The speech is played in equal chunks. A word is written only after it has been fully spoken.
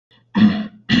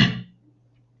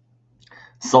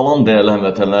Salam dəyərli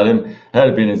həmvətənlərim,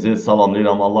 hər birinizi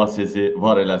salamlayıram. Allah sizi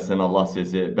var eləsin, Allah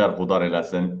sizi bərxudar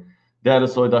eləsin. Dəyərli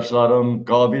soydaşlarım,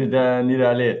 Qabildən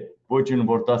irəli bu gün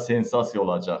burada sensasiya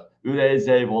olacaq. Ürəyi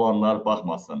zəif olanlar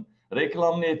baxmasın.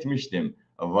 Reklamını etmişdim.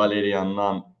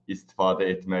 Valeriyandan istifadə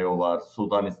etmək olar,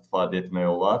 sudan istifadə etmək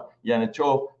olar. Yəni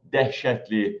çox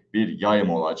dəhşətli bir yayım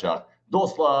olacaq.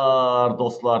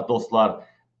 Dostlar.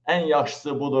 Ən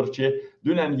yaxşısı budur ki,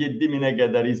 dünən 7000-ə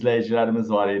qədər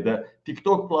izləyicilərimiz var idi.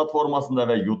 TikTok platformasında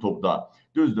və YouTube'da.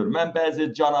 Düzdür, mən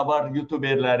bəzi canavar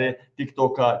YouTuberləri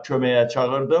TikTok'a köməyə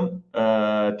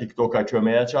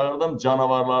çağırdım.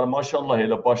 Canavarlar maşallah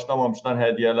elə başlamamışdan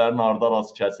hədiyyələrin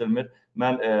ardı-arası kəsilmir.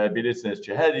 Mən bilirsiniz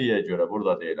ki, hədiyyəyə görə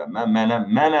burada deyiləm.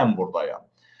 Mənəm buradayam.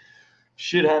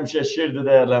 Şir həmişə şirdir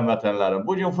dəyərli həmvətənlərim.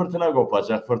 Bugün fırtına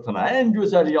qopacaq, fırtına. Ən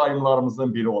gözəl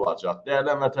yayımlarımızın biri olacaq. Dəyərli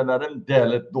həmvətənlərim,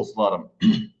 dəyərli dostlarım.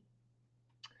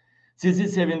 Sizi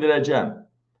sevindirəcəm.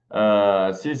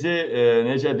 Sizi,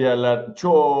 necə deyərlər,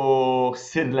 çox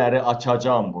sirləri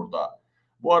açacağım burada.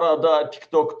 Bu arada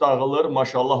TikTok dağılır,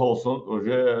 maşallah olsun.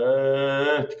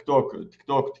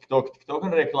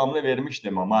 TikTok'un reklamını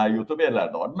vermişdim ama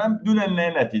YouTuberlər də var. Mən dünən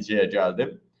nəyə nəticəyə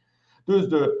gəldim?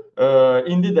 Düzdür,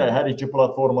 indi də hər iki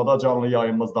platformada canlı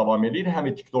yayımımız davam edir.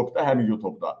 Həm TikTok'da, həm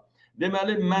YouTube'da.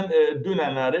 Deməli, mən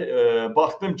dünənləri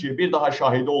baxdım ki, bir daha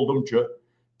şahidi oldum ki,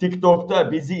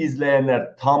 TikTok'da bizi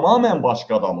izləyənlər tamamən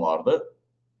başqa adamlardır.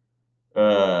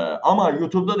 Amma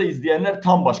YouTube'da da izləyənlər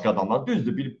tam başqa adamlar.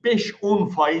 Düzdür, bir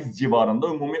 5-10% civarında,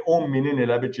 ümumi 10.000-in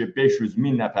elə bir ki,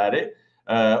 500.000 nəfəri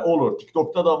olur.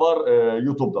 TikTok'da da var,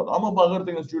 YouTube'da da. Amma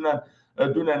bağırdığınız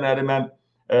dünənləri mən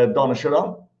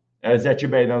danışıram. Zəki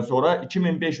bəydən sonra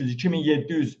 2500,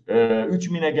 2700,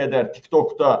 3000'ə qədər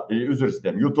TikTok'da, üzr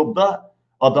istəyirəm, YouTube'da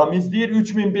adam izləyir,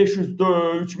 3500,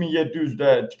 3700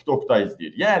 də TikTok'da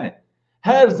izləyir. Yəni,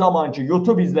 hər zamanki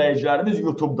YouTube izləyicilərimiz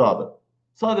YouTube'dadır.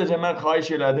 Sadəcə mən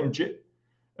xahiş elədim ki,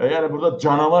 yəni burada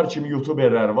canavar kimi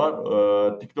YouTuberlər var.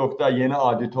 TikTok'da yeni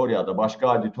auditoriyadır, başqa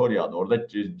auditoriyadır. Orada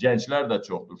gənclər də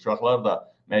çoxdur, uşaqlar da,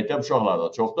 məktəb uşaqları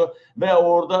da çoxdur və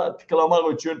orada tıklamaq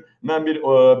üçün mən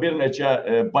bir neçə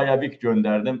bayavik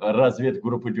göndərdim, razvet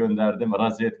qrupu göndərdim,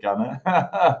 razvetkanı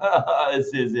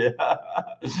sizi.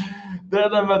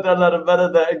 Dəyərli həmvətənlərim, mənə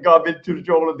də Qabil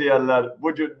Türkoğlu deyərlər.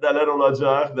 Bugün nələr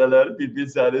olacaq, nələr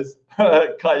bilsəniz.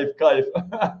 Kayıf.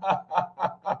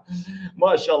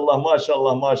 Maşallah,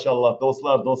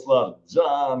 dostlar,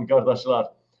 can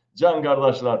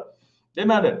qardaşlar.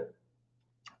 Deməli,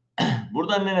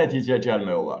 buradan nə nəticəyə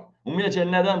gəlmək olar? Ümumiyyətlə,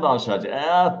 nədən danışacaq?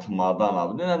 Atmadan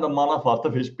abi. Dünən də manaf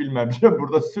atıb, heç bilməmişəm,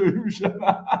 burada söymüşəm.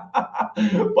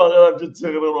 Baxıram ki,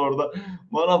 çıxırır orada.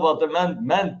 Manaf atıb,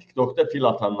 mən TikTok'da fil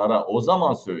atanlara o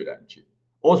zaman söyürəm ki,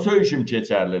 o söyüşüm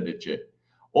keçərlidir ki,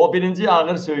 o birinci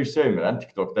ağır söyüş söymürəm,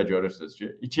 TikTok'da görürsünüz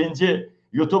ki. İkinci,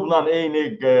 YouTube'la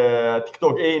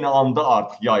TikTok eyni anda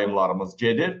artıq yayımlarımız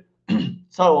gedir.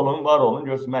 Sağ olun, var olun,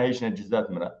 görürsünüz, mən heç nə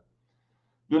gizlətmirəm.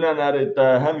 Dünənləri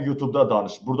də həm YouTube'da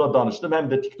burada danışdım, həm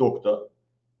də TikTok'da.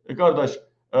 Qardaş,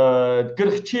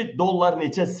 $42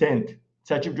 neçə sent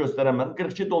çəkib göstərəmədim.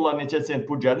 $42 neçə sent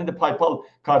pul gəldi. İndi PayPal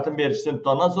kartın vergisini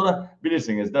tutandan sonra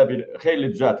bilirsiniz də bir xeyli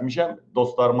düzəltmişəm.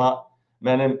 Dostlarıma,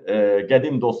 mənim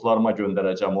qədim dostlarıma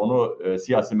göndərəcəm onu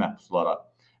siyasi məhbuslara.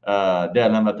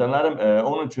 Dəyərli həmvətənlərim,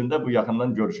 onun üçün də bu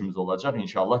yaxından görüşümüz olacaq.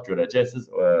 İnşallah görəcəksiniz.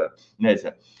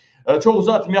 Neysə. Çox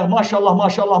uzatmayaq.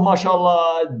 Maşallah.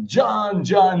 Can.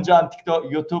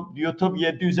 TikTok, YouTube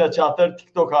 700'ə çatır.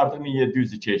 TikTok artıq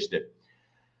 1700'ü keçdi.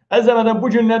 Əzəmədən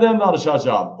bugün nədən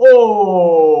danışacağım?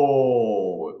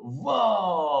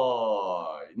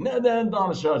 Vay! Nədən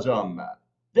danışacağım mən?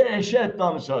 Dəhşət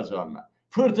danışacağım mən.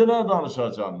 Fırtına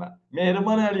danışacağım mən.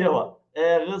 Mehriban Əliyeva,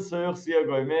 ayağı soyuq suya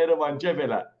qoy. Mehriban, gəl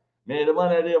belə.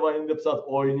 Mehriban Əliyeva indi psat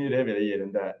oynayır belə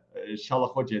yerində.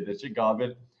 Şalaxo gedir ki,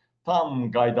 Qabil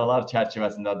tam qaydalar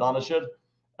çərçivəsində danışır.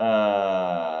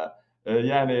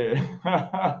 Yəni,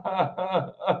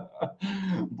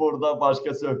 burada başqa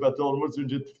söhbət olmur,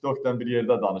 çünki TikTok'dan bir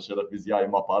yerdə danışırıq, biz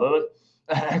yayım aparırıq,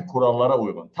 kurallara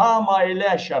uyğun. Tam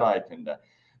ailə şəraitində.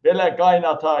 Belə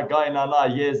qaynata, qaynana,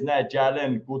 yeznə,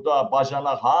 gəlin, quda,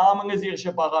 bacanaq, hamınız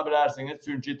yığışıb baxa bilərsiniz,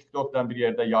 çünki TikTok'dan bir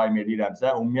yerdə yayım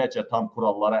edirəmsə, ümumiyyətcə tam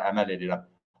kurallara əməl edirəm.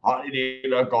 Hani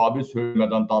deyirlər, Qabil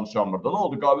söyləmədən danışamırdı. Nə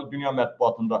oldu? Qabil dünya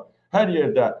mətbuatında hər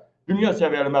yerdə, dünya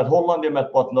səviyyəli Hollandiya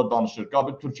mətbuatında danışır.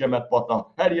 Qabil Türkiyə mətbuatında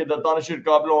hər yerdə danışır.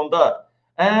 Qabil onda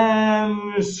ən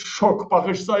şok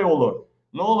baxışsay olur.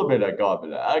 Nə olub belə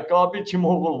Qabilə? Qabil kim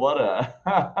oğul var?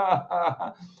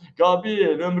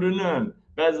 Qabil ömrünün,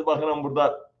 bəzi baxıram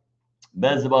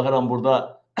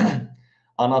burada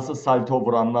anası salto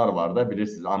vuranlar var da,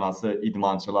 bilirsiniz, anası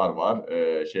idmançılar var.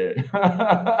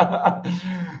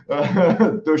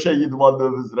 Döşək idman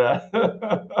üzrə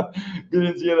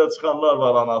birinci yerə çıxanlar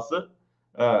var anası.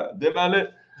 Deməli,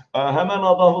 həmən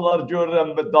adamlar görürəm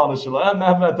və danışırlar.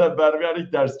 Mən vətənpərvərlik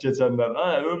dərs keçənlər.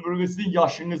 Ömrünüzün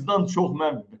yaşınızdan çox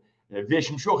mən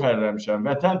veşmişox ərləmişəm.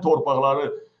 Vətən torpaqları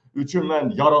üçün mən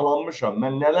yaralanmışam.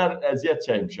 Mən nələr əziyyət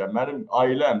çəkmişəm. Mənim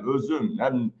ailəm, özüm,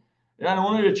 yəni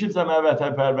ona görə kimsə mənə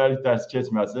vətənpərvərlik dərsi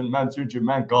keçməsin. Çünki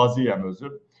mən qaziyəm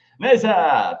özüm. Neysə,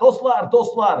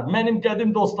 dostlar, mənim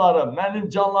qədim dostlarım, mənim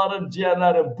canlarım,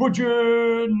 ciyərlərim,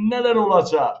 bugün nələr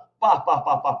olacaq? Bax.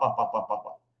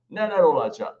 Nələr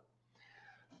olacaq?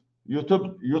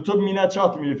 YouTube minə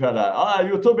çatmayıb hələ.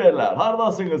 YouTuberlər,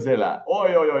 haradasınız elə?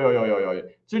 Oy.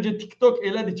 Çünki TikTok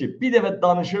elədir ki, bir dəfə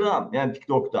danışıram, yəni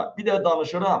TikTokda, bir dəfə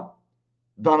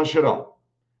danışıram.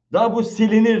 Da bu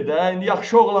silinir də, indi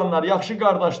yaxşı oğlanlar, yaxşı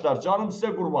qardaşlar, canım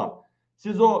sizə qurban.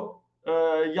 Siz o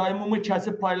yayımımı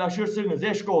kəsib paylaşırsınız,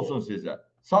 eşq olsun sizə.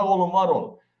 Sağ olun, var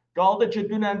olun. Qaldı ki,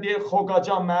 dünən deyir,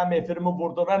 xoqacan mənim efirimi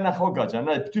vurdu və nə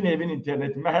xoqacan, bütün evin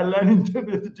interneti, məhəllənin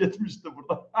interneti getmişdi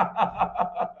burada.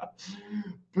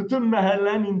 Bütün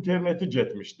məhəllənin interneti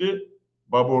getmişdi,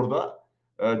 bax burada.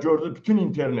 Gördü, bütün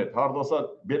internet, haradasa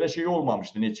belə şey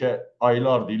olmamışdı, neçə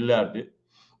aylardır, illərdir.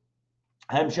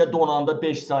 Həmişə donanda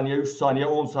 5 saniyə, 3 saniyə,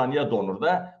 10 saniyə donur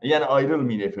da. Yəni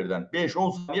ayrılmayın efirdən.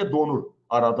 5-10 saniyə donur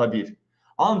arada bir.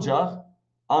 Ancaq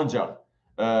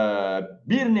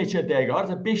bir neçə dəqiqə,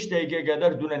 harca 5 dəqiqə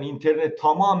qədər dünən internet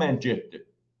tamamən getdi.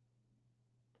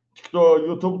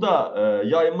 YouTube'da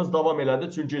yayımız davam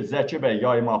elədi. Çünki Zəki bəy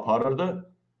yayımı aparırdı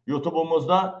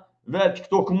YouTube'umuzda və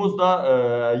TikTok'umuzda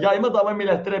yayımı davam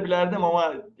elətdirə bilərdim,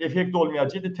 amma effekt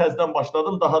olmayacaqdı. Təzdən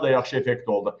başladım, daha da yaxşı effekt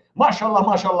oldu.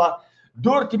 Maşallah.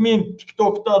 4000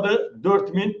 TikTok'dadır,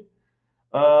 4000.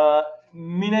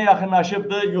 Minə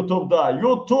yaxınlaşıbdır YouTube'da.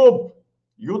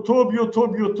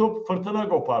 YouTube fırtına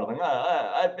qopardın.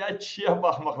 Kişiyə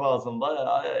baxmaq lazımdır.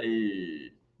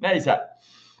 Neysə,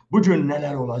 bugün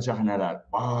nələr olacaq, nələr?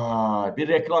 Bir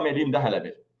reklam edeyim də hələ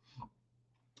bir.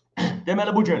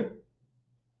 Deməli,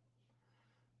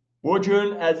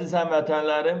 bugün əziz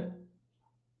həmvətənlərim,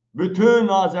 bütün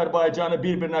Azərbaycanı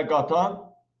bir-birinə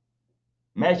qatan,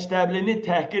 məktəblini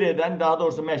təhqir edən, daha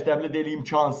doğrusu məktəbli deyil,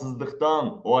 imkansızlıqdan,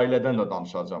 o ailədən də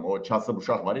danışacağım. O kasıb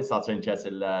uşaq var, saçın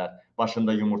kəsirlər,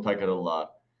 başında yumurta qırırlar.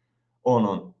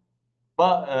 Onun.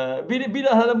 Bir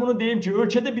hələ bunu deyim ki,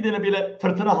 ölkədə bir dənə belə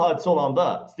fırtına hadisə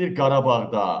olanda, istəyir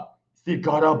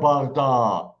Qarabağda,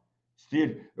 istəyir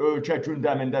ölkə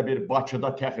gündəmində bir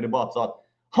Bakıda təxribat zat,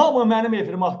 hamı mənim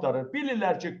efirimi axtarır.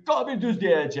 Bilirlər ki, Qabil düz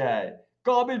deyəcək,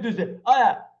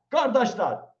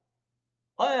 qardaşlar,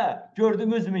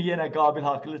 gördünüz mü yenə Qabil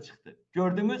haqlı çıxdı?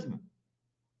 Gördünüz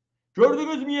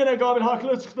mü yenə Qabil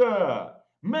haqlı çıxdı?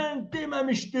 Mən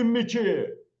deməmişdimmi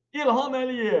ki, İlham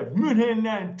Əliyev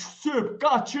Münhendən küsüb,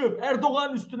 qaçıb,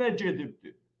 Erdoğanın üstünə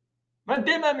gedibdir? Mən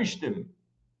deməmişdim.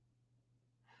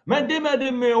 Mən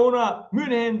demədimmi ona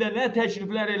Münhendə nə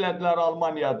təkliflər elədilər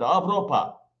Almaniyada,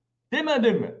 Avropa?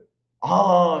 Demədimmi?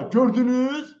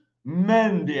 Gördünüz?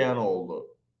 Mən deyən oldu.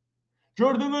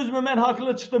 Gördünüzmü, mən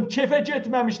haqlı çıxdım, kefə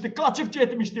getməmişdi, qaçıb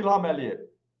getmişdi İlham Əliyev.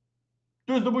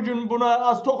 Düzdür, bugün buna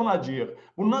az toxunacağıq,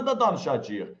 bundan da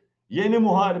danışacağıq. Yeni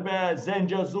Müharibə,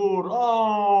 Zəngəzur,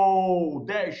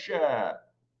 dəhşət.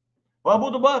 Və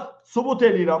budur, bax, subut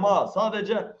eləyirəm,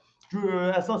 sadəcə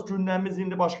əsas gündəmimiz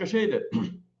indi başqa şeydir.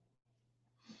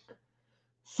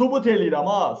 Subut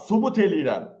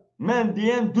eləyirəm, mən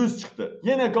deyən düz çıxdı,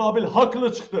 yenə Qabil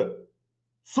haqlı çıxdı.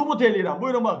 Subut eləyirəm,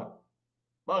 buyurun baxın.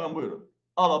 Baxın, buyurun.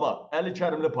 Ala bax, Əli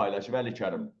Kərimli paylaşıb, Əli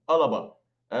Kərimli. Ala bax,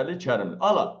 Əli Kərimli,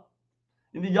 ala.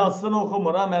 İndi yazısını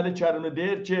oxumuram, Əli Kərimli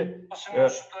deyir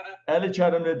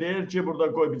ki,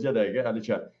 burada qoy bizə dəqiqə, Əli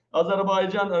Kərim.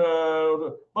 Azərbaycan,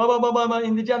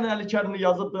 indi gəlin Əli Kərimli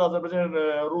yazıbdır, Azərbaycan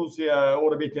Rusiya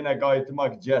orbitinə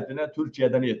qayıtmaq cəhdinə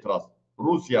Türkiyədən etiraz.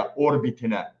 Rusiya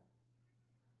orbitinə,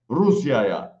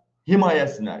 Rusiyaya,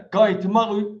 himayəsinə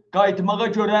qayıtmağa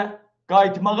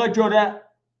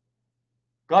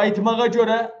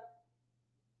görə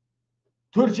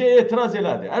Türkiyə etiraz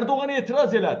elədi. Erdoğan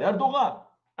etiraz elədi. Erdoğan.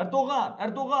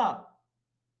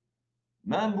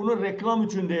 Mən bunu reklam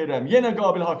üçün deyirəm. Yenə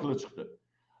Qabil haqlı çıxdı.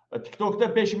 TikTok'da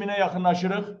 5000'ə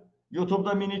yaxınlaşırıq.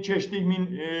 YouTube'da mini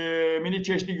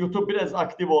keçdik. YouTube biraz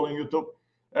aktiv olun YouTube.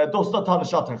 Dosta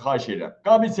tanış atın, xahiş edirəm.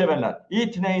 Qabil sevənlər,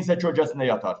 it nəyinsə kölgəsində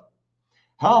yatar.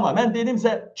 Amma mən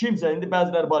dedimsə, kimsə, indi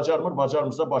bəziləri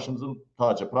bacarmırsa başımızın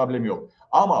tacı, problem yox.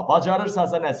 Amma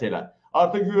bacarırsansa nəsə elə.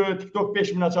 Artıq TikTok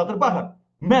 5000'ə çatır. Baxın,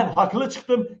 mən haqlı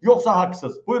çıxdım, yoxsa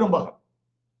haqsız. Buyurun baxın.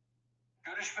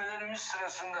 Görüşmelerimiz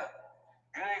sırasında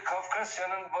Güney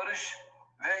Kafkasya'nın barış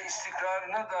ve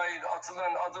istikrarına dair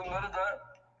atılan adımları da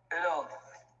ele aldı.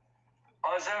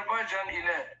 Azerbaycan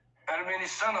ile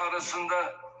Ermenistan arasında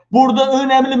burada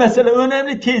önemli mesele,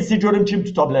 önemli tezisi görüm kim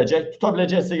tuta biləcək? Tuta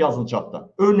biləcəksə yazın çatda.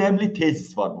 Önemli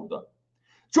tezis var burada.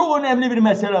 Çok önemli bir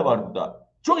mesele var burada.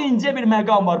 Çok ince bir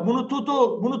məqam var. Bunu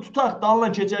tutaq, danla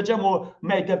keçəcəm o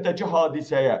məktəbdəki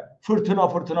hadisəyə. Fırtına,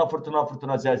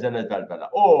 zəlzələ, bəlbələ.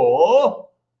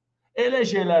 Elə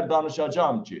şeyler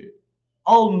danışacağım ki,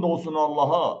 alın da olsun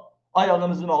Allah'a,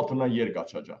 ayağınızın altından yer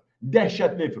qaçacaq.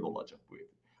 Dəhşətli efir olacaq bu efir.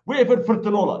 Bu efir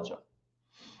fırtına olacaq.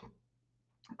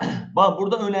 Bak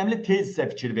burada önemli tezise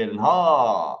fikir verin.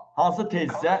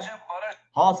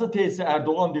 Hansı tezise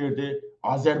Erdoğan deyirdi,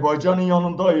 Azərbaycanın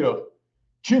yanındayıq.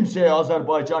 Kimseye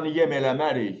Azərbaycanı yem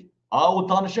eləmərik. O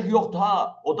danışıq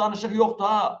yoxdur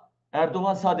ha.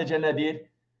 Erdoğan sadece nə deyir?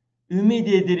 Ümid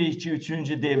edirik ki,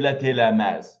 3-cü devlet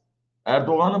eləməz.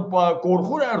 Erdoğan'ın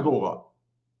qorxur Erdoğan.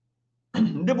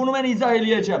 İndi bunu mən izah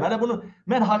eləyəcəm. Hələ bunu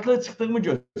mən haqlı çıxdığımı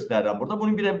göstərirəm. Burada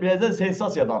bunu birazdan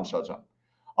sensasiya danışacağım.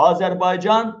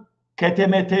 Azərbaycan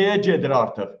KTMT-yə gedir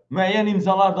artıq. Müəyyən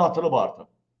imzalar da atılıb artıq.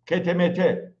 KTMT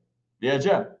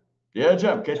deyəcəm.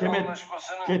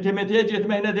 KTMT-yə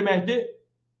getmək nə deməkdir?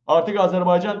 Artıq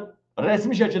Azərbaycan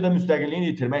rəsmi şəkildə müstəqilliyini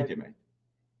itirmək deməkdir.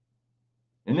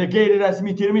 İndi qeyri-rəsmi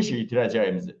itirmişik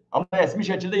itirəcəyimizi. Amma rəsmi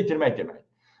şəkildə itirmək deməkdir.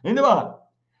 İndi baxın.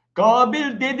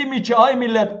 Qabil dedi mi ki, ay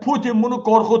millət, Putin bunu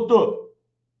qorxutdu.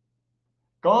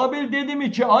 Qabil dedi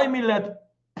mi ki, ay millət,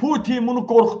 Putin bunu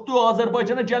qorxutdu,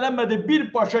 Azərbaycana gələnmədi,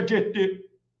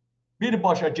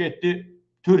 birbaşa getdi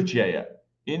Türkiyəyə.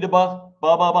 İndi bax,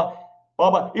 baba,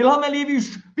 İlham Əliyev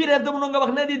bir həftə bundan qabaq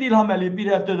nə dedi İlham Əliyev? Bir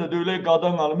həftədə də öyle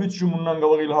qadan alım, 3 gün bundan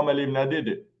qabaq İlham Əliyev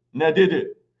nə dedi?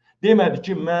 Demədi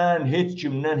ki, mən heç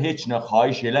kimdən heç nə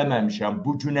xahiş eləməmişəm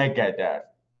bu günə qədər.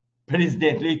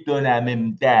 Prezidentlik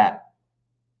dönəmimdə.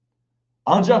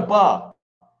 Ancaq bax,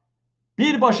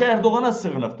 birbaşa Erdoğan'a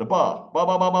sığınıbdır. Bax.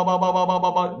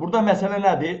 Burada məsələ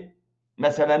nədir?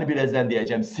 Məsələni birazdan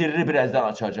deyəcəm. Sirri birazdan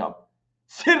açacağım.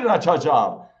 Sirr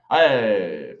açacağım.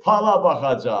 Fala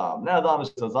baxacağım. Nə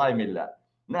danışırsınız ay millət?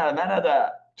 Mənə də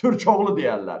Türk oğlu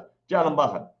deyərlər. Gəlin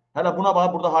baxın. Hələ buna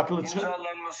bax, burada haqlı çıxın.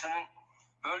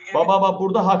 Baba,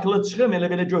 burada haqlı çıxım,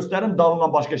 elə göstərim,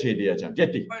 dalından başqa şey deyəcəm.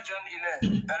 Getdik. Azerbaycan ile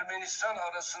Ermenistan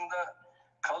arasında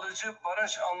kalıcı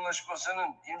barış anlaşmasının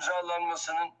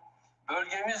imzalanmasının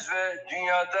bölgemiz ve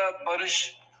dünyada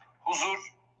barış, huzur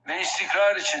ve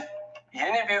istikrar için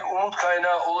yeni bir umut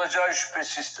kaynağı olacağı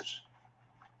şüphesizdir.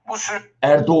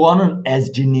 Erdoğan'ın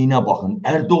əzginliyinə baxın,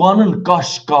 Erdoğan'ın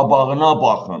qaş qabağına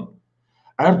baxın.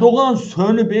 Erdoğan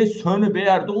sönüb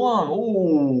Erdoğan.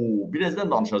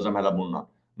 Birazdan danışacağım hələ bundan.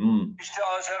 İşte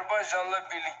Azerbaycan'la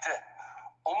birlikte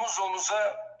omuz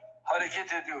omuza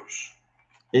hareket ediyoruz.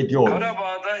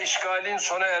 Karabağ'da işgalin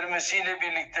sona ermesiyle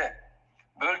birlikte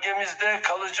bölgemizde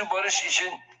kalıcı barış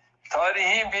için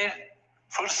tarihi bir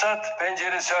fırsat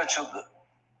penceresi açıldı.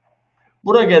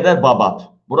 Bura qədər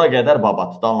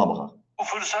babat. Danla baxaq. Bu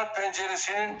fırsat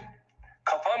penceresinin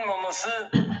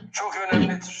kapanmaması çok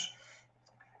önemlidir.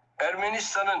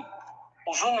 Ermenistan'ın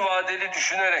uzun vadeli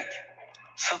düşünerek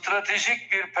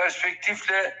stratejik bir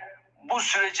perspektifle bu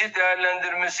süreci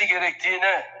değerlendirmesi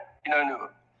gerektiğine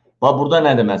inanıyorum. Bax, burada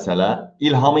nədir məsələ?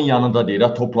 İlhamın yanında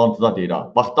deyir, toplantıda deyir.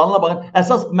 Bax, danla baxın,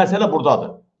 əsas məsələ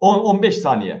buradadır. 15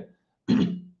 saniye.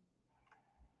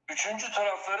 Üçüncü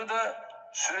tarafları da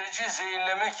süreci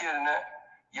zehirlemek yerine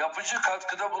yapıcı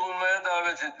katkıda bulunmaya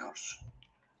davet ediyoruz.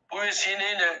 Bu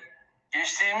vesileyle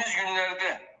geçtiğimiz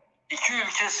günlerde iki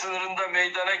ülke sınırında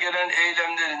meydana gelen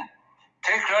eylemlerin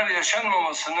tekrar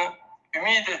yaşanmamasını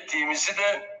ümit ettiğimizi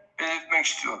de belirtmek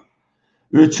istiyorum.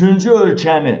 Üçüncü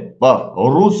ölkəni, bax,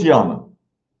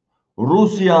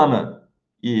 Rusiyanı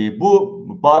bu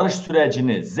barış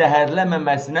sürecini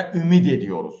zəhərləməməsinə ümid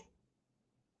ediyoruz.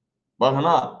 Baxın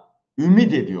ha,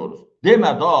 ümid ediyoruz.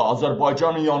 Demədi ha,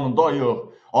 Azərbaycanın yanındayıq.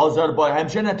 Azərbaycan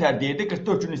həmişə nə tərdiyədi?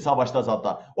 44 günlük savaşda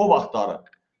zadda, o vaxtları.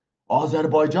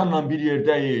 Azərbaycanla bir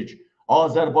yerdəyik.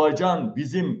 Azərbaycan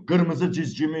bizim qırmızı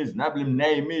cizgimiz, nə bilim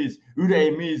nəyimiz,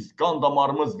 ürəyimiz, qan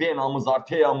damarımız, venamız,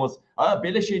 arteriyamız.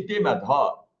 Belə şey demədi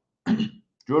ha.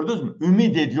 Gördünüz mü?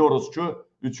 Ümid ediyoruz ki,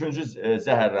 üçüncü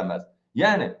zəhərləməz.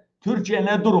 Yəni, Türkiyə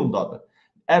nə durumdadır?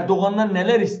 Erdoğandan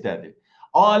nələr istədi?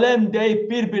 Aləm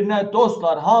deyib bir-birinə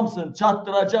dostlar hamısını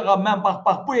çatdıracaq. Mən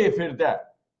bax bu efirdə.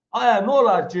 Nə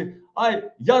olar ki,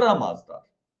 yaramazlar.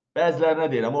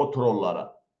 Bəzilərinə deyirəm, o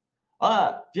trollara.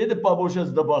 Gedib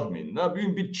baboşasına baxmayın.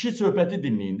 Bugün bir kişi söhbəti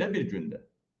dinləyin də bir gündə.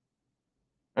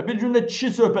 Bir gündə kişi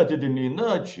söhbəti dinləyin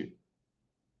də kişi.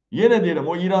 Yenə deyirəm,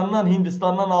 o İrandan,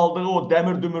 Hindistandan aldığı o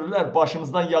dəmir dümürlər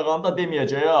başımızdan yağanda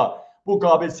deməyəcək ha. Bu bu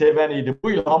qabil sevən idi,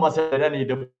 bu ilhama sevən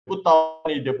idi, bu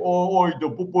davan idi, o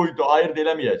oydu, bu buydu, ayırt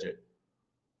eləməyəcək.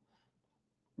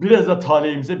 Biraz da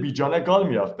taleyimizə bicanə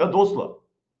qalmayaq da dostlar.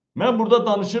 Mən burada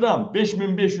danışıram,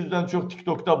 5500-dən çox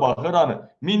TikTokda baxır, hani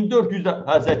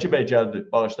 1400-də, Zəki bəy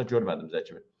gəldi, bağışda görmədim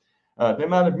Zəki bəy.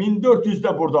 Deməli,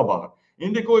 1400-də burada baxır.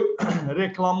 İndi qoy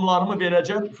reklamlarımı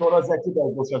verəcəm, sonra Zəki bəy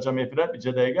qoşacam efirə,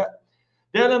 bircə dəqiqə.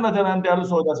 Dəyərli mədənənin dəyərli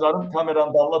soydaşlarım,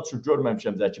 kameranın dalına düşüb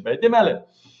görməmişəm Zəki bəy. Deməli,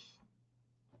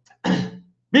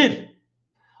 1.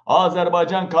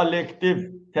 Azərbaycan kollektiv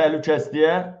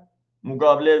təhlükəsizliyə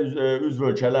müqavilə üzv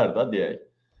ölkələr də deyək.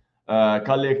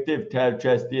 Kollektiv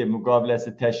təhlükəsizlik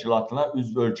müqaviləsi təşkilatına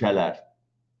üzv ölkələr.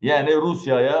 Yəni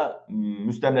Rusiyaya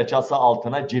müstəmləkəsi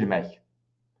altına girmək.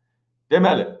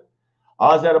 Deməli,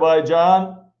 Azərbaycan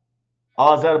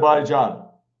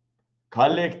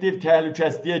kollektiv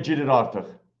təhlükəsizliyə girir artıq.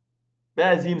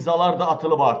 Bəzi imzalar da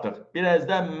atılıb artıq.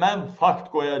 Birazdan mən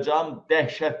fakt qoyacağım,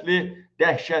 dəhşətli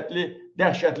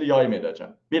yayım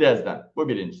edəcəm. Birazdan, bu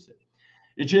birincisi.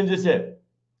 İkincisi,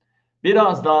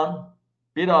 birazdan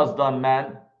mən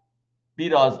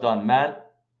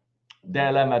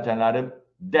dəyərli vətənlərim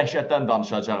dəhşətdən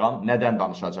danışacağam. Nədən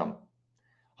danışacağam?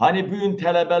 Hani bugün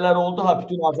tələbələr oldu ha,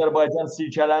 bütün Azərbaycan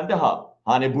silkələndi ha.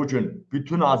 Hani bugün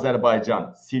bütün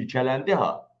Azərbaycan silkələndi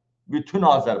ha. Bütün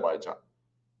Azərbaycan.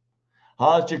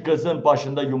 Ha ki qızın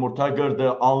başında yumurta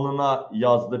qırdı, alnına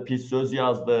yazdı, pis söz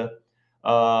yazdı.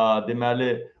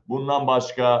 Deməli, bundan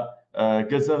başqa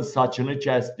qızın saçını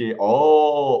kəsdi.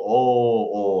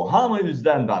 Hamı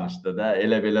üzdən danışdı da,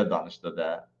 elə-belə danışdı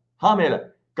da. Hamı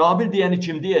elə. Qabil deyəni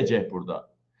kim deyəcək burada?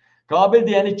 Qabil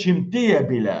deyəni kim deyə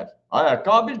bilər?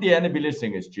 Qabil deyəni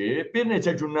bilirsiniz ki, bir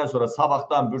neçə gündən sonra,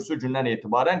 sabahdan, bürsü gündən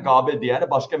etibarən qabil deyəni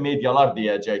başqa medialar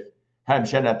deyəcək.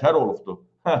 Həmişə nətər olubdur.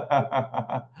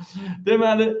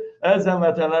 Deməli, əziz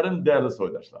vətənlərim, dəyərli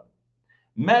soydaşlar.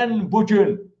 Mən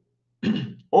bugün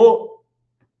o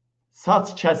saç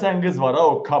kəsən qız var,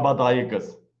 o kabadayı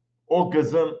qız. O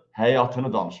qızın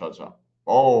həyatını danışacağım.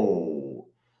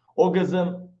 O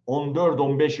qızın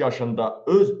 14-15 yaşında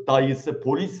öz dayısı,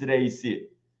 polis rəisi,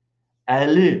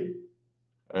 Əli,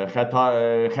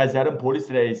 Xəzərin polis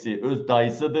rəisi öz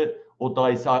dayısıdır. O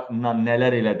dayısı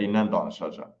nələr elədiyindən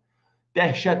danışacağım.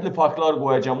 Dəhşətli faktlar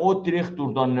qoyacağım. O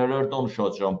direktordan nələr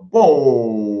danışacağım.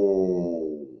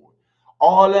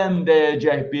 Aləm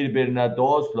deyəcək bir-birinə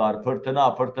dostlar,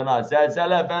 fırtına,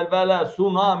 zəlzələ, vəlvələ,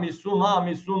 tsunami.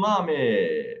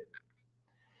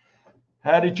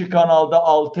 Hər iki kanalda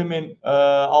 6000,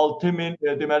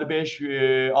 deməli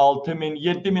 6000,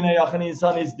 7000-ə yaxın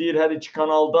insan izləyir hər iki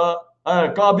kanalda.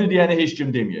 Qabil deyəni heç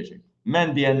kim deməyəcək.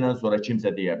 Mən deyəndən sonra kimsə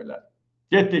deyə bilər.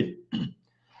 Getdik.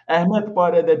 Əhməd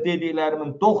barədə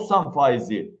dediklərimin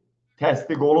 90%-i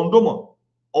təsdiq olundu mu?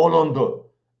 Olundu.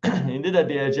 İndi də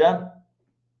deyəcəm,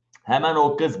 həmən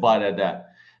o qız barədə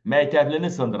Məktəblini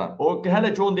sındıran.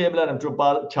 Hələ ki onu deyə bilərəm ki,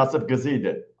 kasıb qızı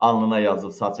idi. Alnına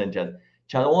yazıb, saçın kəsib.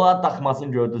 Onların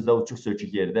taxmasını gördünüzdə uçuq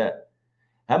sökük yerdə.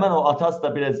 Həmən o atası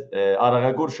da biraz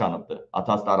arağa qurşanıbdı.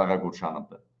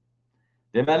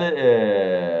 Deməli,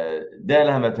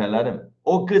 dəyərli həmvətənlərim,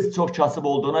 o qız çox kasıb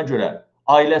olduğuna görə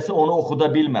ailəsi onu oxuda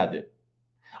bilmədi.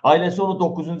 Ailəsi onu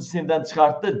 9-cu sinifdən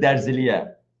çıxartdı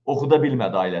dərziliyə. Oxuda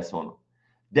bilmədi ailəsi onu.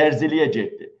 Dərziliyə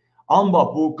getdi.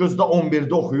 Amma bu qız da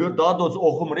 11-də oxuyur. Daha doğrusu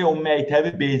oxumur. O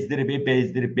məktəbi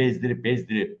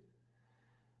bezdirib.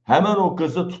 Həmən o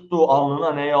qızı tutdu, alnına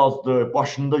nə yazdı,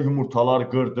 başında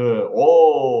yumurtalar qırdı.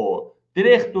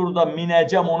 Direktor da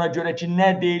minəcəm ona görə ki,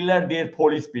 nə deyirlər, deyir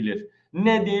polis bilir.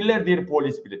 Nə deyirlər, deyir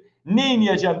polis bilir. Nə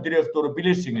inəyəcəm direktoru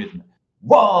bilirsinizmi?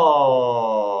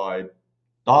 Vay!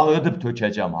 Dağıdıb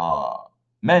tökəcəm ha.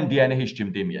 Mən deyəni heç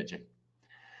kim deməyəcək.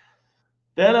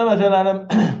 Dəyərli vətənlərim,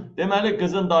 deməli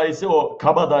qızın dayısı, o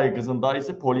kabadayı qızın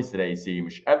dayısı polis rəisi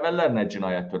imiş. Əvvəllər nə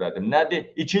cinayət törədim, nədir?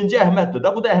 İkinci Əhməddir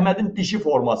da, bu da Əhmədin dişi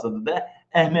formasıdır da.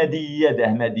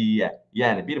 Əhmədiyyə.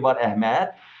 Yəni bir var Əhməd,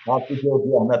 haqqı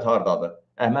gördüyü Əhməd hardadır?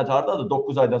 Əhməd hardadır?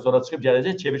 9 aydan sonra çıxıb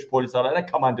gələcək, çeviş polis alayına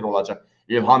komandir olacaq.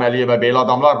 İlham Əliyevə belə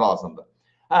adamlar lazımdır.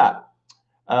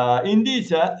 İndi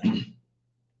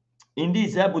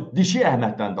isə bu dişi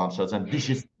Əhməddən danışacağım,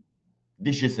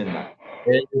 dişisindən.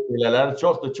 Elələr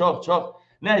çoxdur, çox.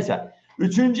 Nəysə,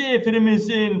 üçüncü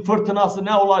efirimizin fırtınası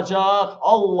nə olacaq?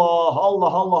 Allah.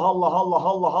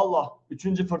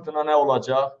 Üçüncü fırtına nə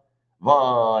olacaq?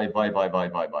 Vay.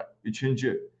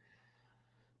 Üçüncü.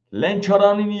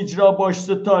 Lənkəranın icra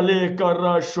başçısı Talih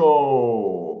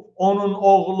Qarraşov, onun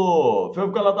oğlu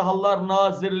Fövqəladə Hallar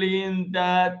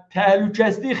Nazirliyində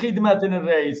Təhlükəsizlik Xidmətinin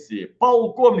rəisi,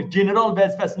 polkovnik, general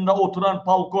vəzifəsində oturan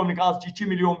polkovnik, az ki 2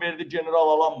 milyon verdi, general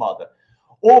alanmadı.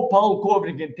 o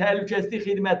polkovnikin təhlükəsizlik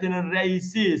xidmətinin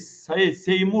rəisi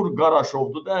Seymur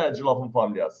Qaraşovdur da, Cılafın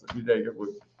familiyası. Bir dəqiqə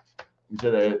qoy. Bir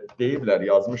dəqiqə deyiblər,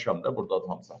 yazmışam da burada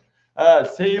tamsan.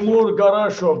 Seymur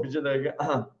Qaraşov, bir dəqiqə.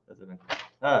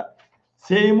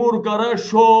 Seymur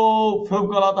Qaraşov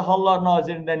Fövqəladə Hallar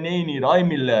Nazirində nə edir, ay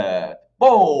millət?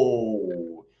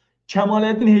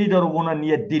 Kəmaləddin Heydarovuna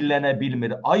niyə dillənə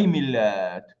bilmir, ay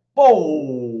millət?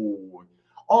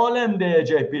 Aləm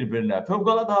deyəcək bir-birinə.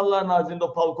 Fövqəladə Hallar Nazirində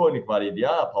o polkovnik var idi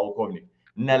ya, polkovnik.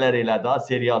 Nələr elədi,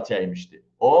 serial çəkmişdi.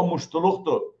 O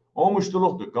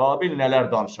muştuluqdur, Qabil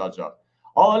nələr danışacaq.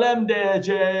 Aləm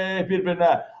deyəcək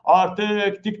bir-birinə.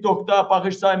 Artıq TikTokda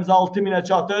baxış sayımız 6000'ə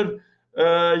çatır,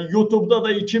 YouTube'da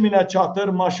da 2000'ə çatır.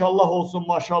 Maşallah olsun,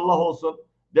 maşallah olsun.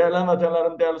 Dəyərli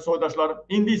vətənlərim, dəyərli soydaşlarım.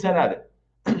 İndi isə nədir?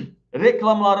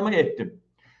 Reklamlarımı etdim.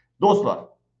 Dostlar,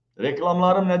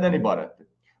 reklamlarım nədən ibarətdir?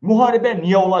 Müharibə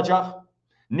niyə olacaq?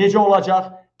 Necə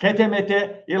olacaq? KTMT,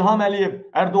 İlham Əliyev,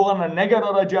 Erdoğan'la nə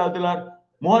qərara gəldilər?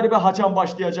 Müharibə haçan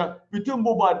başlayacaq? Bütün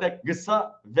bu barədə qısa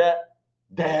və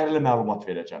dəyərli məlumat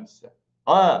verəcəm sizə.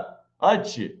 Ay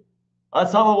kişi,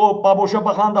 sağ ol, o baboşa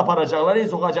baxan da aparacaqlar,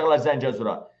 soxacaqlar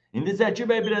Zəngəzura. İndi Zəki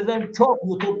bəy birazdan çox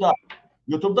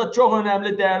YouTube'da çox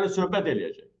önəmli, dəyərli söhbət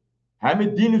eləyəcək. Həm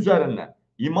din üzərindən,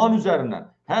 iman üzərindən,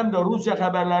 həm də Rusiya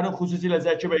xəbərlərini xüsusilə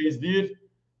Zəki bəy izləyir.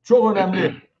 Çox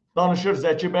önəmli danışır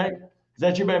Zəki bəy.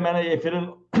 Zəki bəy mənə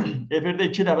efirdə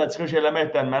 2 dəfə çıxış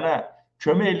eləməkdən mənə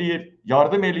kömək eləyir,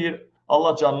 yardım eləyir.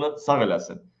 Allah canını sağ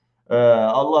eləsin.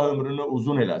 Allah ömrünü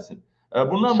uzun eləsin.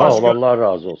 Bundan başqa, sağ ol, Allah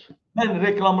razı olsun. Mən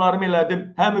reklamlarımı elədim.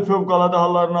 Həm Fövqəladə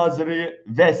Hallar Naziri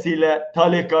Vəsilə,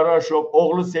 Talih Qaraşov,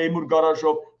 oğlu Seymur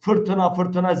Qaraşov,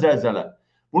 fırtına zəlzələ.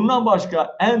 Bundan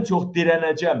başqa ən çox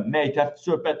dirənəcəm məktəb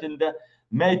söhbətində.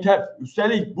 Məktəb,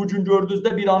 üstəlik bugün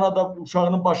gördüyünüzdə bir ana da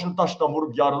uşağının başını daşla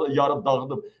vurub, yarıb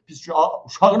dağıdıb.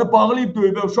 Uşağını bağlayıb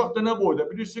döyüb, uşaq da nə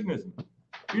boyda bilirsinizmi?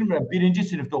 Bilmirəm, 1-ci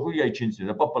sinifdə oxuyur ya 2-ci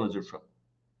sinifdə, balaca uşaq.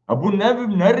 Bu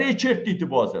nə reçetdir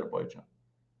bu Azərbaycan?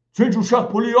 Çünki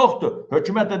uşaq pulu yoxdur.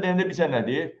 Hökumət də deyəndə bizə nə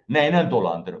deyir? Nə ilə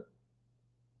dolandırım?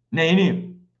 Nəyiniyim?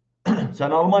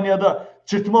 Sən Almaniyada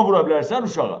çırtma vura bilərsən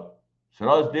uşağa.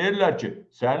 Sıraz deyirlər ki,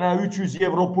 sənə 300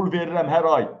 euro pul verirəm hər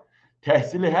ay.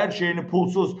 Təhsili, hər şeyini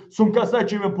pulsuz, sumkasına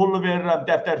kimi pullu verirəm,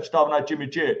 dəftər kitabına kimi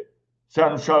ki,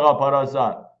 sən uşağı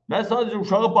aparasan. Mən sadəcə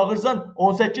uşağı baxırsan,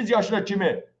 18 yaşına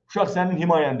kimi uşaq sənin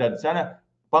himayəndədir. Sənə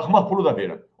baxmaq pulu da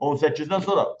verirəm. 18-dən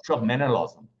sonra uşaq mənə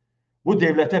lazım. Bu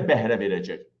devlətə bəhrə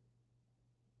verəcək.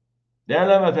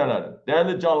 Dəyərli vətənlərim,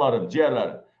 dəyərli canlarım,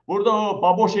 ciyərlərim. Burada o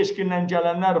baboş eşqindən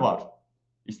gələnlər var.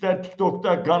 İstər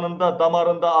TikTokda, qanında,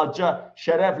 damarında acca,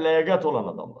 şərəf, ləyaqət olan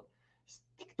adamlar.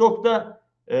 TikTokda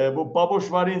bu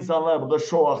baboş var insanlar, burada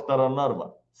şov axtaranlar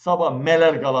var. Sabah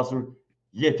mələr qalası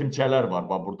yetimçələr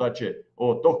var burada ki,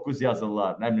 o 9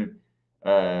 yazırlar, nə bilim,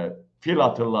 fil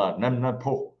atırlar, nə bilim,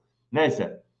 pox, nəysə.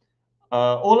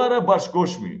 Onlara baş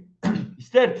qoşmayın.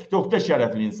 İstər TikTokda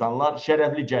şərəfli insanlar,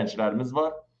 şərəfli gənclərimiz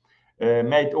var.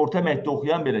 Orta məktəbdə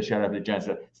oxuyan belə şərəfli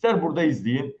gənclər. İstər burada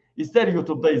izləyin, istər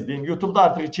YouTube'da izləyin. YouTube'da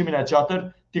artıq 2000'ə çatır,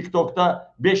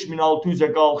 TikTok'da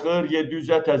 5600'ə qalxır,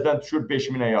 700'ə təzdən düşür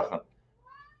 5000'ə yaxın.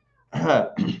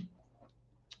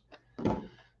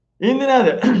 İndi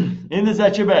nədir? İndi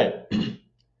Zəki bəy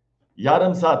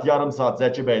yarım saat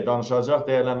Zəki bəy danışacaq,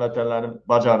 dəyərli vətənlərim,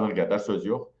 bacardığı qədər söz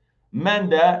yox. Mən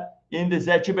də indi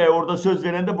Zəki bəy orada söz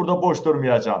verəndə burada boş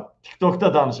durmayacağam.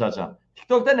 TikTok'da danışacağam.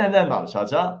 TikTok'da nədən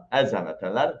danışacağam? Əziz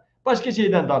vətənlərim, başqa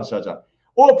şeydən danışacağam.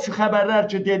 Şu xəbərlər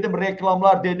ki, dedim,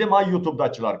 reklamlar dedim, ay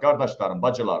YouTube'dakılar, qardaşlarım,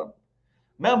 bacılarım.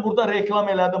 Mən burada reklam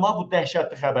elədim, bu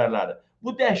dəhşətli xəbərləri.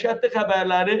 Bu dəhşətli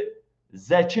xəbərləri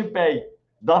Zəki bəy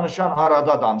danışan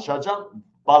arada danışacağım,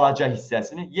 balaca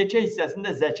hissəsini. Yekə hissəsini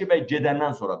də Zəki bəy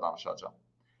gedəndən sonra danışacağım.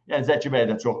 Yəni Zəki bəy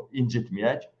də çox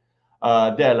incitməyək,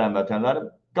 dəyərli vətənlərim.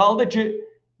 Qaldı ki,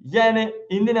 yəni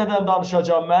indi nədən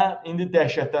danışacağım mən? İndi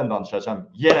dəhşətdən danışacağım.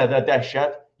 Yenə də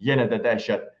dəhşət, yenə də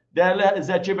dəhşət. Dəyərli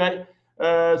Zəki bəy,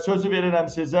 sözü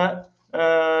verirəm sizə.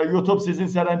 YouTube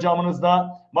sizin sərəncamınızda.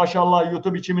 Maşallah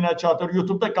YouTube 2000'ə çatır.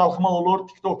 YouTube'da qalxma olur,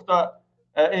 TikTok'da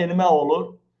enmə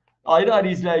olur. Ayrı-ayrı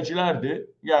izləyicilərdir.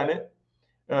 Yəni,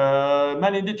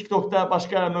 mən indi TikTok'da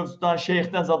başqa mövzudan,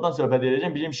 şeyxdən zaddan söhbət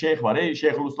edəcəm. Bizim şeyx var,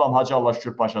 Şeyxülislam Hacı Allah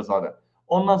şükür Paşazadə.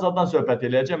 Ondan zaddan söhbət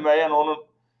edəcəm. Müəyyən onun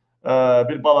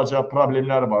bir balaca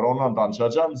problemləri var, ondan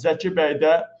danışacağım. Zəki bəy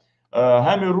də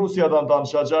həm Rusiyadan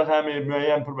danışacaq, həm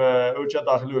müəyyən ölkə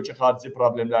daxili, ölkə xarici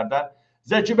problemlərdən.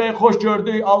 Zəki bəy, xoş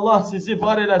gördük. Allah sizi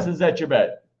var eləsin, Zəki bəy.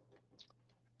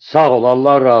 Sağ ol,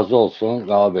 Allah razı olsun.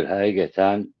 Qabil,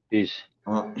 həqiqətən biz,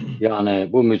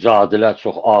 yəni bu mücadilə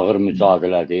çox ağır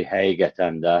mücadilədir,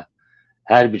 həqiqətən də.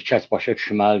 hər bir kəs başa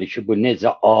düşməlidir ki, bu necə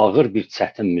ağır bir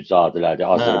çətin mücadilədir,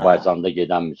 Azərbaycanda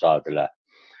gedən mücadilə.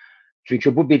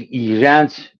 Çünki bu bir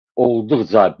iyrənc,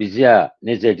 olduqca bizə,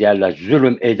 necə deyərlər,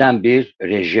 zülm edən bir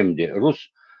rejimdir. Rus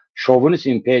şovinist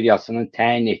imperiyasının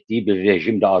təyin etdiyi bir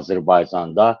rejimdir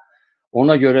Azərbaycanda.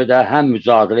 Ona görə də həm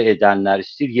mücadilə edənlər,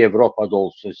 istəyir Avropada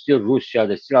olsun, istəyir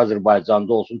Rusiyada, istəyir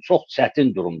Azərbaycanda olsun, çox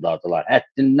çətin durumdadılar,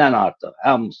 həddindən artıq,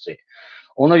 hamısı.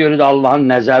 Ona görə də Allahın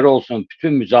nəzəri olsun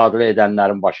bütün mücadilə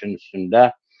edənlərin başının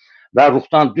üstündə və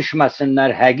ruhdan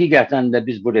düşməsinlər, həqiqətən də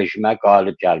biz bu rejimə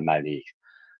qalib gəlməliyik.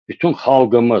 Bütün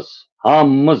xalqımız,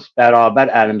 hamımız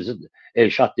bərabər əlimizi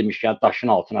Elşad demişkən daşın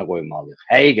altına qoymalıyıq,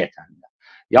 həqiqətən də.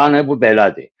 Yəni bu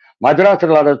belədir.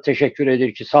 Moderatorlara da təşəkkür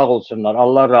edir ki, sağ olsunlar,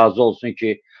 Allah razı olsun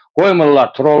ki,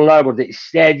 qoymurlar, trollar burada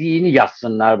istədiyini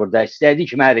yazsınlar burada, istədiyi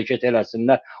kimi hərəkət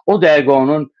eləsinlər. O dəqiqə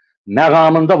onun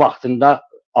məqamında, vaxtında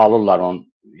alırlar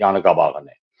onun yanı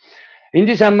qabağını.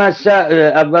 İndi sən mən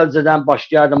sizə əvvəlcədən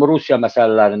başlayardım Rusiya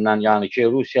məsələlərindən, yəni ki,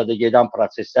 Rusiyada gedən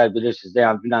proseslər bilirsiniz də,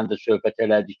 yəni dünən də söhbət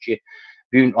elədik ki,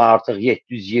 gün artıq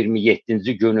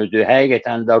 727-ci günüdür,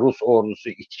 həqiqətən də Rus ordusu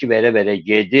içki verə-verə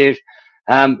gedir.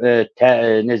 Həm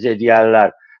necə deyərlər,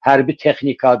 hərbi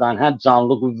texnikadan, həm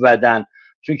canlı qüvvədən,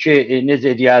 çünki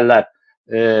necə deyərlər,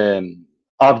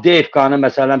 Avdeyevkanı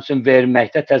məsələn üçün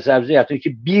verməkdə təsəvvür yatır ki,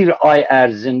 bir ay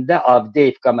ərzində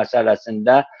Avdeyevka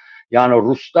məsələsində, yəni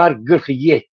Ruslar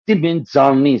 47.000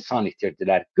 canlı insan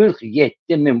itirdilər.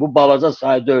 47.000, bu balaca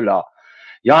sayda öyle.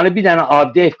 Yəni bir dənə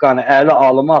Avdeyevkanı ələ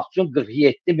almaq üçün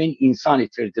 47.000 insan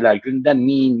itirdilər. Gündə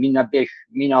 1000, 1500,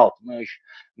 1060,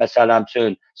 məsələn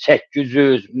üçün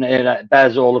 800,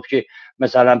 bəzi olub ki,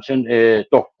 məsələn üçün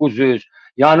 900.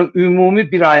 Yəni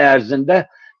ümumi bir ay ərzində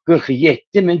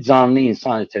 47.000 canlı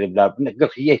insan itiriblər.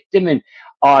 47.000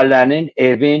 ailənin,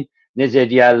 evin, necə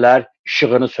deyərlər,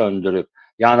 işığını söndürüb.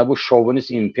 Yəni bu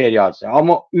şovinist imperiyası.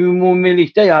 Amma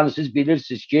ümumilikdə, yəni siz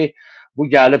bilirsiniz ki, bu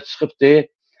gəlib çıxıbdır,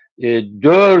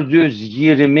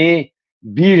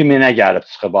 421 minə gəlib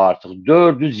çıxıb artıq.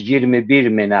 421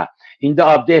 minə. İndi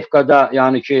Avdeyevkada,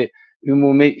 yəni ki,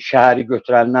 ümumi şəhəri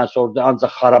götürəndən sonra da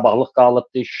ancaq xarabaqlıq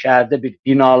qalıbdır. Şəhərdə bir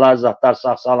binalar, zatlar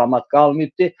sağ-salamat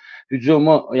qalmayıbdır.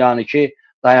 Hücumu, yəni ki,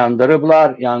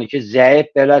 dayandırıblar. Yəni ki, zəif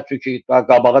belə, çünki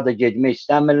qabağa da getmək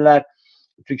istəmirlər.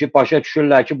 Çünki başa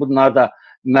düşürlər ki, bunlar da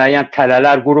müəyyən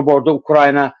tələlər qurub orada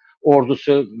Ukrayna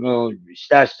ordusu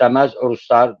istər-istəməz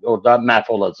Ruslar orada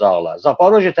məhv olacaqlar.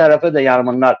 Zaporojye tərəfə də yəni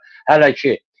bunlar hələ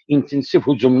ki intensiv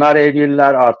hücumlar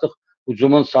edirlər. Artıq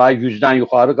hücumun sayı 100-dən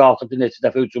yuxarı qalxıb, neçə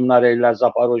dəfə hücumlar edirlər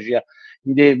Zaporojyeyə.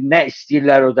 İndi nə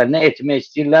istəyirlər orada, nə etmək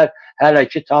istəyirlər, hələ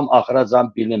ki tam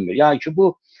axıracan bilinmir. Yəni ki bu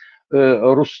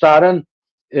Rusların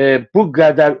bu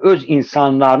qədər öz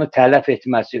insanlarını tələf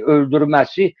etməsi,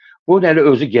 öldürməsi, bu elə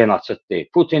özü genosiddir.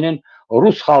 Putinin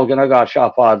Rus xalqına qarşı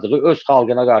apardığı, öz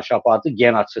xalqına qarşı apardığı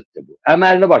genosiddir bu.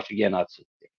 Əməlli başlı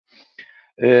genosiddir.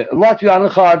 Latviyanın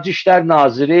Xarici İşlər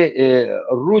Naziri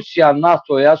Rusiya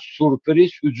NATOya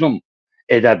sürpriz hücum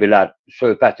edə bilər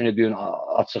söhbətini bir gün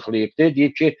açıqlayıbdır.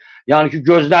 Deyib ki, yəni ki,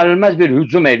 gözlənilməz bir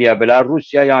hücum eləyə bilər.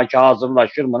 Rusiya yəni ki,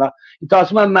 hazırlaşır buna.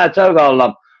 İntihası mən məhtəl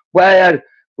qalıram. Bu əgər,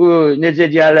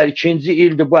 necə deyərlər, ikinci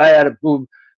ildir, bu əgər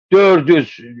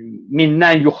 400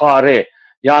 mindən yuxarı,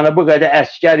 yəni bu qədər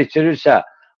əskər itirirsə,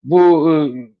 bu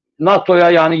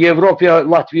NATOya, yəni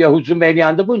Avropaya, Latviyaya hücum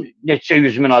eləyəndə bu neçə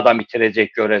 100 min adam itirəcək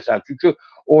görəsən. Çünki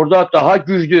orada daha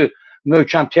güclü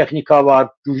möhkəm texnika var,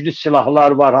 güclü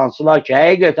silahlar var, hansılar ki,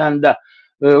 həqiqətən də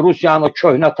Rusiyanın o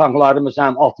köhnə tanklarımız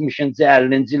həm 60-cı,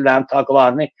 50-ci illərin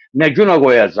tanklarını nə günə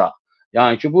qoyacaq?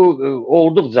 Yəni ki, bu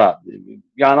olduqca,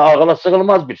 yəni ağıla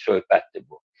sığılmaz bir söhbətdir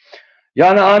bu.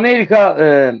 Yəni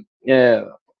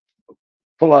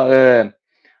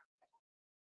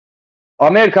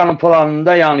Amerikanın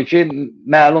planında, yəni ki,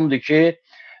 məlumdur ki,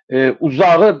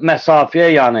 uzağı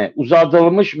məsafəyə, yəni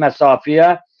uzadılmış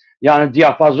məsafəyə, yəni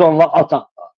diapazonla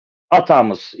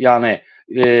atamız, yəni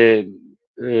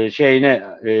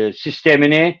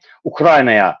sistemini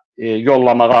Ukraynaya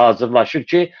yollamağa hazırlaşır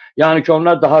ki, yəni ki,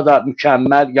 onlar daha da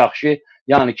mükəmməl, yaxşı,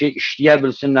 yəni ki, işləyə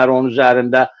bilsinlər onun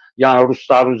üzərində, yəni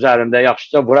Rusların üzərində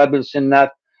yaxşıca vura bilsinlər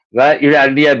və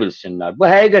irəliləyə bilsinlər. Bu,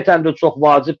 həqiqətən də çox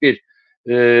vacib bir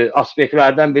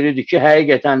aspektlərdən biridir ki,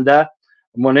 həqiqətən də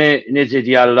bunu, necə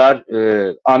deyərlər,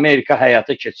 Amerika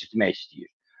həyata keçirtmək istəyir.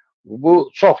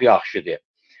 Bu, çox yaxşıdır.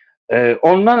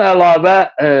 Ondan əlavə,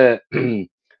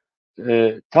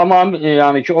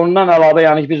 yəni ki, ondan əlavə,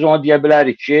 yəni ki, biz ona deyə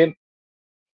bilərik ki,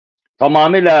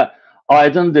 tamamilə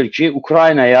aydındır ki,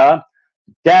 Ukraynaya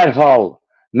dərhal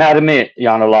mərmi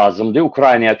yəni lazımdır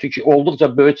Ukraynaya. Çünki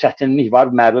olduqca böyük çətinlik var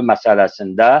mərmi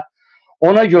məsələsində.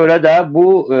 Ona görə də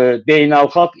bu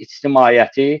beynəlxalq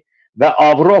ictimaiyyəti və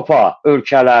Avropa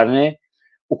ölkələrini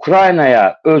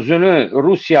Ukraynaya özünü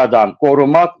Rusiyadan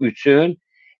qorumaq üçün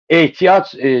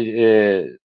ehtiyac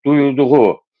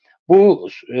duyulduğu bu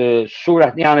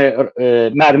surət, yəni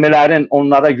mərmilərin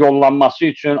onlara yollanması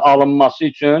üçün, alınması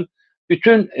üçün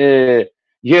bütün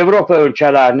Avropa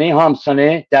ölkələrini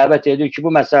hamısını dəvət edir ki, bu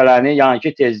məsələni yəni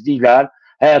ki tezliklə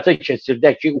həyata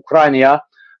keçirdək ki, Ukraynaya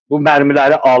bu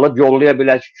mərmiləri alıb yollaya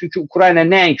bilək. Çünki Ukrayna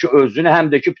nəinki özünü,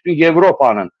 həm də ki bütün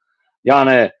Avropanın,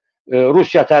 yəni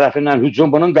Rusiya tərəfindən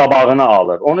hücumunun qabağını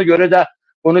alır. Ona görə də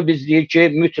bunu biz deyir ki,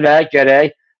 mütləq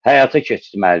gərək həyata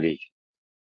keçirməliyik.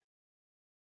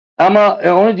 Amma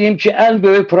onu deyim ki, ən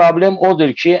böyük problem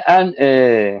odur ki, ən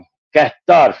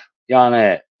qəddar,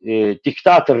 yəni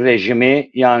diktator rejimi,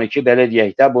 yəni ki, belə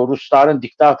deyək də, bu Rusların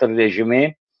diktator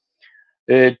rejimi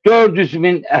 400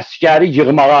 min əskəri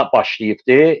yığmağa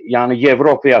başlayıbdı. Yəni,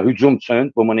 Avropaya hücum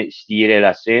üçün bunu istəyir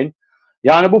eləsin.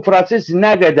 Yəni, bu proses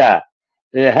nə qədər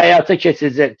həyata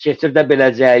keçirdə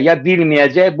biləcək ya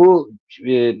bilməyəcək, bu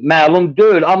məlum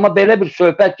deyil. Amma belə bir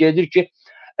söhbət gedir ki,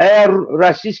 əgər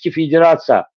Rusiya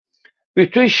Federasiya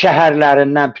bütün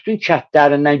şəhərlərindən, bütün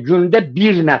kəndlərindən gündə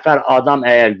bir nəfər adam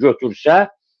əgər götürsə,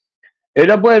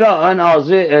 elə bu elə ən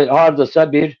azı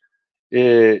hardasa bir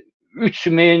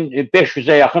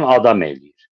 3500-ə yaxın adam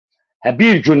eləyir.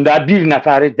 Bir gündə bir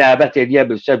nəfəri dəvət edə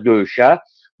bilsə döyüşə,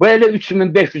 bu elə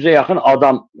 3500-ə yaxın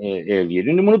adam eləyir.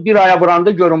 İndi bunu bir aya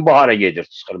vuranda görün bu hara gedir,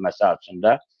 çıxır məsəl üçün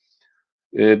də.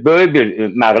 Böyük bir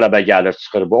məğləbə gəlir,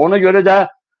 çıxır bu. Ona görə də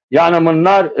yəni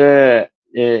bunlar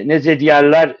necə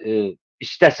deyərlər,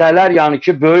 istəsələr yəni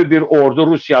ki böyük bir ordu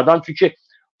Rusiyadan, çünki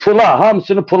pula,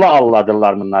 hamısını pula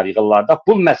alladırlar bunlar yığırlarda.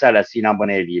 Pul məsələsi ilə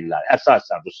bunu eləyirlər,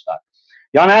 əsasən Ruslar.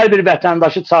 Yəni hər bir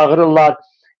vətəndaşı çağırırlar,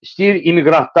 istəyir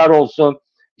immigrantlar olsun,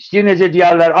 istəyir necə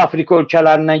deyərlər, Afrika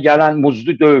ölkələrindən gələn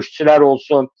muzlu döyüşçülər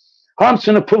olsun,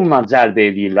 hamısını pulla cəlb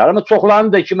edirlər. Amma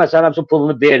çoxlarını da ki, məsələn,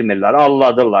 pulunu vermirlər,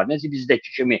 alladırlar. Necə bizdəki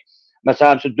kimi,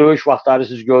 məsələn, döyüş vaxtları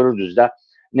siz görürdünüz də,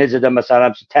 necə də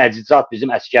məsələn, təcicat bizim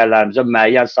əskərlərimizə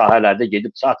müəyyən sahələrdə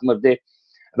gedib çatmırdı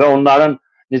və onların,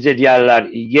 necə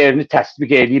deyərlər, yerini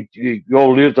təsbiq edib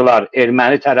yollayırdılar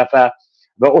erməni tərəfə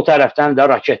və o tərəfdən də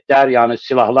raketlər, yəni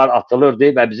silahlar atılırdı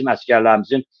və bizim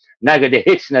əskərlərimizin nə qədər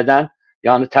heç nədən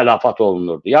yəni tələfat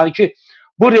olunurdu. Yəni ki,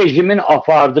 bu rejimin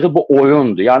apardığı bu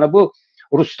oyundur. Yəni bu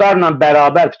Ruslarla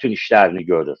bərabər bütün işlərini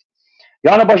görür.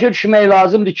 Yəni başa düşmək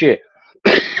lazımdır ki,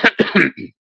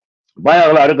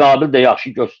 bayaqları Qabil də yaxşı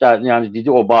göstərdi, yəni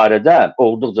dedi o barədə,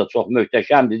 olduqca çox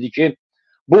möhtəşəm dedi ki,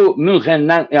 bu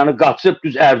Münxendən yəni qaçıb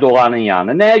düz Ərdoğanın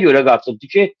yanı. Nəyə görə qaçıbdı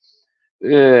ki,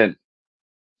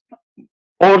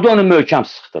 orada onu möhkəm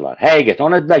sıxdılar. Həqiqət,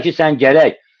 ona dedilər ki, sən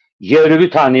gərək yerini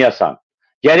tanıyasan,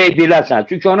 gərək biləsən.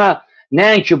 Çünki ona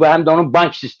nəinki bu, həm də onun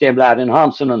bank sistemlərinin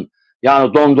hamısının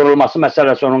yəni dondurulması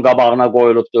məsələsi onun qabağına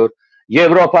qoyulubdur.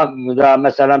 Avropada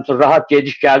məsələn rahat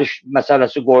gediş-gəliş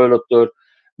məsələsi qoyulubdur.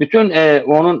 Bütün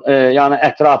onun yəni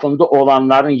ətrafında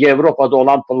olanların Avropada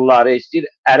olan pulları, istəyir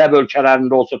ərəb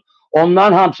ölkələrində olsun,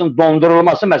 onların hamısının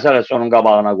dondurulması məsələsi onun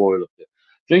qabağına qoyulubdur.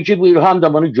 Çünki bu İlham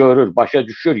da bunu görür, başa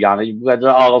düşür. Yəni bu qədər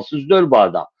ağılsız deyil bu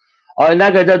adam. Ay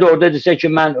nə qədər də orada desə ki,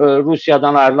 mən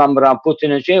Rusiyadan ayrılamıram,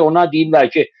 Putinin ona deyirlər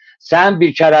ki, sən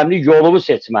bir kərəmli yolunu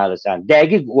seçməlisən,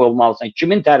 dəqiq olmalısan,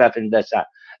 kimin tərəfindəsən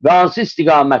və hansı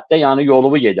istiqamətdə yəni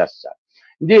yolunu gedəsən.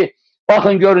 İndi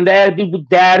baxın görün də, əgər bu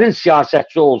dərin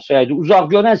siyasətçi olsaydı,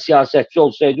 uzaq görən siyasətçi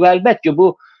olsaydı, əlbəttə ki,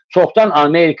 bu çoxdan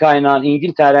Amerika ilə,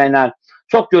 İngiltərə ilə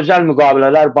çox gözəl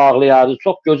müqavilələr bağlayardı,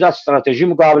 çox gözəl strateji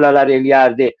müqavilələr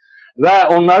eləyərdi və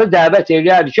onları dəvət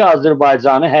eləyərdi ki,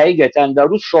 Azərbaycanı həqiqətən də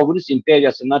Rus şovinist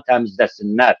imperiyasından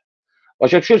təmizləsinlər.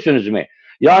 Başa düşürsünüzmü?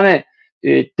 Yəni,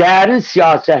 dərin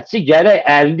siyasətçi gərək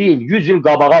 50 il, 100 il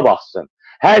qabağa baxsın,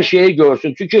 hər şeyi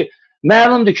görsün. Çünki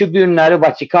məlumdur ki, bu günləri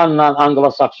Vatikanla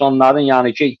Anglo-Saksonların,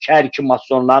 yəni ki, iki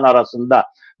masonların arasında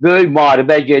böyük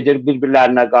müharibə gedir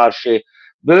bir-birlərinə qarşı.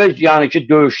 Böyük yəni ki,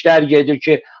 döyüşlər gedir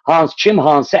ki, kim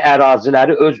hansı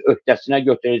əraziləri öz öhdəsinə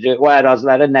götürəcək, o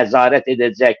ərazilərə nəzarət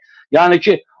edəcək. Yəni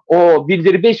ki, o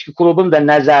Bildirbeski klubun da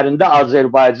nəzərində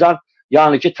Azərbaycan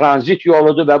yəni ki, tranzit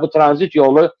yoludur və bu tranzit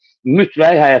yolu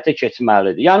mütləq həyata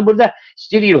keçməlidir. Yəni burada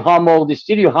istəyir İlham oldu,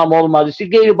 istəyir İlham olmadı,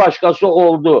 istəyir qeyri başqası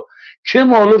oldu.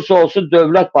 Kim olursa olsun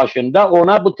dövlət başında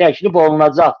ona bu təklif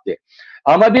olunacaqdır.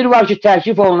 Amma bir var ki,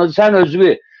 təklif olunacaq, sən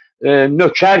özünü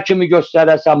nökər kimi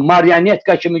göstərəsən,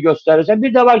 marionetka kimi göstərəsən,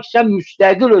 bir də var ki, sən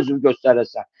müstəqil özünü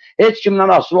göstərəsən. Heç kimdən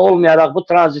asılı olmayaraq bu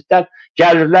tranzitdən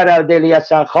gəlirlər əldə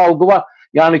eləyəsən, xalqıva,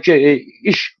 yəni ki,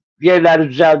 iş yerləri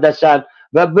düzəldəsən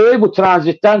və böyük bu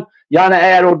tranzitdən, yəni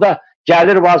əgər orada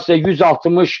gəlir varsa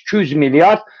 160-200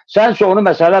 milyard, sən onu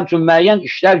məsələn üçün müəyyən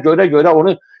işlər görə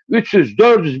onu 300,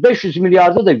 400, 500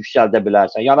 milyarda da yüksəldə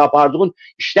bilərsən. Yəni apardığın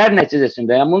işlər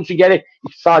nəticəsində. Yəni bunun üçün gərək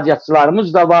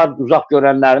iqtisadiyyatçılarımız da var, uzaq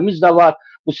görənlərimiz də var.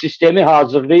 Bu sistemi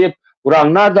hazırlayıb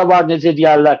quranlar da var, necə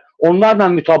deyərlər. Onlarla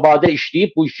mütabadə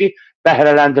işləyib bu işi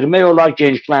bəhrələndirmək olar,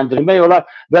 genişləndirmək olar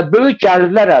və böyük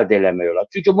gəlirlər əldə eləmək olar.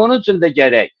 Çünki bunun üçün də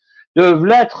gərək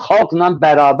dövlət xalqla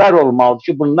bərabər olmalıdır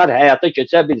ki, bunlar həyata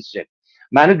keçə bilsin.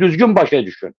 Məni düzgün başa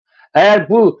düşün. Əgər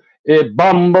bu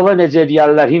bambalı necə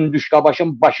deyərlər, hinduşka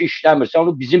başın başı işləmirsə,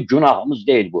 onu bizim günahımız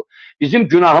deyil bu. Bizim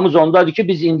günahımız ondadır ki,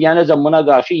 biz indiyənəcən buna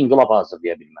qarşı inqilab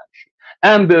hazırlaya bilməmişik.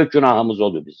 Ən böyük günahımız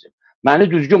odur bizim.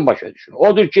 Məni düzgün başa düşün.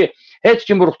 Odur ki, heç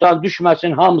kim ruhdan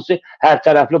düşməsin, hamısı hər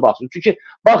tərəfli baxsın. Çünki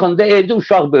baxın da evdə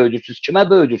uşaq böyüdürsünüz. Kimə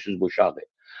böyüdürsünüz bu uşağı?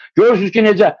 Görürsünüz ki,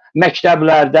 necə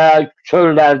məktəblərdə,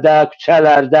 çöllərdə,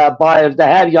 küçələrdə, bayırda,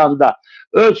 hər yanda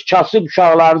öz kasıb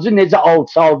uşaqlarınızı necə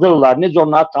alçaldırlar, necə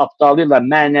onları tapdalayırlar,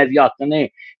 mənəviyyatını,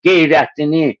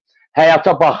 qeyrətini,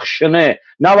 həyata baxışını,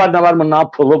 nə var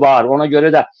bunların pulu var, ona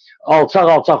görə də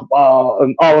alçaq-alçaq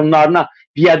alınlarına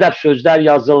biədəb sözlər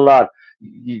yazırlar,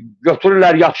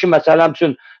 götürürlər yaxşı məsələm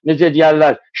üçün, necə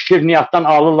deyərlər, şirniyyatdan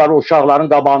alırlar o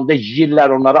uşaqların qabağında,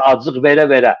 yiyirlər onlara acıq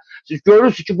verə-verə. Siz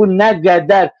görürsünüz ki, bu nə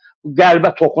qədər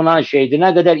qəlbə toxunan şeydir,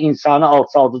 nə qədər insanı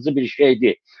alçaldıcı bir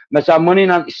şeydir. Məsələn, bunu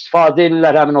ilə istifadə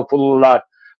edirlər həmin o pullular.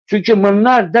 Çünki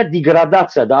bunlarda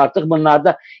degradasiyadır, artıq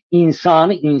bunlarda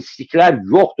insani instiklər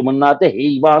yoxdur, bunlarda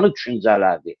heyvanı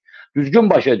düşüncələrdir. Düzgün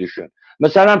başa düşün.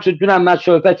 Məsələn, dünən mən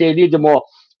söhbət edirdim o,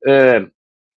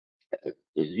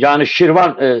 yəni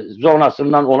Şirvan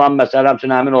zonasından olan məsələm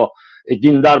üçün həmin o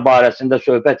dindar barəsində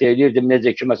söhbət edirdim,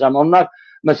 necə ki, məsələn, onlar,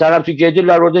 məsələn,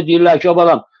 gedirlər orada deyirlər ki, o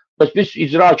balam, biz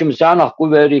icra kimi sənin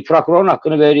haqqını veririk, prokurorun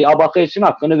haqqını veririk, ABX-in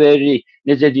haqqını veririk,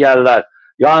 necə deyərlər.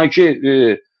 Yəni ki,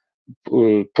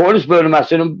 polis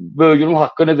bölməsinin bölgünün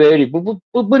haqqını veririk.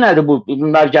 Bu nədir?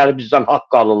 Bunlar gəlib bizdən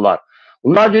haqq alırlar.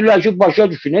 Bunlar deyirlər ki, başa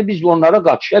düşün, biz onlara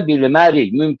qaçışa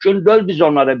bilmərik. Mümkün deyil biz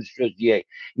onlara bir söz deyək.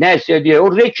 Nə isə deyək,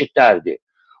 o rekitlərdir.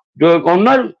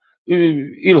 Onlar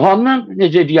İlhamdan,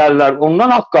 necə deyərlər, ondan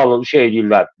haqq alır, şey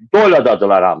deyirlər,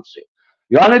 doyladadılar hamısı.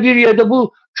 Yəni bir yerdə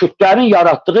bu Kürtlərin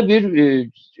yaratdığı bir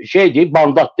şeydir,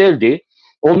 bandat deyildi.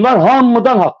 Onlar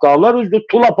hamıdan haqq alırlar,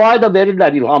 tula payı da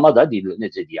verirlər İlhama da,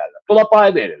 necə deyərlər, tula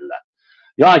payı verirlər.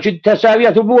 Yəni ki,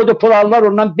 təsəvvüyyatı bu oda pul alırlar,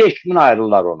 ondan 5.000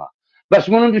 ayrılırlar ona.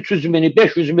 Bəs bunun 300.000-i,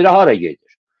 500.000-i hara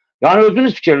gedir? Yəni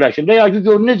özünüz fikirləşin də, yəni ki,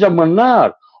 görün necə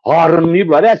bunlar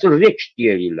harınlayıblar, əsl rekit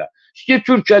deyirlər. İstəyir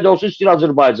Türkiyədə olsun, istəyir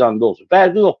Azərbaycanda olsun,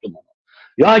 fərqi yoxdur bunun.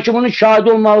 Yəni ki, bunun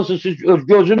şahidi olmalısınız, siz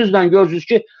gözünüzlə görürsünüz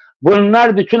ki,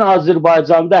 bunlar bütün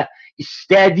Azərbaycanda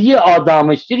istədiyi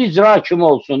adamı, istəyir icra kimi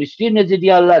olsun, istəyir necə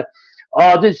deyərlər,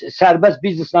 adi sərbəst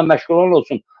bizneslə məşğul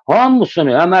olsun,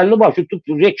 hamısını əməlli başı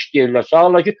tutub rekit deyirlər,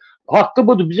 sağlar ki, haqqı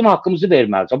budur, bizim haqqımızı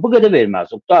verməlisən, bu qədər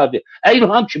verməlisən, tutardı.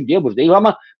 İlham kim deyə burada?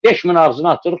 İlhama 5.000 ağzını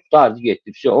atırıq, tutardı,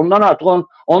 getdi. Ondan artıq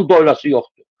onun doylası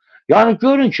yoxdur. Yəni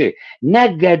görün ki, nə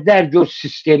qədər gör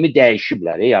sistemi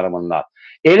dəyişiblər, yəni bunlar.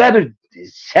 Elə bir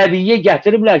səviyyə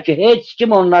gətiriblər ki, heç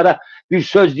kim onlara bir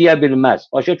söz deyə bilməz.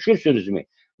 Başa düşürsünüzmü?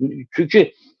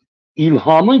 Çünki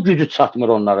İlhamın gücü çatmır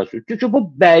onlara. Çünki bu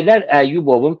bəylər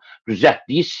Əyyubovun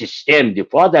düzəltdiyi sistemdir.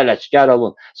 Fuad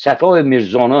Ələskərovun, Səfəv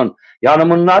Mirzonun, yəni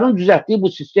bunların düzəltdiyi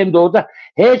bu sistemdir. Orada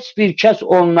heç bir kəs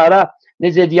onlara,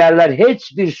 necə deyərlər,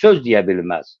 heç bir söz deyə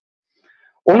bilməz.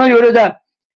 Ona görə də,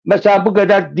 məsələn, bu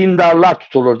qədər dindarlar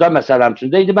tutulur da, məsələn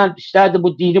üçün. Mən istərdim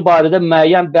bu dini barədə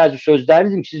müəyyən bəzi sözləri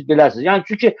dedim ki, siz biləsiniz. Yəni,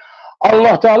 çünki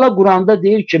Allah Teala Quranda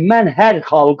deyir ki, mən hər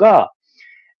xalqa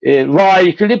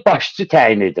layiqli başçı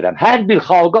təyin edirəm. Hər bir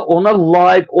xalqa ona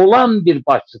layiq olan bir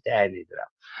başçı təyin edirəm.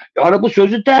 Yəni, bu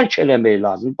sözü dərk eləmək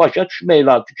lazım, başa düşmək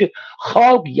lazım. Çünki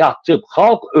xalq yatıb,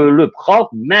 xalq ölüb, xalq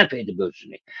məhv edib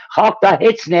özünü. Xalq da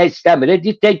heç nə istəmir.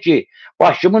 Deyir ki,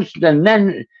 başımın üstündən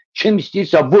kim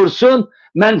istəyirsə vursun,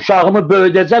 mən uşağımı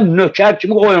böyüdəcəm, nökər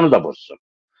kimi qoy onu da vursun.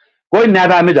 Qoy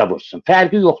nəvəmi də vursun.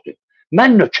 Fərqi yoxdur.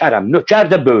 Mən nökərəm, nökər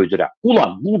də böyüdürəm.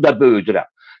 Ulan, bunu da böyüdürəm.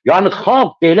 Yəni,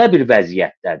 xalq belə bir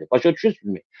vəziyyətdədir. Başa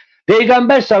düşürsünüzmü?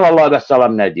 Peyğəmbər sallallahu əleyhi və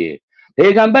səlləm nə deyir?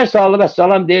 Peyğəmbər sallallahu əleyhi və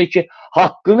səlləm deyir ki,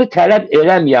 haqqını tələb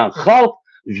eləməyən xalq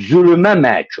zülmə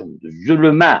məhkumdur,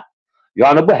 zülmə.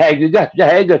 Yəni, bu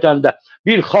həqiqətən də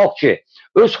bir xalq ki,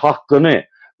 öz haqqını,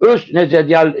 öz, necə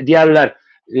deyərlər,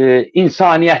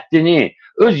 insaniyyətini,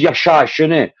 öz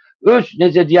yaşayışını, öz,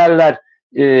 necə deyərlər,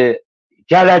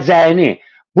 gələcəyini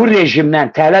bu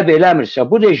rejimdən tələb eləmirsə,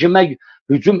 bu rejimə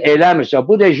hücum eləmirsə,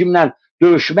 bu rejimlə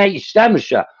döyüşmək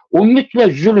istəmirsə, o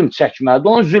mütləq zülm çəkməlidir.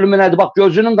 Onun zülmü nədir? Bax,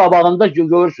 gözünün qabağında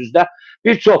görürsünüz də,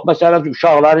 bir çox, məsələn,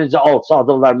 uşaqları necə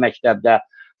alçadırlar məktəbdə,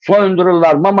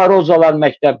 soyundururlar, mamarozalar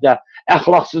məktəbdə,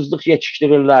 əxlaqsızlıq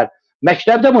yetişdirirlər.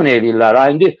 Məktəbdə bunu eləyirlər.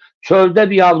 İndi çöldə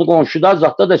bir yavru qonşuda,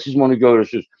 zətdə də siz bunu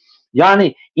görürsünüz.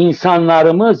 Yəni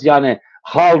insanlarımız, yəni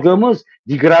xalqımız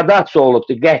degradasiya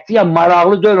olubdur. Qətiyyən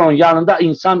maraqlı deyil onun yanında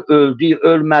insan öldü,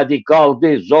 ölmədi,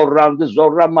 qaldı, zorlandı,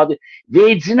 zorlanmadı.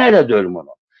 Vecinə də deyil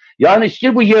bunu. Yəni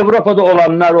istəyir bu Avropada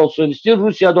olanlar olsun, istəyir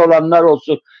Rusiyada olanlar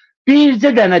olsun. Bircə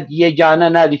dənə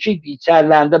yeganə nədir ki,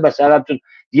 içərilərində məsələn üçün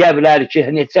deyə bilər ki,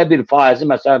 neçə bir faizi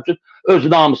məsələn üçün öz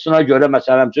namusuna görə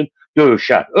məsələn üçün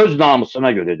döyüşər. Öz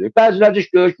namusuna görə döyüşür. Bəziləri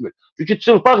heç döyüşmür. Çünki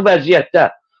çılpaq vəziyyətdə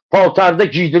paltarda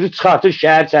giydirir, çıxartır,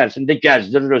 şəhər içərisində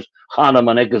gəzdirir öz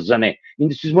xanımını, qızını.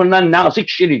 İndi siz bundan hansı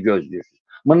kişilik gözləyirsiniz?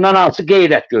 Bundan hansı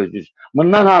qeyrət gözləyirsiniz?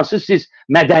 Bundan hansı siz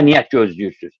mədəniyyət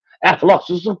gözləyirsiniz?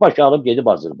 Əxlaqsızlıq başa alıb gedib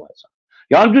Azərbaycan.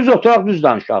 Yəni düz oturaq, düz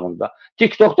danışağında.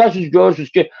 TikTokda siz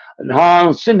görürsünüz ki,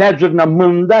 hansı nə cürlə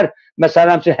mındar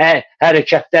məsələn üçün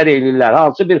hərəkətlər edirlər,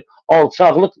 hansı bir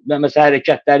alçaqlıq məsələn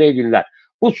hərəkətləri edirlər.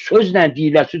 Bu sözlə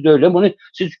deyiləsi deyil, bunu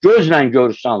siz gözlə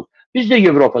görürsünüz. Biz də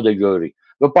Avropada görürük.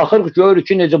 Və baxırıq, görürük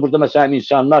ki, necə burada məsələn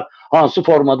insanlar hansı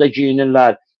formada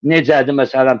giyinirlər, necədir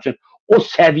məsələn üçün. O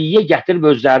səviyyə gətirib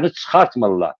özlərini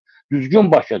çıxartmırlar.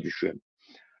 Düzgün başa düşün.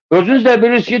 Özünüz də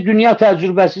bilirsiniz ki, dünya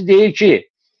təcrübəsi deyir ki,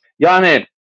 yəni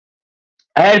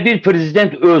hər bir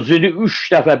prezident özünü 3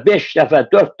 dəfə, 5 dəfə,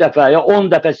 4 dəfə ya 10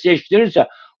 dəfə seçdirirsə,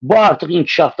 bu artıq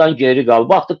inkişafdan geri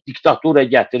qalıb, artıq diktatura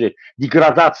gətirir,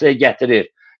 degradasiya gətirir.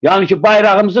 Yəni ki,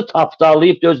 bayrağımızı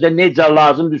tapdalayıb, özdə necə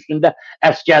lazımdır üstündə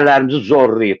əskərlərimizi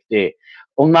zorlayıbdır.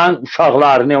 Onların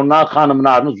uşaqlarını, onların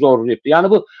xanımlarını zorlayıbdır.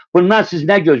 Yəni bundan siz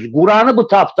nə gözlüyorsunuz? Quranı bu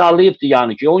tapdalayıbdır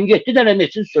yəni ki, 17 dənə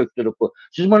neçin söktürüb bu.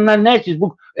 Siz bundan nə siz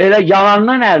bu elə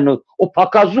yalandan əlini, o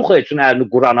pakazluq üçün əlini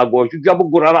Qurana qoyur ki, ya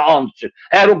bu Qurana and üçün.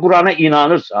 Əgər o Qurana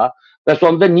inanırsa, və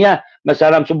sonunda niyə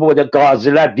məsələn bu qədər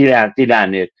qazilər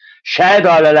dilənir? Şəhid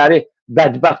ailələri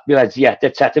bədbəxt bir vəziyyətdə,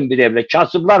 çətin bir evlə.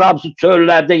 Kasıblar hamısı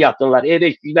çöllərdə yatırlar, ev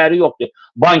eşikləri yoxdur.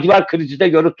 Banklar kreditə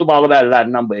görə tutub alıb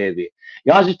əllərindən bu evi.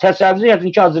 Yəni siz təsəvvür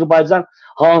edin ki, Azərbaycan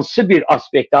hansı bir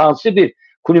aspektdə, hansı bir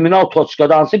kriminal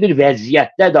toçkada, hansı bir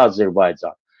vəziyyətdədir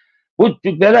Azərbaycan. Bu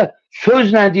belə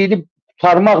sözlə deyilib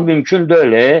tutarmaq mümkün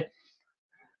deyil.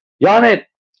 Yəni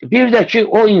bir də ki,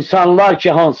 o insanlar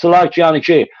ki, hansılar ki, yəni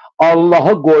ki,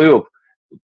 Allahı qoyub,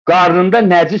 qarnında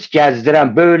nəcis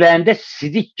gəzdirən, böyrəyində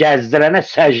sidik gəzdirənə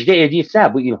səcdə edirsə,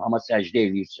 bu ilhama səcdə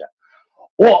edirsə,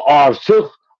 o artıq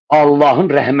Allahın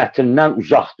rəhmətindən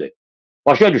uzaqdır.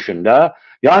 Başa düşün də.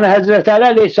 Yəni Həzrəti Əli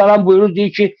əleyhissalam buyurur,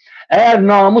 deyir ki, əgər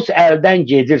namus əldən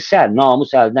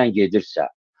gedirsə,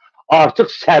 artıq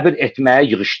səbir etməyə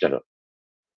yığışdırır.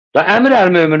 Da Əmir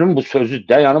əl-Möminin bu sözüdür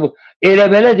də, yəni bu elə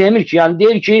belə demir ki, yəni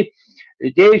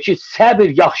deyir ki,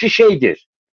 səbir yaxşı şeydir.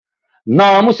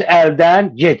 Namus əldən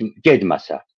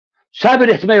getməsə.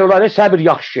 Səbir etmək olar, səbir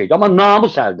yaxşı şeydir, amma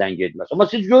namus əldən getməsə. Amma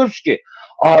siz görürsünüz ki,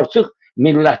 artıq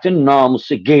millətin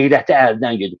namusu, qeyrəti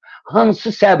əldən gedir. Hansı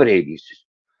səbir edirsiniz?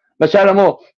 Məsələn,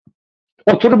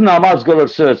 oturub namaz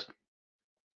qılırsınız,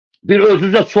 bir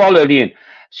özünüzə sual eləyin.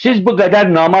 Siz bu qədər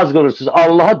namaz qılırsınız,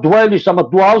 Allaha dua edirsiniz, amma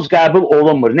duanız qəbul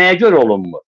olunmur. Nəyə görə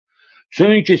olunmur?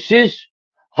 Çünki siz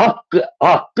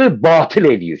haqqı batıl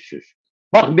edirsiniz.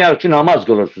 Baxmayaraq ki, namaz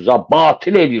qılırsınız,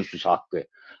 batıl edirsiniz haqqı.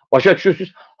 Başa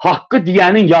düşürsünüz, haqqı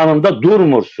deyənin yanında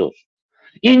durmursunuz.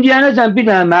 İndiyənəcən bir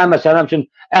dənə mənim məsələm üçün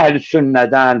əhl-i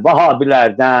sünnədən,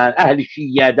 vahabilərdən, əhl-i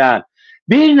şiyyədən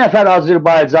bir nəfər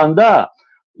Azərbaycanda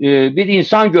bir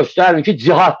insan göstərin ki,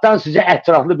 cihaddan sizə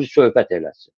ətraflı bir söhbət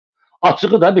eləsin.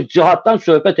 Açığı da bir cihaddan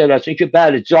söhbət eləsin ki,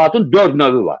 bəli, cihadın 4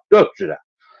 növü var, 4 cürə.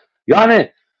 Yəni,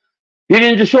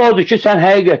 birincisi odur ki, sən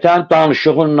həqiqətən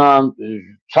danışığınla,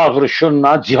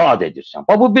 çağırışınla cihad edirsən.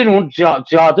 Bu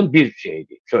cihadın bir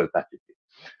şeyidir, söhbətidir.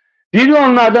 Biri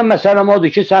onlardan məsələm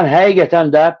odur ki, sən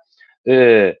həqiqətən də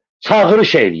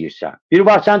çağırış eləyirsən. Biri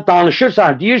var, sən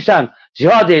danışırsan, deyirsən,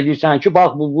 cihad eləyirsən ki,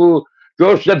 bax, bu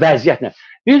görürsünüz də vəziyyətlə.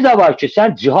 Bir də var ki,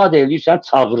 sən cihad eləyirsən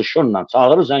çağırışınla,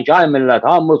 çağırırsan ki, ay millət,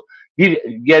 hamımız bir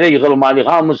yerə yığılmalıyıq,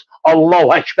 hamımız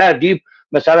Allahu Əkbər deyib,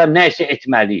 məsələn, nəysə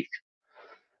etməliyik.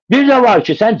 Bir də var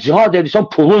ki, sən cihad edirsən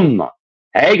pulunla.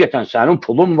 Həqiqətən sənin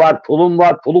pulun var,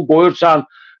 pulu qoyursan,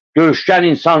 döyüşkən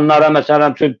insanlara,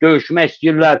 məsələn, döyüşmək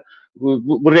istəyirlər,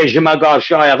 bu rejimə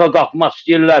qarşı ayağa qalxmaq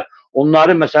istəyirlər,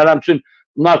 onları, məsələn,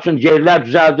 bunlar üçün yerlər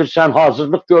düzəldirsən,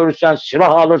 hazırlıq görürsən,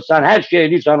 silah alırsan, hər şey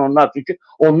edirsən onlar üçün ki,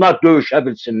 onlar döyüşə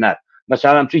bilsinlər,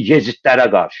 məsələn, yezidlərə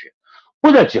qarşı.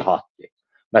 Bu da cihaddır,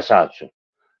 məsələn üçün.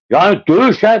 Yəni,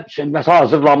 döyüşə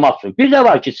hazırlanmaq üçün. Bir də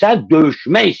var ki, sən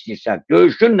döyüşmək istəyirsən,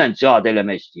 döyüşünlə cihad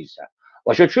eləmək istəyirsən.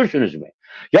 Başa düşürsünüzmü?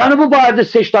 Yəni, bu barədə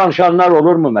heç danışanlar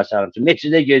olurmu, məsələn üçün?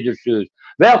 Meçidə gedirsiniz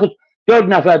və yaxud 4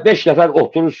 nəfər, 5 nəfər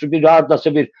oturursunuz, bir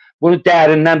haradasa bunu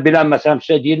dərindən bilən, məsələn,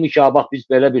 sizə deyirmi ki, bax, biz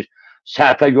belə bir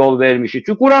səhvə yol vermişik.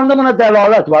 Çünki Quranda buna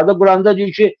dəlalət var da, Quranda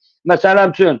deyir ki,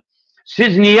 məsələn üçün,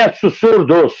 Siz niyə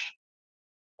susurdunuz?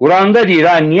 Quranda deyir,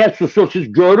 niyə susur?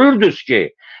 Siz görürdünüz ki,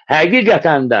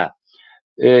 həqiqətən də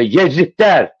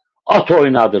Yezidlər at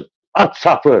oynadır, at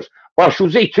sapır,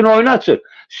 başınıza itin oynatır.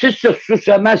 Siz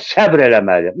susursa, mən səbr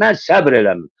eləməliyim. Mən səbr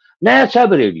eləməliyim. Nəyə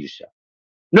səbr eləyirsən?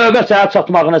 Növbə sənə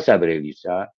çatmağına səbr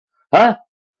eləyirsən? Hə?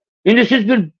 İndi siz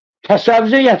bir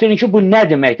təsəvvürə gətirin ki, bu nə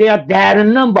deməkdir? Yəni,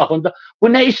 dərindən baxında,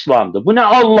 bu nə İslamdır? Bu nə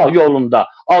Allah yolunda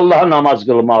Allaha namaz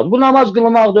qılmaqdır? Bu namaz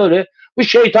qılmaq deyil, bu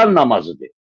şeytan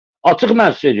namazıdır. Açıq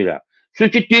mən sizə deyirəm.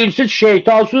 Çünki deyilsiz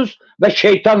şeytansız və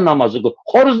şeytan namazı qılır.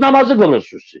 Xoruz namazı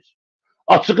qılırsınız siz.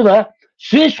 Açıq da,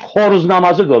 siz xoruz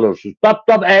namazı qılırsınız.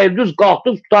 Tap-tap əyirdiniz,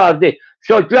 qalxdınız, tutardı.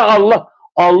 Çünki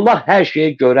Allah hər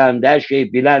şeyi görəndir, hər şeyi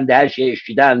biləndir, hər şeyi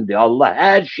eşidəndir. Allah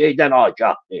hər şeydən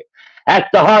agahdır.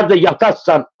 Hətta harada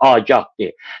yatarsan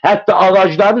agahdır. Hətta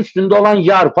ağacların üstündə olan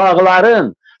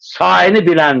yarpaqların sayını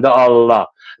biləndir Allah.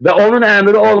 Və onun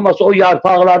əmri olmasa o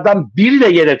yarpaqlardan biri də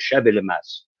yerə düşə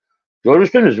bilməz.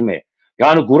 Görürsünüzmü?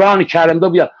 Yəni Quran-ı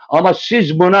Kərimdə bu. Amma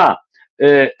siz buna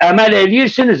əməl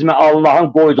edirsinizmi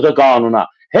Allahın qoyduğu qanuna?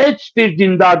 Heç bir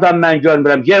dindardan mən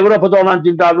görmürəm. Avropada olan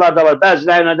dindarlar da var.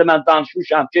 Bəzilərlə də mən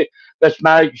danışmışam ki, bəs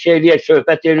mənə şey eləyək,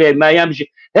 söhbət eləyək, müəyyən bir şey.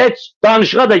 Heç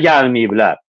danışığa da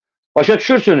gəlməyiblər. Başa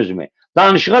düşürsünüzmü?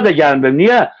 Danışığa da gəlməyib.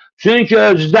 Niyə? Çünki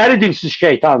özləri dilsiz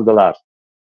şeytandılar.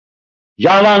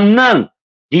 Yalandan,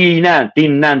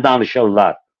 dindən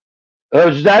danışırlar.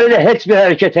 Özləri də heç bir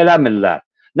hərəkət eləmirlər.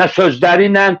 Nə sözləri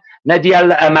ilə, nə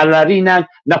deyərlər əməlləri ilə,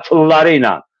 nə pulları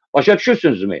ilə. Başa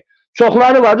düşürsünüzmü?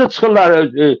 Çoxları vardı, çıxırlar,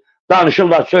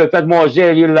 danışırlar, söhbət, muizə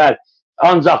eləyirlər.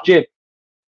 Ancaq ki,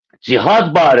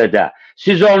 cihad barədə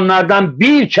siz onlardan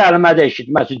bir kəlmə də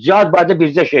eşitməsiniz. Cihad barədə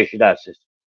bircə şey eşidərsiniz.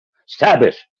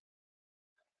 Səbir.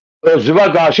 Özünə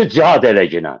qarşı cihad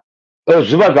eləginə.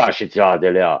 Özünə qarşı cihad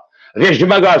elə.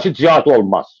 Rejimə qarşı cihad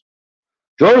olmaz.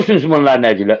 Görürsünüz bunlar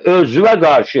nə deyirlər? Özünə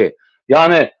qarşı,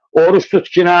 yəni oruç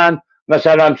tutkinən,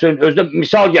 məsələn, özdə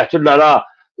misal gətirirlər,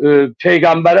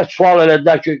 Peyğəmbərə sual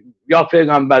elədilər ki, ya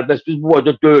Peyğəmbər, bəs biz bu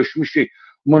boyda döyüşmüşük,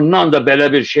 bundan da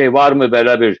belə bir şey varmı,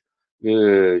 belə bir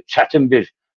çətin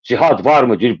bir cihad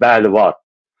varmı? Deyir, bəli var.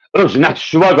 Öz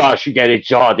nəfsüvə qarşı gələk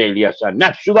cihad eləyəsən,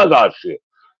 nəfsüvə qarşı.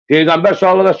 Peyğəmbər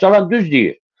sallallahu əleyhi və səlləm düz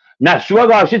deyir. Nəfsüvə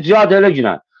qarşı cihad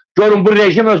eləginə. Görün, bu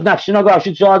rejim öz nəfsinə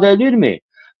qarşı cihad eləyirmi?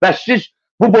 Bəs siz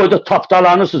bu boyda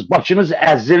tapdalanırsınız, başınız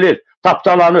əzilir,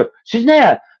 tapdalanır. Siz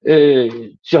nəyə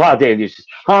cihad eləyirsiniz?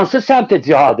 Hansı səmtə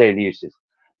cihad eləyirsiniz?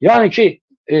 Yəni ki,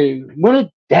 bunu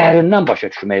dərindən başa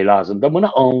düşmək lazımdır, bunu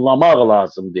anlamaq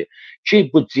lazımdır ki,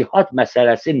 bu cihad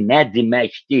məsələsi nə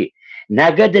deməkdir,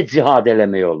 nə qədər cihad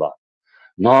eləmək olar?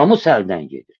 Namus əldən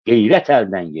gedir, qeyrət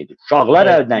əldən gedir, uşaqlar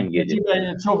əldən gedir.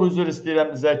 Çox üzr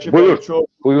istəyirəm Zəki bəy, çox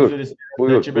üzr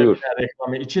istəyirəm Zəki bəy,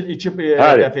 reklamı iki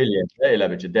dəfə eləyək, elə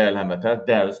bir ki, dəyərli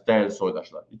həmvətənlər, dəyərli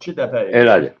soydaşlar, 2 dəfə eləyək.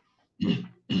 Elədir.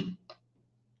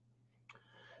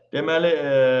 Deməli,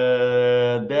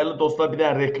 dəyərli dostlar, bir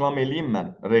dənə reklam eləyim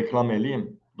mən,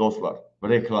 dostlar,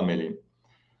 reklam eləyim.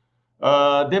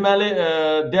 Deməli,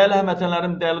 dəyərli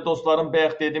həmvətənlərim, dəyərli dostlarım,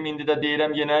 bayaq dedim, indi də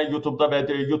deyirəm, yenə YouTube-da və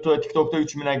TikTok-da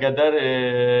 3000-ə qədər,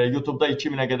 YouTube-da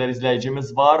 2000-ə qədər izləyicimiz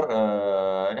var.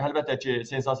 Əlbəttə ki,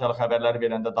 sensasiyalı xəbərləri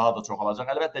verəndə daha da çox olacaq.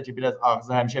 Əlbəttə ki, biraz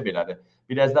ağzı həmişə belədir.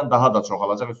 Birazdan daha da çox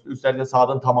olacaq. Üstəlik də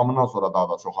saatın tamamından sonra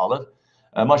daha da çoxalır.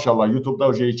 Maşallah,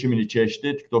 YouTube-da 2000-i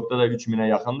keçdi, TikTok-da da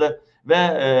 3000-ə yaxındır. Və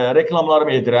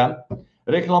reklamlarımı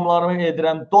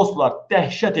edirəm. Dostlar,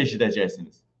 dəhşət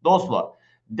eşidəcəksiniz. Dostlar,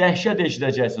 dəhşət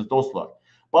eşidəcəksiniz, dostlar.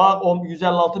 Bax,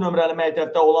 156 nömrəli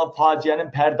məktəbdə olan faciənin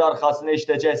pərdə arxasını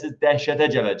eşidəcəksiniz, dəhşətə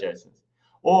gələcəksiniz.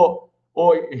 O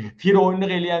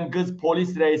tiroyunluq eləyən qız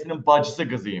polis rəisinin bacısı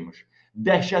qızıymış.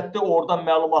 Dəhşətli oradan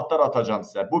məlumatlar atacağım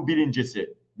sizə. Bu birincisi.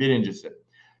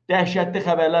 Dəhşətli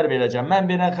xəbərlər verəcəm. Mən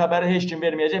verən xəbəri heç kim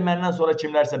verməyəcək. Məndən sonra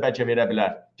kimlərsə bəlkə verə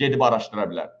bilər, gedib araşdıra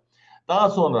bilər. Daha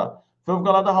sonra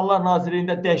Fövqəladə Hallar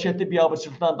Nazirliyində dəhşətli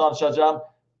biabırçılıqdan danışacağım.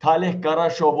 Talih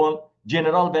Qaraşovun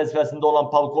general vəzifəsində olan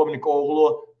polkovnik oğlu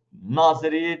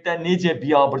nazirlikdə necə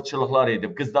biabırçılıqlar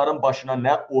edib, qızların başına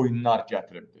nə oyunlar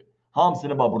gətiribdir.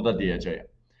 Hamısını burada deyəcəyəm.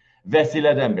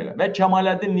 Vəsilədən belə. Və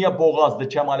Kəmaləddin niyə boğazdır,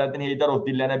 Kəmaləddin Heydərov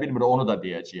dillənə bilmir, onu da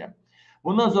deyəcəyəm.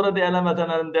 Bundan sonra dəyərli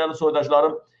vətənlərim, dəyərli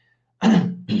soydaşlarım,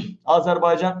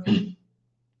 Azərbaycan,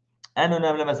 ən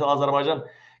önəmli məsələ Azərbaycan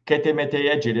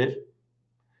KTMT-yə girir.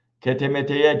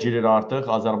 KTMT-yə girir artıq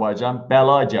Azərbaycan,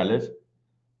 bəla gəlir.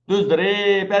 Düzdür,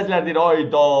 bəzilər deyir,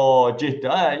 ayda, getdi.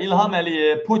 İlham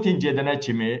Əliyev, Putin gedənə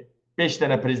kimi 5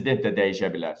 dənə prezident də dəyişə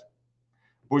bilər.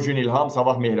 Bugün İlham,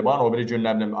 sabah Mehriban, o biri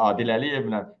günlərlə Adil Əliyev,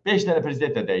 5 dənə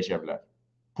prezident də dəyişə bilər.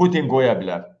 Putin qoya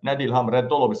bilər. Nədir İlham,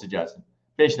 rədd olubisi gəlsin.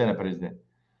 5 dənə prezident.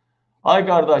 Ay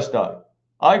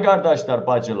qardaşlar,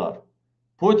 bacılar,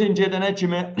 Putin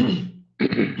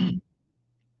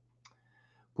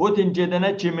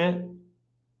gedənə kimi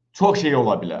çox şey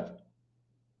ola bilər.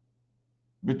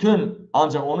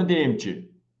 Ancaq onu deyim ki,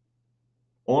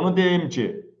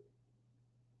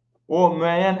 o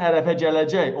müəyyən ərəfə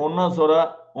gələcək, ondan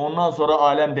sonra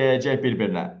aləm deyəcək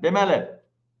bir-birinə. Deməli,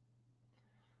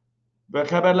 və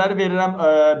xəbərləri verirəm,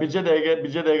 bircə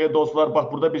dəqiqə dostlar, bax,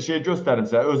 burada bir şey göstərim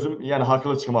sizə, özüm, yəni,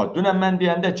 haqlı çıxmaq. Dünən mən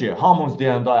deyəndə ki, hamımız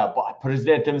deyəndə,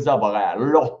 prezidentimizə bax,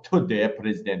 lottu deyə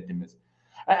prezidentimiz.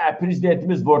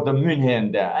 Prezidentimiz burada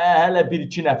Münhendə, hələ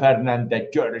bir-iki nəfərlə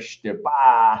də görüşdü,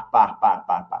 bax.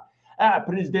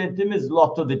 Prezidentimiz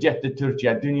lottudur, getdi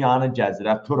Türkiyə, dünyanı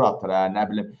gəzirə, tur atır, nə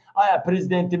bilim.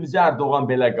 Prezidentimiz Erdoğan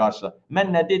belə qarşılar. Mən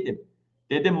nə dedim?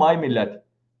 Dedim, ay millət,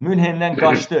 Münhendən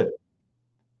qaçdı.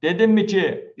 Dedimmi ki,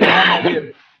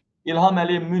 İlham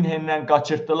Əliyev Münhendən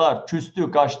qaçırtdılar,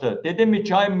 küstü, qaçdı. Dedimmi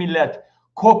ki, ay millət,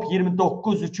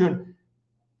 COP29 üçün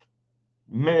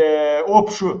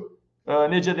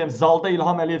necə deyim, zalda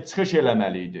İlham Əliyev çıxış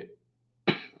eləməli idi.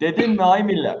 Dedimmi, ay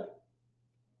millət?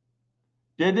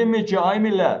 Dedimmi ki, ay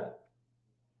millət,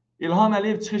 İlham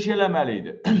Əliyev çıxış eləməli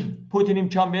idi. Putin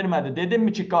imkan vermədi.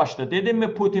 Dedimmi ki, qaçdı.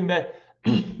 Dedimmi Putin və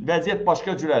vəziyyət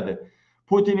başqa cürədir.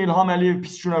 Putin İlham Əliyev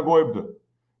pis günə qoyubdur.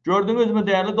 Gördünüzmü,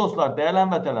 dəyərli dostlar, dəyərli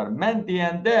həmvətənlər?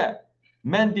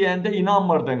 Mən deyəndə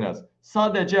inanmırdınız.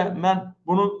 Sadəcə mən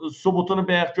bunun subutunu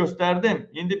bayaq göstərdim.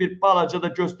 İndi bir balaca da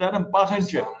göstərim. Baxın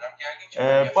ki,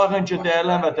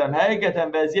 dəyərli həmvətənlər, həqiqətən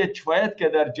vəziyyət kifayət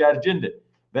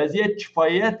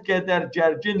qədər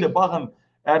gərgindir. Baxın,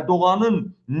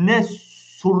 Erdoğanın nə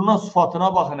suruna,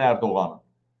 sıfatına baxın Erdoğanın.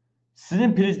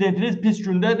 Sizin prezidentiniz pis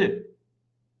gündədir.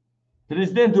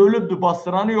 Prezident ölübdür,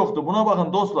 bastıranı yoxdur. Buna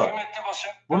baxın dostlar.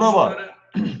 Buna bax.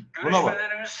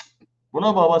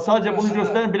 Buna bax. Sadəcə bunu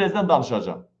göstərin, birazdan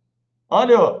danışacağım.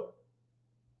 Alo.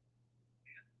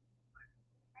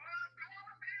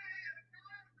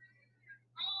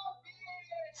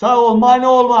 Sağ ol, mane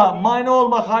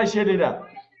olma, xahiş edirəm.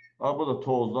 Bu da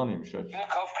tozdan imiş.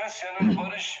 Kafkasya'nın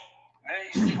barış ve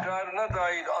istikrarına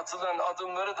dair atılan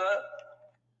adımları da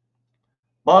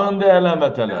Bağın değerli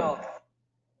həmvətənlər.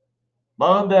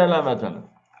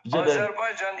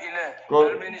 Azerbaycan ile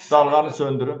dalğanı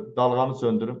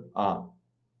söndürüm. Aha.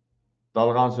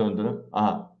 Dalğanı söndürüm.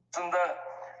 Aha.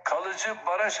 Kalıcı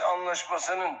barış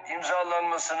anlaşmasının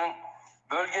imzalanmasının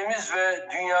bölgemiz ve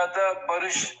dünyada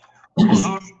barış,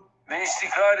 huzur ve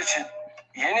istikrar için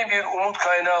yeni bir umut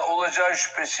kaynağı olacağı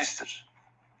şüphesizdir.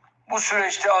 Bu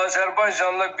süreçte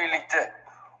Azerbaycan'la birlikte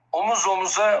omuz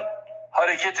omuza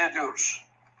hareket ediyoruz.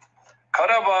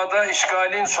 Karabağ'da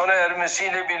işgalin sona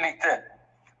ermesiyle birlikte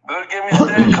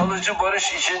bölgemizde kalıcı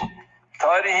barış için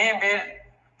tarihi bir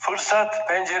fırsat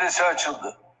penceresi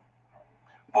açıldı.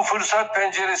 Bu fırsat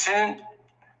penceresinin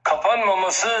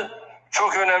kapanmaması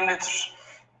çok önemlidir.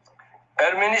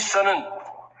 Ermenistan'ın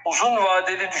uzun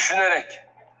vadeli düşünerek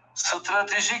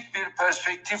stratejik bir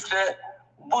perspektifle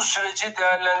bu süreci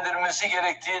değerlendirmesi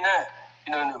gerektiğine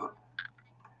inanıyorum.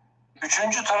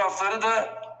 Üçüncü tarafları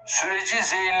da süreci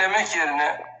zehirlemek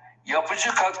yerine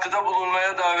yapıcı katkıda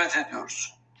bulunmaya davet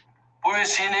ediyoruz. Bu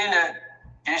vesileyle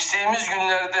geçtiğimiz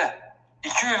günlerde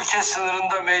iki ülke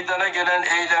sınırında meydana gelen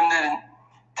eylemlerin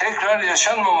tekrar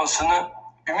yaşanmamasını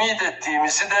ümit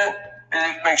ettiğimizi de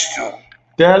belirtmek istiyorum.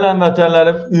 Değerli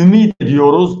həmvətənlərim, ümid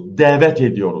ediyoruz, dəvət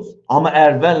ediyoruz. Ama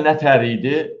əvvəl nə tər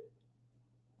idi?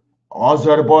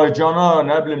 Azərbaycana,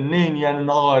 nə bilim,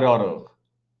 neyniyəni ayırarıq.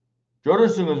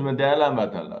 Görürsünüzmü, değerli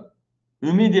həmvətənlər?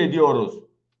 Ümid ediyoruz.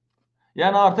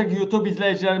 Yani artık YouTube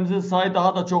izleyicilerimizin sayı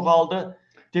daha da çoxaldı.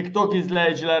 TikTok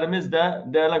izleyicilerimiz de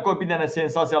değerli bir dənə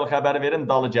sensasiyalı xəbər verin,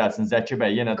 dalı gəlsin Zəki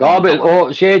bəy. Yenə Qabil,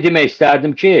 o şey demək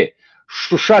istərdim ki,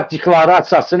 Şuşa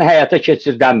deklarasiyasını həyata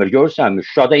keçirdəmir. Görsənmi?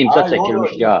 Şuşada imza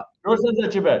çəkilmiş ya. Görsən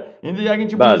Zəki bəy. İndi yəqin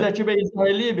ki, bunu Zəki bəy izah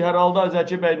eləyib. Hər halda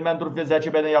Zəki bəy, mən durub və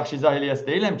Zəki bəydən yaxşı izah eləyəsi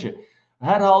deyiləm ki.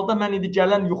 Hər halda mən indi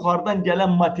yuxarıdan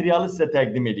gələn materialı sizə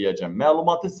təqdim eləyəcəm.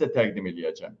 Məlumatı sizə təqdim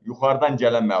eləyəcəm. Yuxarıdan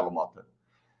gələn məlumatı.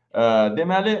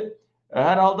 Deməli,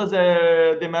 hər halda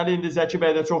deməli indi Zəki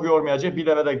bəy də çox yormayacaq. Bir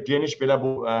dənə də geniş belə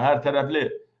bu hər tərəfli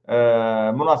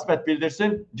münasibət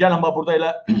bildirsin. Gəlin burada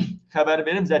elə xəbər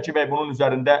verim. Zəki bəy bunun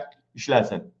üzərində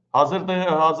işləsin.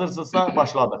 Hazırsınızsa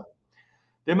başladıq.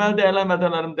 Deməli, dəyərli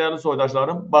həmvətənlərim, dəyərli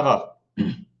soydaşlarım, baxaq.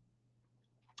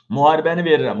 Müharibəni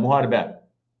verirəm, müharibə.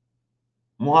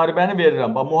 Müharibəni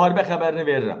verirəm, bax, müharibə xəbərini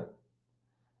verirəm.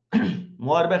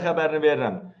 Müharibə xəbərini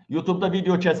verirəm. YouTube'da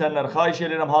video kəsənlər, xahiş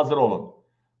edirəm, hazır olun.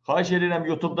 Xahiş edirəm,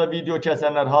 YouTube'da video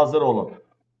kəsənlər, hazır olun.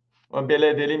 Belə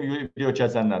edelim, video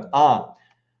kəsənlər.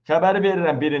 Xəbəri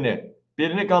verirəm birini.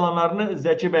 Birini qalanlarını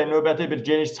Zəki bəy növbəti bir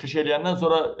geniş çıxış eləyəndən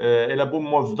sonra elə bu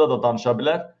mövzuda da danışa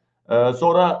bilər.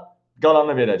 Sonra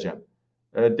qalanını verəcəm.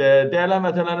 Dəyərli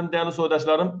həmvətənlərim, dəyərli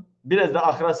soydaşlarım, biraz da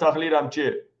axıra saxlayıram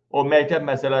ki, o məktəb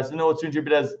məsələsini, o çünki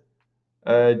biraz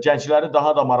gəncləri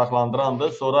daha da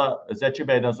maraqlandırandır. Sonra Zəki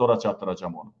bəydən sonra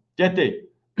çatdıracam onu. Getdik.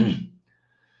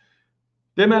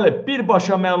 Deməli,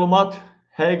 birbaşa məlumat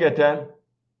həqiqətən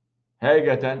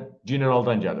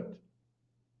generaldan gəlibdir.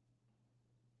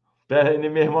 Bəyini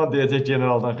mehman deyəcək,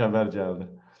 generaldan xəbər gəldi.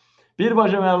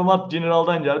 Birbaşa məlumat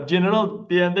generaldan gəlib. General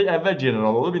deyəndə əvvəl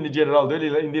general olub, indi general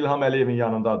deyil, indi İlham Əliyevin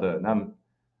yanındadır.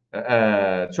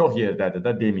 Çox yerdədir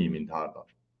də, deməyim indi harada.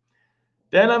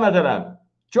 Dəyərli həmvətənlərim,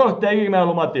 çox dəqiq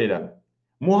məlumat deyirəm.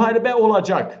 Müharibə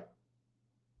olacaq.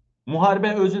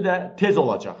 Müharibə özü də tez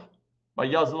olacaq.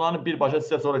 Yazılanı birbaşa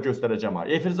sizə sonra göstərəcəm.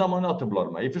 Efir zamanı atıblar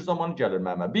mı? Efir zamanı gəlir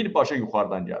mənə. Birbaşa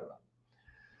yuxarıdan gəlir.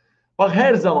 Bax,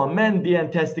 hər zaman mən deyən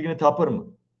təsdiqini tapırmı?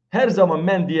 Hər zaman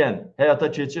mən deyən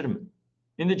həyata keçirmi?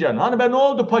 İndi gəlin. Hani bə, nə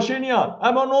oldu Paşinyan?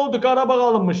 Həmə nə oldu? Qarabağ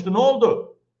alınmışdı. Nə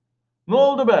oldu? Nə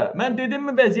oldu bə? Mən dedim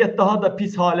mi vəziyyət daha da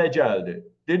pis halə gəldi?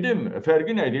 Dedim mi?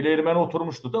 Fərqi nə idi? Erməni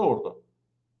oturmuşdu da orada.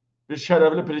 Bir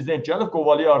şərəfli prezident gəlib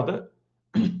qovalayardı.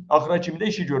 Axıra kimi də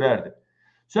işi görərdi.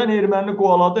 Sən ermənini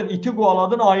qovaladın, iti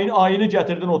qovaladın, ayını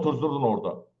gətirdin, otuzdurdun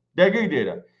orada. Dəqiq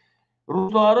deyirəm.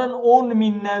 Rusların 10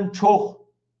 mindən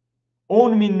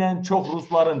çox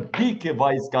Rusların dik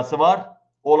vayskası var.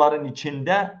 Onların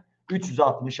içində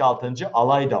 366-cı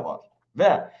alay da var.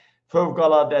 Və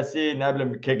fövqəladəsi, nə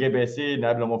bilim KGB-si,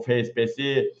 nə bilim o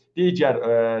FSB-si, digər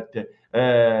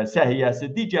səhiyyəsi,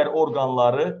 digər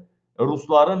orqanları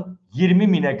Rusların 20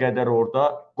 minə qədər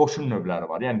orada qoşun növləri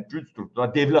var. Yəni güc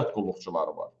strukturları, devlət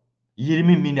qulluqçuları var.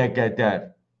 20 minə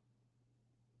qədər.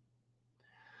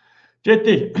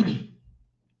 Getdik.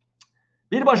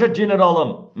 Birbaşa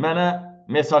generalın mənə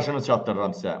mesajını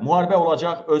çatdırıram sizə. Müharibə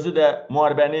olacaq, özü də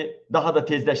müharibəni daha da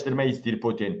tezləşdirmək istəyir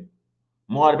Putin.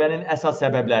 Müharibənin əsas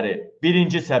səbəbləri.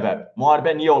 Birinci səbəb,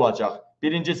 müharibə niyə olacaq?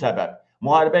 Birinci səbəb,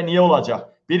 müharibə niyə olacaq?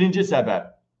 Birinci səbəb,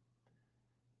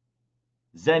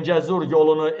 Zəngəzur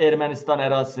yolunu Ermənistan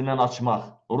ərazisindən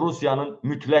açmaq. Rusiyanın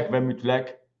mütləq və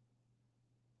mütləq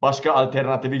başqa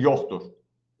alternativi yoxdur.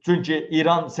 Çünki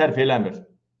İran sərf eləmir.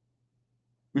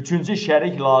 Üçüncü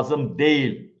şərik lazım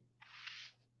deyil.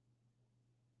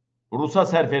 Rusa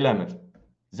sərf eləmir.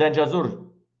 Zəngəzur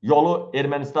yolu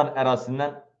Ermənistan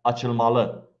ərazisindən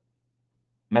açılmalı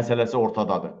məsələsi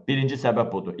ortadadır. Birinci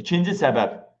səbəb budur. İkinci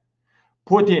səbəb,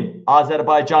 Putin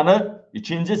Azərbaycanı,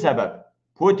 ikinci səbəb,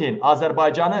 Putin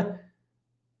Azərbaycanı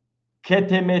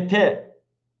KTMT,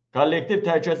 Kollektiv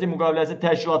Təhlükəsizlik Müqaviləsi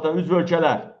Təşkilatına üzv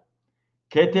ölkələr,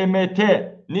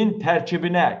 KTMT-nin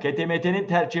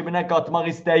tərkibinə qatmaq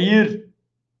istəyir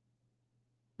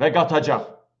və qatacaq.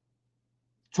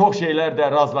 Çox şeylər də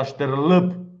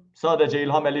razılaşdırılıb. Sadəcə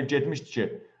İlham Əliyev getmişdi ki,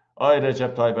 ay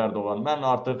Rəcəb Tayyib Ərdoğan, mən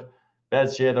artıq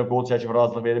bəzi şeyə də qol çəkib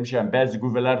razılıq vermişəm, bəzi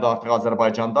qüvvələr də artıq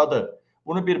Azərbaycandadır.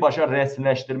 Bunu birbaşa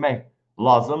rəsmiləşdirmək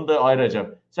lazımdır, ay Rəcəb.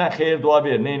 Sən xeyir dua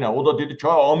ver, neynə? O da dedi ki,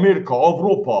 Amerika,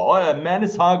 Avropa, məni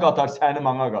sana qatar, səni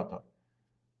mənə qatar.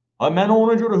 Mənə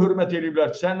ona görə hörmət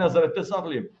ediblər ki, səni nəzarətdə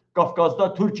saxlayayım.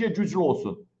 Qafqazda Türkiyə güclü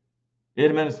olsun.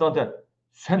 Ermənistan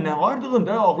sən nə vardığın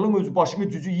da, ağlın özü başını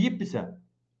gücü yiyib sən.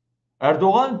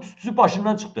 Erdoğan tüstüsü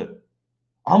başından çıxdı.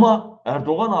 Amma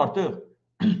Erdoğan artıq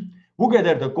bu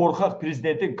qədər də qorxaq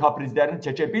prezidentin kaprizlərini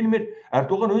çəkə bilmir.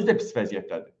 Erdoğan özü də pis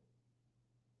vəziyyətdədir.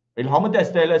 İlhamı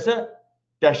dəstəkləsə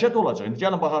dəhşət olacaq. İndi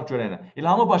gəlin baxaq görəyinə.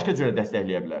 İlhamı başqa cürə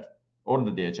dəstəkləyə bilər.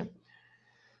 Onu da deyəcəm.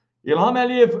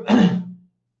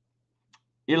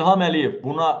 İlham Əliyev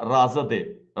buna razıdır.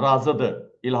 Razıdır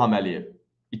İlham Əliyev.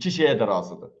 İki şeyə də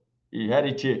razıdır. Hər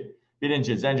iki,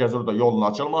 birinci Zəngəzurda yolun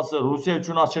açılması, Rusiya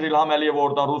üçün açır İlham Əliyev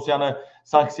oradan, Rusiyanı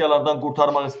sanksiyalardan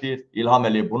qurtarmaq istəyir. İlham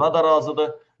Əliyev buna da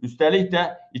razıdır. Üstəlik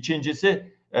də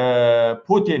ikincisi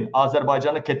Putin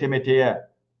Azərbaycanı KTMT-yə,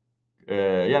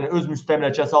 yəni öz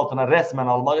müstəmləkəsi altına rəsmən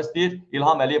almaq istəyir.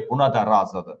 İlham Əliyev buna da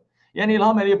razıdır. Yəni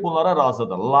İlham Əliyev bunlara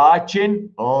razıdır. Lakini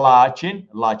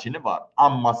var,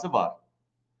 amması var.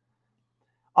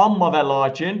 Amma və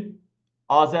lakin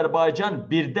Azərbaycan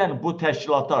birdən bu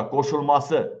təşkilata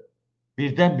qoşulması,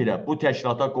 birdən-birə bu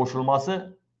təşkilata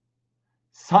qoşulması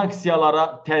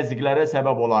sanksiyalara, təzyiqlərə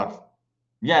səbəb olar.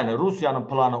 Yəni Rusiyanın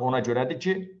planı ona görədir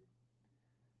ki,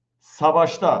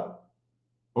 savaşda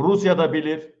Rusiya da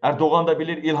bilir, Erdoğan da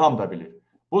bilir, İlham da bilir.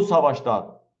 Bu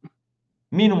savaşda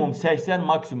minimum 80,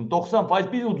 maksimum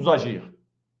 90% biz uduzacağıq.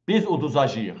 Biz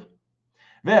uduzacağıq.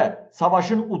 Və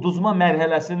savaşın uduzma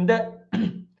mərhələsində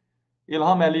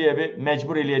İlham Əliyevi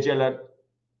məcbur eləyəcəklər.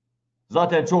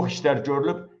 Zaten çox işlər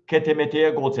görülüb,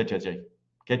 KTMT-yə qol çəkəcək.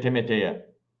 KTMT-yə.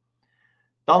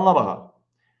 Danla baxa.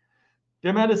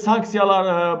 Deməli,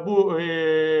 sanksiyalar, bu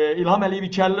İlham Əliyev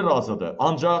ikili razıdır.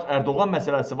 Ancaq Erdoğan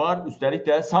məsələsi var, üstəlik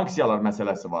də sanksiyalar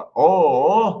məsələsi var.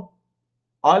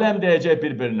 Aləm deyəcək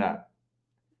bir-birinə.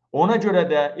 Ona görə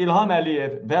də İlham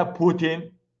Əliyev və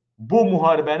Putin bu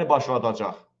müharibəni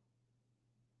başladacaq.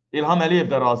 İlham Əliyev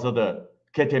də razıdır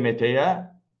KTMT-yə.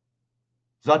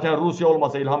 Zaten Rusiya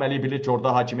olmasa İlham Əliyev bilir ki, orada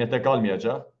hakimiyyətdə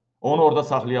qalmayacaq. Onu orada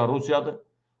saxlayan Rusiyadır.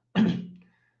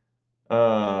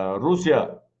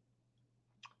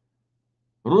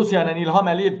 Rusiya ilə İlham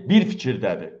Əliyev bir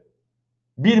fikirdədir.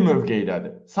 Bir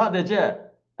mövqeydədir. Sadəcə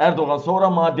Erdoğan sonra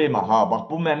mənə demə, bax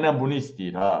bu məndən bunu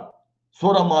istəyir,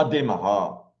 Sonra mənə demə,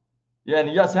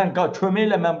 Yəni ya sən kömək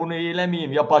ilə mən bunu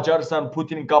eləməyim, ya bacarırsan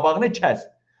Putinin qabağını kəs.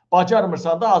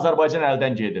 Bacarmırsan da Azərbaycan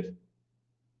əldən gedir.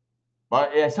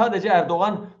 Sadəcə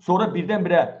Erdoğan sonra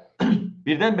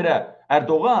birdən-birə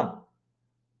Erdoğan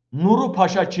Nuru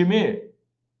Paşa kimi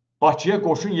Bakıya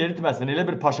qoşun yeritməsin, elə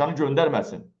bir paşanı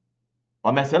göndərməsin.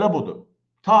 Məsələ budur.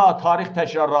 Tarix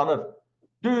təkrarlanır.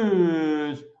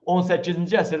 Düz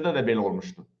 18-ci əsrdə də belə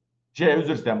olmuşdu.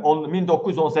 Üzr istəyirəm,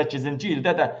 1918-ci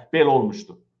ildə də belə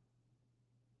olmuşdu.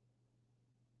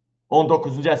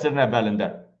 19-cu əsrin əvvəlində.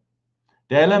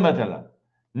 Deyələmədələr.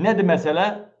 Nədir məsələ?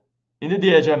 İndi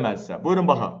deyəcəm mən sizə. Buyurun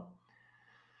baxaq.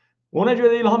 Ona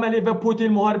görə İlham Əliyev və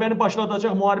Putin müharibəni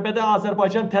başladacaq. Müharibədə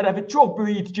Azərbaycan tərəfi çox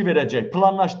böyük itki verəcək.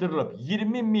 Planlaşdırılıb.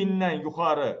 20 mindən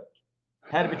yuxarı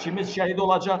hərbiçimiz şəhid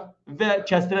olacaq və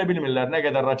kəstirə bilmirlər nə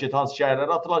qədər raket hansı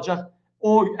şəhərlərə atılacaq.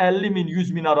 O 50 min,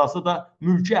 100 min arası da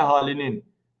mülki əhalinin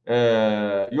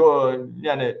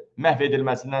məhv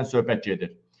edilməsindən söhbət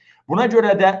gedir. Buna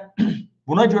görə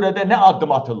də nə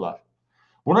addım atırlar?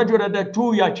 Buna görə də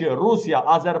güya ki, Rusiya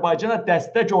Azərbaycana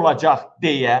dəstək olacaq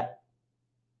deyə,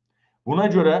 buna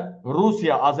görə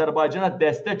Rusiya Azərbaycana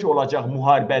dəstək olacaq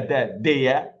müharibədə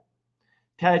deyə,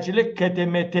 təcili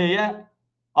KTMT-yə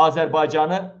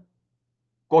Azərbaycanı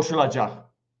qoşulacaq.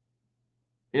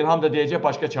 İlham da deyəcək,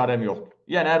 başqa çarəm yoxdur.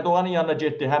 Yəni, Erdoğanın yanına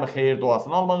getdi həm xeyir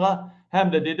duasını almağa,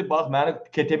 həm də dedi, bax, məni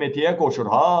KTMT-yə qoşur,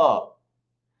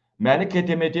 Məni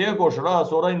KTMT-yə qoşur,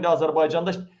 sonra indi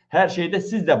Azərbaycanda hər şeydə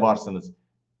siz də varsınız.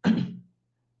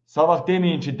 Savaq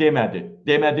deməyin ki, demədi.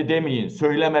 Demədi deməyin,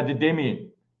 söyləmədi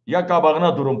deməyin. Ya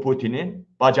qabağına durun Putinin,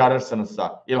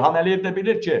 bacarırsınızsa. İlham Əliyev də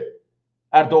bilir ki,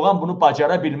 Erdoğan bunu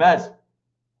bacara bilməz.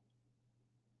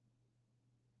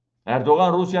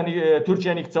 Erdoğan,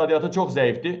 Türkiyənin iqtisadiyyatı çox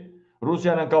zəifdir.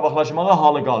 Rusiya ilə qabaqlaşmağa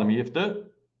halı qalmayıbdır.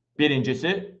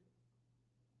 Birincisi,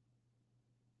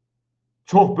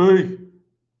 çox böyük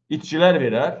itkilər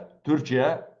verər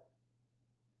Türkiyə.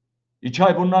 2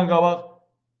 ay bundan qabaq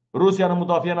Rusiyanın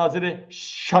Müdafiə Naziri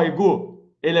Şaygu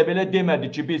elə-belə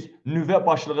demədi ki, biz nüvə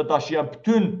başlığı daşıyan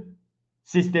bütün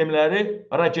sistemləri,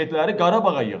 raketləri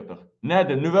Qarabağa yığdıq.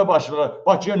 Nədir? Nüvə başlığı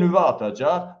Bakıya nüvə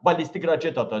atacaq, balistik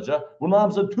raket atacaq. Bunun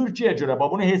hamısı Türkiyəyə görə,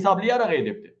 bunu hesablayaraq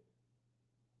edibdir.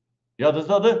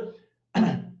 Yadınızdadır,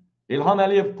 İlham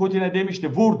Əliyev Putinə demişdi,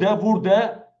 vur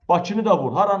də, Bakını da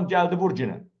vur. Haran gəldi vur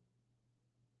yenə.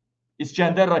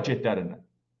 İskəndər raketlərindən.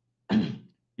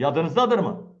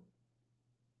 Yadınızdadırmı?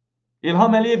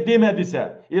 İlham Əliyev demədisə,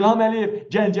 İlham Əliyev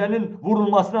Gəncənin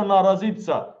vurulmasına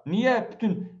narazıydısa, niyə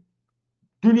bütün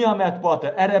dünya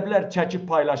mətbuatı, ərəblər çəkib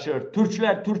paylaşır,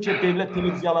 türklər, Türkiyə dövlət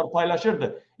televiziyaları paylaşırdı.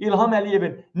 İlham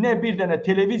Əliyevin nə bir dənə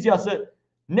televiziyası,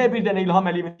 nə bir dənə İlham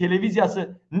Əliyevin televiziyası,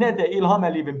 nə də İlham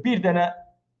Əliyevin bir dənə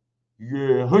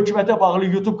hökumətə bağlı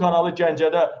YouTube kanalı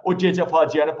Gəncədə o gecə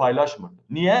faciəni paylaşmır.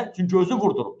 Niyə? Çünki özü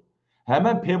vurdurub.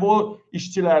 Həmən PVO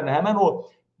işçilərini, həmən o,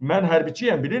 mən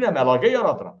hərbiçiyəm, bilirəm, əlaqə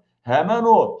yaradıram. Həmən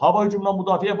o hava hücumundan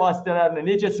müdafiə vasitələrini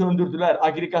necə söndürdülər,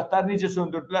 aqreqatları necə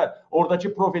söndürdülər,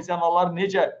 oradakı professionalları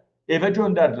necə evə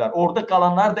göndərdilər, orada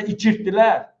qalanları da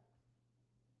içirtdilər.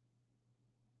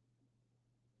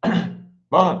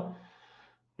 Baxın,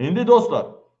 indi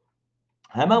dostlar,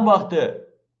 həmən vaxtı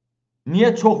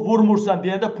niyə çox vurmursan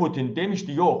deyəndə Putin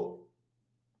demişdi, yox,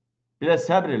 biraz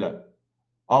səbr elə,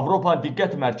 Avropanın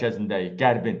diqqət mərkəzindəyik,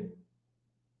 qərbin,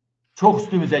 çox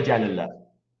üstümüzə gəlirlər.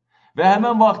 Və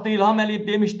həmən vaxtda İlham Əliyev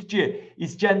demişdi ki,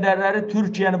 İskəndərləri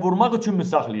Türkiyəni vurmaq üçün mü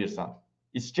saxlayırsan?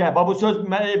 Bu söz,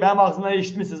 mənim ağzımdan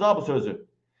eşitmişsiniz bu sözü.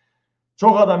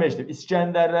 Çox adam eşitdim.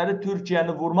 İskəndərləri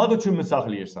Türkiyəni vurmaq üçün mü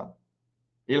saxlayırsan?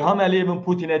 İlham Əliyevin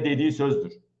Putinə dediyi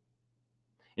sözdür.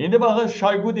 İndi baxın,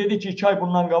 Şaygu dedi ki, 2 ay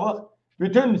bundan qabaq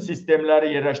bütün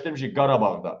sistemləri yerləşdirmişik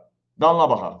Qarabağda. Dalına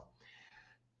baxaq.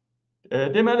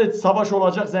 Deməli, savaş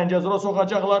olacaq, Zəngəzura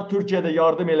soxacaqlar. Türkiyədə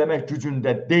yardım eləmək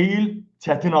gücündə deyil,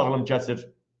 çətin ağlım kəsir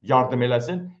yardım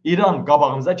eləsin. İran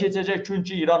qabağımıza keçəcək,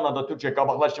 çünki İranla da Türkiyə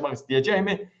qabaqlaşmaq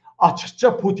istəyəcəkmi?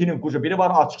 Açıqca Putinin qucağında, biri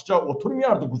var açıqca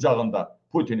oturmayardı qucağında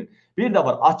Putinin. Bir də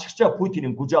var açıqca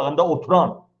Putinin qucağında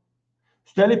oturan,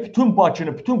 üstəlik bütün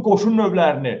Bakını, bütün qoşun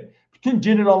növlərini, bütün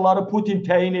generalları Putin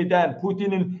təyin edən,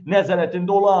 Putinin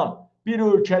nəzarətində olan bir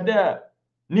ölkədə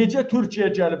necə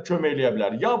Türkiyə gəlib kömək eləyə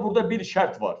bilər? Ya burada bir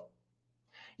şərt var.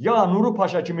 Ya Nuru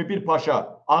Paşa kimi bir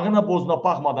paşa ağına bozuna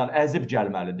baxmadan əzib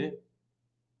gəlməlidir.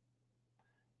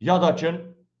 Ya da ki,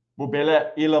 bu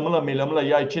belə ilamla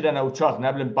ya 2 dənə uçaq,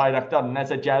 nə bilim, bayraqlar,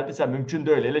 nəsə gəldisə mümkün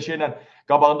deyil. Elə şeylə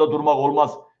qabağında durmaq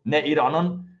olmaz. Nə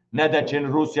İranın, nə də ki,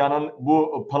 Rusiyanın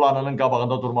bu planının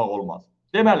qabağında durmaq olmaz.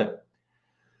 Deməli,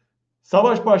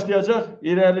 savaş başlayacaq,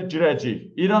 irəli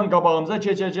girəcək. İran qabağımıza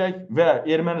keçəcək və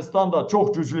Ermənistan da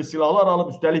çox güclü silahlar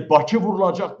alıb, üstəlik Bakı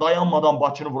vurulacaq, dayanmadan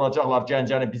Bakını vuracaqlar,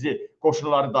 Gəncəni, bizi,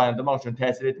 qoşunları dayandırmaq üçün,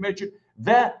 təsir etmək üçün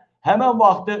və həmən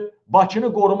vaxtı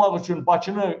Bakını qorumaq üçün,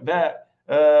 Bakını və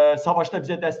savaşda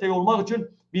bizə dəstək olmaq üçün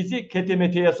bizi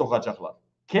KTMT-yə soxacaqlar.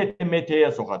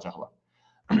 KTMT-yə soxacaqlar.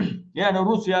 Yəni,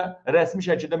 Rusiya rəsmi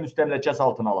şəkildə müstəmləkəsi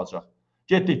altına alacaq.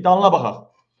 Getdik, dalına baxaq.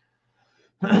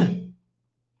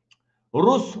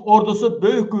 Rus ordusu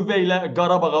böyük qüvvə ilə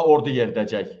Qarabağa ordu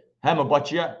yeridəcək. Həm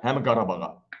Bakıya, həm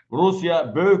Qarabağa.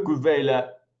 Rusiya böyük qüvvə ilə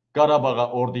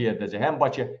Qarabağa ordu yeridəcək. Həm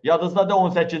Bakıya. Yadınızda da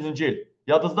 18-ci il.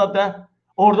 Yadınızda da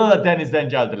orada da dənizdən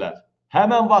gəldilər.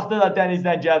 Həmən vaxtda da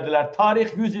dənizdən gəldilər. Tarix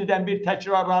 100 ildən bir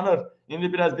təkrarlanır.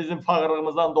 İndi biraz bizim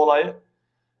fağırlığımızdan dolayı,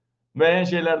 müəyyən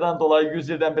şeylərdən dolayı 100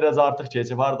 ildən biraz artıq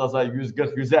keçib. Haradasa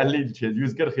 140-150 il keçib.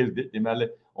 140 ildir. Deməli,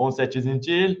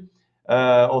 18-ci il,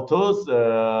 30,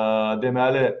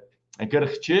 deməli,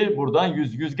 42, buradan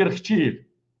 142 il.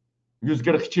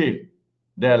 142 il,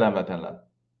 deyilən vətənlər.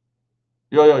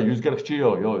 Yox, 142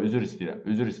 yox, üzr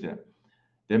istəyirəm.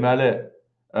 Deməli,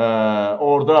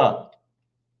 orada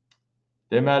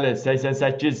deməli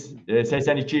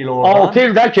 82 il oradan 6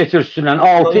 ildə keçir üstündən,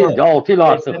 6 il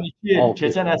artıq. 82 il,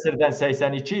 keçən əsrdən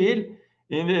 82 il,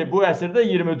 indi bu əsrdə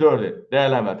 24 il,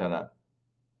 deyilən vətənlər,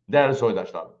 dəyərli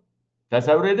soydaşlarım.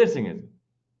 Təsəvvür edirsiniz?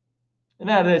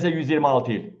 Nərdəysə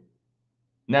 126 il.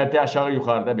 Nərdə aşağı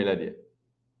yuxarıda belə deyil.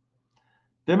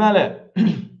 Deməli,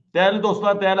 dəyərli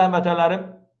dostlar, dəyərli həmvətənlərim,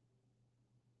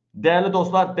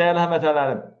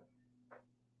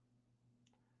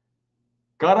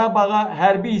 Qarabağa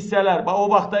hərbi hissələr, o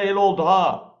vaxtda elə oldu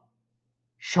ha,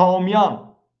 Şaumyan,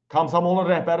 Komsomolun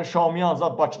rəhbəri Şaumyan,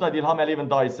 zat Bakıda İlham Əliyevin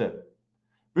dayısı,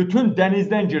 bütün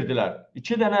dənizdən girdilər.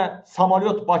 2 dənə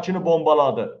samolyot Bakını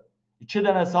bombaladı. 2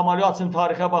 dənə samolyot, açın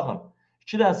tarixə baxın.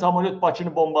 2 dənə samolyot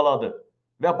Bakını bombaladı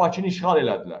və Bakını işğal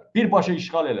elədilər. Birbaşa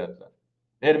işğal elədilər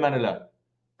ermənilər.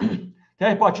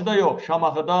 Tək Bakıda yox,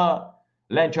 Şamaxıda,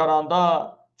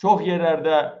 Lənkəranda, çox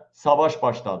yerlərdə savaş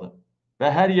başladı və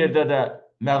hər yerdə də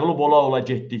məğlub ola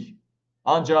getdik.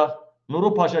 Ancaq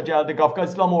Nuru Paşa gəldi,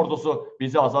 Qafqaz İslam ordusu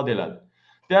bizi azad elədi.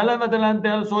 Dəyərli vətənlərin,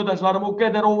 dəyərli soydaşlarım, o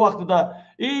qədər o vaxtı da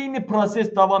eyni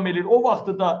proses davam edir. O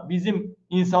vaxtı da bizim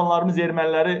insanlarımız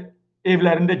erməniləri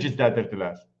evlərində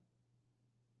gizlədirdilər.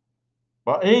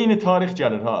 Eyni tarix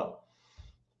gəlir ha.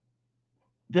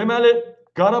 Deməli,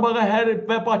 Qarabağa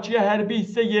və Bakıya hərbi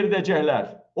hissə yeridəcəklər,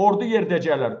 ordu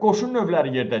yeridəcəklər, qoşun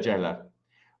növləri yeridəcəklər.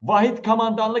 Vahid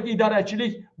komandanlıq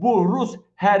idarəçilik bu Rus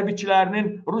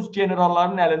hərbiçilərinin, Rus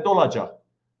generallarının əlində olacaq.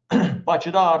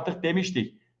 Bakıda artıq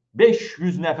demişdik,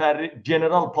 500 nəfərli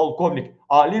general polkovnik,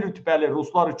 ali rütbəli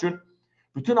Ruslar üçün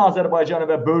bütün Azərbaycanı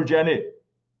və bölgəni,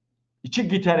 2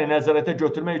 qitəni nəzarətə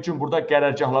götürmək üçün burada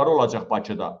qərargahları olacaq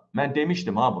Bakıda. Mən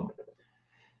demişdim ha bunu.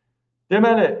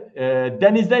 Deməli,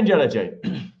 dənizdən gələcək.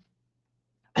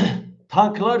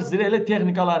 Tanklar, zirehli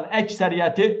texnikaların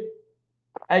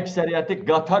əksəriyyəti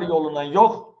qatar yolundan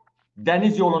yox,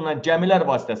 dəniz yolundan gəmilər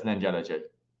vasitəsindən gələcək.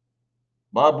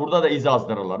 Burada da iz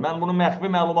azdırırlar. Mən bunu məxfi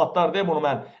məlumatlar deyim, bunu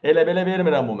mən elə-belə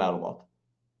vermirəm bu məlumat.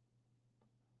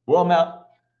 Bu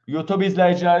YouTube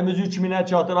izləyicilərimiz 3000-ə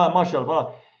çatır,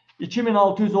 maşallah.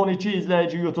 2612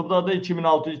 izləyici YouTube'da da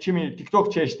 2000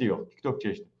 TikTok keçdi yox, TikTok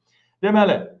keçdi.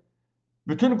 Deməli,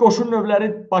 bütün qoşun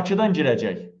növləri Bakıdan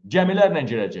girəcək, gəmilərlə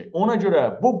girəcək. Ona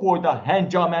görə bu boyda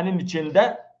həngamənin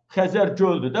içində Xəzər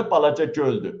göldür də, balaca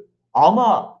göldür.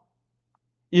 Amma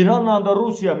İranla da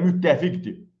Rusiya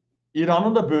müttəfiqdir.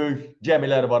 İranın da böyük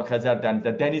gəmiləri var Xəzər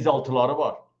dənizdə, dənizaltıları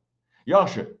var.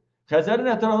 Yaxşı, Xəzərin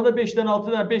ətrafında 5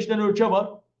 dənə ölkə var.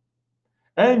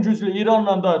 Ən güclü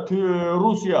İranla da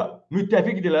Rusiya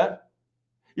müttəfiqdirlər.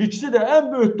 İkisi də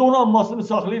ən böyük donanmasını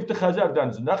saxlayıbdır Xəzər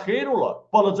dənizində. Xeyr olar,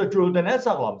 balaca göldə nə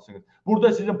saxlamışsınız?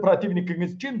 Burada sizin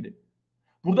protivnikiniz kimdir?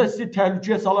 Burada sizi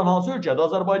təhlükəyə salan hansı ölkədir?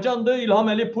 Azərbaycandır, İlham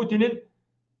Əliyev Putinin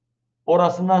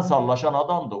orasından sallaşan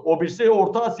adamdır. O birisi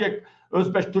Orta Asiya,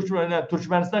 Özbək,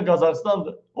 Türkmənistan,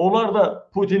 Qazaxıstandır. Onlar da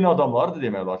Putinin adamlarıdır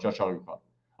demək olar ki, aşağı yuxarı.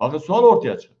 Axı sual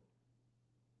ortaya çıxır.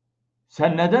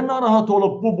 Sən nədən narahat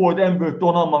olub bu boyda ən böyük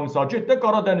donanmanı get də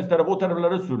Qaradəniz tərəfə, o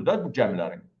tərəflərə sür də bu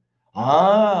gəmilərin.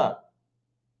 Ha,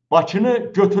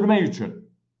 Bakını götürmək üçün.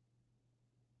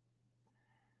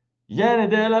 Yəni,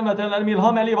 dəyərli vətənlərim,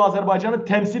 İlham Əliyev Azərbaycanı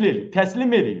təmsil edir,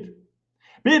 təslim edir.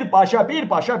 Birbaşa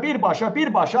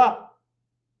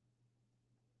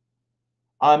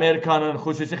Amerikanın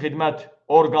xüsusi xidmət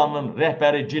orqanının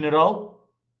rəhbəri general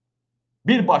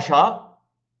birbaşa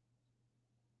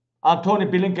Antony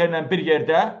Blinkenlə bir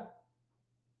yerdə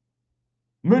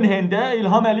Münhendə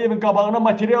İlham Əliyevin qabağına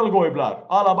material qoyublar.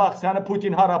 Ala bax, səni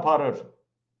Putin hara aparır?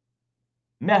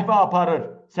 Məhvə aparır,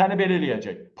 səni belə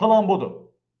eləyəcək. Plan budur.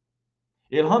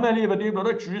 İlham Əliyevə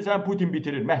deyiblər ki, sən Putin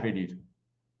bitirir, məhv edir.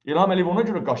 İlham Əliyev ona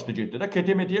görə qaçdı getdi də,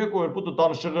 KTMT-yə qoyur, budur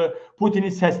danışığı, Putinin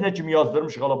səsinə kimi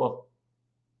yazdırmış, qala bax.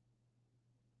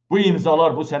 Bu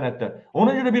imzalar, bu sənədlər.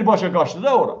 Ona görə birbaşa qaçdı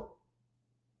da ora.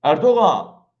 Erdoğan,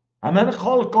 həməni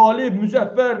xalq qalib,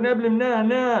 müzəffər, nə bilim,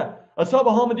 nə.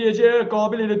 Sabah hamı deyəcək,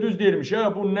 Qabil elə düz deyirmiş,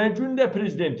 bu nə gündə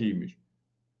prezidentiymiş.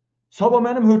 Sabah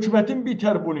mənim hökumətim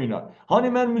bitər bununla. Hani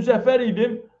mən müzəffər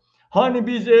idim, hani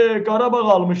biz Qarabağ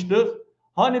almışdıq,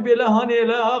 hani belə, hani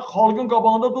elə, xalqın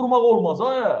qabağında durmaq olmaz,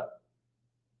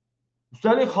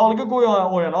 Üstəlik xalqı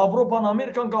qoyan, Avropanın,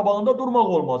 Amerikanın qabağında durmaq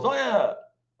olmaz,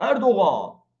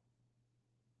 Erdoğan.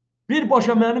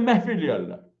 Birbaşa məni məhv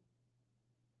eləyərlər.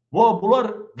 Bunlar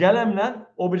qələmlə,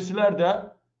 o birisilər də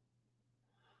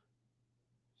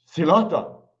silah da.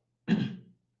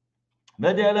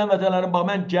 Və deyələn vətənlərim, bax,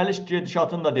 mən gəliş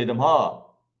gedişatını da dedim,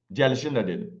 gəlişini də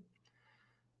dedim.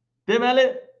 Deməli,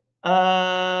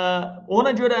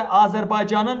 ona görə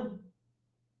Azərbaycanın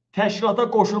təşkilata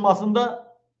qoşulmasında,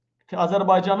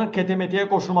 Azərbaycanın KTMT-yə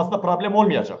qoşulmasında problem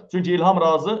olmayacaq. Çünki İlham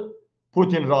razı,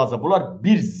 Putin razı. Bunlar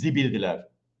bir zibildilər.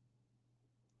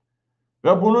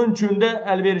 Və bunun üçün də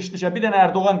əlverişli bir dənə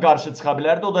Erdoğan qarşı çıxa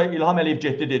bilərdi. O da İlham Əliyev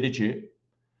getdi, dedi ki,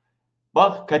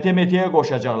 bax, KTMT-yə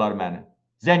qoşacaqlar məni.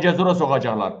 Zəngəzura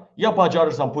soxacaqlar. Ya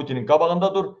bacarırsan Putinin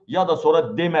qabağında dur, ya da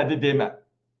sonra demədi demə.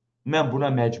 Mən buna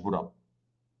məcburam.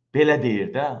 Belə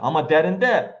deyir də. Amma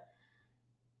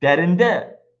dərində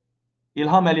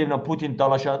İlham Əliyevlə Putin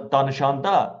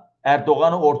danışanda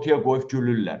Erdoğanı ortaya qoyub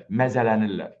gülürlər,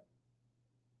 məzələnirlər.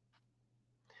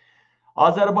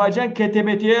 Azərbaycan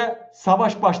KTMT-yə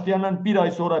savaş başlayandan bir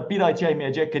ay sonra, bir ay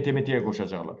çəkməyəcək KTMT-yə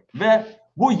qoşacaqlar. Və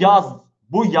bu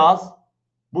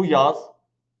yaz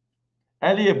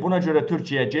Əliyev buna görə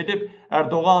Türkiyəyə gedib,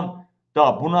 Erdoğan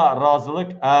da buna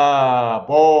razılıq,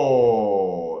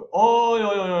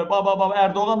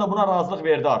 Erdoğan da buna razılıq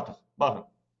verdi artıq. Baxın,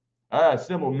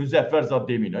 sizə o müzəffər zad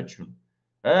deməyin,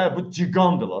 bu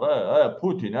ciqandılar,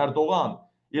 Putin, Erdoğan,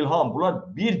 İlham,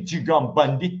 bunlar bir ciqan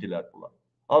banditdilər bunlar.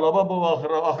 Ala bax, bu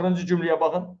axırıncı cümləyə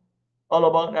baxın,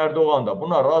 ala baxın, Erdoğan da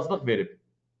buna razılıq verib,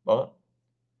 baxın,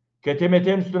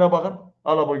 KTMT-nin üstünə baxın,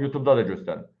 ala bax, YouTube'da da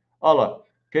göstərin, ala,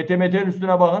 KTMT-nin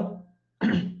üstünə baxın.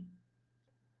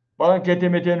 Baxın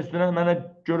KTMT-nin üstünə mənə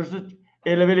görürsünüz,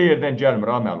 elə-belə yerdən gəlmir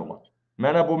məlumat.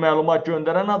 Mənə bu məlumat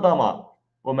göndərən adama,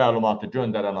 bu məlumatı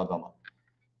göndərən adama.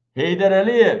 Heydər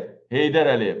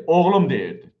Əliyev, oğlum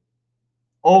deyirdi.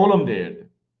 Oğlum deyirdi.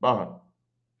 Baxın.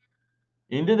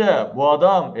 İndi də bu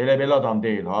adam elə-belə adam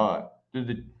deyil.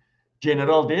 Düzdür,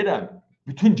 general deyirəm.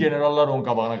 Bütün generallar onun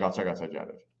qabağına qaça-qaça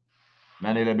gəlir.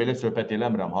 Mən elə-belə söhbət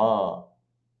eləmirəm.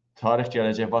 Tarix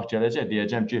gələcək, vaxt gələcək,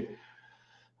 deyəcəm ki,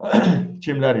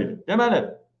 kimlər idi. Deməli,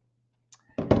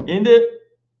 indi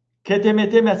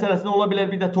KTMT məsələsinə ola bilər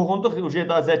bir də toxunduq.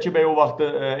 Zəki bəy o vaxtı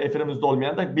efirimizdə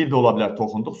olmayanda bir də ola bilər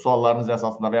toxunduq. Suallarınız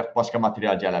əsasında və yaxud başqa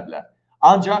material gələ bilər.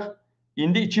 Ancaq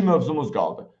indi iki mövzumuz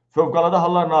qaldı. Fövqəladə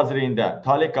Hallar Nazirliyində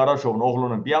Talih Qaraşovun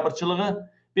oğlunun biabırçılığı,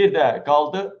 bir də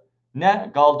qaldı,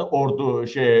 nə qaldı ordu,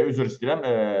 üzr istəyirəm,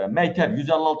 məktəb,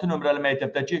 156 nömrəli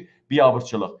məktəbdəki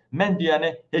biabırçılıq. Mən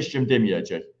deyəni heç kim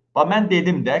deməyəcək. Mən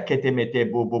dedim də,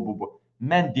 KTMT bu.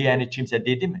 Mən deyəni kimsə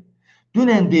dedi mi?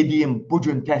 Dünən dediyim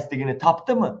bugün təsdiqini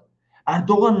tapdı mı?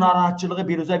 Erdoğan narahatçılığı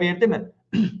biruzə verdi mi?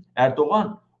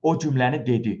 Erdoğan o cümləni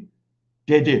dedi.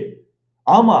 Dedi.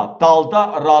 Amma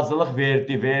dalda razılıq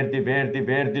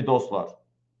verdi dostlar.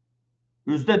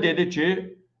 Üzdə dedi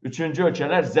ki, üçüncü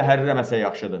ölkələr zəhərləməsə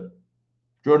yaxşıdır.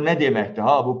 Gör nə deməkdir,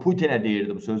 bu Putinə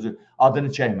deyirdi bu sözü, adını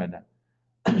çəkmədən.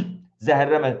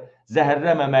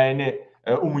 Zəhərləməməyini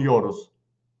umuyoruz,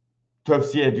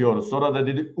 tövsiyə ediyoruz. Sonra da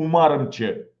dedi, umarım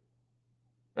ki,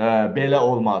 belə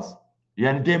olmaz.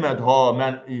 Yəni demədi,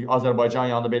 mən Azərbaycan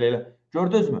yanında belə elə.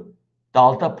 Gördünüz mü?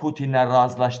 Dalda Putinlə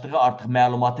razılaşdığı artıq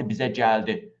məlumatı bizə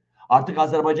gəldi. Artıq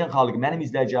Azərbaycan xalqı, mənim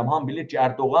izləyəcəyim hamı bilir ki,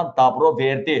 Erdoğan dabro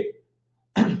verdi.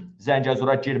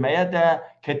 Zəngəzura girməyə də,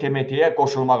 KTMT-yə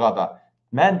qoşulmağa da.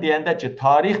 Mən deyəndə ki,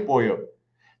 tarix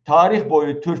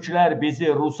boyu türklər bizi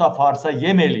Rusa, Farsa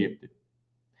yem eləyibdir.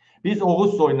 Biz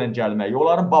Oğuz soyundan gəlməyik,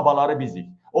 onların babaları bizik.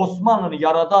 Osmanlını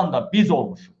yaradan da biz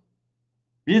olmuşuq.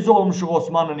 Biz olmuşuq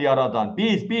Osmanlını yaradan.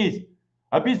 Biz.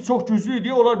 Biz çox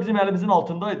güclüydük, onlar bizim əlimizin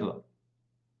altındaydılar.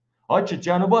 Ay ki,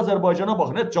 Cənubi Azərbaycana bax,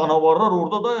 nə canavarlar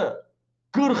orada da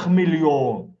 40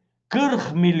 milyon.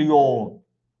 40 milyon.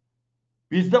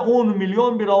 Bizdə 10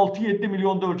 milyon, bir 6-7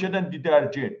 milyon da ölkədən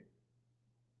didərgin.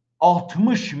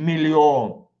 60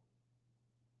 milyon.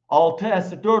 4-6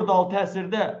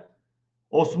 əsrdə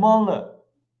Osmanlı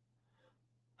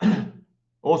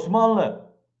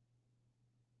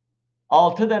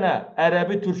 6 dənə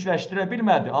ərəbi türkləşdirə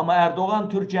bilmədi. Amma Erdoğan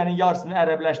Türkiyənin yarısını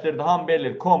ərəbləşdirdi. Ham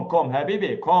bilir, kom,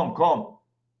 həbibi, kom.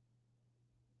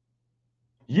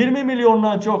 20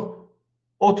 milyondan çox,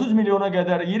 30 milyona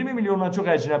qədər, 20 milyondan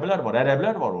çox əcnəbilər var,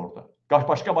 ərəblər var orada.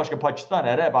 Başqa Pakistan,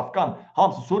 Ərəb, Afqan,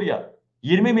 hamısı Suriya.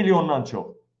 20 milyondan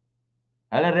çox.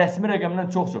 Hələ rəsmi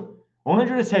rəqəmdən çox. Ona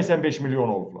görə 85 milyon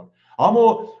olublar.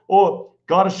 Amma o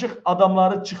qarışıq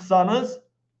adamları çıxsanız,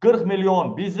 40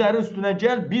 milyon bizlərin üstünə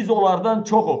gəl, biz onlardan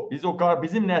çoxuq.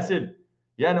 Bizim nəsil,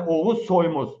 yəni Oğuz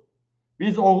soyumuz.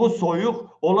 Biz Oğuz soyuq,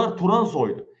 onlar Turan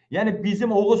soydu. Yəni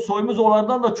bizim Oğuz soyumuz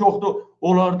onlardan da çoxdur,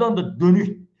 onlardan da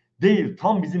dönük deyil.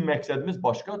 Tam bizim məqsədimiz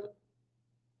başqadır.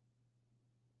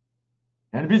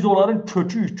 Yəni biz onların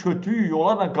kötüyük,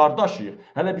 onlarla qardaşıyıq.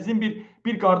 Hələ bizim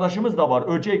bir qardaşımız da var,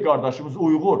 öcək qardaşımız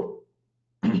Uyğur.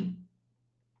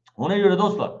 Ona görə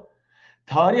dostlar,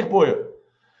 tarix boyu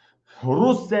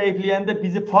Rus zəifləyəndə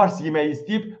bizi Fars yemək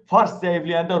istəyib, Fars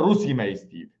zəifləyəndə Rus yemək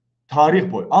istəyib.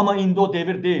 Tarix boyu. Amma indi o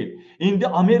devir deyil. İndi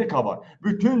Amerika var.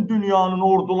 Bütün dünyanın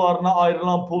ordularına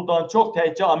ayrılan puldan çox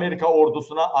təkcə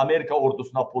Amerika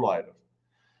ordusuna pul ayrılır.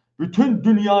 Bütün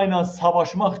dünya ilə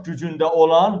savaşmaq gücündə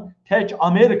olan tək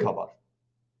Amerika var.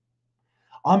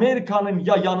 Amerikanın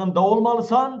ya yanında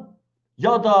olmalısan,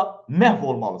 ya da məhv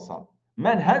olmalısan.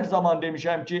 Mən hər zaman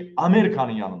demişəm ki,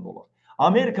 Amerikanın yanında olur.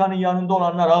 Amerikanın yanında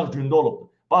olanlar ağ gündə olubdur.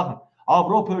 Baxın,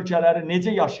 Avropa ölkələri necə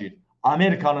yaşayır?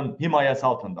 Amerikanın himayəsi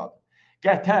altındadır.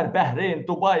 Qətər, Bəhreyn,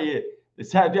 Dubai,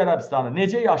 Səudi Ərəbistanı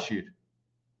necə yaşayır?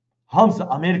 Hamısı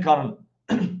Amerikanın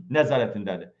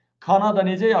nəzarətindədir. Kanada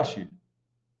necə yaşayır?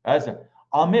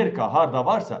 Amerika harada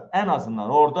varsa, ən azından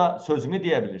orada sözünü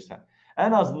deyə bilirsən.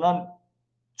 Ən azından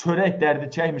çörək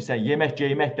dərdi çəkmirsən, yemək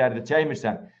geymək dərdi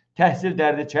çəkmirsən, təhsil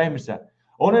dərdi çəkmirsən.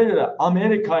 Ona görə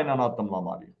Amerika ilə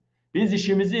addımlamalıyıq. Biz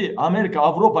işimizi Amerika,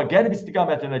 Avropa, Qərb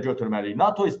istiqamətində götürməliyik,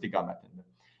 NATO istiqamətində.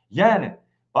 Yəni,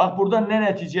 bax, buradan nə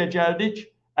nəticəyə gəldik?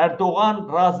 Erdoğan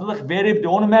razılıq veribdi,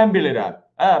 onu mən bilirəm.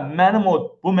 Mənim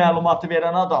bu məlumatı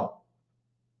verən adam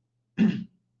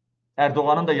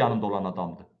Erdoğanın da yanında olan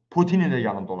adamdır. Putinin də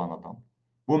yanında olan adamdır.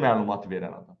 Bu məlumatı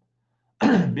verən adam.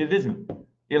 Bildiniz mi?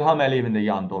 İlham Əliyevin də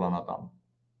yanında olan adamdır.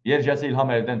 Yercəsi İlham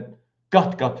Əliyevdən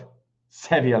qat-qat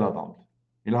səviyyəli adamdır.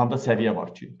 İlhamda səviyyə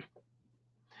var ki.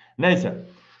 Neysə.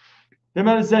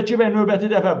 Deməli, Zəki bəy növbəti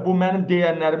dəfə bu mənim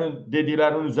deyənlərimin,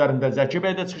 dediklərimin üzərində Zəki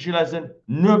bəy də çıxış eləsin.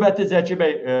 Növbəti Zəki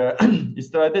bəy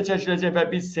istirahətə çəkiləcək və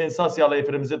biz sensasiyalı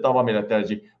efirimizi davam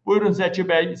elətdirəcəyik. Buyurun Zəki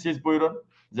bəy, siz buyurun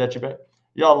Zəki bəy.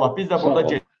 Ya Allah, biz də burada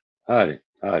geçdik. Həli.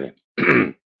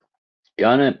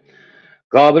 Yəni,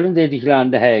 Qabilin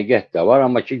dediklərində həqiqət də var,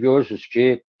 amma ki, görürsünüz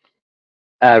ki,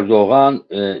 Erdoğan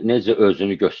necə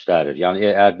özünü göstərir. Yəni,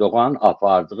 Erdoğanın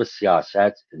apardığı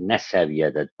siyasət nə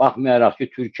səviyyədədir? Baxmayaraq ki,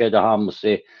 Türkiyədə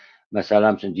hamısı,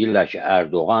 məsələn üçün deyirlər ki,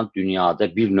 Erdoğan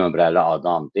dünyada bir nömrəli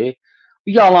adamdır.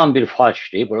 Yalan bir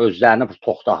falşdır. Özlərinə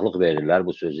toxtaqlıq verirlər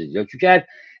bu sözü deyirlər. Çünki əgər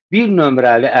bir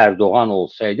nömrəli Erdoğan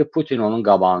olsaydı, Putin onun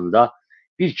qabağında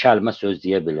bir kəlmə söz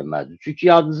deyə bilməzdi. Çünki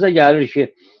yadınıza gəlir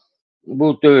ki,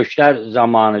 bu döyüşlər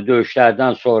zamanı,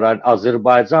 döyüşlərdən sonra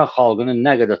Azərbaycan xalqının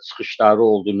nə qədər çıxışları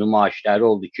oldu, nümayişləri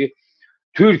oldu ki,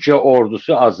 Türkiyə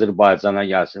ordusu Azərbaycana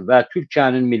gəlsin və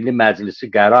Türkiyənin Milli Məclisi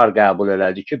qərar qəbul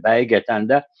elədi ki, həqiqətən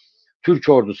də Türk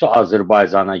ordusu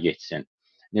Azərbaycana getsin.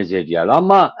 Necə deyəl?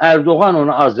 Amma Erdoğan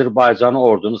onu Azərbaycanı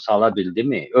ordunu sala bildi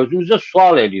mi? Özünüzə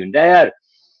sual eləyin. Əgər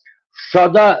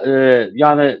Şuşada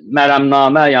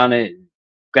mərəmnamə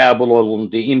qəbul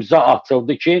olundu, imza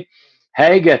atıldı ki,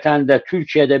 həqiqətən də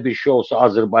Türkiyədə bir şey olsa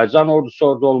Azərbaycan ordusu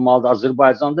orada olmalıdır,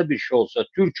 Azərbaycanda bir şey olsa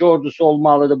Türkiyə ordusu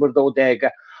olmalıdır burada o dəqiqə.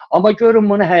 Amma görün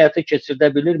bunu həyata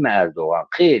keçirdə bilirmi Erdoğan?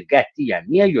 Xeyr, qətiyyən.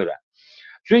 Niyə görə?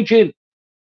 Çünki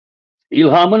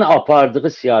İlhamın apardığı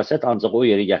siyasət ancaq o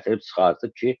yeri gətirib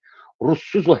çıxartıb ki,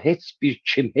 Russuz o heç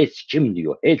kim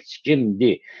diyor, heç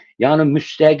kimdir. Yəni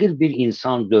müstəqil bir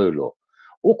insan deyil o.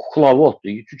 O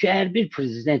kuklavoddur. Çünki hər bir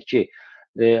prezident ki,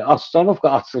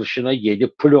 Astanovka açılışına gedib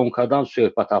plyonkadan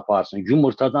söhbət aparsın,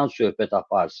 yumurtadan söhbət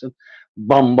aparsın,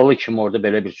 bambalı kimi orada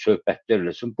belə bir söhbətlər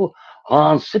eləsin. Bu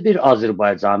hansı bir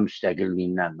Azərbaycan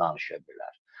müstəqilliyindən danışa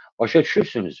bilər? Başa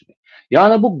düşürsünüzmü?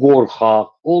 Yəni bu qorxaq,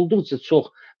 olduqca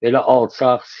çox belə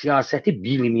alçaq, siyasəti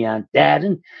bilməyən,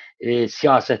 dərin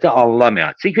siyasəti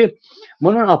anlamayan. Çünki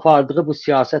bunun apardığı bu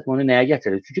siyasət bunu nəyə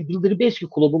gətirir? Çünki Bildirbeski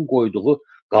klubun qoyduğu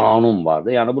qanun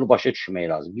vardı. Yəni bunu başa düşmək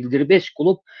lazım. Bildirbeski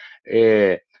klub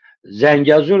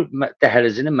Zəngəzur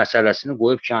dəhlizinin məsələsini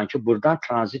qoyub ki, buradan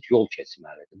tranzit yol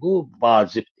keçməlidir. Bu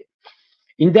vacibdir.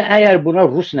 İndi əgər buna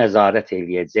Rus nəzarət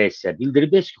eləyəcəksə,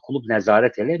 Bildirbeski klub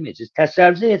nəzarət eləməyəcək.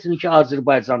 Təsəvvür edin ki,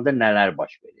 Azərbaycanda nələr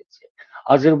baş verəcək.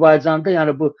 Azərbaycanda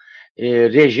yəni bu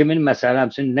rejimin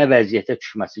məsələmsin nə vəziyyətə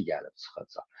düşməsi gəlib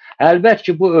çıxacaq. Əlbət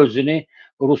ki, bu özünü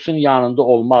Rusun yanında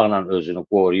olmaqla özünü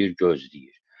qoruyur,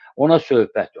 gözləyir. Ona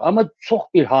söhbətdir. Amma çox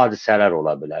bir hadisələr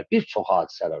ola bilər. Bir çox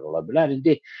hadisələr ola bilər.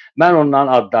 İndi mən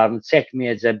onların adlarını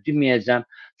çəkməyəcəm, deməyəcəm.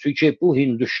 Çünki bu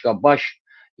hinduşka baş,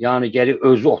 yəni gəlib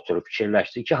özü oturub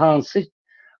fikirləşsin ki, hansı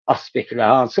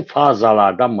aspektlər, hansı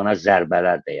fazalardan buna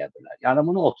zərbələr deyə bilər. Yəni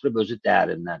bunu oturub özü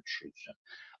dərindən düşünsün.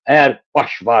 Əgər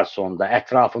baş varsa onda,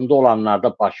 ətrafında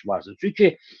olanlarda baş varsa.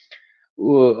 Çünki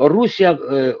Rusiya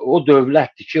o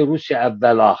dövlətdir ki, Rusiya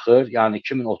əvvəl-axır, yəni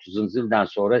 2030-cu ildən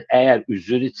sonra əgər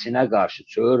üzünü Çinə qarşı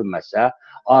çövürməsə,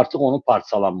 artıq onun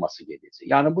parçalanması gedəcək.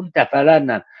 Yəni bunu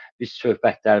dəfələrlə biz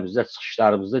söhbətlərimizdə,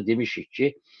 çıxışlarımızda demişik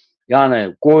ki,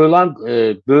 yəni qoyulan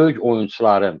böyük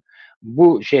oyunçuların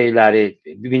bu şeyləri,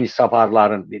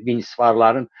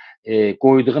 Vinisvarların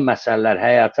qoyduğu məsələlər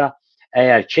həyata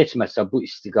əgər keçməsə bu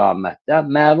istiqamətdə,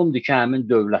 məlumdur ki, həmin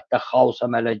dövlətdə xaos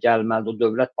əmələ gəlməlidir, o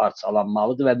dövlət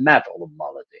parçalanmalıdır və məhv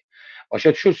olunmalıdır.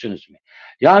 Başa düşürsünüzmü?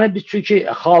 Yəni biz çünki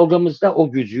xalqımızda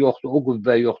o güc yoxdur, o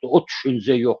qüvvə yoxdur, o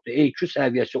düşüncə yoxdur, EQ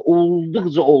səviyyəsi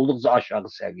olduqca aşağı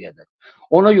səviyyədir.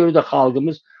 Ona görə də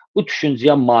xalqımız bu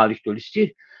düşüncəyə malik deyil. İstəyir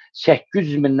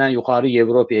 800 mindən yuxarı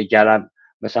Avropaya gələn,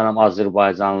 məsələn,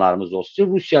 Azərbaycanlarımız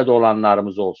olsun, Rusiyada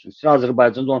olanlarımız olsun,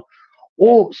 Azərbaycanda olan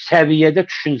o səviyyədə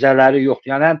düşüncələri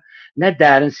yoxdur. Yəni, nə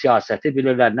dərin siyasəti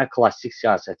bilirlər, nə klassik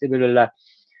siyasəti bilirlər.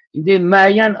 İndi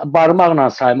müəyyən barmaqla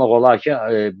saymaq olar ki,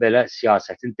 belə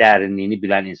siyasətin dərinliyini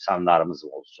bilən insanlarımız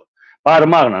olsun.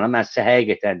 Barmaqla, mən sizə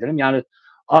həqiqətən deyirəm. Yəni,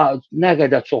 nə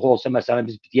qədər çox olsa, məsələn,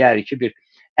 biz deyərik ki, bir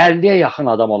 50-yə yaxın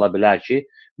adam ola bilər ki,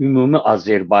 ümumi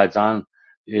Azərbaycanın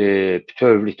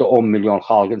bütövlükdə 10 milyon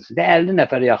xalqın içində 50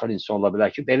 nəfərə yaxın insan ola bilər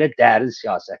ki, belə dərin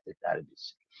siyasətləri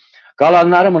bilsin.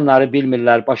 Qalanları bunları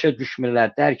bilmirlər, başa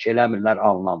düşmürlər, dərk eləmirlər,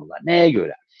 anlamırlar. Nəyə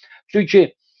görə?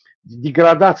 Çünki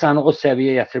degradasiyanı o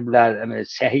səviyyəyə gətiriblər,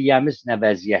 səhiyyəmiz nə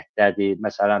vəziyyətdədir,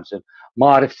 məsələn,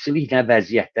 maarifçilik nə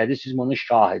vəziyyətdədir, siz bunun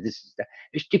şahidisiniz də.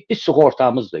 Heç tibbi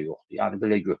sığortamız da yoxdur, yəni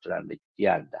belə götürəndə,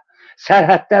 deyəndə.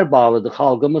 Sərhədlər bağlıdır,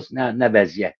 xalqımız nə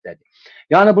vəziyyətdədir.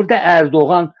 Yəni, burada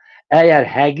Erdoğan əgər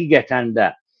həqiqətən də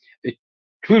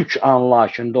Türk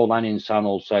anlayışında olan insan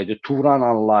olsaydı, Turan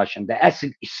anlayışında,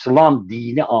 əsl İslam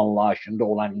dini anlayışında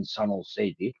olan insan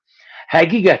olsaydı,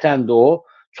 həqiqətən də o,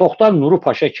 çoxdan Nuru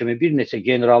Paşa kimi bir neçə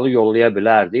generalı yollaya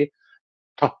bilərdi,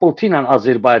 tappıltı ilə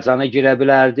Azərbaycana girə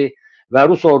bilərdi və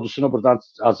Rus ordusunu buradan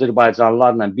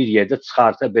Azərbaycanlılarla bir yerdə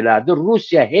çıxarta bilərdi.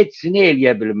 Rusiya hepsini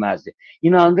eləyə bilməzdi.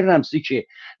 İnandırıram sizi ki,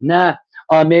 nə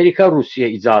Amerika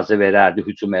Rusiyaya icazə verərdi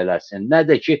hücum eləsin, nə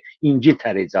də ki,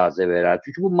 İngiltərə icazə verərdi.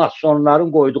 Çünki bu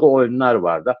masonların qoyduğu oyunlar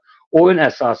var da, oyun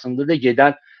əsasında da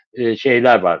gedən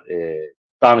şeylər var,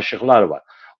 danışıqlar var.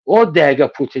 O dəqiqə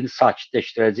Putini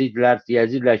sakitləşdirəcəkdilər,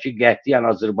 deyəcəklər ki,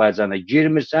 qətiyyən Azərbaycana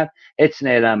girmirsən, heç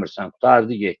nə eləmirsən,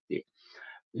 qutardı getdi.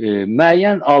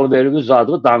 Müəyyən alverimi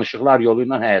uzadığı danışıqlar yolu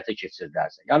ilə həyata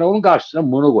keçirdərsən. Yəni, onun qarşısına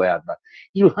bunu qoyarlar.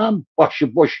 İlham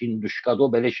başıboş hinduşkada o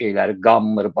belə şeyləri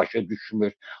qanmır, başa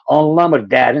düşmür, anlamır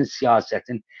dərin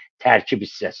siyasətin tərkib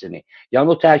hissəsini. Yəni,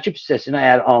 o tərkib hissəsini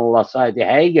əgər anlasaydı,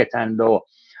 həqiqətən də o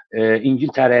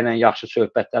İngiltərə ilə yaxşı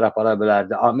söhbətlər apara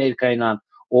bilərdi, Amerika ilə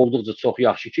olduqca çox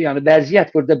yaxşı ki, yəni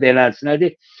vəziyyət burada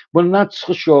beləsinədir. Bundan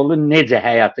çıxış yolu necə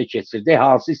həyata keçirdi,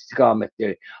 hansı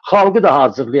istiqamətləri. Xalqı da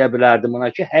hazırlaya bilərdi buna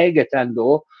ki, həqiqətən də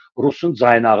o Rusun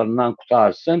caynağından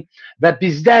qutarsın və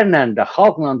bizlərlə də,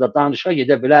 xalqla da danışa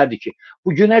gedə bilərdi ki,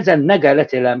 bugünəcən nə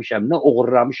qələt eləmişəm, nə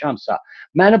uğurlamışamsa,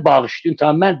 məni bağışlayın,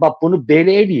 mən bunu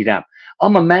belə eləyirəm,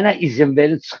 amma mənə izin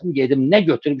verin, çıxım gedim, nə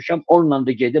götürmüşəm, onunla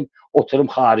da gedim, oturum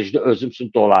xaricdə özüm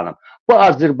üçün dolanım. Bu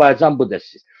Azərbaycan, bu da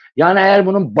siz. Yəni, əgər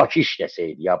bunun başı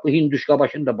işləsəydi, ya, bu hinduşka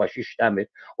başının da başı işləmir,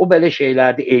 o belə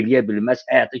şeylərdə eləyə bilməz,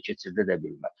 həyata keçirdə də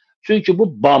bilməz. Çünki bu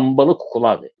bambalı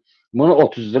kukuladır. Bunu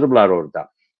otuzdurublar orada.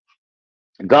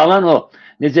 Qalan o,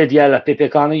 necə deyərlər,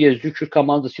 PPK-nın Yezdü Kürt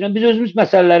komandası ilə biz özümüz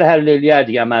məsələləri həll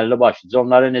eləyərdik, əməlli başlıca,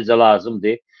 onlara necə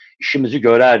lazımdır, işimizi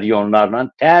görərdik onlarla,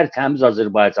 təmiz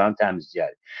Azərbaycanı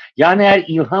təmizləyərdik. Yəni, əgər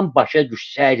İlham başa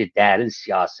düşsəydi dərin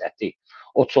siyasəti,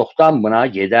 o çoxdan buna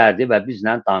gedərdi və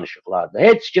bizlə danışıqlardı.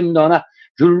 Heç kim də ona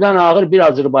güldən ağır bir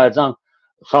Azərbaycan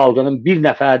xalqının bir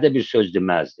nəfərdə bir söz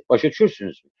deməzdi. Başa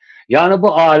düşürsünüzmü? Yəni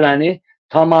bu ailəni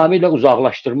tamamilə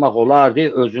uzaqlaşdırmaq olardı,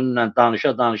 özünlə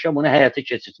danışa-danışa bunu həyata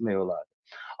keçirtmək olardı.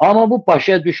 Amma bu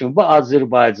başa düşün, bu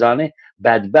Azərbaycanı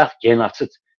bədbəxt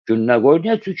genosid gününə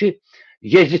qoydu. Çünki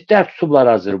Yezidlər tutublar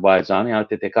Azərbaycanı, yəni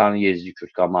PPK-nın Yezidi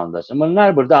Kürt komandası.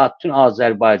 Bunlar burada bütün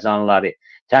Azərbaycanlıları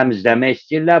təmizləmək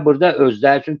istəyirlər, burada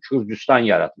özləri üçün Kürdistan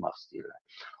yaratmaq istəyirlər.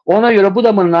 Ona görə bu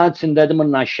da bunların içindədir,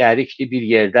 bundan şərikdir, bir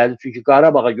yerdədir. Çünki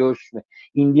Qarabağa görürsünüz,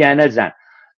 indiyənəcən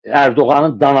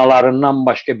Erdoğanın danalarından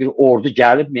başqa bir ordu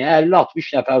gəlibmi?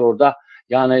 50-60 nəfər orada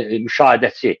yəni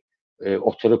müşahidəçi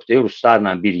oturub deyir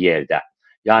ruslarla bir yerdə.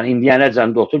 Yəni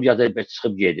indiyənəcən də oturub ya da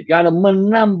çıxıb gedib. Yəni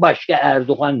bundan başqa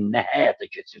Erdoğan nə həyata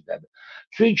keçirdi?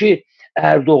 Çünki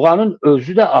Erdoğanın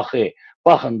özü də axı,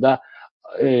 baxın da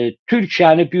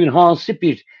Türkiyəni bir hansı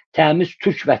bir təmiz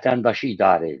türk vətəndaşı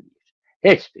idarə edir.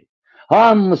 Heç bir.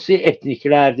 Hamısı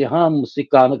etniklərdir, hamısı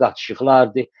qanı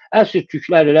qatışıqlardır. Əsl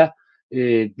türklər elə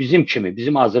bizim kimi,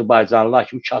 bizim Azərbaycanlılar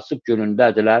kimi kasıb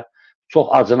günündədirlər. Çox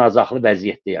acınacaqlı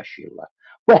vəziyyətdə yaşayırlar.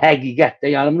 Bu həqiqətdə,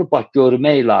 yəni bunu bax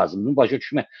görmək lazımdır, başa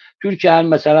düşmək.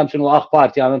 Türkiyənin məsələn üçün o AK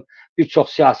Partiyanın bir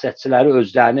çox siyasətçiləri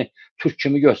özlərini türk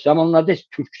kimi göstərir, amma onlarda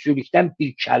türkçülükdən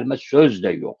bir kəlmə söz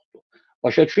də yoxdur.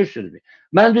 Başa düşürsünüzmü?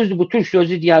 Mən düzdür, bu türk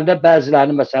sözü deyəndə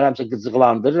bəzilərini məsələn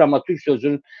qıcıqlandırır, amma türk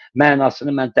sözünün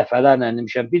mənasını mən dəfələrlə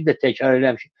demişəm, bir də təkrar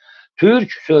eləmişəm.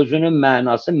 Türk sözünün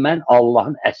mənası mən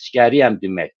Allahın əskəriyəm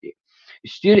deməkdir.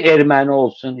 İstəyir erməni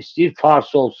olsun, istəyir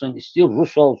fars olsun, istəyir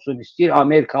rus olsun, istəyir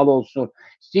amerikalı olsun,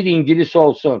 istəyir ingilis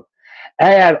olsun.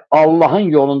 Əgər Allahın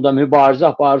yolunda mübarizə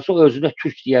aparırsa, özü də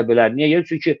türk deyə bilər. Niyə?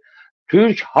 Çünki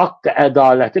türk haqq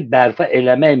ədaləti bərpa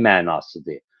eləmək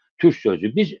mənasıdır. Türk sözü.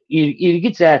 Biz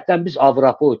irqi cəhətdən biz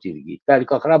Avropoid irqiyik.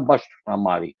 Bəlkəxran baş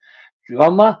tutmamalıyıq.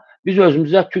 Amma biz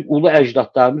özümüzə ulu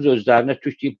əcdadlarımız özlərinə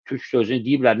türk sözünü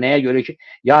deyiblər. Nəyə görə ki,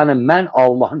 yəni mən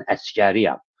Allahın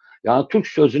əskəriyəm. Yəni türk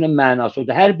sözünün mənası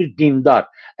odur. Hər bir dindar,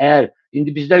 əgər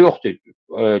indi bizdə yoxdur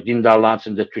dindarların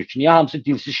içində türk. Niyə? Hamısı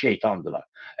dilsiz şeytandılar.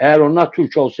 Əgər onlar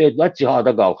türk olsaydılar,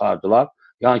 cihada qalxardılar.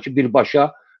 Yəni ki,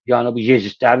 birbaşa yəni bu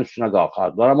yezidlərin üstünə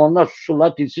qalxardılar. Amma onlar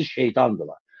susurlar, dilsiz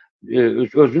şeytandılar.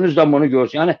 Özünüz də bunu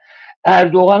görürsünüz. Yəni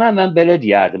Erdoğana mən belə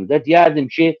deyərdim də. Deyərdim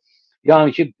ki,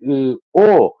 yəni ki,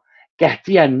 o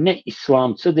qətiyyən nə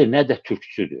İslamçıdır, nə də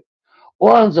türkçüdür. O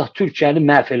ancaq Türkiyəni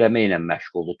məhv eləməklə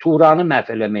məşğuldur. Turanı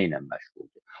məhv eləməklə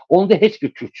məşğuldur. Onda heç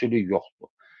bir türkçülük yoxdur.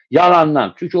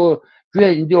 Yalandan. Çünki o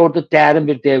indi orada dərin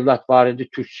bir dövlət var idi,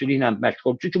 türkçülüklə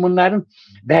məşğul. Çünki bunların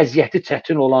vəziyyəti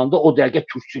çətin olanda o dəqiqə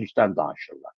türkçülükdən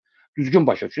danışırlar. Düzgün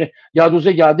başa düşün.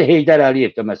 Yadınıza gəldi Heydər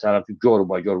Əliyev də məsələn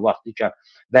gör vaxtı ikən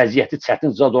vəziyyəti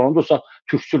çətin zad olanda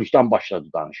türkçülükdən başladı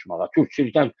danışmağa.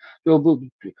 Türkçülükdən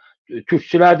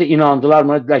türkçülər də inandılar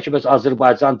buna, dedilər ki, bəs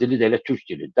Azərbaycan dili də elə türk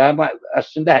dilidir. Amma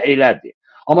əslində elədir.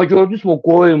 Amma gördünüzmü, o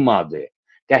qoymadı.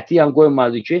 Qətiyyən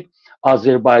qoymadı ki,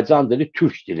 Azərbaycan dili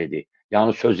türk dilidir.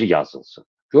 Yəni sözü yazılsın.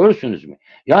 Görürsünüzmü?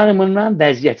 Yəni bunların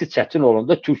vəziyyəti çətin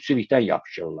olanda türkçülükdən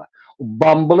yapışırlar.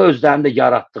 Bambılı özlərində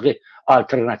yaratdığı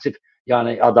alternativ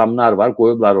yəni adamlar var,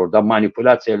 qoyublar orada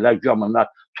manipulyasiya edirlər, güya bunlar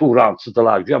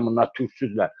turancıdılar, güya bunlar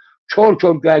türkçüdülər.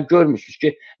 Kör-kör görmürsünüz ki,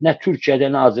 nə Türkiyədə,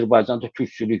 nə Azərbaycanda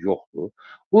türkçülük yoxdur.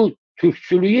 Bu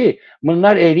türkçülüyü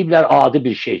bunlar eləyiblər adi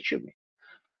bir şey kimi.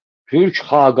 Türk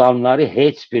xaqanları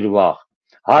heç bir vaxt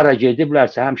hara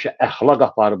gediblərsə həmişə əxlaq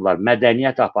aparıblar,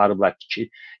 mədəniyyət aparıblar,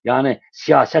 yəni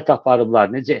siyasət aparıblar,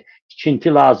 necə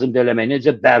tikinti lazımdır eləmək,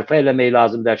 necə bərpa eləmək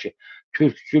lazımdır ki,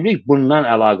 türkçülük bundan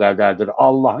əlaqədardır.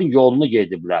 Allahın yolunu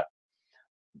gediblər.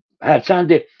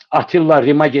 Hərçəndir Atilla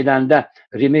Rimə gedəndə,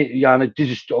 Rimi yəni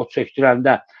diz üstə o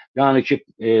çöktürəndə, yəni ki,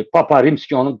 Papa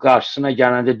Rimski onun qarşısına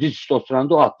gələndə diz üstə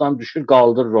oturanda o atdan düşür,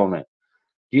 qaldırır onu.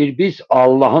 Deyir, biz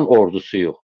Allahın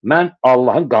ordusuyuq. Mən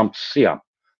Allahın qamçısıyam.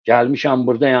 Gəlmişəm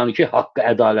burada, yəni ki, haqqı,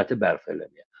 ədaləti bərpa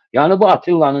eləməyə. Yəni bu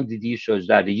Atilla'nın dediyi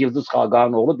sözlərdir. Yıldız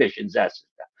Xaqanın oğlu 5-ci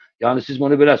əsrdə. Yəni siz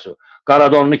bunu biləsiniz.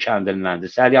 Qaradonlu kəndindəndir.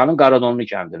 Səryanın Qaradonlu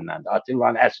kəndindəndir.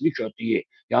 Atilla'nın əsli kötüyü,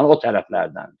 yəni o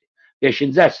tərəflərdəndir.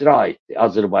 5-ci əsrə aiddir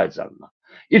Azərbaycandan.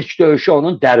 İlk döyüşü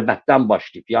onun Dərbətdən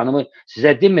başlayıb. Yəni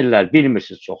sizə demirlər,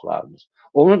 bilmirsiniz çoxlarınız.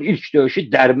 Onun ilk döyüşü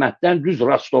Dərbətdən düz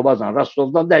Rastovacan,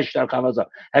 Rastovdan da Həştərxanacan,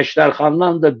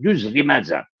 Həştərxandan da düz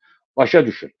Riməcən. Başa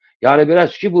düşün. Yəni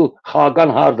biraz ki, bu Xaqan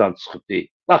hardan çıxıbdır?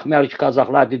 Baxmayaraq ki,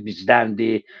 Qazaxlar deyir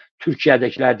bizdəndir,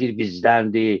 Türkiyədəkilər deyir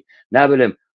bizdəndir, nə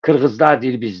bilim, Qırğızlar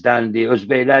deyir bizdəndir,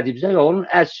 Özbəklər deyir bizdəndir. Onun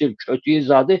əsl kötüyü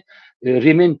zadı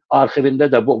Rimin arxivində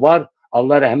də bu var.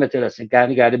 Allah rəhmət eləsin,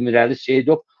 Qəni Mirəli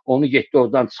Seyidov onu getdi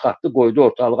oradan çıxartdı, qoydu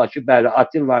ortalığa ki, bəli,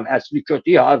 Atilla'nın əsli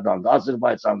kötüyü hardandır?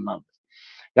 Azərbaycandandır.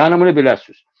 Yəni bunu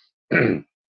biləsiniz.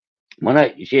 Buna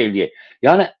şey eləyək.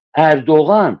 Yəni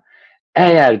Erdoğan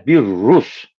əgər bir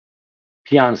Rus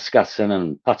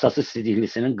piyanskasının, paçası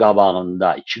sidiklisinin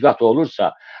qabağında 2 qat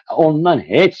olursa, ondan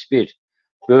heç bir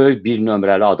böyük bir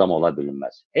nömrəli adam ola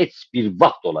bilməz. Heç bir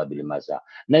vaxt ola bilməz.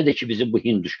 Nə də ki, bizim bu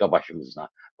hinduşka başımızdan,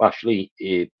 başlı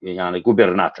yəni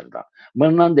qubernatordan.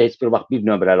 Bundan da heç bir vaxt bir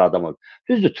nömrəli adam olur.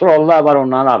 Düzdür, trollar var,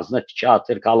 onların ağzına tikə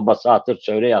atır, kalbasa atır,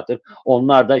 çörək atır.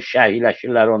 Onlar da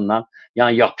şəhiləşirlər ondan,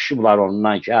 yəni yapışıblar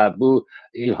ondan ki, bu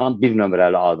İlham bir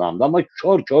nömrəli adamdır. Amma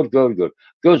kör gör,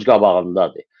 göz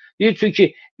qabağındadır. Deyir,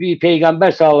 çünki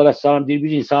Peyğəmbər sallallahu əleyhi və səlləm deyir,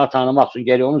 bir insanı tanımaq üçün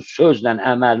gərək onun sözlə,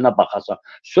 əməlinə baxasan.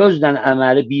 Sözlə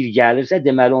əməli bir gəlirsə,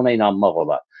 deməli ona inanmaq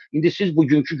olar. İndi siz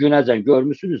bugünkü günəcən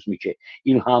görmüsünüzmü ki,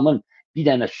 İlhamın bir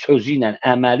dənə sözü ilə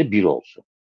əməli bir olsun?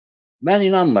 Mən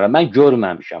inanmıram, mən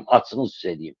görməmişəm, açığını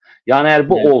sizə deyim. Yəni, əgər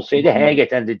bu olsaydı,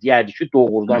 həqiqətən də deyərdi ki,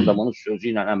 doğrudan da bunun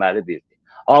sözü ilə əməli birdir.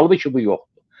 Halbuki bu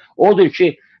yoxdur. Odur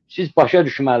ki, siz başa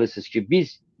düşməlisiniz ki,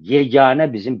 biz yeganə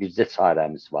bizim bircə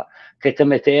çarəmiz var.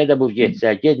 TTMT-yə də bu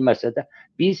getsə, getməsə də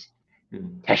biz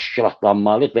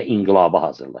təşkilatlanmalıyıq və inqilaba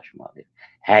hazırlaşmalıyıq.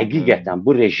 Həqiqətən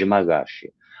bu rejimə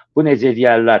qarşı, bu necə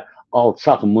deyərlər,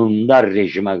 alçaq, mındar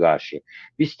rejimə qarşı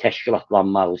biz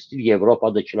təşkilatlanmaq istəyir,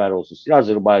 Avropadakılar olsun, istəyir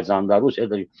Azərbaycanda,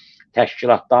 Rusiyada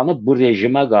təşkilatlanıb bu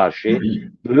rejimə qarşı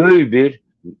böyük bir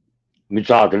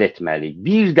mücadilə etməliyik.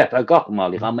 Bir dəfə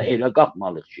qalxmalıyıq, amma elə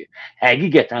qalxmalıyıq ki,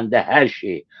 həqiqətən də hər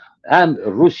şey həm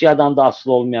Rusiyadan da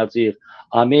asılı olmayacaq,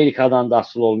 Amerikadan da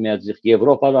asılı olmayacaq,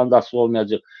 Avropadan da asılı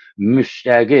olmayacaq,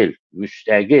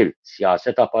 müstəqil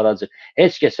siyasət aparacaq,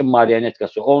 heç kəsin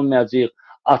marionetkası olmayacaq,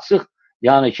 açıq,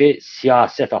 yəni ki,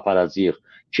 siyasət aparacaq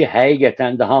ki,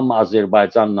 həqiqətən də hamı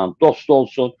Azərbaycanla dost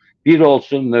olsun, bir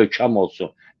olsun, möhkəm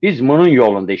olsun. Biz bunun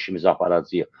yolunda işimizi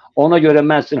aparacağıq. Ona görə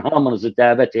mən sizin hamınızı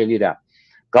dəvət edirəm.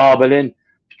 Qabilin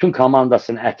bütün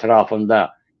komandasının ətrafında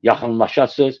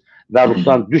yaxınlaşasınız və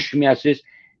ruhdan düşməyəsiniz,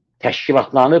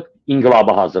 təşkilatlanıb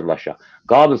inqilaba hazırlaşaq.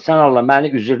 Qabil, sən Allah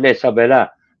məni üzrlə hesab elə,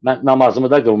 mən namazımı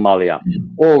da qılmalıyam.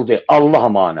 Oldu, Allah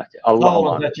əmanəti. Sağ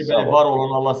olun, Zəki bəy, var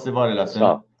olun, Allah sizi var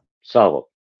eləsin. Sağ ol.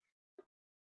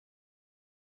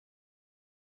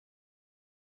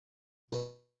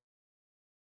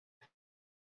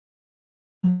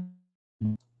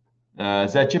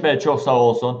 Zəki bəy, çox sağ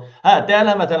olsun. Hə,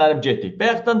 dəyərli həmvətənlərim, getdik.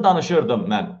 Bayaqdan danışırdım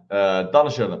mən,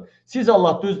 danışırdım. Siz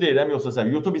Allah düz deyirəm, yoxsa sən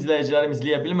YouTube izləyicilərim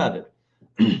izləyə bilmədi.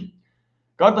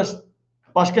 Qardaş,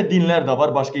 başqa dinlər də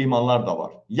var, başqa imanlar da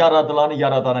var. Yaradılanı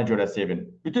yaradana görə sevin.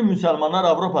 Bütün müsəlmanlar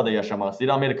Avropada yaşamaq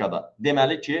istəyir, Amerikada.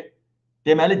 Deməli ki,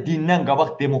 dindən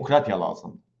qabaq demokratiya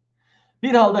lazımdır.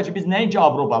 Bir halda ki, biz nəinki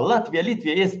Avropa, Latviya,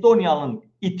 Litviya, Estoniyanın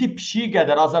iti pişiyi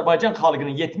qədər Azərbaycan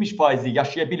xalqının 70%-i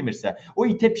yaşaya bilmirsə, o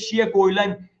iti pişiyə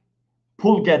qoyulan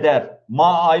pul qədər,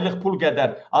 aylıq pul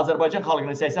qədər Azərbaycan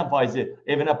xalqının 80%-i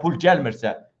evinə pul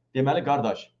gəlmirsə, deməli,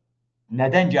 qardaş,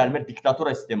 nədən gəlmir?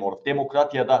 Diktatura sistemi olur.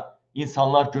 Demokratiyada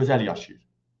insanlar gözəl yaşayır.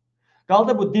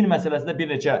 Qaldı bu din məsələsində bir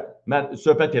neçə mən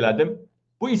söhbət elədim.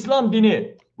 Bu İslam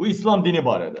dini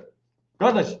barədə.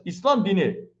 Qardaş, İslam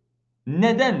dini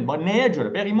nədən, nəyə görə?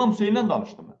 Bəx, İmam Hüseyndən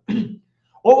danışdım mən.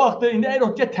 O vaxtda, indi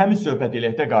əyrotca təmiz söhbət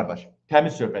eləyək də, qardaş.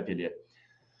 Təmiz söhbət eləyək.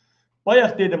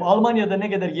 Bayaq dedim, Almaniyada nə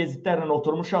qədər yezidlərlə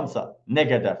oturmuşamsa, nə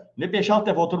qədər, 5-6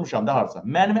 dəfə oturmuşam da harca,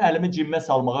 mənim əlimi cibimə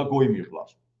salmağa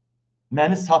qoymayıblar.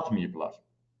 Məni satmayıblar.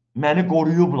 Məni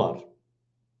qoruyublar.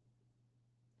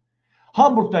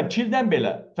 Hamburgdan, Kildən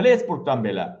belə, Flensburgdan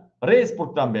belə,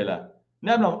 Reisburgdan belə,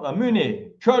 nə bilim, Münih,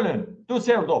 Köln,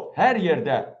 Düsseldorf, hər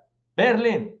yerdə,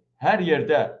 Berlin, hər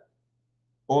yerdə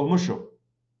olmuşum.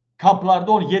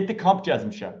 Kamplarda 17 kamp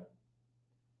gəzmişəm.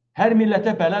 Hər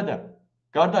millətə bələdəm.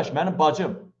 Qardaş, mənim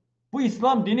bacım, bu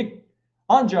İslam dini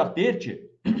ancaq deyir ki,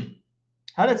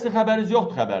 hələ sizin xəbəriniz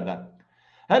yoxdur xəbərdən.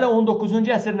 Hələ 19-cu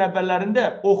əsrin əvvəllərində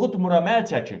oxutmuram, əl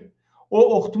çəkin. O,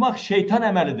 oxutmaq şeytan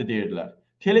əməlidir deyirlər.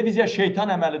 Televiziya şeytan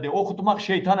əməlidir, oxutmaq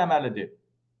şeytan əməlidir.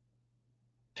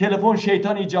 Telefon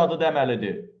şeytan icadıdır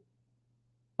əməlidir.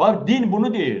 Var, din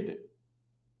bunu deyirdi.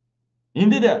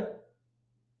 İndi də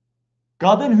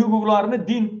qadın hüquqlarını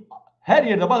din hər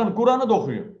yerdə, baxın, Quranı da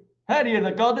oxuyun. Hər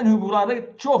yerdə qadın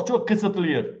hüquqlarını çox-çox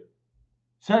qısıtlayır.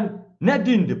 Sən, nə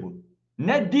dindir bu?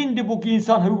 Nə dindir bu ki,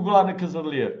 insan hüquqlarını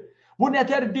qısıtlayır? Bu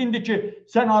nətər dindir ki,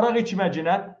 sən araq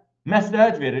içməcinə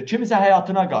məsləhət verir, kimisə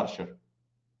həyatına qarışır.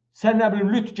 Sən nə bilim,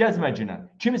 lüt gəzməcinə,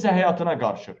 kimisə həyatına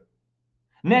qarışır.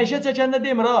 Nəşə çəkəndə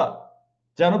demir, ha?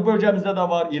 Cənub bölgəmizdə də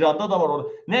var, İranda da var.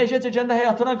 Nəşə çəkəndə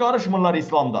həyatına qarışmırlar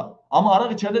İslamda. Amma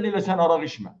araq içəndə deyirlər, sən araq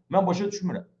içmə. Mən başa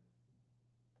düşmürəm.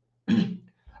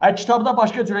 Kitabda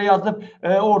başqa cürə yazılıb,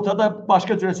 ortada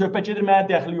başqa cürə söhbət gedir, mənə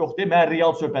dəxli yoxdur. Mən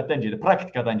real söhbətdən gedir,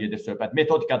 praktikadan gedir söhbət,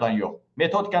 metodikadan yox.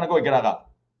 Metodikanı qoy qırağa.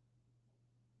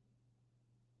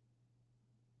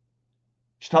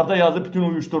 Kitabda yazıb bütün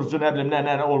uyuşturucu, nə bilim,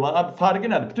 nə olmaz. Abi, fərqi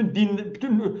nədir?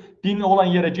 Bütün din olan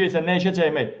yerə gəlsən, nə işə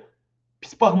çəkmək?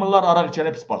 Pis baxmırlar, araq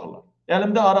içənə pis baxırlar.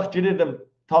 Əlimdə araq girirdim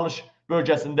Talış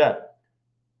bölgəsində.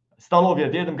 Stalovya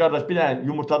deyirdim, qardaş, bir dənə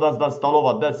yumurtadan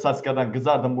stalovadan, saskadan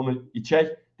qızardım bunu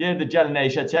içək. Deyirdi, gəl nə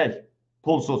işə çək?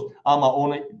 Pulsuz. Amma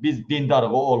onu biz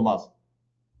dindarıq, o olmaz.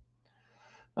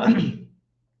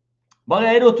 Bax,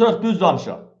 əgər oturaq düz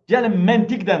danışaq. Gəlin,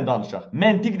 məntiqdən danışaq.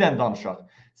 Məntiqdən danışaq.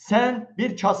 Sən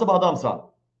bir kasıb adamsan.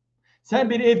 Sən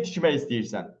bir ev tikmək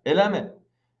istəyirsən. Eləmi?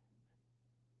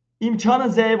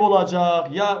 İmkanın zəif olacaq,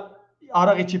 ya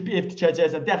araq içib ev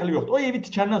tikəcəksən, dəxli yoxdur. O evi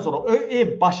tikəndən sonra o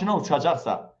ev başına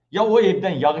uçacaqsa, ya o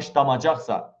evdən yağış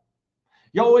damacaqsa,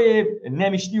 ya o ev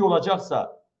nəmişlik olacaqsa,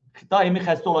 daimi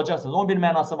xəstə olacaqsınız. Onun bir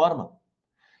mənası varmı?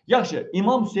 Yaxşı,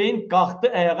 İmam Hüseyin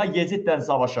qalxdı ayağa Yezidlə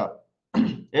savaşa.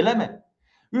 Eləmi?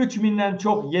 3000-dən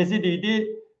çox Yezid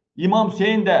idi. İmam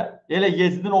Hüseyin də elə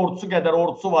Yezidin ordusu qədər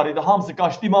ordusu var idi. Hamısı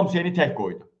qaçdı, İmam Hüseyini tək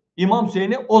qoydu. İmam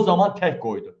Hüseyini o zaman tək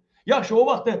qoydu. Yaxşı, o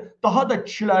vaxtda daha da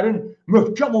kişilərin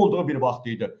möhkəm olduğu bir vaxt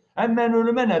idi. Mən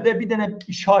ölümə nədə bir dənə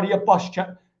işariyə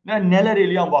başkən, nələr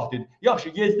eləyən vaxt idi. Yaxşı,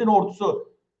 Yezidin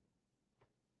ordusu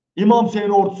İmam Hüseyin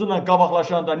ordusuyla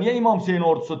qabaqlaşanda niyə İmam Hüseyin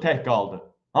ordusu tək qaldı?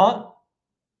 Ha?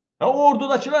 O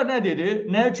ordudakılar nə dedi?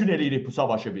 Nə üçün eləyirik bu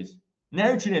savaşı biz?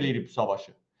 Nə üçün eləyirik bu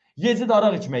savaşı? Yezid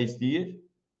araq içmək istəyir.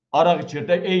 Araq içir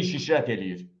də eyş işrət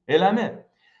eləyir. Eləmi?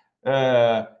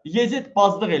 Yezid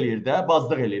bazlıq eləyir də,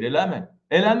 bazlıq eləyir, eləmi?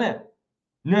 Eləmi?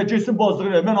 Nə girsin bazlıq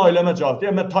eləyir? Mən ailəmə cavab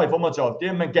deyəm, mən tayfama cavab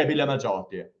deyəm, mən qəbiləmə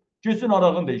cavab deyəm. Girsin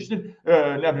arağını da içsin,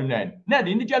 nə bilim nəyin.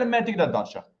 Nədir? İndi gəlin məntiqdən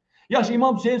danışaq. Yaxşı,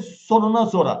 İmam Hüseyin sonundan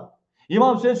sonra,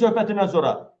 İmam Hüseyin söhbətindən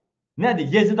sonra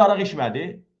nədir? Yezid araq içmədi?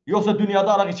 Yoxsa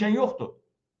dünyada araq içən yoxdur?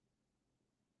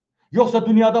 Yoxsa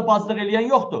dünyada bazlıq eləyən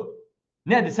yoxdur?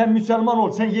 Nədir? Sən müsəlman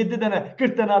ol, sən 7 dənə,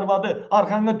 40 dənə arvadı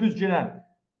arxanda düz girən,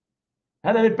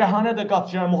 hələ bir bəhanə də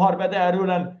qatışan, müharibədə əri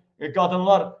ölən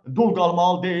qadınlar dul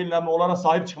qalmalı deyil, onlara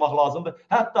sahib çıxmaq lazımdır.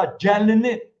 Hətta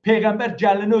gəlini, Peyğəmbər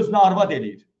gəlini özünə arvad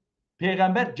eləyir.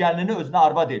 Peyğəmbər gəlini özünə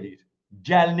arvad eləyir.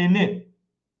 Gəlini.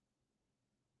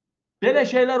 Belə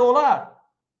şeylər olar.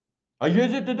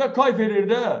 Yezid də kayf edir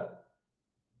də.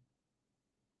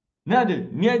 Nədir?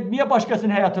 Niyə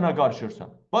başqasının həyatına qarışırsan?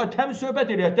 Təmiz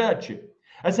söhbət eləyək də ki.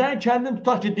 Sənin kəndin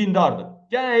tutaq ki, dindardır.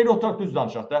 Gəl, əyri oturaq düz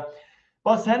danışaq da.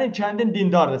 Bax, sənin kəndin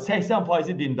dindardır,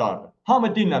 80% dindardır. Hamı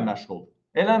dinlə məşğuldur.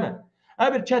 Eləmi?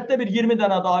 Bir kətdə bir 20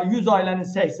 dənə daha, 100 ailənin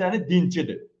 80-i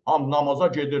dincidir. Hamı namaza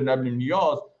gedir, nə bilim,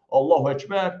 niyaz, Allahu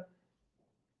Ekber.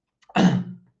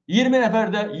 20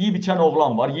 nəfər də yiyib içən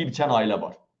oğlan var, yiyib içən ailə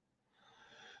var.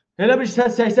 Elə bir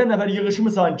sən 80 nəfər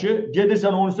yığışmısan ki,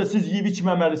 gedirsən onun üstə siz yiyib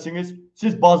içməməlisiniz,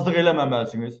 siz bazlıq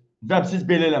eləməməlisiniz, siz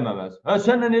belə eləməməlisiniz.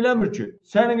 Səndən eləmir ki,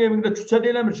 sənin evində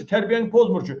küçədə eləmir ki, tərbiyəni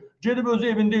pozmur ki, gedib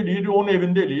özü evində eləyir, onun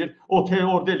evində eləyir, otel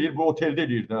orada eləyir, bu oteldə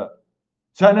eləyir də.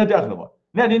 Sənə dəxli var.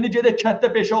 Nədir, indi gedək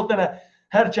kətdə 5-6 dənə,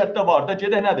 hər kətdə var da,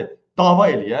 gedək nədir, dava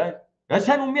eləyək.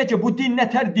 Sən ümumiyyətcə, bu din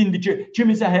nətər dindir ki,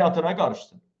 kiminsə həyatına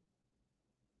qarışsın.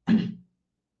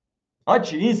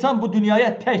 Ki, insan bu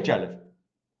dünyaya tək gəlir.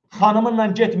 Xanımınla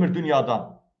getmir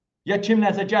dünyadan. Ya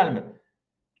kimləsə gəlmir.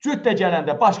 Cüt də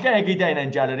gələndə başqa əqidə ilə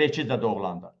gəlir, ekiz də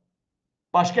doğulanda.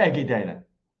 Başqa əqidə ilə.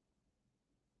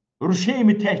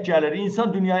 Rüşeymi tək gəlir,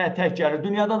 insan dünyaya tək gəlir,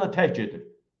 dünyadan da tək gedir.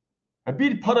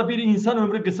 Bir para, bir insan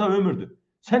ömrü qısa ömürdür.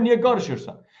 Sən niyə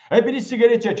qarışırsan? Biri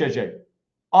sigaret çəkəcək.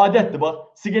 Adətdir, bax.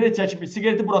 Sigaret çəkib,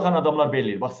 sigareti buraxan adamlar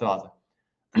belirləyir, bax sırası.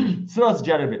 Sırası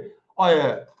gəlir bir.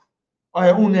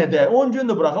 Ay, o nədə? 10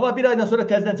 gündür buraxıb, bir aydan sonra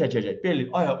təzdən çəkəcək. Belli,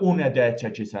 ay, o nədə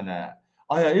çəkir sənə?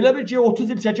 Ay, elə bil ki,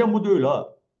 30 il çəkən bu deyil, ha.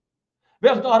 Və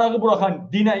yaxud da arağı buraxan,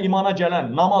 dinə, imana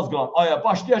gələn, namaz qılan, ay,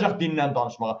 başlayacaq dindən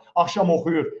danışmağa. Axşam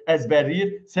oxuyur,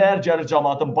 əzbərləyir, səhər gəlir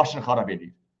cəmaatın başını xarab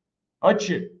edir. Ay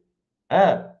ki,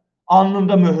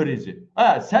 alnında möhür izi.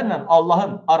 Sənlə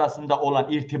Allahın arasında olan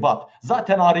irtibat,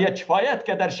 zaten araya kifayət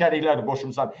qədər şəriklər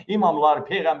qoşumsan, imamlar,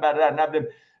 peyğəmbərlər, nə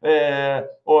bilim,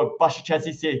 o başı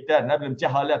kəsik seyidlər, nə bilim,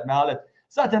 cəhalət, məhalət.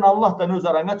 Zaten Allahdan öz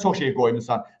arana çox şey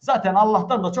qoymusan. Zaten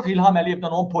Allahdan da çox İlham Əliyevdən,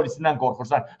 onun polisindən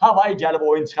qorxursan. Havayı gəlib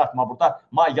oyun çıxartma burada,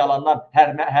 yalandan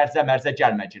hərzə-mərzə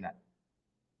gəlməcinə.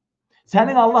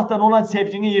 Sənin Allahdan olan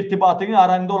sevgini, irtibatını,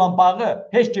 aranda olan bağı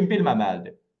heç kim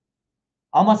bilməməlidir.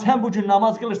 Amma sən bugün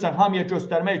namaz qılırsan hamıya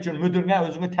göstərmək üçün, müdürünə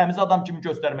özünü təmiz adam kimi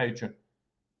göstərmək üçün.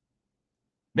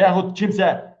 Və yaxud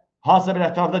kimsə, hansısa bir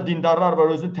ətrafda dindarlar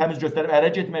var, özünü təmiz göstərib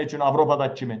ərə getmək üçün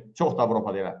Avropadakı kimi. Çox da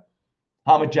Avropada elə.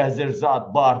 Hamı gəzir,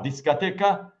 zat, bar,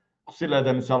 diskoteka, xüsusilə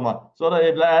də müsəlman. Sonra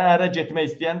evlə ərə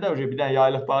getmək istəyəndə bir dənə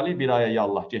yaylıq bağlayıb, bir aya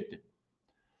yallah getdi.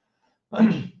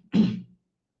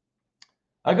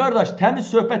 Qardaş, təmiz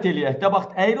söhbət eləyək də,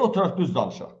 bax, əyri oturaq düz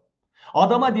danışaq.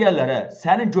 Adama deyərlər,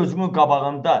 sənin gözümün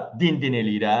qabağında din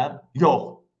eləyirəm?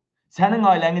 Yox. Sənin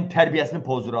ailənin tərbiyəsini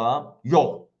pozuram?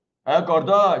 Yox.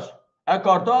 Qardaş,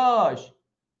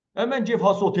 mən gef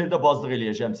hası oteldə bazlıq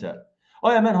eləyəcəmsə,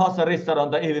 mən hasa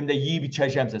restoranda, evimdə yeyib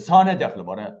içəcəmsə, sana nə dəxli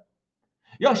var,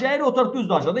 Yaxşı, əgər otaraq düz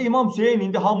danışır da, İmam Hüseyin,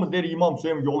 indi hamı deyir, İmam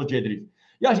Hüseyin yolu gedirik.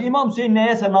 Yaxşı, İmam Hüseyin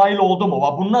nəyəsə nail oldu mu?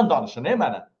 Bundan danışın,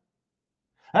 mənə.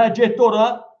 Getdi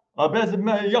ora,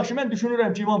 yaxşı, mən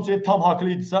düşünürəm ki, İmam Hüseyin tam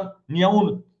haqlıydısa, niyə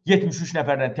onu 73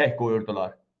 nəfərdən tək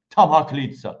qoyurdular? Tam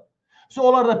haqlıydısa. Sonra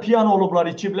onlar da piyano olublar,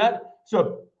 içiblər, sonra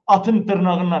atın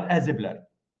dırnağından əziblər.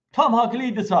 Tam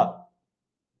haqlıydısa,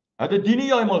 dini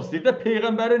yaymaq istəyir də,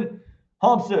 Peyğəmbərin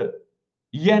hamısı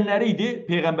yiyənləri idi,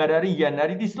 Peyğəmbərlərin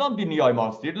yiyənləri idi, İslam dinini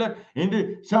yaymaq istəyirlər. İndi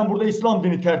sən burada İslam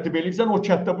dini tərtib eləyirsən, o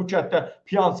kətdə, bu kətdə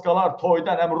piyanskalar,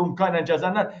 toydan, rumka ilə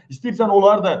gəzənlər, istəyirsən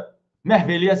onları da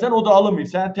məhv eləyəsən, o da alınmır,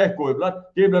 səni tək qoyublar,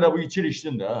 deyiblər, bu içir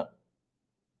içsin də.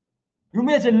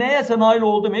 Ümumiyyətlə, nəyəsə nail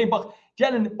oldu mu? Bax,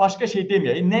 gəlin, başqa şey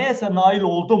deməyək, nəyəsə nail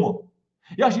oldu mu?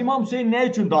 Yaxşı, İmam Hüseyin nə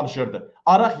üçün danışırdı?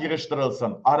 Araq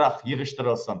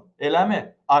yığışdırılsın,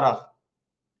 eləmi? Araq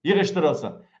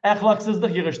yığışdırılsın.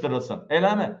 Əxlaqsızlıq yığışdırılsın,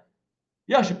 eləmi?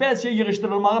 Yaxşı, bəzi şey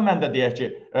yığışdırılmağı mən də deyək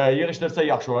ki, yığışdırsa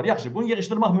yaxşı olar. Yaxşı, bunu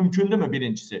yığışdırmaq mümkündürmü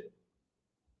birincisi?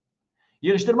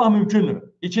 Yığışdırmaq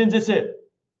mümkündürmü? İkincisi,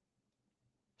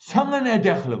 sana nə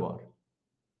dəxli var?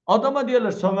 Adama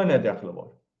deyirlər, sana nə dəxli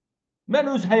var?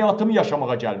 Mən öz həyatımı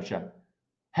yaşamağa gəlmişəm.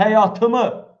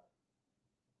 Həyatımı.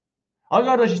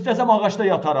 Qardaş, istəsəm ağaçda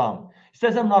yataram,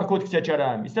 istəsəm narkotik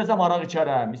çəkərəm, istəsəm araq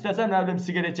içərəm, istəsəm, nə bilim,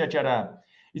 sigaret çəkərəm,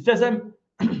 istəsəm,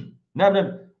 nə bilim,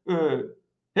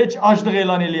 heç aclıq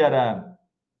elan eləyərəm,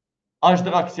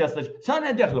 aclıq aksiyasında. Sən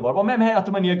nə dəxli var? Mənim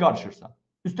həyatıma niyə qarışırsan?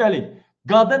 Üstəlik,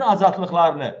 qadın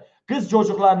azadlıqlarını, qız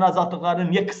çocuklarının azadlıqlarını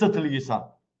niyə qısıtlayırsan?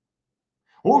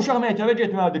 O uşaq məktəbə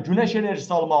getməlidir, günəş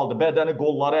enerjisi almalıdır, bədəni,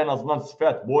 qolları, ən azından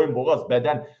sifət, boyun, boğaz,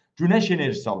 bədən günəş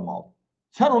enerjisi almalıdır.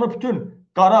 Sən onu bütün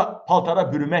qara paltara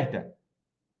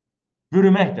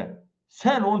bürüməkdə,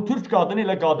 sən onu türk qadını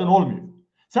ilə qadın olmuyor.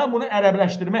 Sən bunu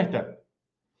ərəbləşdirməkdə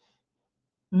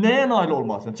nəyə nail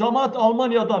olmasın? Cəmaət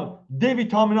Almaniyadan D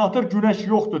vitamini atır, günəş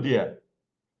yoxdur deyə.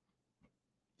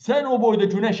 Sən o boyda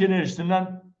günəş enerjisindən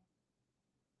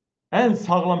ən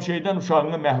sağlam şeydən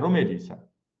uşağını məhrum edirsən.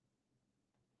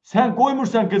 Sən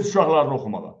qoymursan qız uşaqlarını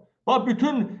oxumağa. Bax,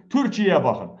 bütün Türkiyəyə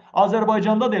baxın.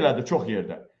 Azərbaycanda da elədir çox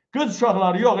yerdə. Qız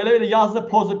uşaqları yox, elə yazdı,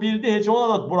 pozu bildi, heç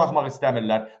ona da buraxmaq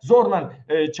istəmirlər. Zorla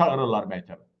çağırırlar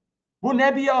məktəbə. Bu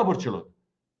nə biabırçılıq?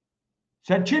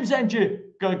 Sən kimsən ki,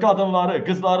 qadınları,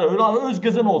 qızları, öz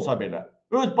qızın olsa belə,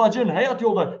 öz bacın, həyat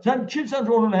yolda, sən kimsən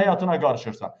ki, onun həyatına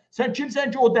qarışırsan? Sən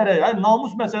kimsən ki, o dərəyə,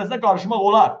 namus məsələsinə qarışmaq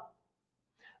olar.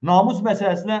 Namus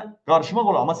məsələsinə qarışmaq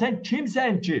olar, amma sən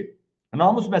kimsən ki,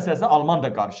 namus məsələsinə Alman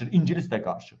da qarışır, İngilis də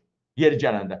qarışır, yeri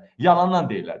gələndə. Yalandan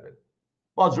deyirlər belə.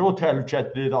 Bacı, o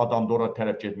təhlükətlidir, adam da ora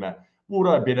tərəf getmə.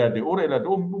 Ora belədir, ora elədir.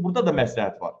 Burada da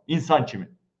məsləhət var, insan kimi.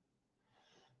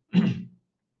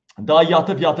 Daha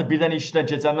yatıb birdən işdən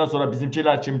keçəndən sonra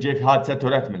bizimkilər kimi hadisə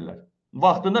törətmirlər.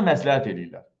 Vaxtında məsləhət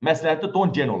edirlər. Məsləhətdə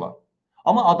don gen olar.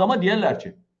 Amma adama deyərlər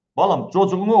ki, balam,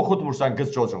 çocuğunu oxutmursan,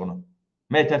 qız çocuğunu.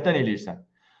 Məktəbdən eləyirsən.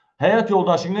 Həyat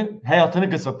yoldaşının həyatını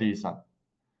qısıtlayırsan.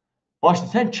 Başla,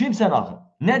 sən kimsən axı?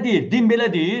 Nə deyir? Din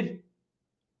belə deyir.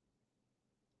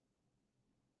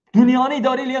 Dünyanı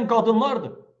idarə edən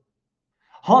qadınlardır.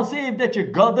 Hansı evdə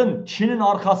ki, qadın kişinin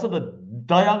arxasıdır,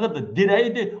 dayağıdır,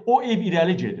 dirəyidir, o ev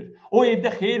irəli gedir. O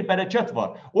evdə xeyir, bərəkət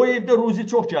var. O evdə ruzi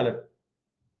çox gəlir.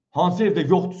 Hansı evdə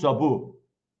yoxdursa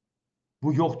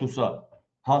bu yoxdursa,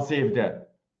 hansı evdə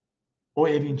o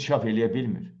ev inkişaf eləyə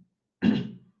bilmir.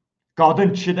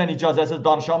 Qadın kişidən icazəsiz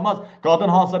danışanmaz, qadın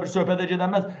hansısa bir söhbətə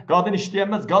gedənməz, qadın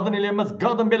işləyənməz, qadın eləyənməz,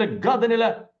 qadın belə, qadın elə.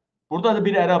 Burada da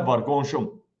bir ərəb var,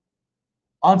 qonşum.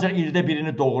 Ancaq ildə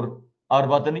birini doğur,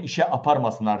 arvadını işə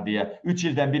aparmasınlar deyə 3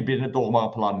 ildən birini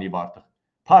doğmağı planlayıb artıq.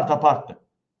 Part-apartdır.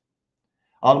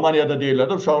 Almaniyada deyirlər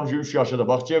də, uşağın 3 yaşıdır,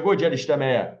 baxçıya qoy, gəl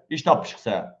işləməyə, iş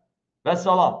tapışıqsə.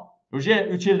 Vəssalam.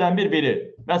 3 ildən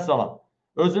biri, vəssalam.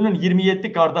 Özünün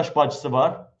 27 qardaş bacısı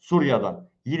var, Suriyadan.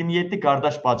 27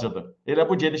 qardaş bacıdır. Elə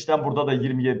bu gedişdən burada da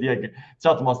 27-yə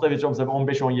çatmazsa, heç olmasa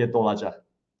 15-17 olacaq.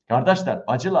 Qardaşlar,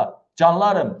 bacılar,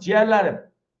 canlarım, ciyərlərim.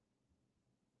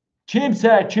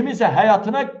 Kimsə, kimisə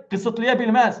həyatına qısıtlaya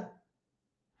bilməz.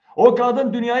 O qadın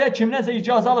dünyaya kimdənsə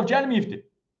icazə alıb gəlməyibdir.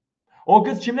 O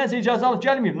qız kimdənsə icazə alıb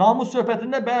gəlməyib. Namus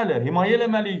söhbətində bəli, himayə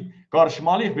eləməliyik,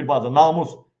 qarışmalıyıq bir bazı.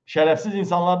 Namus, şərəfsiz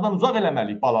insanlardan uzaq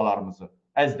eləməliyik balalarımızı,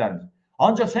 əzizlərimizi.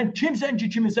 Ancaq sən kimsən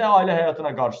ki, kimisə ailə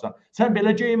həyatına qarşısan? Sən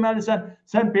belə geyinməlisən,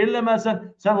 sən belə eləməlisən,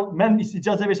 mən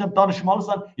icazə versəm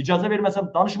danışmalısan, icazə verməsəm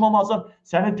danışmamalısan,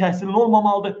 sənin təhsilin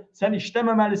olmamalıdır, sən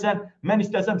işləməməlisən, mən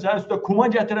istəsəm sənin üstə kuma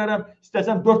gətirərəm,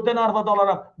 istəsəm 4 dənə arvad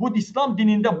alaram. Bu İslam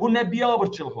dinində bu nə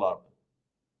biabırçılıqlardır?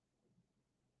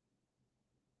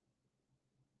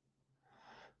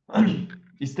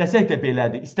 İstəsək də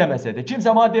belədir, istəməsək də.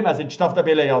 Kimsə mənə deməsin, kitabda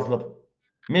belə yazılıb.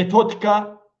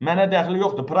 Metodika mənə dəxli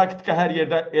yoxdur, praktika hər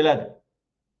yerdə elədir.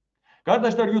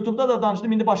 Qardaşlar, YouTube'da da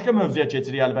danışdım, indi başqa mövzuya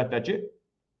keçirik əlbəttə ki.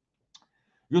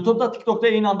 YouTube'da, TikTok'da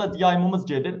eyni anda yayımımız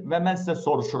gedir və mən sizə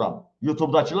soruşuram.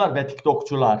 YouTube'dakılar və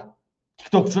TikTokçular,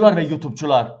 və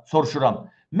YouTube'çular soruşuram.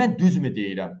 Mən düzmü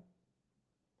deyirəm?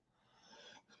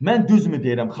 Mən düzmü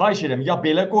deyirəm? Xahiş edirəm, ya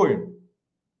belə qoyun,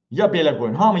 ya belə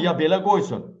qoyun. Hamı ya belə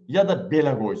qoysun, ya da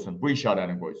belə qoysun, bu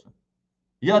işarəni qoysun.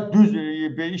 Ya düz,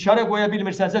 işarə qoya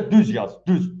bilmirsənsə düz yaz,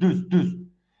 düz.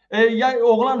 Ya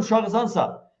oğlan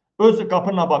uşağısansa, öz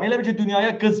qapının abam, elə bir ki,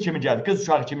 dünyaya qız kimi gəl, qız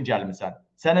uşağı kimi gəlmirsən.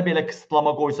 Sənə belə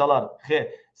qısıtlama qoysalar,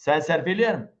 sən sərf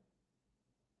eləyərmi?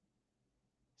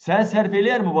 Sən sərf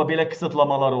eləyərmi belə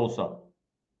qısıtlamalar olsa?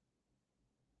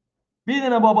 Bir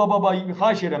dənə baba,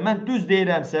 xahiş edirəm, mən düz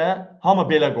deyirəmsə, hamı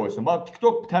belə qoysun. Bax,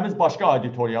 TikTok təmiz başqa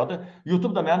auditoriyadır,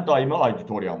 YouTube da mənim daimi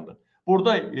auditoriyamdır.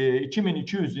 Burada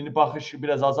 2200, indi baxış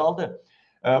biraz azaldı.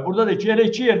 Burada da iki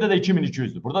yerdə də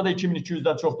 2200'dür. Burada da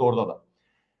 2200'dən çoxdur, orada da.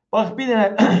 Bax, bir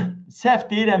dənə səhv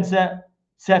deyirəmsə,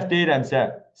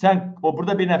 sən,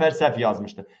 burada bir nəfər səhv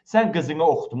yazmışdı. Sən qızını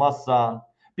oxutmazsan,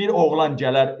 bir oğlan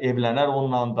gələr, evlənər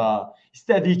onunla da,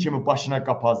 istədiyi kimi başına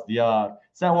qapazlayar,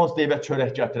 sən onsuz da evə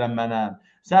çörək gətirən mənəm,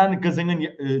 sən qızının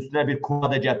üstünə bir kuma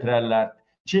da gətirərlər,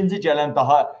 İkinci gələn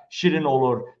daha şirin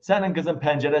olur. Sənin qızın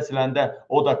pəncərə siləndə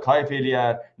o da kayf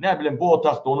eləyər. Nə bilim, bu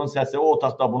otaqda onun səsi, o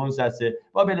otaqda bunun səsi.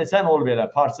 Və belə sən ol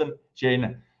belə, Farsın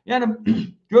şeyini. Yəni,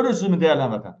 görürsünüzmü deyərlər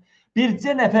vətən?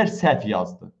 Bircə nəfər səhv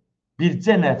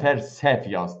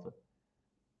yazdı.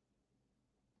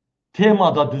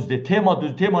 Temada düz deyil. Tema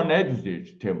nəyə düz deyir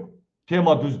ki?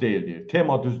 Tema düz deyil deyir.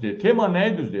 Tema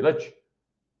nəyə düz deyil?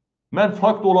 Mən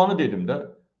fakt olanı dedim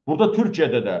də. Burada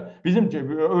Türkiyədə də, bizim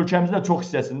ölkəmizdə çox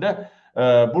hissəsində,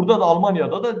 burada da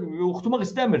Almaniyada da oxutmaq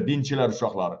istəmir dinçilər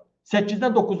uşaqları.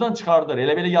 8-dən 9-dan çıxardır,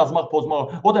 elə belə yazmaq,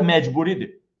 pozmaq, o da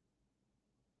məcburidir.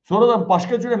 Sonra da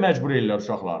başqa cürə məcbur edirlər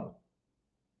uşaqlarını.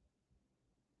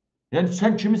 Yəni,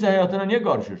 sən kimisə həyatına niyə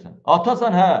qarışırsan?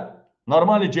 Atasan,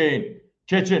 normal geyin,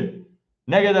 keçin.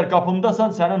 Nə qədər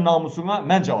qapımdasan, sənin namusuna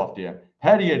mən cavab deyəm.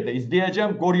 Hər yerdə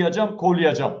izləyəcəm, qoruyacam,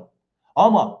 kollayacam.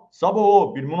 Amma sabah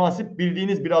o bir münasib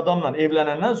bildiyiniz bir adamla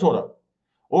evlənəndən sonra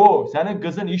o sənin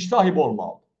qızın iş sahibi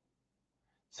olmalıdır.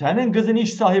 Sənin qızın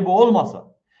iş sahibi olmasa,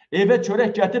 evə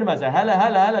çörək gətirməsə,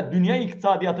 hələ dünya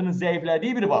iqtisadiyyatının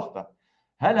zəiflədiyi bir vaxtda,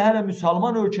 hələ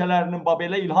müsəlman ölkələrinin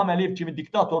belə İlham Əliyev kimi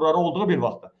diktatorları olduğu bir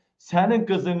vaxtda, sənin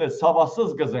qızını,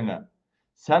 savadsız qızını,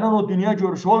 sənin o dünya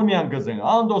görüşü olmayan qızını,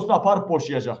 andolsun aparıb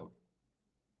boşayacaqlar.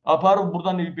 Aparıb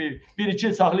buradan bir-iki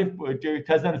il saxlayıb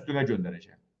təzdən üstünə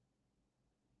göndərəcək.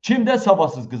 Kimdə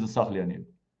savadsız qızı saxlayan ev?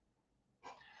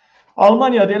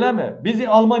 Almaniyada eləmi? Biz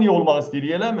Almaniya olmaq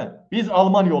istəyirik, eləmi? Biz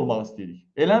Almaniya olmaq istəyirik,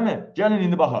 eləmi? Gəlin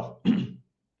indi baxaq.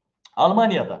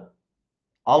 Almaniyada.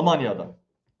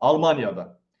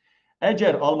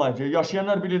 Əgər Almaniyada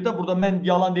yaşayanlar bilir də, burada mən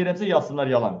yalan deyirəmsə yazsınlar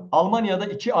yalan. Almaniyada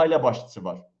 2 ailə başçısı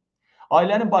var.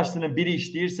 Ailənin başçısının biri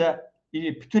işləyirsə,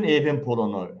 bütün evin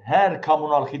pulunu, hər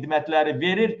kommunal xidmətləri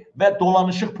verir və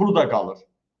dolanışıq pulu da qalır.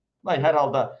 Hər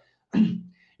halda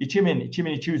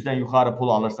 2200'dən yuxarı pul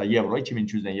alırsa,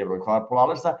 2200'dən euro yuxarı pul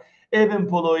alırsa, evin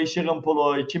pulu, işığın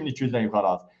pulu 2200'dən yuxarı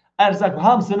alır. Ərzaq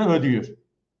hamısını ödəyir.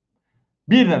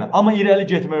 Bir dənə, amma irəli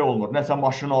getmək olmur. Nəsə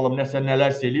maşın alım, nəsə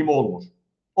nələrsə eləyim, olmur.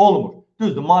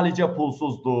 Düzdür, malicə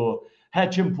pulsuzdur,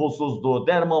 həkim pulsuzdur,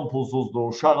 dərman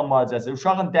pulsuzdur, uşağın müalicəsi,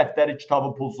 uşağın dəftəri,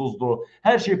 kitabı pulsuzdur,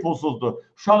 hər şey pulsuzdur.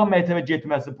 Uşağın məktəbə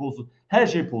getməsi pulsuz, hər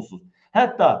şey pulsuz.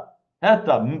 Hətta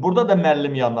burada da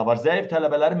müəllim yanına var. Zəif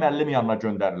tələbələri müəllim yanına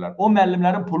göndərirlər. O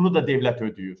müəllimlərin pulunu da dövlət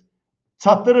ödəyir.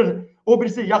 Çatdırır. O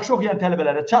birisi yaxşı oxuyan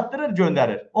tələbələrə çatdırır,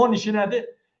 göndərir. Onun işi nədir?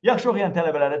 Yaxşı oxuyan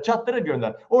tələbələrə çatdırır,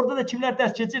 göndərir. Orada da kimlər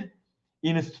dərs keçir?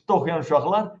 İnstitutda oxuyan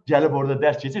uşaqlar gəlib orada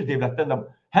dərs keçir. Dövlətdən də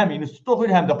həm institutda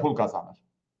oxuyur, həm də pul qazanır.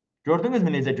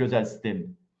 Gördünüzmü necə gözəl sistemdir?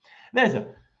 Nəysə.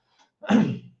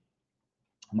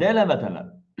 Dəyərli vətənlər,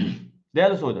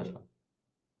 dəyərli soydaşlar.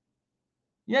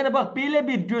 Yəni, bax, belə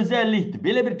bir gözəllikdir,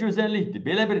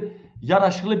 belə bir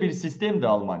yaraşıqlı bir sistemdir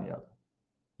Almaniyada.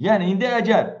 Yəni, indi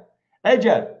əgər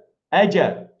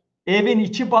evin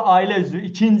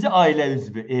ikinci ailə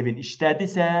üzvü evin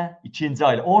işlədisə, ikinci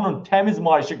ailə, onun təmiz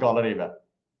maaşı qalır evə.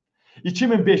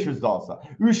 2500 da alsa,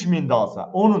 3000 da alsa,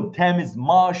 onun təmiz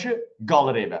maaşı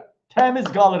qalır evə. Təmiz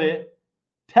qalır,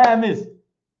 təmiz.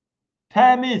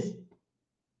 Təmiz.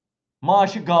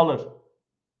 Maaşı qalır.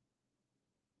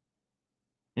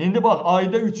 İndi bax,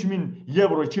 ayda 3000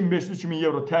 euro, 2500-3000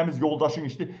 euro təmiz yoldaşın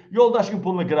işdir. Yoldaşın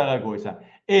pulunu qırağa qoysan.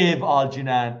 Ev al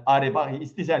cinən, bax,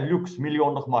 istəyirsən lüks,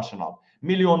 milyonluq maşın al.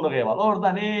 Milyonluq ev al.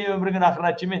 Oradan ömrünün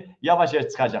axırına kimi yavaş-yavaş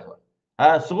çıxacaqlar.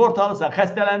 Hə, sığortalısan,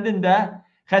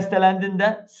 xəstələndin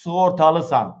də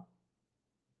sığortalısan.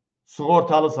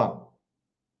 Sığortalısan.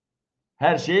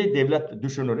 Hər şeyi devlət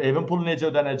düşünür. Evin pulu necə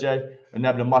ödənəcək?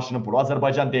 Nə bilim, maşının pulu.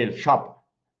 Azərbaycan deyil, şap.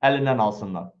 Əlindən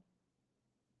alsınlar.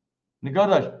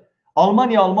 Qardaş,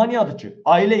 Almaniyadır ki,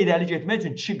 ailə irəli getmək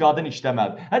üçün kişi qadın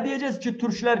işləməlidir. Hə, deyəcəksiniz ki,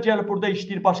 türklər gəlib burada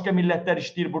işləyir, başqa millətlər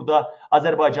işləyir burada,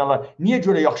 Azərbaycanlar. Niyə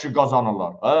görə yaxşı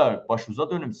qazanırlar? Hə, başınıza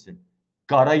dönümsün.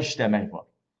 Qara işləmək var.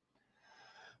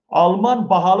 Alman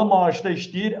bahalı maaşda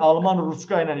işləyir, Alman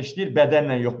ruska ilə işləyir,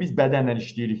 bədənlə yox. Biz bədənlə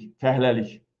işləyirik,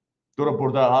 fəhləlik. Durub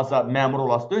burada hansısa məmur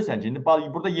olası deyilsən ki, indi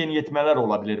burada yeniyetmələr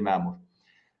ola bilir məmur.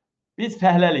 Biz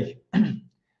fəhləlik.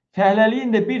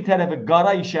 Fəhləliyin də bir tərəfi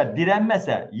qara işə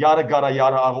dirənməsə, yarı qara,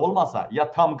 yarı ağ olmasa, ya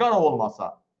tam qara olmasa,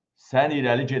 sən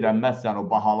irəli gedənməzsən o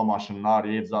bahalı maşınlar,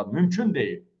 ev zat, mümkün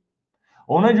deyil.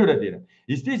 Ona görə deyirəm,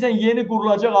 istəyirsən yeni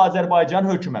qurulacaq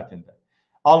Azərbaycan hökumətində.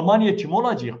 Almaniya kim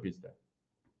olacaq bizdə?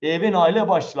 Evin ailə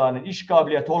başçılarının iş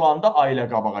qabiliyyəti olanda ailə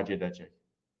qabağa gedəcək.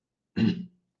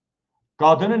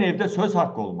 Qadının evdə söz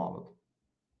haqqı olmalıdır.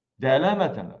 Dəyərli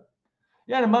vətəndaşlar.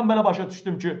 Yəni, mən belə başa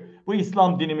düşdüm ki, bu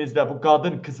İslam dinimizdə bu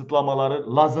qadın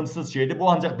kısıtlamaları lazımsız şeydir. Bu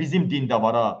ancaq bizim dində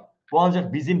var, ha. Bu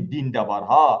ancaq bizim dində var,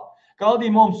 ha. Qaldı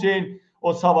İmam Hüseyin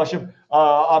o savaşıb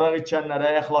araq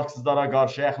içənlərə, əxlaqsızlara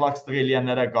qarşı, əxlaqsızlıq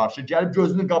eləyənlərə qarşı gəlib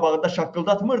gözünün qabağında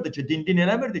şaqqıldatmırdı ki, din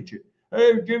eləmirdi ki.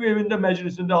 Evində,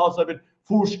 məclisində, hansısa bir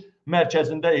fuhuş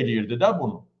mərkəzində eləyirdi də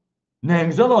bunu.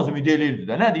 Nəyinizə lazım idi eləyirdi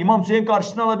də. Nədir? İmam Hüseyin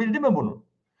qarşısını ala bildi mi bunu?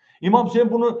 İmam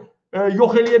Hüseyin bunu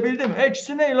yox eləyə bildi mi?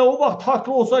 Əksinə elə o vaxt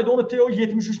haqlı olsaydı onu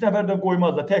 73 nəfərdən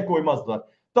qoymazlar, tək qoymazlar.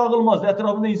 Dağılmazdı,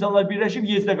 ətrafında insanlar birləşib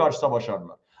Yezdə qarşı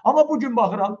savaşarlar. Amma bugün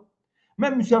baxıram,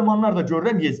 mən müsəlmanlar da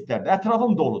görürəm Yezdlərdə,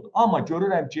 ətrafım doludur. Amma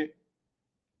görürəm ki,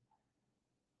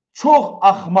 çox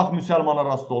axmaq müsəlmana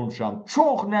rast olmuşam,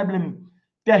 çox nə bilim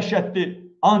dəhşətli,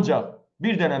 ancaq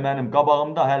bir dənə mənim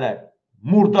qabağımda hələ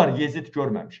murdar Yezid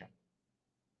görməmişəm.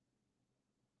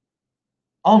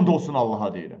 And olsun Allaha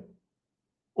deyirəm.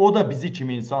 O da bizi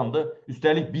kimi insandır,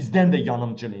 üstəlik bizdən də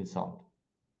yanımcıl insandır.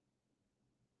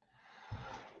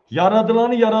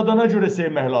 Yaradılanı yaradana görə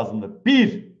sevmək lazımdır.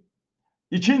 Bir.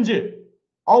 İkinci,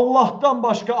 Allahdan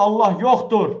başqa Allah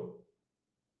yoxdur.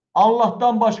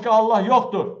 Allahdan başqa Allah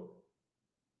yoxdur.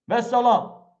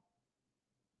 Vəssalam.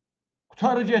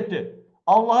 Qutarı getdi.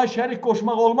 Allaha şərik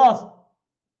qoşmaq olmaz.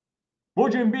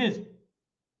 Bugün biz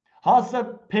hansısa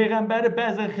peyğəmbəri,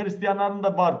 bəzən xristiyanların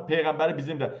da var peyğəmbəri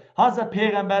bizim də. Hansısa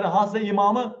peyğəmbəri, hansısa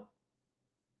imamı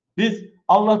biz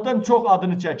Allahdan çox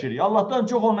adını çəkirik. Allahdan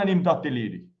çox ondan imdad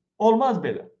eləyirik. Olmaz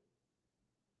belə.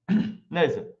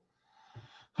 Neyse.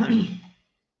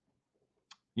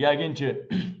 Yəqin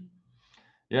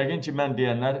ki mən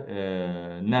deyənlər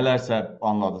nələrsə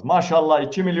anladınız. Maşallah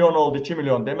 2 milyon oldu, 2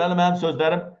 milyon. Deməli mənim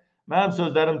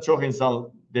sözlərim çox insan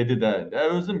dedi də.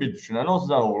 Özün bir düşünən, o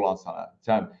sizə oğlansan.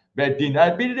 Sən və din.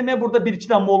 Bildim, burada bir-iki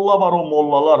dənə molla var, o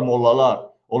mollalar.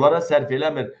 Onlara sərf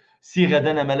eləmir.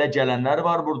 Siğədən əmələ gələnlər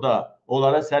var burada.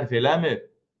 Onlara sərf eləmir.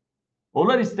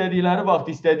 Onlar istədikləri vaxt,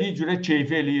 istədiyi cürə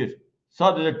keyfi eləyir.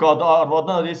 Sadəcə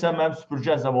arvadına deyirsən, mənim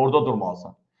süpürgənsəm, orada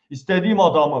durmalısan. İstədiyim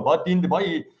adamı, bax, dindir, bax,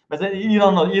 məsələn,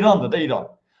 İrandır da, İran.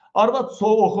 Arvad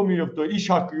oxumuyubdur, iş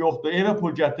haqqı yoxdur, evə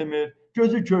pul gətirmir,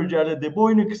 gözü kölgəlidir,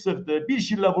 boynu qısıqdır, bir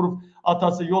şillə vurub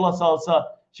atası yola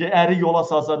salsa, əri yola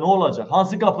salsa nə olacaq?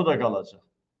 Hansı qapıda qalacaq?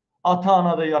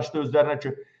 Ata-ana da yaşlı özlərinə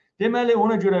ki. Deməli,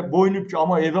 ona görə boynu ki,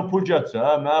 amma evə pul gətirsə,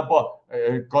 mənə bax,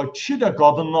 kişi də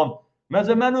qadından,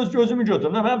 məsələn, mən öz gözümü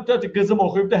götürüm, mənim qızım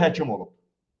oxuyub da həkim olub.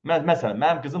 Məsələn,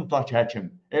 mənim qızım tutaq ki,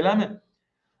 həkimdir. Eləmi?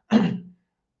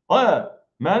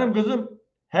 Mənim qızım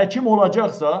həkim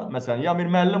olacaqsa, məsələn, ya bir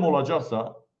müəllim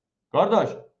olacaqsa, qardaş,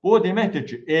 bu o deməkdir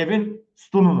ki, evin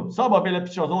sütununu, sabah belə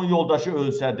piçası, onun yoldaşı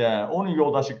ölsə də, onun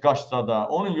yoldaşı qaçsa da,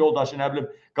 onun yoldaşı, nə bilim,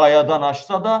 qayadan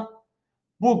aşsa da,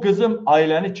 bu qızım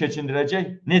ailəni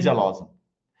keçindirəcək necə lazım.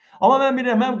 Amma mən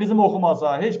bilirəm, mənim qızım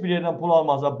oxumasa, heç bir yerdən pul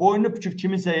almasa, boynu büküb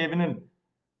kiminsə evinin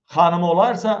xanımı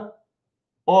olarsa,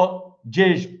 o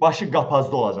başı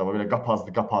qapazda olacaq, belə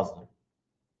qapazlı.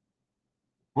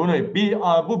 Bu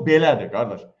belədir,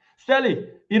 qardaş. Üstəlik,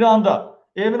 İranda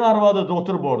evin arvadı da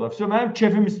oturub orada. Mənim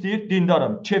kefim istəyir,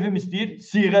 dindaram. Kefim istəyir,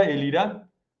 siğə eləyirəm.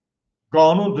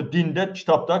 Qanundur, dində,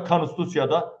 kitabda,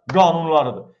 konstitusiyada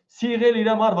qanunlarıdır. Siğə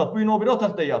eləyirəm, arvad, bu gün o bir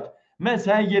otaqda yat. Mən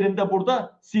sənin yerində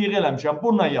burada siğə eləmişəm,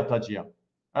 bununla yatacağım.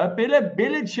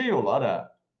 Belə şey olar, hə.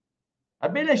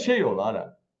 Belə şey olar, hə.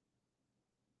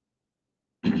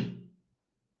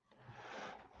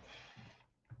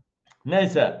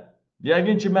 Nəysə,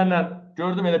 yəqin ki, mənlə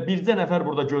gördüm elə bircə nəfər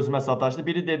burada gözümə sataşdı.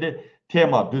 Biri dedi,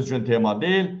 tema, düzgün tema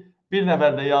deyil. Bir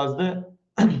nəfər də yazdı,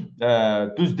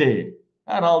 düz deyil.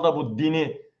 Hər halda bu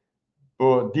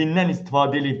dindən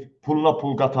istifadə edib puluna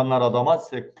pul qatanlar adama,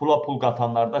 pula pul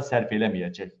qatanlar da sərf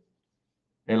eləməyəcək.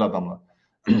 El adamlar.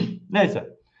 Nəysə,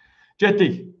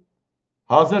 getdik.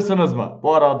 Hazırsınızmı?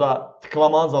 Bu arada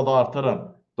tıklamanızı da artırın.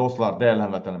 Dostlar, dəyərli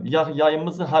həmvətənim.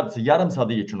 Yayımımızı hadisi yarım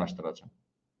saatı yekunlaşdıracağım.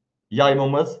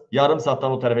 Yayımımız yarım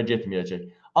saatdan o tərəfə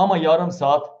getməyəcək. Amma yarım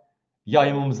saat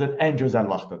yayımımızın ən gözəl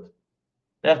vaxtıdır.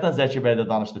 Bayaqdan Zəki bəy də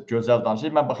danışdıq, gözəl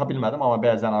danışdıq. Mən baxa bilmədim, amma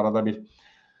bəzən arada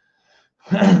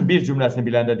bir cümləsini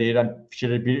biləndə deyirəm,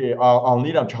 fikri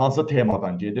anlayıram ki, hansı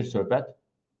temadan gedir söhbət.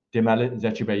 Deməli,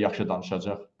 Zəki bəy yaxşı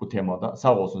danışacaq bu temada.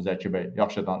 Sağ olsun Zəki bəy,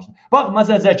 yaxşı danışdı. Bax,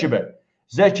 məsələn, Zəki bəy.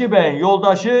 Zəki bəyin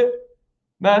yoldaşı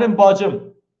mənim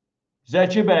bacım.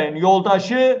 Zəki bəyin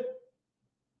yoldaşı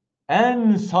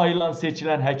ən sayılan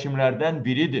seçilən həkimlərdən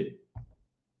biridir.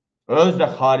 Öz də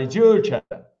xarici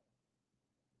ölkədə.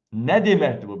 Nə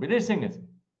deməkdir bu, bilirsiniz?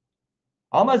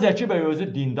 Amma Zəki bəy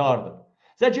özü dindardır.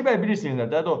 Zəki bəy bilirsiniz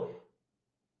nədir? O,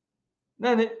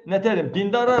 nə deyim,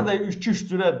 dindarlar da 2-3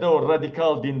 cürətdə o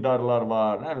radikal dindarlar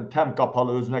var. Təm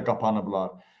qapalı, özünə qapanıblar.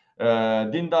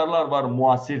 Dindarlar var,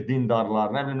 müasir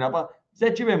dindarlar. Nə bilim nə var?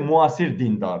 Zəki bəy müasir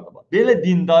dindardır. Belə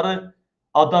dindarı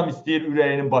adam istəyir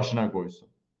ürəyinin başına qoysun.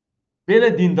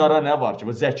 Belə dindara nə var ki,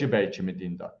 bu Zəki bəy kimi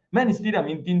dindar. Mən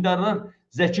istəyirəm, dindarlar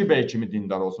Zəki bəy kimi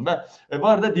dindar olsun. Və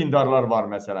var da dindarlar var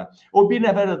məsələn. O bir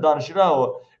nəfər də danışır,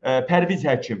 o Pərviz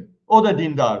həkim. O da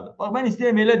dindardır. Bax, mən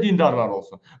istəyirəm elə dindarlar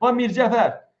olsun. Bax,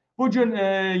 Mircəfər bugün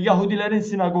Yahudilərin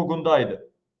sinagogundaydı.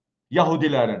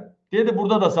 Yahudilərin. Dedi,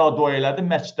 burada da sağ dua elədim,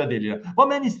 məsciddə deyilirəm. Bax,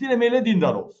 mən istəyirəm elə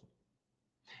dindar olsun.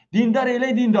 Dindar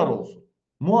elə dindar olsun.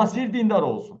 Müasir dindar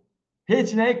olsun.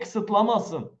 Heç nəyi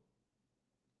qısıtlamasın.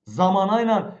 Zamana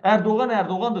ilə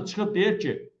Erdoğan da çıxıb deyir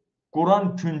ki,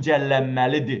 Quran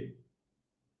küncəllənməlidir.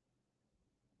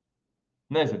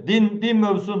 Nəysə, din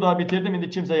mövzusunu da bitirdim. İndi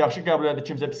kimsə yaxşı qəbul edir,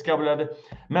 kimsə pis qəbul edir.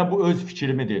 Mən bu öz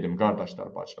fikrimi dedim,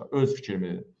 qardaşlar, bacılar. Öz fikrimi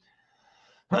dedim.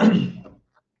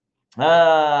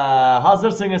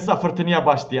 Hazırsınızsa fırtınaya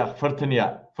başlayaq.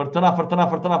 Fırtına.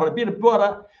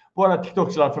 Bu ara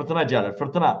TikTokçular fırtına gəlir.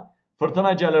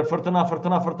 Fırtına gəlir. Fırtına.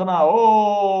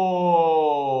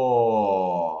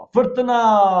 Fırtına.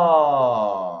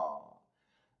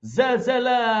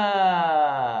 Zəlzələ.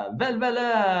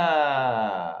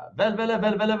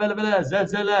 Vəlvələ,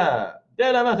 zəlzələ.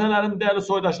 Dəyərli həmvətənlərim, dəyərli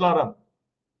soydaşlarım.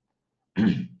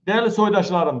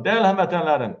 Dəyərli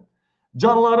həmvətənlərim.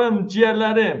 Canlarım,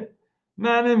 ciyərlərim.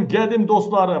 Mənim qədim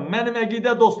dostlarım, mənim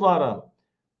əqidə dostlarım.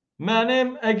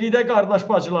 Mənim əqidə qardaş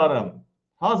bacılarım.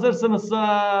 Hazırsınızsa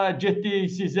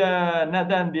getdik sizə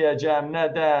nədən deyəcəm,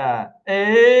 nədən?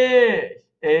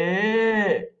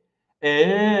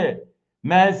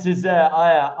 Mən sizə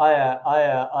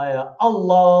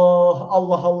Allah.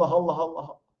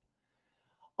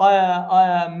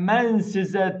 Mən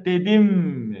sizə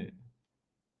dedimmi?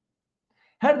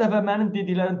 Hər dəfə mənim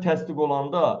dediklərim təsdiq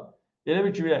olanda, elə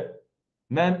bil ki,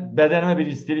 mən bədənimə bir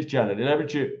istilik gəlir. Elə bil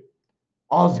ki,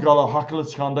 az qala haqlı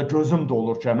çıxanda gözüm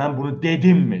dolur ki, mən bunu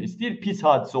dedimmi? İstəyir pis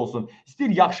hadisə olsun,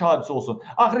 istəyir yaxşı hadisə olsun.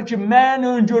 Axır ki, mən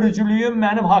öngörücülüyüm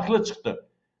mənim haqlı çıxdı.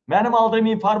 Mənim aldığım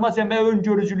informasiya və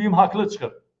öngörücülüyüm haqlı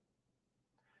çıxır.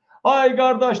 Ay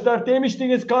qardaşlar,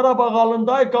 demişdiniz Qarabağ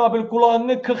alında, ay Qabil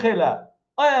qulağını qıx elə.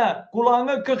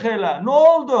 Qulağını qıx elə. Nə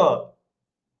oldu?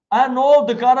 Nə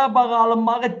oldu? Qarabağ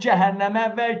alınmağı cəhənnəmə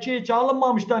əvvəlki heç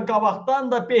alınmamışdan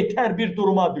qabaqdan da betər bir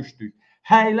duruma düşdük.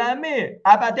 Həyləmi?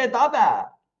 Əbədə dabə.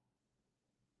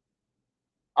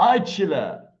 Ay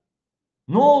kişilər.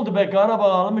 Nə oldu be?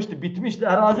 Qarabağ alınmışdı, bitmişdi.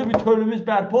 Ərazi bütövlüyümüz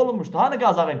bərpa olunmuşdu. Hani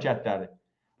Qazağın kəndləri?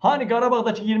 Hani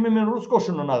Qarabağdakı 20 min Rus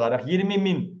qoşununa qaraq, 20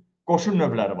 min qoşun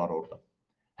növləri var orada.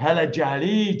 Hələ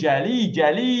gəlik,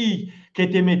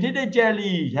 KTMT də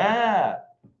gəlik,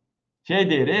 Şey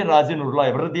deyir, Razi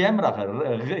Nurlayev, R deyəmir axı,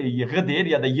 Y deyir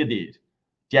ya da Y deyir.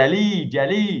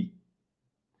 Gəlik.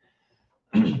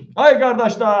 Ay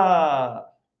qardaşlar,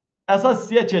 əsas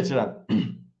sizə keçirəm.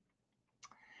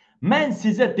 Mən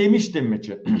sizə demişdimmi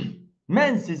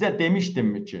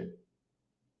ki,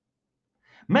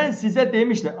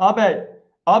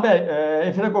 Abey,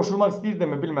 efirə qoşulmaq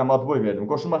istəyirdimmi, bilməm, ad boy verdim.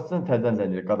 Qoşulmaq istəyirəm, təzdən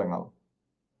zənciri, qadan alın.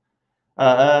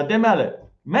 Deməli,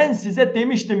 mən sizə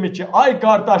demişdimmi ki, ay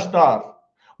qardaşlar,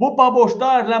 bu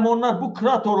baboşlar, ləmonlar, bu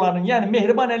kratorların, yəni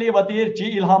Mehriban Əliyeva deyir ki,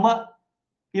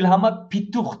 İlhama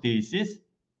pituq deyirsiniz,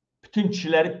 bütün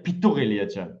kişiləri pituq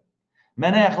eləyəcəm.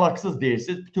 Mənə əxlaqsız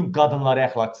deyirsiniz, bütün qadınları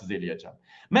əxlaqsız eləyəcəm.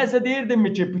 Mənsə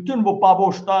deyirdimmi ki, bütün bu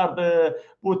baboşlardır,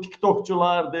 bu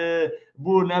tiktokçulardır,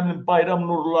 bu nə bilim Bayram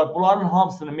Nurlular, bunların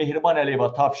hamısını Mehriban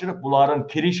Əliyeva tapşırıb, bunların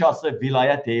kirişası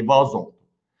Vilayət Eyvazovdur.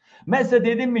 Mənsə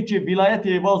dedimmi ki, Vilayət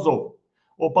Eyvazov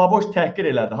o baboş təhqir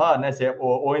elədi, ha, nəsə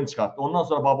o oyun çıxartdı. Ondan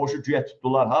sonra baboşu güya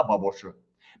tutdular, ha, baboşu.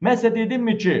 Mənsə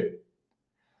dedimmi ki,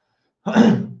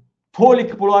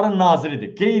 Tolik bunların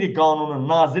naziridir, qeyri-qanunun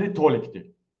naziri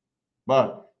Tolikdir. Bax,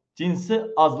 cinsi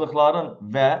azlıqların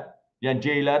və, yəni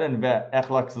geylərin və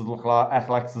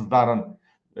əxlaqsızların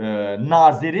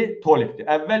naziri Tolikdir.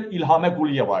 Əvvəl İlhamə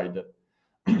Quliyeva idi.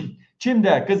 Kim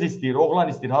də qız istəyir, oğlan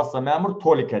istəyir, hansısa məmur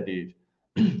Tolikə deyir.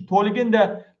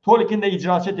 Tolikin də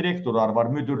icraçı direktorları var,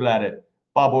 müdürləri.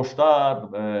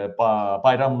 Baboşlar,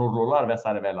 Bayram Nurlular və s.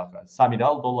 və s.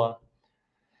 Samiral dolar.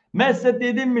 Mənsə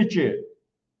dedimmi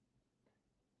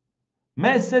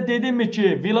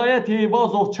ki, Vilayət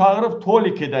Eyvazov çağırıb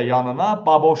Toliki də yanına,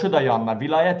 baboşu da yanına,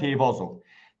 Vilayət Eyvazov.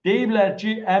 Deyiblər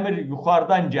ki, əmir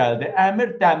yuxarıdan gəldi,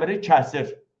 əmir dəmiri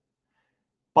kəsir.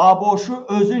 Baboşu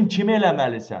özün kimi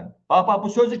eləməlisən. Bax, bu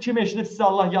sözü kim eşidib, sizə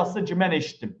Allah yazsın ki, mən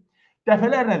eşitdim.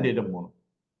 Dəfələrlə dedim bunu.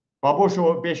 Baboş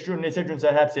o 5 gün, neçə gün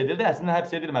həbs edildi. Əslində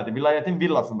həbs edilmədi. Vilayətin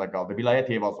villasında qaldı. Vilayət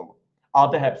Eyvazov.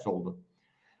 Adı həbs oldu.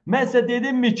 Mənsə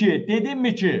dedimmi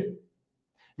ki,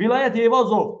 Vilayət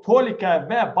Eyvazov Tolikə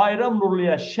və Bayram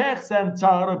Nurluya şəxsən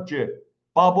çağırıb ki,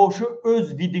 baboşu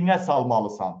öz vidinə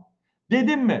salmalısan.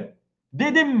 Dedimmi?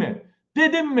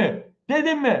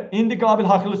 İndi qabil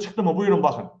haqlı çıxdı mı? Buyurun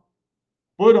baxın.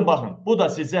 Buyurun baxın. Bu da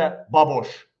sizə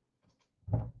baboş.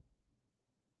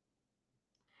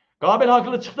 Qabil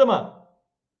haqlı çıxdı mı?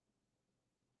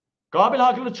 Qabil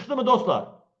haqlı çıxdı mı dostlar?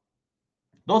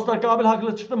 Dostlar, qabil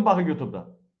haqlı çıxdı mı? Baxın YouTube'da.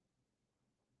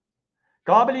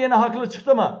 Qabil yenə haqlı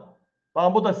çıxdı mı?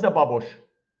 Baxın, bu da sizə baboş.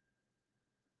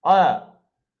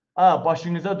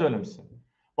 Başınıza dönümsün.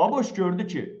 Baboş gördü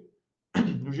ki,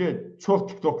 çox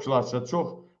tiktokçularsa, çox,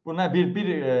 bu nə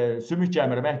bir sümük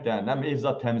gəmirməkdən, nə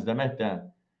evzat təmizləməkdən,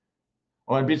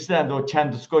 birisi də o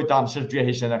kəndiskoy danışır, güya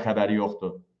heç nədən xəbəri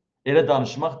yoxdur. Elə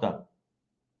danışmaq da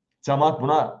cəmaat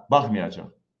buna baxmayacaq.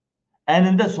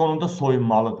 Ənində sonunda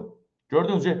soyunmalıdır.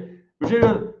 Gördünüz ki,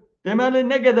 deməli,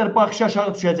 nə qədər baxış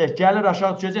aşağı düşəcək, gəlir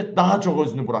aşağı düşəcək, daha çox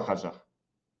özünü buraxacaq.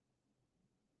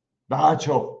 Daha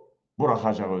çox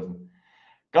buraxacaq özünü.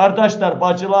 Qardaşlar,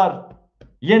 bacılar,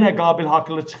 yenə qabil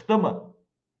haqlı çıxdı mı?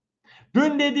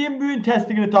 Dün dediyim bugün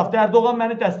təsdiqini tapdı. Erdoğan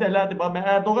məni dəstəklədi.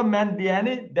 Erdoğan mən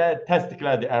deyəni də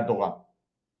təsdiqlədi Erdoğan.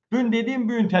 Dün dediyim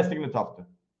bugün təsdiqini tapdı.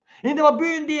 İndi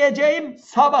bugün deyəcəyim,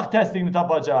 sabah təsdiqini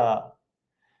tapacaq.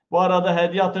 Bu arada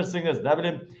hədiyyə atırsınız, nə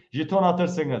bilim, jeton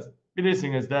atırsınız.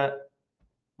 Bilirsiniz də,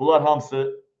 bunlar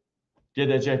hamısı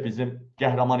gedəcək bizim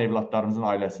qəhrəman evlatlarımızın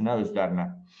ailəsinə, özlərinə.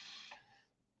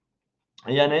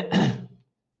 Yəni,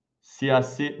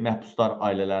 siyasi məhbuslar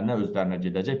ailələrinə, özlərinə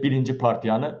gedəcək. Birinci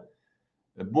partiyanı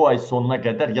bu ay sonuna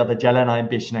qədər ya da gələn ayın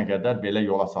 5-nə qədər belə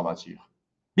yola salacağıq.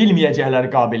 Bilməyəcəkləri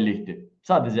qabillikdir.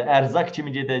 Sadəcə ərzaq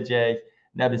kimi gedəcək,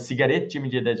 nə bilim, sigaret kimi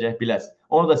gedəcək, biləsiz.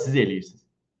 Onu da siz eləyirsiniz.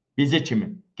 Bizi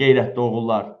kimi qeyrətli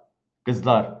oğullar,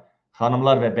 qızlar,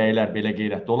 xanımlar və bəylər belə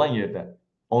qeyrətli olan yerdə,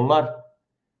 onlar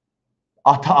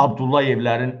Ata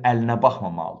Abdullayevlərin əlinə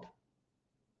baxmamalıdır.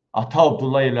 Ata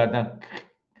Abdullayevlərdən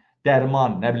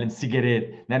dərman, nə bilim,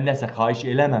 sigaret, nəsə xahiş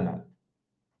eləməməlidir.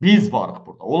 Biz varıq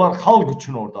burada. Onlar xalq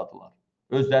üçün oradadılar.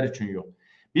 Özləri üçün yox.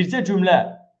 Bircə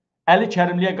cümlə Əli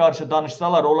Kərimliyə qarşı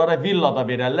danışsalar, onlara villa da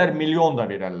verərlər, milyon da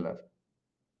verərlər.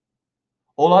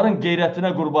 Onların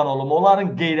qeyrətinə qurban olum,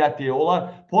 onların qeyrəti,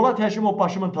 Polad Həşimov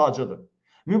başımın tacıdır.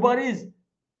 Mübariz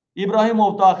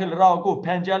İbrahimov daxil, Raqub,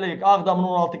 Pəncəlik, Ağdamın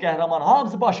 16 qəhrəman,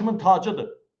 hamısı başımın tacıdır.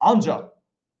 Ancaq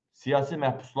siyasi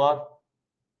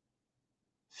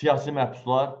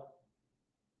məhbuslar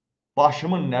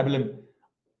başımın, nə bilim,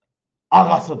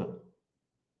 ağasıdır.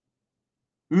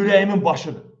 Ürəyimin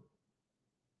başıdır.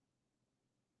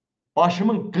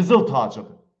 Başımın qızıl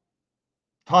tacıdır.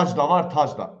 Tac da var,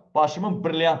 tac da. Başımın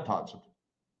brilyant tacıdır.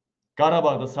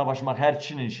 Qarabağda savaşmaq hər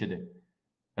kişinin işidir.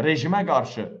 Rejimə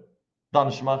qarşı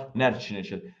danışmaq hər kişinin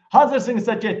işidir.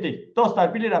 Hazırsınızsa getdik. Dostlar,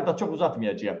 bilirəm da çox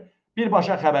uzatmayacağım.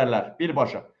 Birbaşa xəbərlər,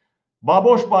 birbaşa.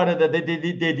 Baboş barədə də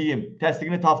dediyim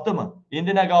təsdiqini tapdı mı?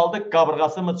 İndi nə qaldı?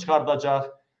 Qabırğası mı çıxardacaq?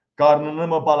 Qarnını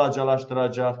mı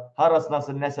balacalaşdıracaq?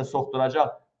 Harasınası nəsə soxduracaq?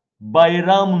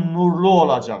 Bayram Nurlu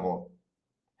olacaq o.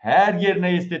 Hər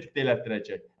yerinə estetik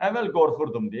elətdirəcək. Əvvəl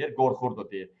qorxurdum deyir,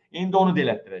 qorxurdu deyir. İndi onu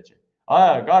elətdirəcək.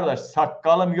 Qardaş,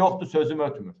 saqqalım yoxdur, sözüm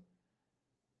ötmür.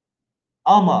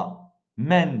 Amma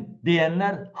mən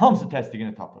deyənlər hamısı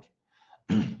təsdiqini tapır.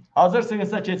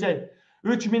 Hazırsınızsa keçək.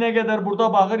 3000-ə qədər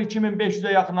burada baxır,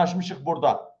 2500-ə yaxınlaşmışıq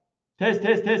burada. Tez.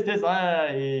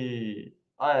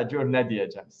 Ay, gör nə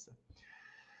deyəcəm sizə.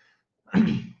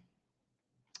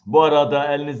 Bu arada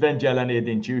əlinizdən gələn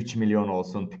edin ki, 3 milyon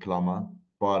olsun tıklama.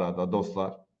 Bu arada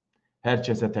dostlar, hər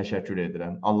kəsə təşəkkür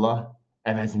edirəm. Allah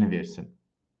əvəzini versin.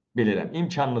 Bilirəm,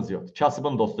 imkanınız yoxdur.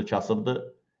 Kasıbın dostu kasıbdır.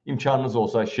 İmkanınız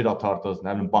olsa şir atardınız,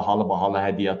 nə bilim, bahalı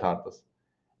hədiyyə atardınız.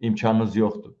 İmkanınız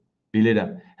yoxdur.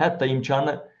 Bilirəm. Hətta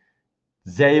imkanı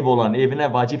zəif olan,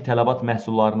 evinə vacib tələbat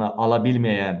məhsullarını ala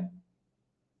bilməyən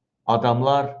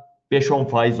adamlar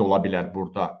 5-10% ola bilər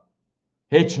burada.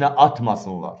 Heç nə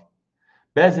atmasınlar.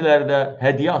 Bəziləri də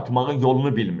hədiyyə atmağın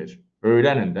yolunu bilmir.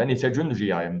 Öyrənin də, neçə gündür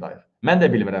yayımdayıq. Mən də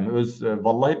bilmirəm,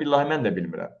 vallahi billahi mən də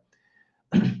bilmirəm.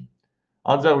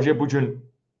 Ancaq bu gün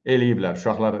eləyiblər,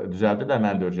 uşaqlar düzəldir də,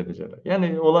 mən də öyrədəcəklər. Yəni,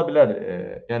 ola bilər,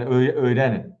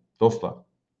 öyrənin, dostlar,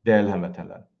 dəyərli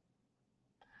həmvətənlər.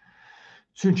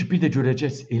 Çünki bir də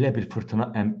görəcəksiniz, elə bir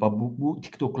fırtına, bu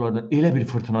TikToklardan elə bir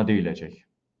fırtına deyiləcək.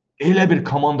 Elə bir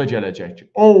komanda gələcək ki,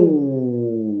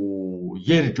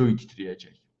 yer göy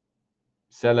titriyəcək.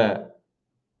 Siz hələ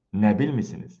nə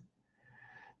bilmisiniz?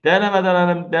 Dəyərli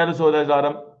həmvətənlərim, dəyərli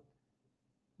soydaşlarım,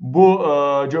 bu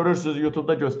görürsünüz,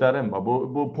 YouTube'da göstərim.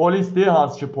 Bu polisdir,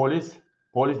 hansı ki polis.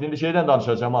 Polis indi şeydən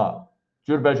danışacağım ha,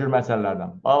 cürbəcür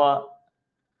məsələlərdən.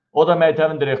 O da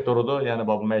məktəbin direktorudur, yəni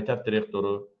bu məktəb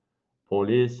direktoru,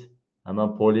 polis,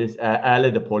 həmən polis,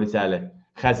 əlidir, polis əli,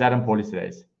 Xəzərin polis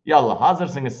rəisi. Yallah,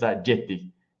 hazırsınızsa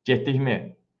getdik.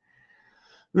 Getdikmi?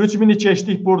 3000'i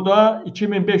keçdik burada,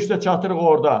 2500'e çatırıq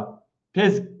orada.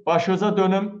 Tez başınıza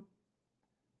dönüm.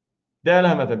 Dəyərli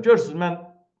həmvətənlərim, görürsünüz, mən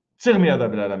çıxmaya da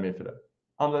bilərəm efirə.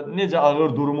 Ancaq necə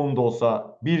ağır durumum da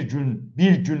olsa, bir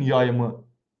gün yayımı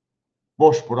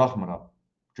boş buraxmıram.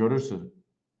 Görürsünüz.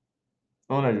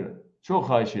 Ona görə çox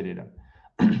xahiş edirəm.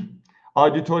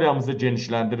 Auditoriyamızı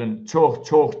genişləndirin. Çox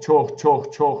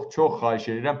xahiş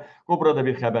edirəm. Burada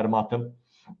bir xəbərimi atım.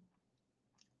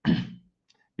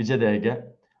 Bircə dəqiqə.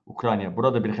 Ukrayna,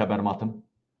 burada bir xəbərimi atım.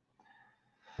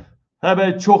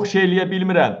 Həbəy, çox şey eləyə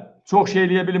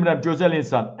bilmirəm, gözəl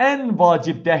insan. Ən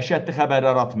vacib, dəhşətli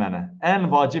xəbərlər at mənə.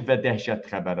 Ən vacib və dəhşətli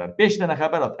xəbərlər. 5 dənə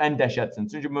xəbər at, ən dəhşətlisin.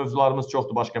 Çünki mövzularımız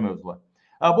çoxdur, başqa mövzular.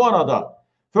 Bu arada,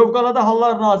 Fövqəladə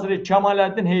Hallar Naziri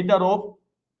Kəmaləddin Heydərov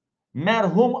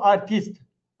mərhum artist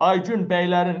Aygün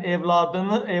bəylərin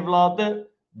evladı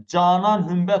Canan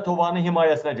Hümbətovanı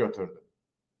himayəsinə götürdü.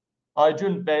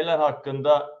 Aygün bəylər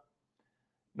haqqında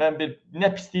mən nə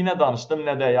pisliyinə danışdım,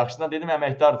 nə də yaxşısına. Dedim,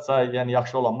 əməkdardırsa, yəni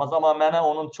yaxşı olanmaz. Amma mənə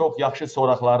onun çox yaxşı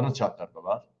soraqlarını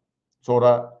çatdırdılar.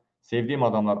 Sonra sevdiyim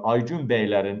adamlar Aygün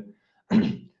bəylərin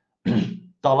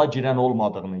dala girən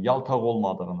olmadığını, yaltaq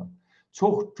olmadığını,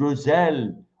 çox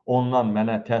gözəl ondan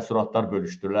mənə təəssüratlar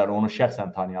bölüşdürürlər, onu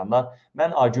şəxsən tanıyanlar.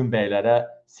 Mən Aygün bəylərə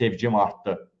sevgim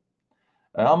artdı.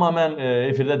 Amma mən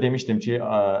efirdə demişdim ki,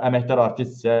 əməkdar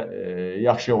artist isə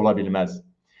yaxşı ola bilməz.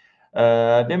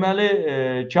 Deməli,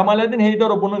 Kəmaləddin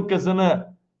Heydərov bunun qızını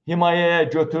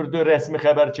himayəyə götürdü, rəsmi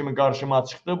xəbər kimi qarşıma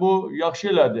çıxdı. Bu, yaxşı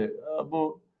elədi.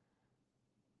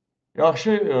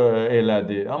 Yaxşı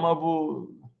elədi. Amma bu,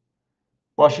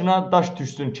 başına daş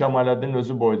düşsün Kəmaləddin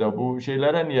özü boyda. Bu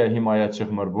şeylərə niyə himayə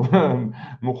çıxmır bu?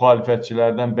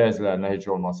 Müxalifətçilərdən bəzilərinə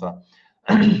heç olmasa.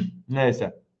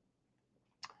 Nəysə.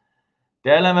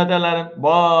 Dəyərli həmvətənlərim,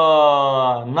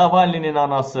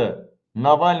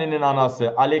 Navalninin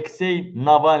anası, Aleksey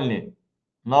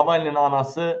Navalninin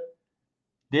anası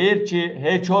deyir ki,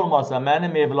 heç olmasa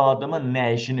mənim evladımın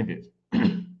nə işini ver.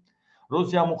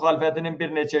 Rusiya müxalifətinin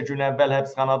bir neçə gün əvvəl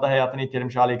həbsxanada həyatını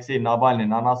itirmiş Aleksey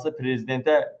Navalninin anası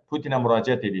prezidentə Putinə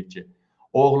müraciət edib ki,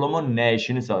 oğlumun nə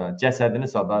işini sada, cəsədini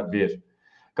sada ver.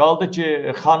 Qaldı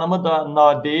ki, xanımı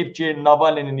da deyib ki,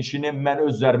 Navalninin işini mən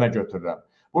öz üzərimə götürürəm.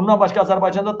 Bundan başqa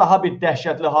Azərbaycanda daha bir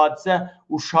dəhşətli hadisə,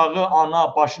 uşağı,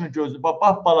 ana, başını gözü,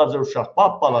 balaca uşaq,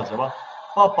 balaca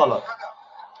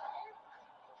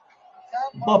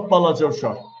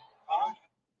uşaq.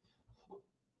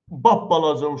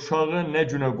 Balaca uşağı nə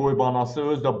günə qoyub anası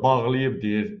öz də bağlayıb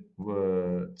deyir,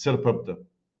 çırpıbdır.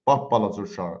 Balaca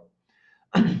uşağı.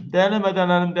 Dəyərli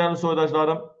mədənlərim, dəyərli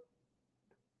soydaşlarım,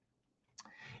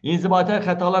 İnzibati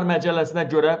Xətalar Məcəlləsinə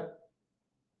görə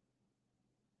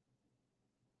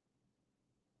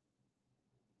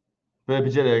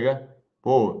bircə dəqiqə,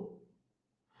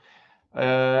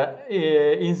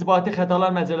 İnzibati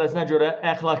Xətalar Məcəlləsinə görə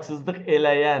əxlaqsızlıq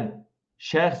eləyən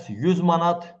şəxs 100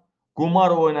 manat,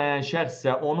 qumar oynayan şəxs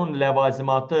isə onun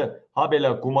ləvazimatı,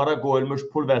 habelə qumara qoyulmuş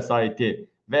pul vəsaiti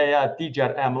və ya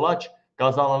digər əmlak,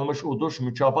 qazanılmış uduş,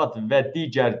 mükafat və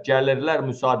digər gəlirlər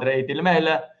müsadirə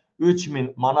edilməklə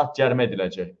 3000 manat cərimə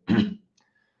ediləcək.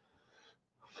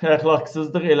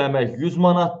 Əxlaqsızlıq eləmək 100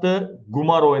 manatdır,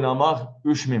 qumar oynamaq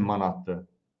 3000 manatdır.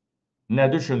 Nə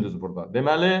düşündünüz burada?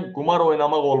 Deməli, qumar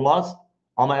oynamaq olmaz,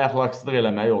 amma əxlaqsızlıq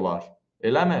eləmək olar.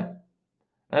 Eləmi?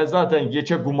 Zaten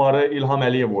yekə qumarı İlham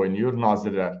Əliyev oynayır,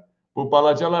 nazirlər. Bu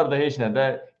balacalar da heç nə də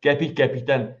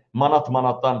qəpik-qəpikdən,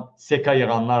 manat-manatdan seka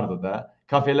yığanlardır da.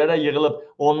 Kafelərə yığılıb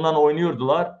ondan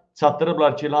oynayırdılar,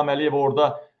 çatdırıblar ki, İlham Əliyev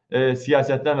orada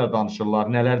siyasətdən də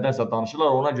danışırlar, nələrdənsə danışırlar,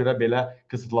 ona görə belə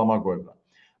qısıtlama qoyurlar.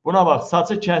 Buna bax,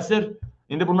 saçı kəsir,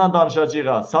 indi bundan danışacağıq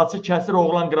ha. Saçı kəsir,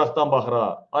 oğlan qıraqdan baxır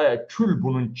ha. Aya, kül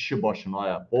bunun kişi başına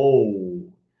aya.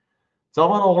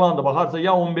 Cavan oğlandır, baxarsa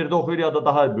ya 11-də oxuyur ya da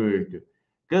daha böyükdür.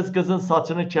 Qızın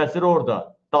saçını kəsir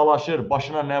orada, dalaşır,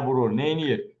 başına nə vurur, nə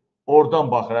eynir,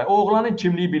 oradan baxır. Oğlanın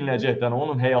kimliyi bilinəcəkdən,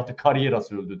 onun həyatı,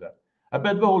 karyerası öldü də.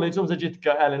 Bədbəh olacaqsa getdik ki,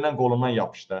 əlindən qolundan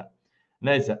yapışdı.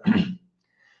 Neysə.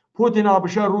 Putin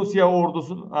ABŞ-a Rusiya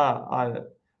ordusunu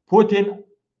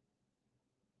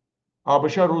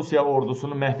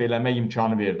ordusunu məhv eləmək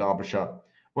imkanı verdi ABŞ-a.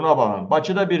 Buna baxın.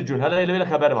 Bakıda bir gün, hələ elə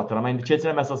xəbər atıram. İndi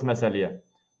keçirəm əsas məsələyə.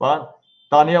 Baxın,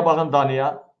 Danaya baxın,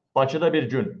 Danaya. Bakıda bir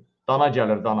gün dana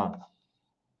gəlir, dana.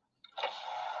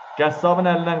 Qəssabın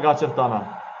əlindən qaçır dana.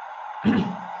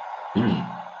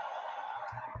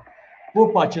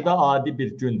 Bu Bakıda adi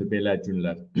bir gündür, belə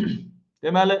günlər.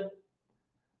 Deməli,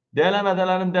 dəyərli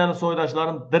mədələrim, dəyərli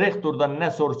soydaşlarım, direktordan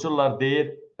nə soruşurlar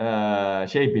deyir,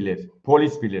 bilir,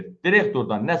 polis bilir.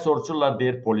 Direktordan nə soruşurlar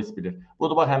deyir, polis bilir.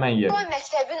 Budur, bax, həmən yer.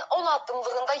 Məktəbin 10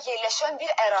 addımlığında yerləşən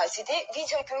bir ərazidir.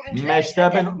 Video görüntülər...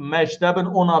 Məktəbin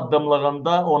 10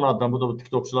 addımlığında, 10 addım, bu da bu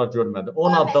tiktokçular görmədi.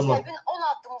 10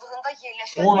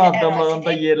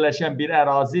 addımlığında yerləşən bir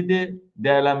ərazidir.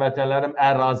 Dəyərli vətənlərim,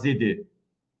 ərazidir.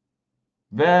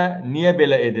 Və niyə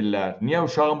belə edirlər? Niyə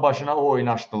uşağın başına o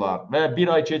oynaşdılar? Və bir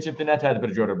ay keçibdir, nə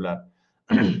tədbir görüblər?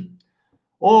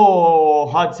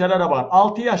 Hadisələrə baxın.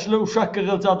 6 yaşlı uşaq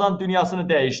qığılcadan dünyasını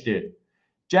dəyişdi.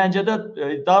 Gəncədə,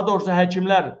 daha doğrusu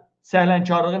həkimlər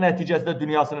səhlənkarlığı nəticəsində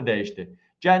dünyasını dəyişdi.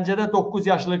 Gəncədə 9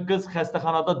 yaşlı qız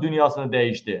xəstəxanada dünyasını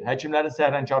dəyişdi. Həkimlərin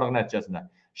səhlənkarlığı nəticəsində.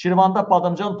 Şirvanda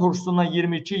badımcan turşusundan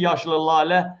 22 yaşlı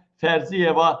Lalə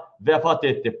Fərziyeva vəfat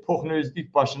etdi.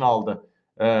 Poxnözlük başını aldı.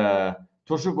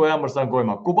 Turşu qoyamırsan,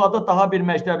 qoyma. Qubada daha bir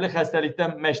məktəbli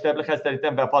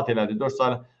xəstəlikdən vəfat elədi. 4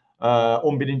 saylı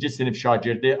 11-ci sinif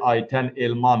şagirdi Aytən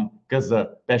Elman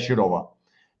qızı Bəşirova.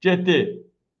 Getdi.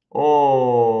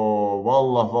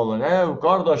 Vallah.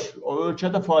 Qardaş,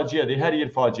 ölkədə faciədir, hər yer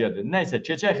faciədir. Nəysə,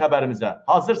 keçək xəbərimizə.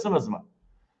 Hazırsınızmı?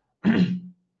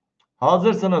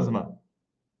 Hazırsınızmı?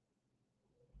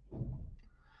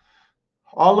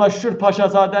 Allah şükür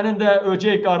Paşazadənin də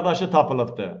öcək qardaşı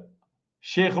tapılıbdır.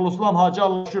 Şeyxülislam Hacı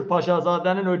Allah şükür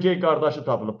Paşazadənin öcək qardaşı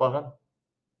tapılıb, baxın.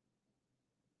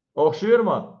 Oxşuyur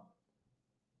mu?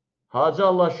 Hacı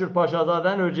Allah şükür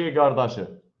Paşazadənin öcək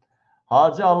qardaşı.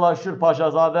 Hacı Allah şükür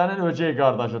Paşazadənin öcək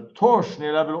qardaşı. Toş,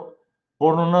 elə bir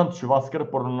burnundan düşüb,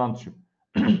 askırıb burnundan düşüb.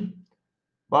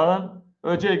 Baxın,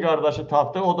 öcək qardaşı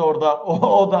tapdı, o da orada,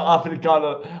 o da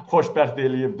Afrikanı xoşbəxt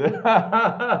eləyibdir.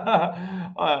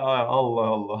 Ay,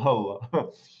 Allah.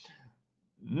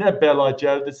 Nə bəla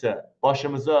gəldisə,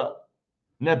 başımıza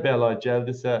nə bəla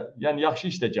gəldisə, yəni yaxşı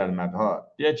iş də gəlmədi, ha.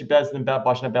 Deyək ki, bəzinin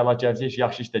başına bəla gəlsə, heç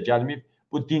yaxşı iş də gəlməyib.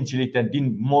 Bu dinçilikdən,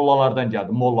 mollalardan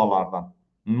gəldi,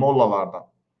 mollalardan.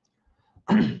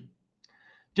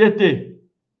 Getdik.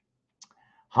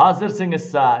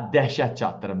 Hazırsınızsa dəhşət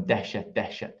çatdırım, dəhşət.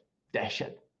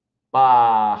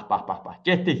 Bax.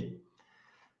 Getdik.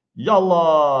 Ya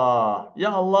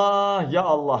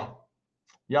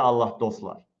Allah,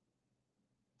 dostlar.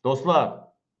 Dostlar,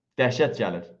 dəhşət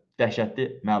gəlir,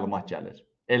 dəhşətli məlumat gəlir.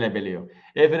 Elə belə yox.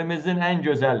 Efirimizin ən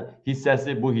gözəl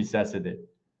hissəsi bu hissəsidir.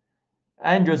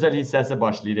 Ən gözəl hissəsi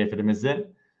başlayır efirimizin.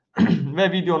 Və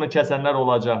videonu kəsənlər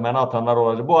olacaq, mənə atanlar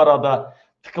olacaq. Bu arada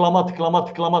tıklama,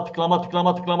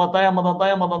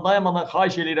 dayanmadan,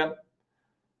 xahiş edirəm.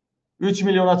 3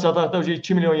 milyona çataqda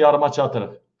 2 milyon yarıma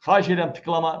çatırıq. Xahiş edirəm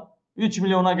tıklama, 3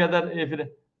 milyona qədər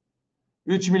efiri.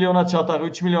 3 milyona çataq,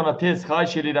 3 milyona tez,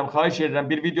 xahiş edirəm.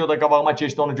 Bir videoda qabağıma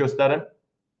keçdi, onu göstərin.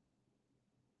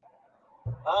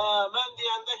 Mən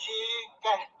deyəndə ki,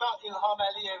 qəhbə İlham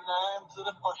Əliyevlə,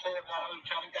 Zırıq Paşayevlə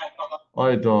ölkəni qəhbə.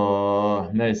 Ayda,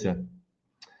 neysə.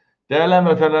 Dəyərli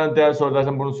mütələrlərin, dəyərli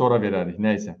sorulardan bunu sonra verərik,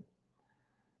 neysə.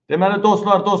 Deməli,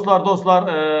 dostlar,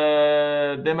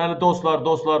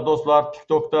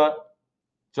 TikTokda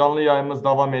canlı yayımız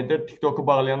davam edir. TikToku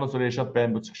bağlayandan sonra Eşat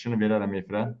bəyin bu çıxışını verərəm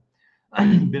efirə.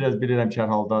 Biraz bilirəm ki, hər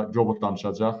halda Jobot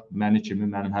danışacaq. Məni kimi,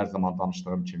 mənim hər zaman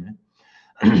danışdığım kimi.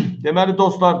 Deməli,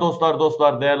 dostlar,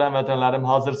 dəyərli vətənlərim,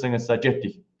 hazırsınızsa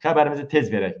getdik. Xəbərimizi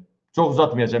tez verək. Çox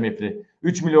uzatmayacağım efiri.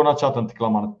 3 milyona çatın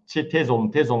tıklamanı. Tez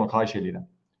olun, xahiş edirəm.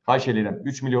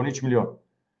 3 milyon.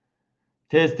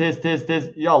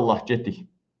 Tez. Yallah, getdik.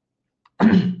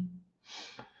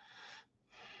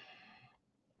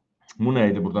 Bu nə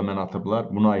idi burada mən atıblar?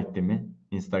 Buna aiddirmi?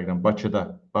 Instagram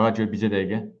Bakıda. Baxa gör bizə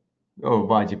dəqiqə. O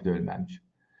vacib deyil mənim üçün.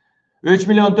 2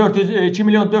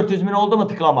 milyon 400 min oldu mu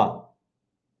tıklama?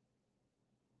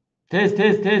 Tez.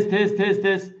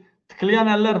 Tıklayan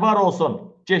əllər var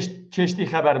olsun. Keçdik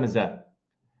xəbərimizə.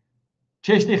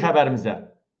 Keçdik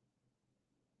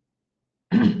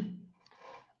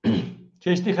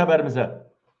xəbərimizə.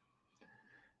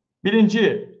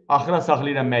 Birinci, axıra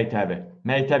saxlayıram məktəbi.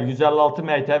 Məktəb 156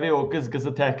 məktəbi, o qızı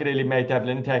təhqir eləyib,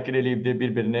 məktəblini təhqir eləyibdir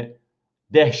bir-birini.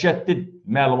 Dəhşətli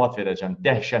məlumat verəcəm,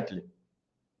 dəhşətli.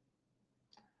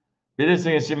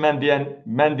 Bilirsiniz ki, mən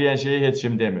deyən şeyi heç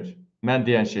kim demir. Mən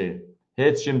deyən şeyi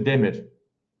heç kim demir.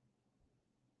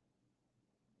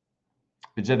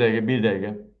 Bir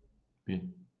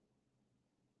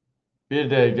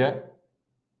dəqiqə.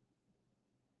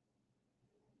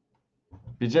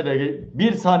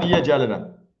 Bir saniyə gəlirəm.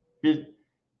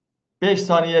 5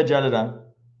 saniyə gəlirəm.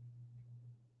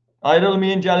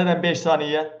 Ayrılmayın, gəlirəm 5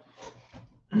 saniyə.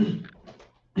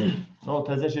 O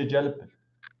təzə şey gəlib.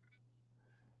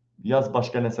 Yaz,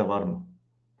 başqa nəsə var mı?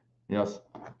 Yaz.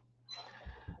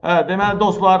 Hə, deməli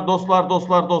dostlar. Dostlar.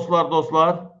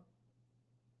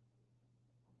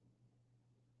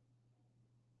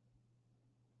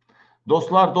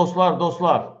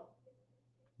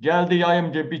 Gəldi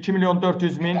yayım gibi 2 milyon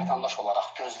 400 min. Vətəndaş olaraq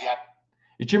gözləyən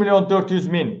 2 milyon 400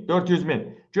 min.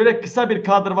 Görək kısa bir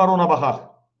kadr var, ona baxaq.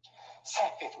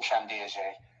 səhv etmişəm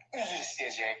deyəcək, üzr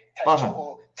istəyəcək. Baxın.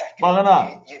 Baxına.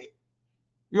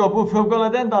 Yox, bu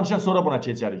fövqəladən danışaq, sonra buna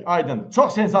keçərik. Aydın.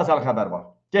 Çox sensasiyalı xəbər var.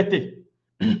 Getdik.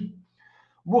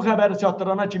 Bu xəbəri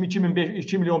çatdırana kimi 2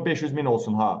 milyon 500 min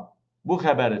olsun ha. Bu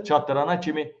xəbəri çatdırana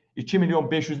kimi 2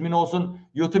 milyon 500 min olsun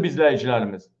YouTube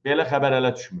izləyicilərimiz. Belə xəbər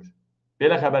hələ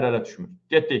düşmür.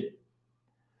 Getdik.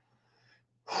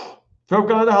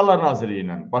 Fövqəladə Hallar Nazirliyi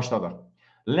ilə başladıq.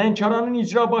 Lənkəranın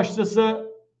icra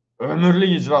başçısı, ömürlü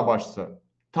icra başçısı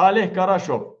Talih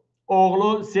Qaraşov,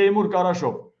 oğlu Seymur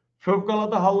Qaraşov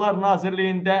Fövqəladə Hallar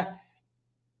Nazirliyində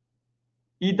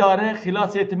İdarə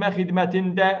Xilas Etmə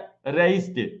Xidmətində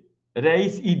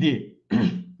rəis idi.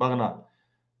 Baxına.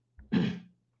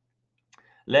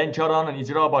 Lənkəranın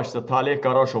icra başçısı Talih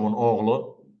Qaraşovun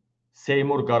oğlu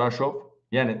Seymur Qaraşov,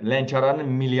 yəni Lənkəranın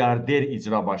milyarder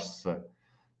icra başçısı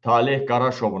Talih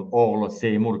Qaraşovun oğlu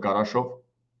Seymur Qaraşov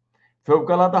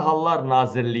Fövqəladə Hallar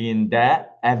Nazirliyində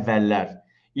əvvəllər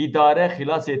İdarə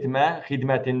Xilas Etmə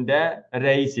Xidmətində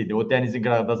rəis idi. O dənizin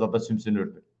qırağında zada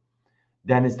sümsünürdü.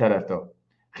 Dəniz tərəfdə o.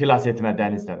 Xilas Etmə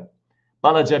dəniz tərəf.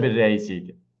 Balaca bir rəis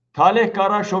idi. Talih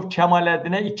Qaraşov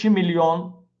Kəmaləddinə 2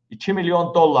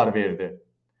 milyon dollar verdi.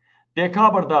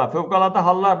 Dekabrda Fövqəladə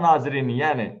Hallar Nazirliyinin,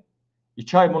 yəni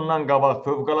 2 ay bundan qabaq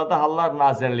Fövqəladə Hallar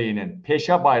Nazirliyinin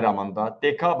peşə bayramında,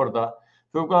 dekabrda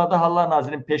Fövqəladə Hallar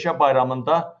Nazirliyinin peşə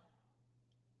bayramında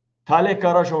Talih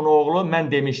Qaraşovun oğlu,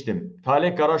 mən demişdim,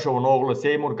 Talih Qaraşovun oğlu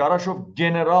Seymur Qaraşov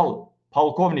general,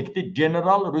 polkovnikdir,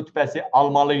 general rütbəsi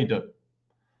almalıydı.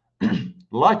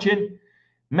 Lakin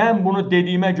mən bunu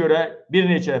dediyimə görə, bir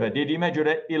neçə dəfə dediyimə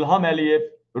görə İlham Əliyev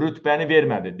rütbəni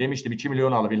vermədi. Demişdim 2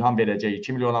 milyon alıb İlham verəcək,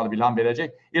 2 milyon alıb İlham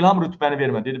verəcək. İlham rütbəni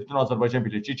vermədi. Dedi, bütün Azərbaycan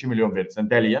bilir ki, 2 milyon verirsən,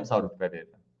 dəliyəm, sağ rütbə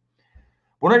verirəm.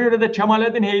 Buna görə də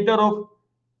Kəmaləddin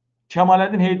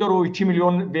Heydərov 2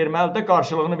 milyon verməlidir,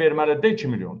 qarşılığını verməlidir 2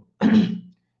 milyon.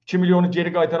 2 milyonu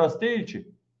geri qaytarası deyil ki,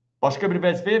 başqa bir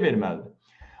vəzifəyə verməlidir.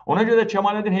 Ona görə də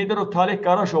Kəmaləddin Heydərov Talih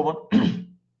Qaraşovun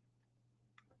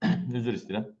üzr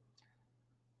istəyirəm.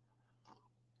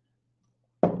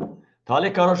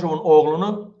 Talih Qaraşovun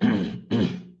oğlunu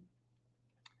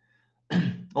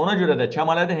ona görə də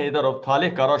Kəmaləddin Heydərov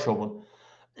Talih Qaraşovun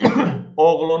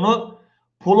oğlunu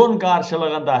pulun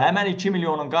qarşılığında, həmən 2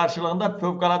 milyonun qarşılığında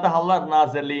Fövqəladə Hallar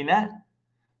Nazirliyinə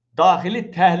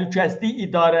Daxili Təhlükəsizlik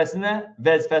İdarəsinə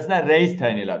vəzifəsinə rəis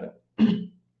təyin elədi.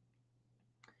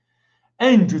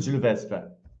 Ən güclü vəzifə.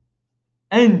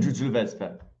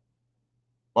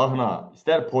 Baxın ha,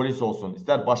 istər polis olsun,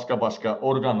 istər başqa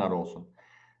orqanlar olsun.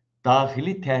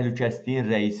 Daxili Təhlükəsizliyin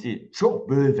rəisi çox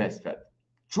böyük vəzifədir.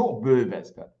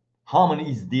 Hamını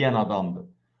izləyən adamdır.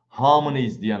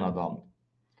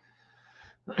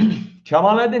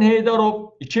 Kəmaləddin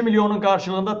Heydərov 2 milyonun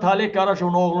qarşılığında Talih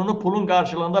Qaraşovun oğlunu pulun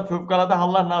qarşılığında Fövqəladə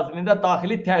Hallar Nazirliyində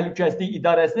Daxili Təhlükəsizlik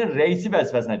İdarəsinin rəisi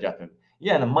vəzifəsinə gətirdi.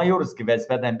 Yəni mayorski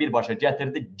vəzifədən birbaşa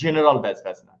gətirdi general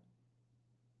vəzifəsinə.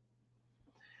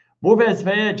 Bu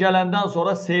vəzifəyə gələndən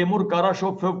sonra Seymur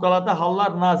Qaraşov Fövqəladə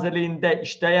Hallar Nazirliyində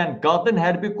işləyən qadın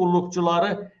hərbi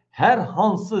qulluqçuları hər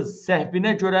hansı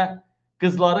səhvinə görə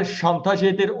qızları şantaj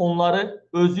edir, onları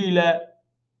özü ilə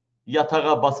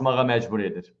yatağa basmağa məcbur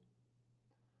edir.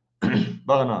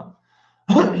 Baxın ha.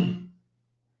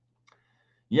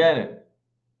 Yəni,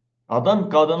 Adam,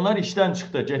 qadınlar işdən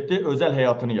çıxdı, getdi, özəl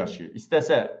həyatını yaşayır.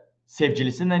 İstəsə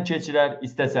sevgilisindən keçirər,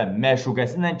 istəsə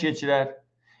məşuqəsindən keçirər,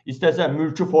 istəsə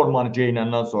mülki formanı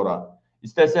geyinəndən sonra,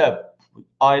 istəsə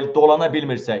dolana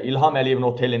bilmirsə, İlham Əliyevin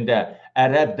otelində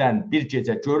ərəbdən bir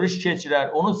gecə görüş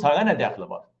keçirər, onun sana nə dəxli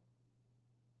var?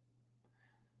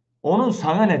 Onun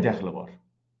sana nə dəxli var?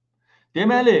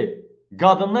 Deməli,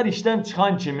 qadınlar işdən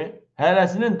çıxan kimi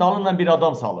hərəsinin dalından bir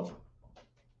adam salır.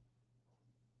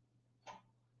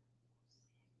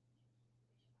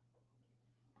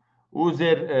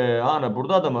 Uzer, hani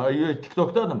buradadır mı?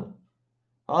 TikTok'dadır mı?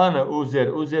 Hani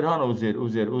Uzer, hani Uzer.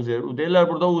 Deyirlər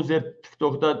burada Uzer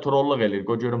TikTok'da trolluq elir.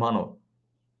 Qoy görüm hani o.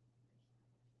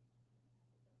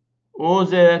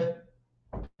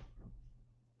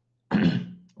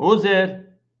 Uzer.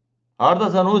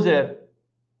 Hardasan Uzer?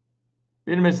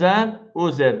 Bilmirsən?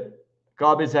 Uzer.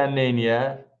 Qabil sən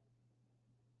neyniyər?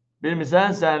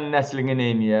 Bilmirsən sən nəslini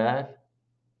neyniyər?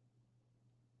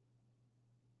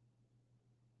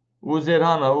 Uzer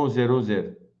hana, Uzer.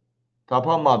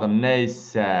 Tapamadım,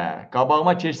 neysə.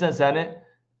 Qabağıma keçsən səni,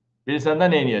 bilsən də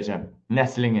neyniyəcəm?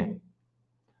 Nəslini.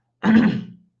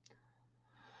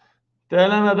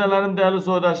 Dəyərli mədələrim, dəyərli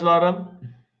soydaşlarım.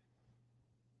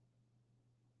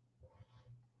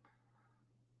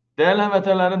 Dəyərli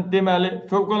həmvətənlərim, deməli,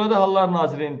 Fövqəladə Hallar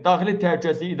Nazirinin Daxili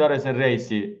Təhlükəsizlik İdarəsinin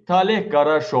rəisi Taleh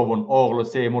Qaraşovun oğlu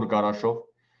Seymur Qaraşov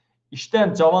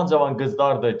işdən cavan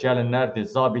qızlardır, gəlinlərdir,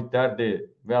 zabitlərdir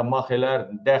və maxelər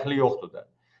dəxli yoxdur da.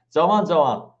 Cavan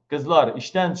qızlar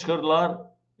işdən çıxırlar,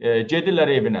 gedirlər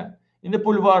evinə. İndi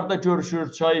bulvarda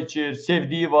görüşür, çay içir,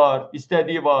 sevdiyi var,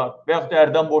 istədiyi var və yaxud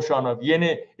ərdən boşanıb,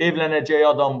 yeni evlənəcəyi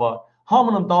adam var.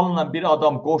 Hamının dalından bir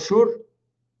adam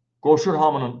qoşur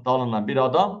hamının dalından bir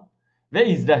adam və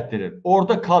izlətdirir.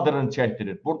 Orada kadrını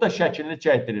çəkdirir, burada şəklini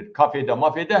çəkdirir, kafedə,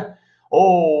 mafedə.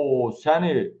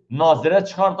 Səni nazirə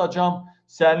çıxardacam,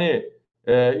 səni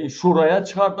şuraya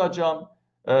çıxardacam,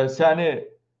 səni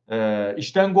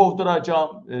işdən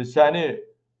qovduracam, səni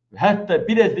hətta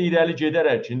biraz da irəli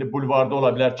gedərək, indi bulvarda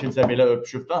ola bilər, kimsə belə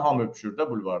öpüşüb də, hamı öpüşür də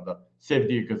bulvarda,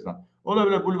 sevdiyi qızla. Ola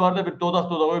bilər, bulvarda bir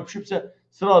dodaq öpüşübsə,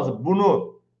 sırası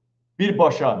bunu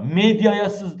birbaşa mediaya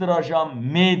sızdıracam.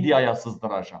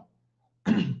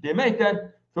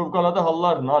 Deməkdən, Fövqəladə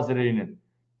Hallar Nazirliyinin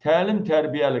təlim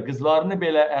tərbiyəli qızlarını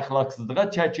belə əxlaqsızlığa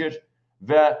çəkir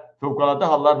və Fövqəladə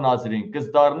Hallar Nazirliyinin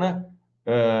qızlarını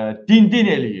dindin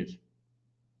eləyir.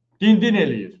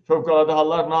 Fövqəladə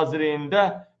Hallar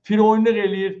Nazirliyində firoynluq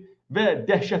eləyir və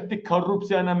dəhşətli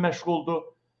korrupsiya ilə məşğuldur.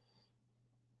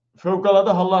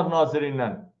 Fövqəladə Hallar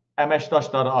Nazirliyindən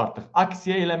əməkdaşları artıq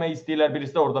aksiya eləmək istəyirlər.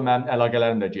 Birisi də orada mənim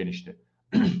əlaqələrim də genişdir.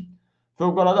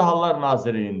 Fövqəladə Hallar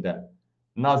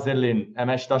Nazirliyin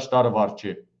əməkdaşları var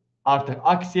ki, artıq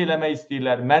aksiya eləmək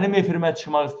istəyirlər, mənim efirimə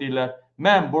çıxmaq istəyirlər.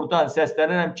 Mən buradan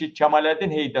səslənirəm ki,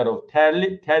 Kəmaləddin Heydərov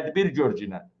tədbir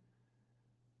görcünə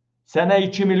sənə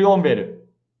 2 milyon verib.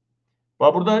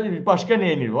 Burada başqa nə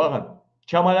edir? Baxın,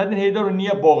 Kəmaləddin Heydərov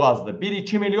niyə boğazdır?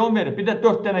 1-2 milyon verib, bir də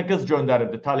 4 dənə qız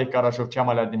göndəribdi Taleh Qaraşov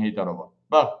Kəmaləddin Heydərova.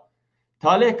 Bax,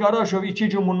 Taleh Qaraşov 2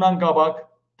 gün bundan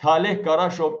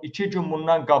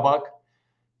qabaq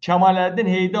Kəmaləddin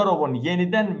Heydərovun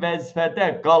yenidən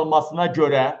vəzifədə qalmasına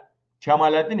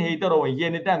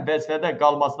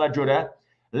görə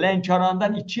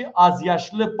Lənkərandan 2 az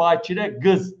yaşlı bakirə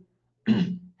qız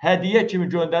hədiyyə kimi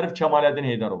göndərib Kəmaləddin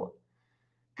Heydərova.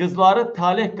 Qızları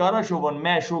Taleh Qaraşovun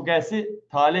məşuqəsi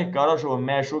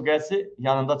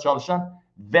yanında çalışan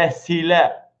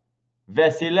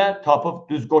Vəsilə tapıb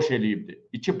düzqoş eləyibdi.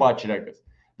 2 bakirə qız.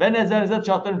 Və nəzərinizə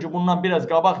çatdırım ki, bundan biraz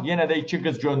qabaq yenə də 2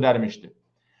 qız göndərmişdi.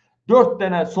 4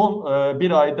 dənə son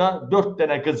bir ayda 4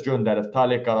 dənə qız göndərib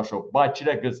Taleh Qaraşov,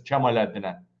 bakirə qız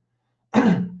Kəmaləddinə.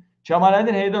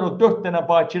 Kəmaləddin Heydərov 4 dənə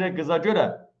bakirə qıza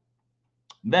görə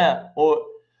və o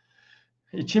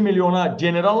 2 milyona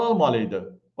general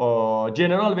almalıydı.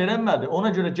 General verənmədi, ona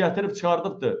görə gətirib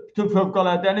çıxardıbdı. Bütün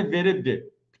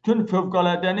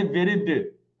fövqələdəni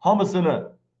veribdi.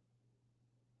 Hamısını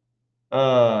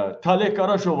Taleh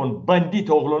Qaraşovun bandit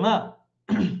oğluna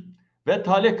və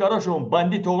Taleh Qaraşovun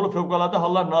bandit oğlu Fövqəladə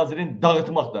Hallar Nazirliyini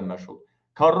dağıtmaqla məşğul.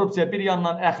 Korrupsiya bir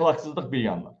yandan, əxlaqsızlıq bir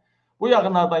yandan. Bu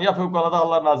yaxınlardan ya Fövqəladə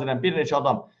Hallar Nazirliyinin bir neçə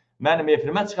adam mənim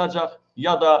efirimə çıxacaq,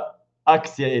 ya da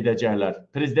aksiya edəcəklər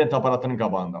prezident aparatının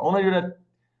qabağında. Ona görə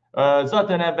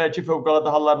zaten əvvəlki Fövqəladə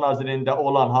Hallar Nazirliyində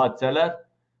olan hadisələr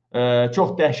çox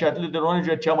dəhşətlidir. Ona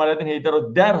görə Kəmaləddin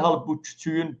Heydərov dərhal bu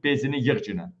küçüyün bezini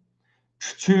yığcına.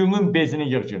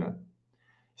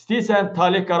 İstəyirsən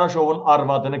Taleh Qaraşovun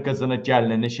arvadını, qızını,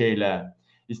 gəlinini şeylə,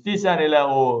 istəyirsən elə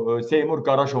o Seymur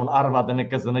Qaraşovun arvadını,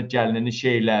 qızını, gəlinini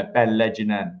şeylə,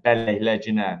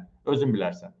 bəlləkləcə, özün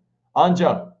bilərsən.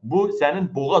 Ancaq bu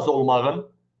sənin boğaz olmağın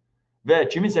və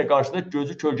kiminsə qarşısında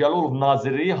gözü kölgəli olub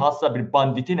nazirliyi hansısa bir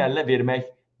banditin əlinə vermək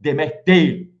demək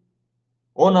deyil.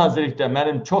 O nazirlikdə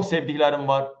mənim çox sevdiklərim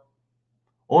var.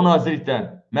 O nazirlikdən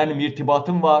mənim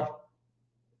irtibatım var.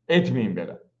 Etməyin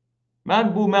belə.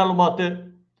 Mən bu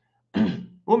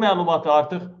məlumatı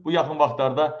artıq bu yaxın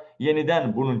vaxtlarda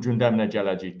yenidən bunun gündəminə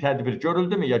gələcək. Tədbir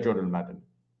görüldü mü, ya görülmədi mi?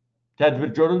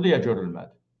 Tədbir görüldü, ya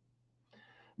görülmədi.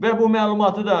 Və bu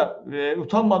məlumatı da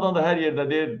utanmadan da hər yerdə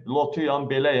deyir, lotuyam,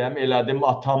 beləyəm, elədim,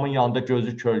 atamın yanında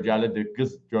gözü kölgəlidir,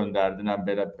 qız göndərdinəm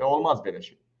belə. Olmaz belə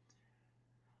şey.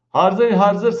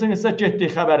 Hazırsınızsa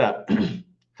getdik xəbərə.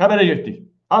 Xəbərə getdik.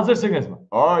 Hazırsınızmı?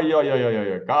 Ay, ay, ay,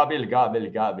 ay,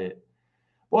 qabil.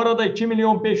 Bu arada 2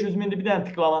 milyon 500 mindir bir dənə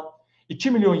tıklama.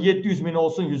 2 milyon 700 min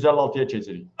olsun 156'ya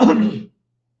keçirik.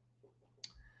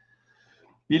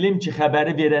 Bilim ki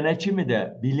xəbəri verənə kimi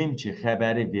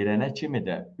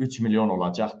də 3 milyon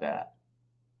olacaq da.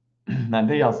 Mən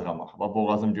də yazıram axı.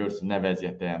 Boğazım görsün nə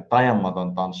vəziyyətdəyəm.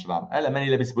 Dayanmadan danışıram. Hələ mən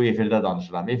elə biz bu efirdə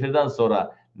danışıram. Efirdən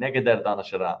sonra nə qədər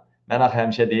danışıram. Mən axı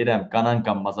həmişə deyirəm, qanan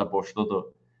qanmaza boşludur.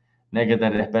 Nə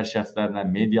qədər rəhbər şəxslərlə,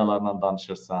 medialarla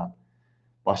danışırsan,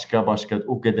 başqa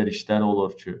o qədər işlər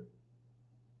olur ki.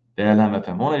 Dəyərli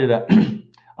həmvətəndaşlar, ona görə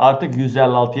artıq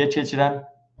 156'ya keçirəm.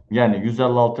 Yəni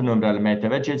 156 nömrəli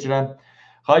məktəbə keçirəm.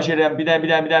 Xahiş edirəm, bir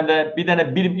dənə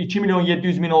 2 milyon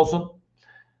 700 min olsun.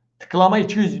 Tıklama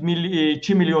 2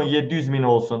 milyon 700 min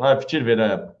olsun. Ha, fikir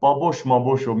verəm.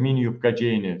 Baboş o mini yubka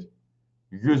geyinir.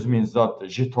 100 min zat,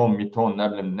 jiton, miton,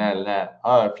 nə bilim, nə.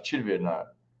 Ha, fikir verin.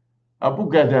 Ha, bu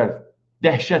qədər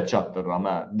dəhşət çatdırıram.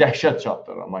 Dəhşət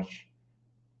çatdırıram.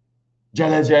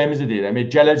 Gələcəyimizi deyirəm.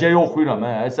 Gələcəyi oxuyuram.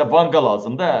 Sizə vanqa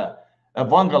lazımdır.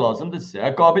 Vanqa lazımdır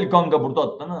sizə. Qabil qanqa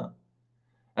buradadır.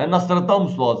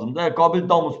 Nostradamus lazımdır. Qabil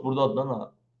Damus buradadır.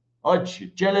 Ay kişi,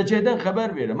 gələcəkdən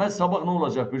xəbər verirəm. Sabah nə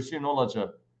olacaq, birisi nə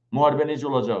olacaq, müharibə necə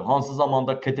olacaq, hansı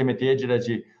zamanda KTMT-yə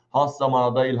girəcək, hansı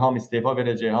zamanda İlham istefa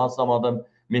verəcək, hansı zamanda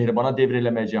Mehribana devr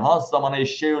eləməyəcək, hansı zamana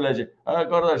eşşək öləcək.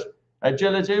 Qardaş,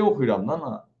 gələcəyi oxuyuram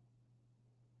lan.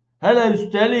 Hələ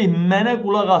üstəlik mənə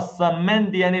qulaq assan, mən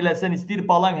deyən eləsən, istəyir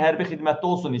balan hərbi xidmətdə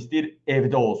olsun, istəyir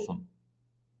evdə olsun.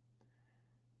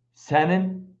 Sənin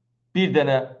bir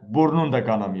dənə burnun da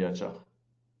qanamayacaq.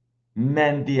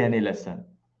 Mən deyən eləsən.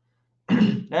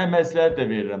 Məsləhət də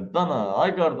verirəm. Dana,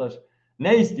 ay qardaş,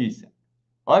 nə istəyirsən?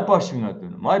 Ay başına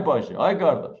dönüm, ay bacı, ay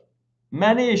qardaş.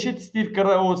 Məni eşit istəyir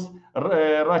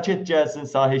raket gəlsin,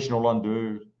 sağ heç nə olan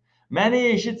deyil. Məni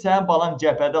eşit sənin balan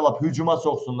cəbhədə alıb hücuma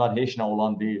soxsunlar, heç nə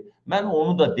olan deyil. Mən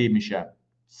onu da demişəm.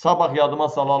 Sabah yadıma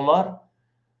salarlar,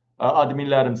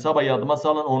 adminlərim sabah yadıma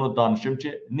salın, onu danışım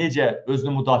ki, necə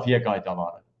özünü müdafiə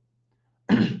qaydaları.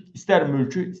 İstər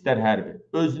mülkü, istər hərbi.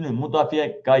 Özünü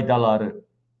müdafiə qaydaları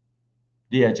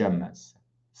deyəcəm mən sizə.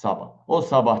 Sabah. O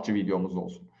sabahçı videomuz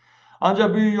olsun.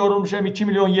 Ancaq büyük yorulmuşam 2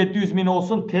 milyon 700 min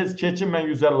olsun, tez keçin mən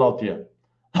 156'ya.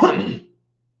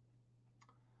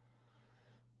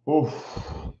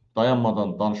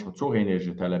 Dayanmadan danışma, çox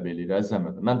enerji tələb edir,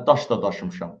 əzəmədə. Mən daş da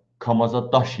daşımışam,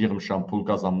 kamaza daş yığmışam pul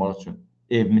qazanmaq üçün,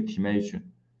 evimi tikmək üçün.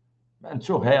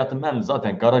 Mən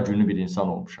zaten qara günlü bir insan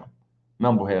olmuşam.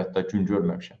 Mən bu həyatda gün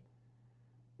görməmişəm.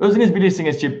 Özünüz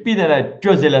bilirsiniz ki, bir dənə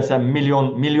göz eləsəm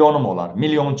milyonum olar,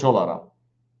 milyonçu olaram.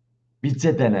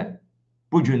 Bircə dənə.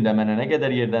 Bugün də mənə nə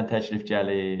qədər yerdən təşrif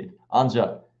gəlir.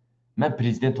 Ancaq mən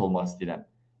prezident olmaq istəyirəm.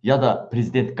 Ya da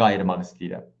prezident qayırmaq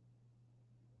istəyirəm.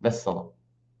 Vəssalam.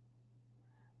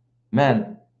 Mən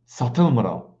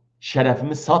satılmıram.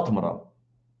 Şərəfimi satmıram.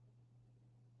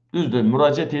 Düzdür,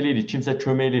 müraciət eləyirik, kimsə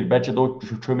kömək eləyir. Bəlkə də o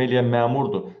kömək eləyən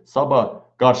məmurdur. Sabah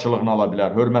qarşılığını ala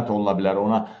bilər, hörmət oluna bilər.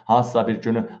 Ona hansısa bir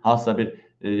günü, hansısa bir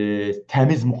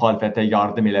təmiz müxalifətə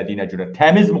yardım elədiyinə görə.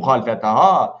 Təmiz müxalifətə,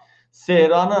 ha!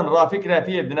 Sehranın, Rafiq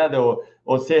Rəfiyevdir, nədir o?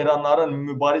 O Sehranların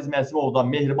Mübariz Məsimovdan,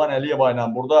 Mehriban Əliyeva ilə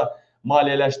burada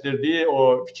maliyyələşdirdiyi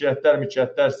o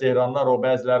fikrətlər, Sehranlar, o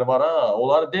bəziləri var, ha?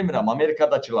 Onları demirəm,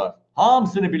 Amerikadakılar.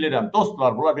 Hamısını bilirəm,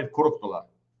 dostlar, bunlar bir qrupdular.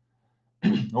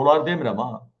 Onları demirəm,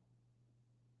 ha?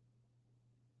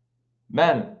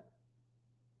 Mən,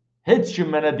 heç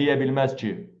kim mənə deyə bilməz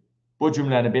ki, bu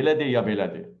cümləni belədir ya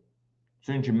belədir.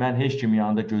 Çünki mən heç kim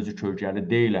yanında gözü kölgəli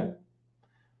deyiləm.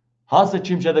 Hansı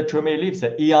kimsə də kömək eləyibsə,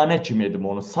 iyanə kimi edim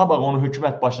onu. Sabah onu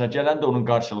hökumət başına gələndə onun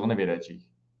qarşılığını verəcəyik.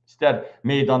 İstər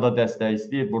meydanda dəstək,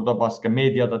 istəyir burada başqa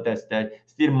mediada dəstək,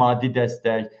 istəyir maddi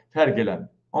dəstək, fərq eləmir.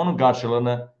 Onun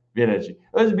qarşılığını verəcəyik.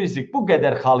 Öz bilirsiniz, bu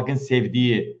qədər xalqın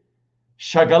sevdiyi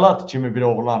şokolad kimi bir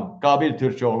oğlan, Qabil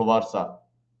Türkoğlu varsa,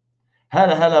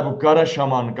 hələ bu qara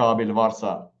şaman Qabil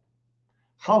varsa,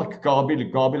 xalq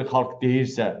Qabil xalq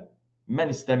deyirsə,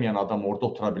 mən istəməyən adam orada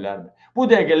otura bilərmi? Bu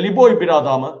dəqiqə liboy bir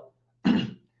adamı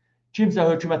kimsə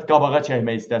hökumət qabağa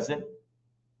çəkmək istəsin,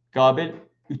 Qabil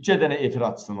 3 dənə efir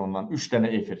açsın ondan, 3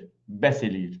 dənə efir. Bəs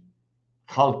eləyir.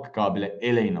 Xalq qabilə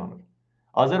elə inanır.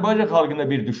 Azərbaycan xalqında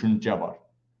bir düşüncə var.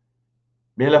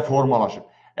 Belə formalaşıb.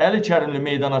 Əli Kərimli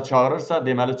meydana çağırırsa,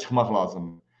 deməli çıxmaq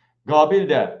lazımdır. Qabil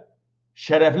də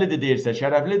şərəflidir deyirsə,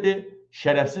 şərəflidir.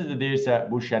 Şərəfsizdir deyirsə,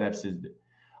 bu şərəfsizdir.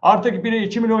 Artıq biri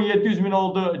 2 milyon 700 min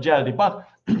oldu, gəldik. Bax,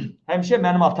 həmişə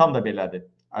mənim atam da belədir.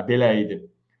 Belə idi.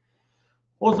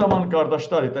 O zaman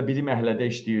qardaşlar biri məhəllədə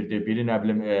işləyirdi, biri nə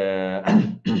bilim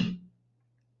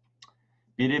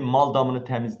biri mal damını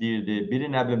təmizləyirdi, biri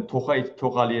nə bilim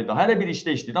toxalayırdı. Hər bir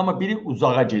işdə işləyirdi, amma biri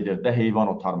uzağa gedirdi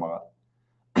heyvan otarmağa.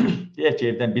 Deyək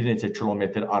ki, evdən bir neçə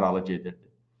kilometr aralı gedirdi.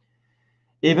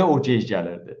 Evə o gec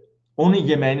gəlirdi. Onun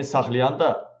yeməyini saxlayan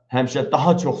da həmişə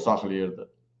daha çox saxlayırdı.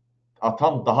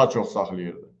 Atam daha çox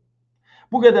saxlayırdı.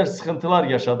 Bu qədər sıxıntılar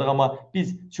yaşadıq, amma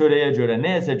biz çörəyə görə,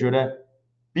 nəyəsə görə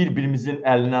bir-birimizin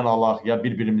əlindən alaq, ya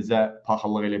bir-birimizə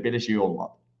paxıllıq elə, belə şey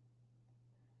olmadı.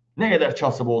 Nə qədər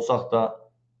kasıb olsaq da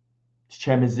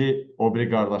tikəmizi o biri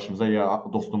qardaşımıza ya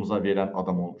dostumuza verən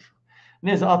adam olmuş.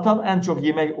 Neyse, atam ən çox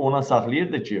yemək ona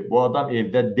saxlayırdı ki, bu adam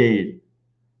evdə deyil,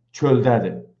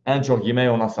 çöldədir. Ən çox yemək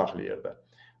ona saxlayırdı.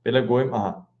 Belə qoyum,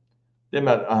 aha.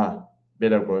 Deməli, aha,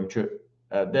 belə qoyum ki,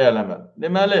 deyələmə.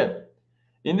 Deməli,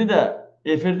 indi də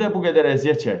efirdə bu qədər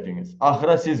əziyyət çəkdiniz.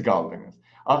 Axıra siz qaldınız.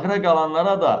 Axıra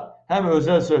qalanlara da həm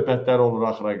özəl söhbətlər olur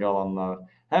axıra qalanlar,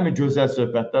 həm gözəl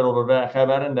söhbətlər olur və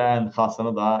xəbərin də ən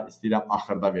xasını da istəyirəm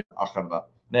axırda verin, axırda.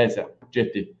 Neyse,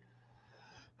 getdik.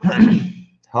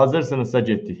 Hazırsınızsa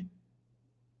getdik.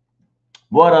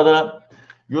 Bu arada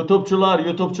YouTube'çular,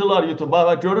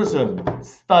 bax görürsün,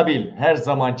 stabil, hər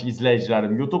zamanki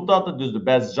izləyicilərim. YouTube'dadır, düzdür,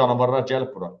 bəzi canavarlar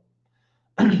gəlib bura.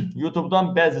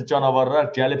 YouTube'dan bəzi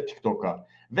canavarlar gəlib TikTok'a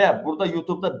və burada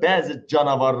YouTube'da bəzi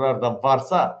canavarlar da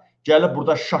varsa, gəlib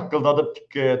burada şaqqıldadıb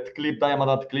tıklayıb,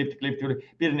 dayamadan tıklayıb,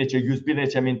 bir neçə yüz, bir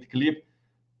neçə min tıklayıb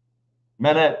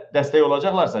mənə dəstək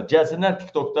olacaqlarsa, gəlsinlər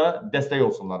TikTok'da dəstək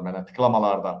olsunlar mənə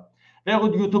tıklamalarda. Və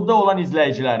yaxud YouTube'da olan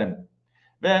izləyicilərim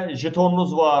və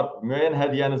jetonunuz var, müəyyən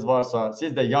hədiyyəniz varsa,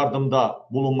 siz də yardımda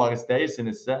bulunmaq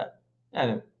istəyirsinizsə,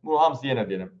 yəni bu hamısı yenə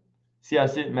deyirəm,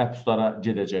 siyasi məhbuslara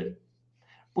gedəcək.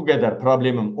 Bu qədər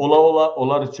problemim ola-ola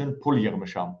onlar üçün pul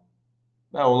yığmışam.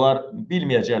 Və onlar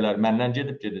bilməyəcəklər, məndən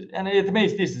gedib gedəcək. Yəni etmək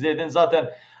istəyirsiniz, edin. Zaten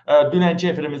dünənki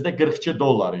efirimizdə 42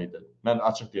 dollar idi. Mən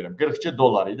açıq deyirəm, 42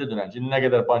 dollar idi dünənki. Nə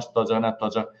qədər bank tutacaq, nə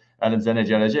tutacaq, əlimizə nə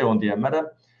gələcək, onu deyəmərəm.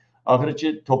 Axır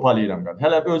ki, topalayıram.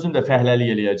 Hələ özüm də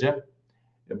fəhləlik eləyəcəm.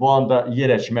 Bu anda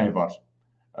yer əkmək var.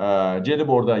 Gedib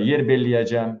orada yer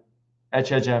belləyəcəm,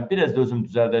 əkəcəm, biraz da özüm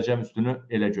düzəldəcəm, üstünü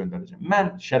elə göndərəcəm.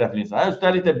 Mən şərəfli insan.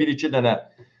 Üstəlik də 1-2 dənə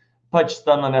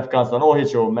Pakistanla, Əfqanistanla, o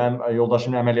heç o, mənim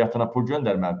yoldaşımın əməliyyatına pul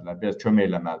göndərmədilər, biraz kömək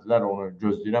eləmədilər, onu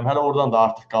gözləyirəm. Hələ oradan da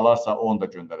artıq qalarsa, onu da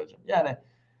göndərəcəm. Yəni,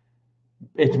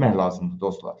 etmək lazımdır,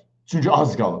 dostlar. Çünki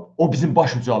az qalıb. O bizim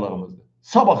baş ucalığımızdır.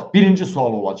 Sabah birinci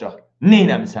sual olacaq.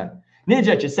 Neynəmisən?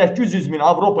 Necə ki, 800 min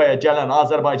Avropaya gələn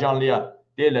Azərbaycanlıya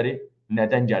deyirlər,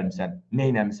 nədən gəlmişsən,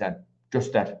 neynəmisən?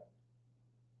 Göstər.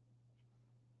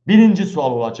 Birinci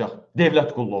sual olacaq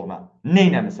devlət qulluğuna.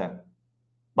 Neynəmisən?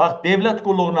 Bax, devlət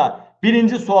qulluğuna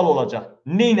birinci sual olacaq.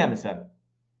 Neynəmisən?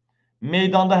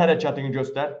 Meydanda hərəkətini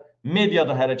göstər,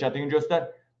 mediada hərəkətini göstər,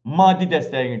 maddi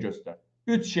dəstəyini göstər.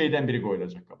 3 şeydən biri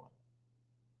qoyulacaq qabağa.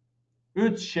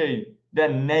 3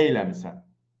 şeydən nə eləmisən?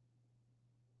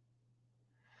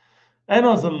 Ən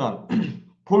azından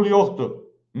pul yoxdur,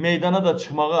 meydana da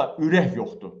çıxmağa ürək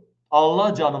yoxdur.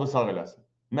 Allah canımı sağ eləsin.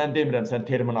 Mən demirəm sən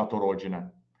Terminator ol günə.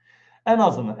 Ən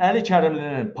azından Əli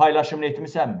Kərimlinin paylaşımını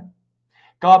etmisənmi?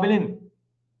 Qabilin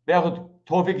və yaxud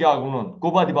Tofiq Yağqunun,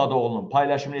 Quba Dibadoğlu'nun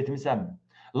paylaşımını etmisənmi?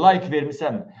 Like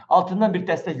vermisənmi? Altından bir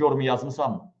dəstək yorumu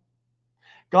yazmısanmı?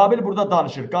 Qabil burada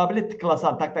danışır. Qabili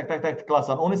tıklasan, tak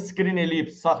tıklasan, onu screen eləyib,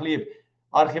 saxlayıb,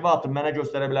 arxivə atıb mənə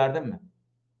göstərə bilərdinmi?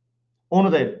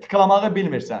 Onu da tıklamağı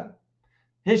bilmirsən.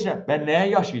 Heç nə, mən nəyə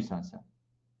yaşayırsan sən?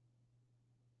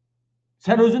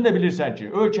 Sən özün də bilirsən ki,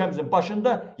 ölkəmizin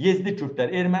başında Yezdi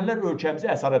Kürdlər, ermənilər ölkəmizi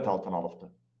əsarət altına alıbdır.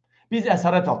 Biz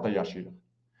əsarət altında yaşayırıq.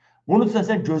 Bunu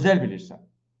sən gözəl bilirsən.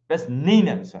 Bəs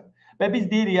neynəmsən? Və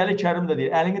biz deyirik, Əli Kərim də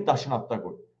deyir, əlini daşın altda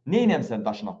qoy. Neynəmsən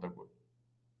daşın altda qoy?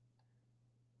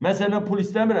 Mən səndən pul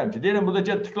istəmirəm ki, deyirəm, burada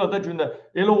gəl tıklada gündə,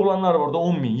 elə oğlanlar var orada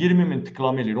 10 min, 20 min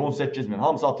tıklama eləyir, 18 min,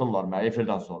 hamısı atırlar mənə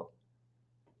efirdən sonra.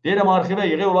 Deyirəm, arxivə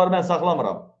yığ, onları mən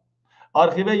saxlamıram.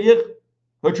 Arxivə yığ,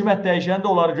 hökumət dəyişəndə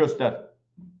onları göstər.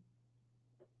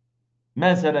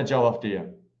 Mən sənə cavab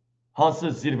deyəm. Hansı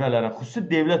zirvələrə, xüsusi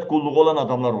devlət qulluğu olan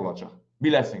adamlar olacaq,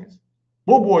 biləsiniz.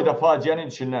 Bu boyda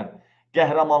faciənin içindən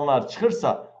qəhrəmanlar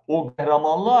çıxırsa, o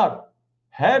qəhrəmanlar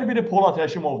hər biri Polat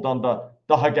Həşimovdan da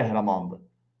daha qəhrəmandır.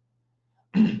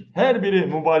 Hər biri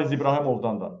Mübariz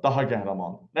İbrahimovdan da daha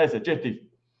qəhrəmandır. Nəysə,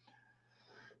 getdik.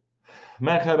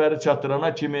 Mən xəbəri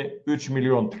çatdırana kimi 3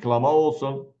 milyon tıklama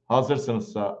olsun.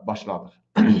 Hazırsınızsa başladıq.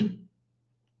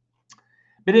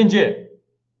 Birinci,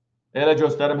 elə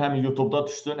göstərim həm YouTube'da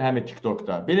düşsün, həm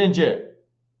TikTok'da. Birinci,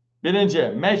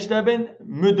 məktəbin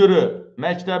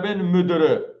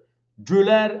müdürü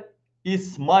Gülər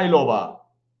İsmailova.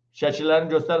 Şəkillərini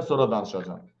göstərib sonra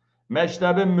danışacağım.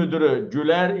 Məktəbin müdürü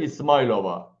Gülər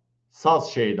İsmailova.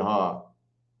 Saz şeydi ha.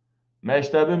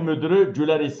 Məktəbin müdürü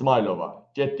Gülər İsmailova.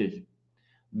 Getdik.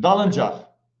 Dalıncaq.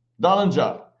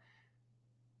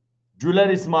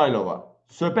 Gülər İsmailova.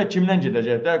 Söhbət kimdən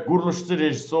gedəcək də? Quruluşçu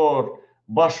rejissor,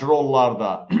 baş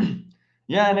rollarda.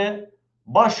 Yəni,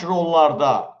 baş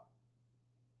rollarda.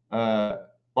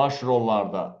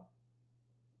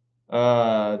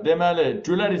 Deməli,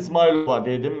 Gülər İsmailova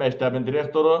dedim, məktəbin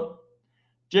direktoru.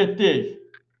 Getdik.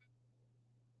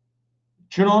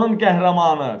 Kinonun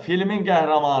qəhrəmanı, filmin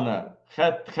qəhrəmanı,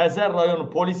 Xəzər rayon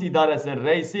polis idarəsinin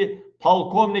rəisi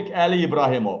Polkovnik Əli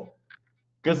İbrahimov.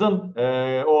 Qızın,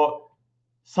 o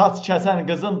saç kəsən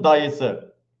qızın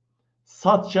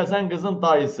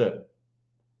dayısı.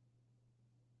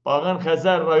 Baxın,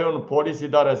 Xəzər rayon polis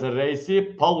idarəsinin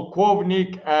rəisi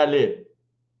Polkovnik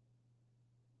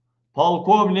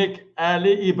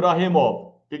Əli İbrahimov.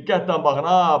 Diqqətlə baxın,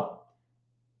 ha.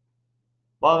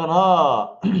 Baxın,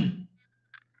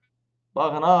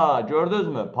 ha, gördünüz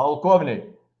mü?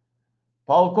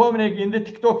 Polkovnik, indi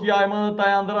TikTok yayımını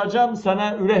dayandıracağım,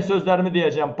 sənə ürək sözlərimi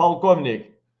deyəcəm,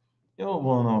 polkovnik. Yox,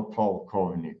 bana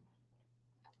polkovnik.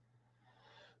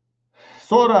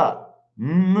 Sonra,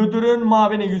 müdürün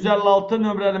mavini, 156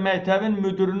 nömrəli məktəbin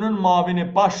müdürünün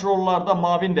mavini, baş rollarda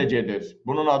mavin də gedir.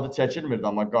 Bunun adı çəkilmirdi,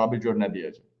 amma qabil gör nə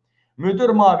deyəcək. Müdür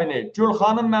mavini,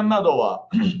 Gülxanım Məmmədova.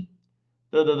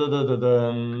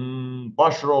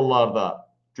 Baş rollarda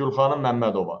Gülxanım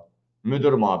Məmmədova.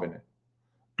 Müdür mavini.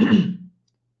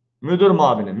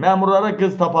 Məmurlara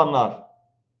qız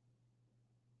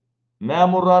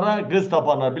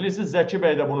tapanlar. Bilirsiniz, Zəki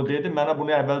bəy də bunu dedi. Mənə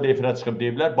bunu əvvəl də efirə çıxıb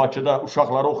deyiblər. Bakıda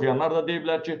uşaqları oxuyanlar da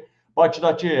deyiblər ki,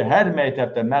 Bakıdakı hər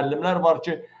məktəbdə müəllimlər var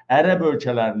ki, ərəb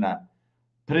ölkələrinə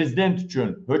prezident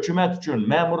üçün, hökumət üçün,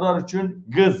 məmurlar üçün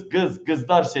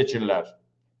qızlar seçirlər.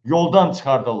 Yoldan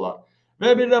çıxardırlar.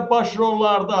 Və bir də baş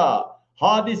rollarda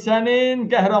hadisənin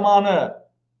qəhrəmanı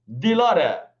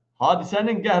Dilarə.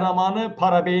 Hadisənin qəhrəmanı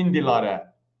Parabeyin Dilarə.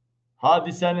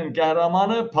 Hadisənin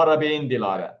qəhrəmanı Parabeyin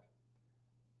Dilarə.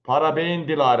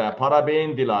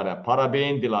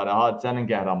 Hadisənin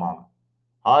qəhrəmanı.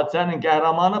 Hadisənin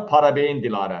qəhrəmanı Parabeyin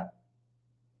Dilarə.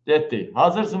 Getdik.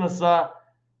 Hazırsınızsa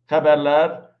xəbərlər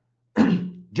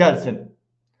gəlsin.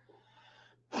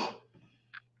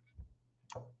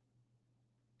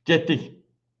 Getdik.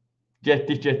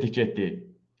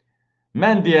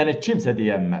 Mən deyəni kimsə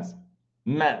deyənməz.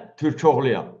 Mən türk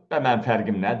oğluyam və mən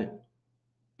fərqim nədir?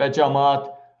 Və cəmaat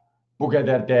bu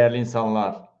qədər dəyərli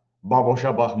insanlar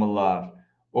baboşa baxmırlar.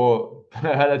 O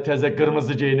hələ təzə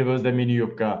qırmızı geyinib özdə mini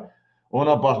yubka.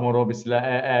 Ona baxmır o bislə.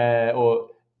 O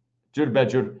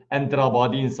cürbəcür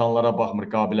əndirabadi insanlara baxmır.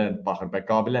 Qabilə baxır və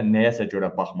qabilə nəyəsə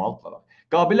görə baxmalıdırlar.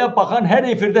 Qabilə baxan hər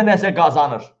efirdə nəsə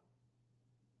qazanır.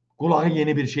 Qulağı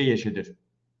yeni bir şey eşidir.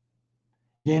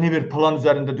 Yeni bir plan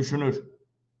üzərində düşünür.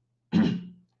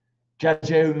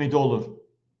 Gələcəyə ümidi olur.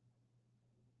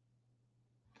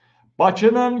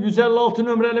 Bakının 156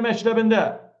 nömrəli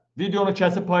məktəbində videonu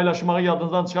kəsib paylaşmağı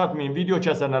yadınızdan çıxartmayın. Video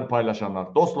kəsənlər,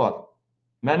 paylaşanlar. Dostlar,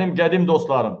 mənim qədim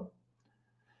dostlarım.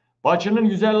 Bakının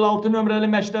 156 nömrəli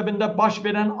məktəbində baş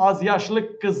verən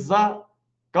azyaşlı qıza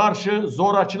qarşı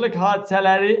zorakılıq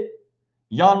hadisələri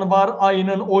yanvar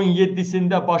ayının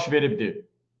 17-sində baş veribdir.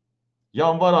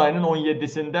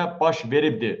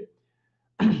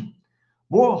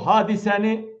 Bu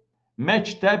hadisəni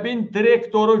məktəbin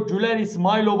direktoru Gülər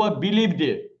İsmailova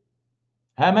bilibdi.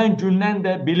 Həmən gündən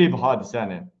də bilib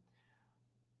hadisəni.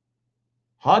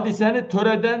 Hadisəni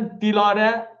törədən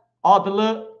Dilarə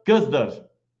adlı qızdır.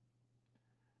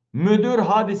 Müdür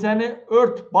hadisəni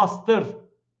ört bastır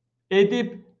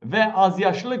edib və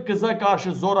azyaşlı qıza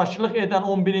qarşı zorakılıq edən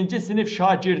 11-ci sinif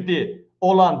şagirdi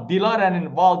olan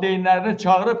Dilarənin valideynlərini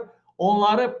çağırıb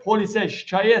onları polisə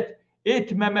şikayət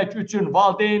etməmək üçün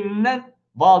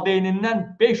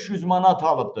valideynindən 500 manat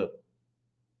alıbdır.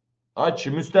 Ay ki,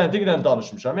 müstəntiqlə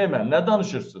danışmışam. Mən, nə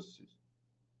danışırsınız siz?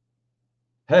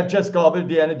 Hər kəs qabil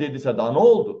deyəni dedisə da, nə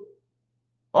oldu?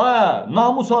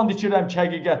 Namus and içirəm ki,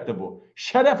 həqiqətdir bu.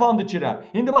 Şərəf and içirəm.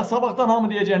 İndi bax, sabahdan hamı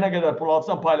deyəcək nə qədər pul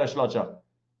alsan paylaşılacaq.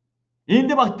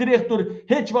 İndi bax, direktor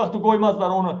heç vaxtı qoymazlar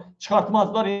onu,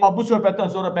 çıxartmazlar. Bu söhbətdən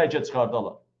sonra bəlkə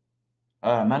çıxardarlar.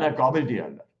 Mənə qabil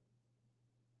deyərlər.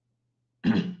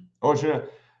 O üçün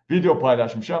video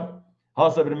paylaşmışam.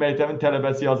 Hansısa bir məktəbin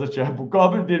tələbəsi yazır ki, bu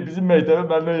Qabil deyir, bizim məktəbi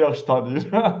məndən yaxşı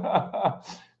tanıyır.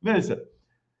 Neyse.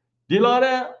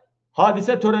 Dilarə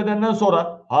hadisəni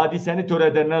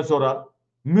törədəndən sonra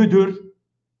müdür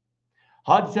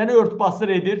hadisəni örtbasır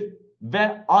edir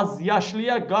və az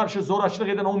yaşlıya qarşı zorakılıq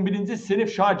edən 11-ci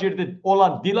sinif şagirdi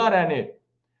olan Dilarəni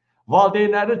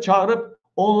valideynlərini çağırıb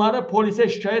onları polisə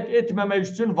şikayət etməmək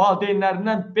üçün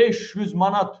valideynlərindən 500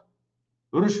 manat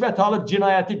rüşvət alıb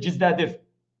cinayəti gizlədir.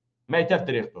 Məktəb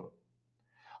direktoru.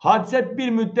 Hadisə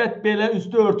bir müddət belə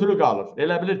üstü örtülü qalır.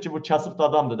 Elə bilir ki, bu kasıb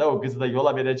adamdır da, o qızı da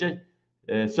yola verəcək,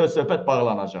 söz-söhbət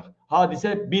bağlanacaq.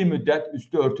 Hadisə bir müddət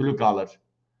üstü örtülü qalır.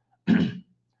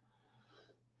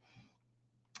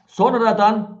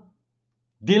 Sonradan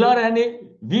Dilarəni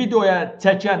videoya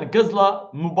çəkən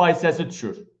qızla mübahisəsi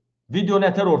düşür. Video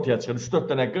nətər ortaya çıxır? 3-4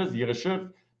 dənə qız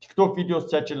yığışır, TikTok videosu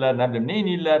çəkirlər, nə bilim, nə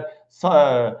edirlər,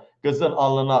 qızın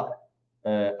alnına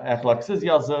əxlaqsız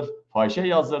yazır, fahişə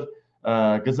yazır,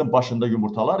 qızın başında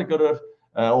yumurtalar qırır,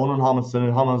 onun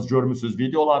hamınız görmüsünüz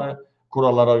videoları,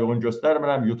 kurallara uyğun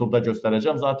göstərmirəm, YouTube'da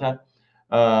göstərəcəm zaten.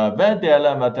 Və dəyərli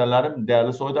həmvətənlərim,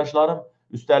 dəyərli soydaşlarım,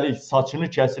 üstəlik saçını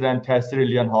kəsirən, təsir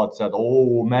eləyən hadisədə,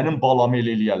 mənim balamı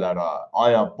eləyərlər ha,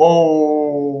 aya,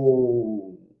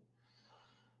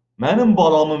 mənim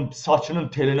balamın saçının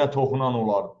telinə toxunan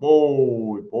olar,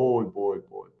 boy.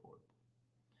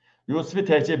 Yusifi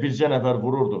təkcə bircə nəfər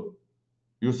vururdu.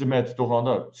 Yusif məhətti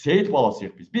toxanda, Seyid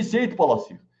balasıyıq biz. Biz Seyid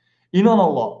balasıyıq. İnan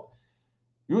Allah.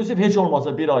 Yusif heç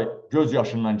olmasa bir ay göz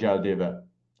yaşından gəldi evə.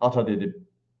 Ata dedi,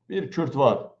 bir kürt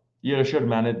var, yığışır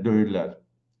məni döyürlər,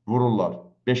 vururlar.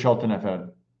 5-6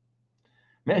 nəfərdir.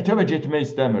 Məktəbə getmək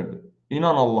istəmirdi.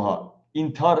 İnan Allaha,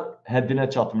 intihar həddinə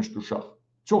çatmışdı uşaq.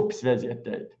 Çox pis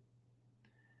vəziyyətdə idi.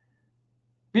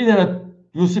 Bir dənə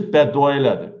Yusif bəddua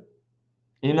elədi.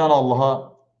 İnan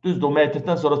Allaha, düzdür, o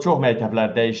məktəbdən sonra çox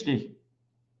məktəblər dəyişdik.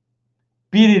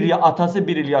 Atası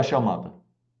bir il yaşamadı.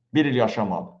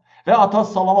 Və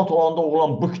atası salamat olanda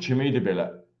oğlan bık kimi idi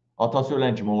belə. Atası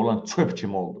ölən kimi oğlan çöp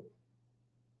kimi oldu.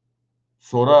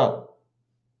 Sonra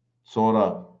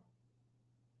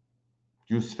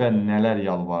Yusifə nələr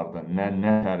yalvardı,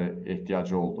 nələr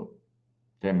ehtiyacı oldu.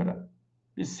 Demirəm.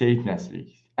 Biz Seyid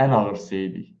nəsliyik, ən ağır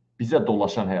Seyidik. Bizə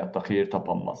dolaşan həyatda xeyir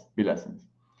tapanmaz, biləsiniz.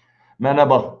 Mənə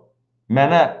bax,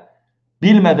 mənə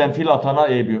bilmədən fil atana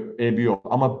eybi yox.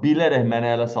 Amma bilərək mənə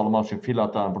ələ salmaq üçün fil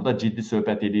atan, burada ciddi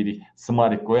söhbət edirik,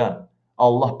 smarik qoyan,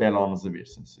 Allah bəlanızı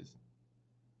versin sizin.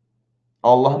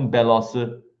 Allahın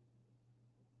bəlası,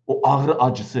 o ağrı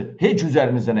acısı heç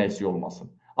üzərinizdən əksik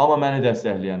olmasın. Amma məni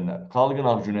dəstəkləyənlər, xalqın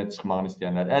ağ günə çıxmağını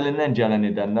istəyənlər, əlindən gələn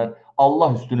edənlər,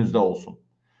 Allah üstünüzdə olsun.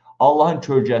 Allahın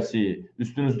kölgəsi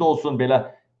üstünüzdə olsun,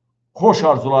 belə xoş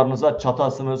arzularınıza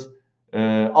çatasınız,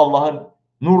 Allahın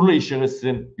nurlu işığı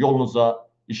sizin yolunuza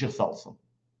işıq salsın.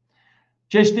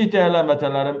 Keçdik dəyərli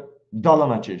həmvətənlərim,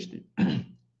 dalına keçdik.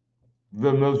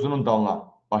 Və mövzunun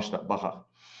dalına baxaq.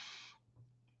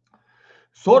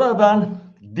 Sonradan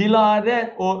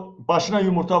Dilarə o başına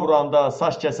yumurta vuranda,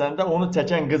 saç kəsəndə onu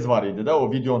çəkən qız var idi da,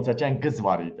 o videonu çəkən qız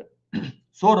var idi.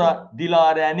 Sonra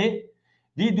Dilarəni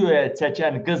videoya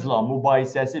çəkən qızla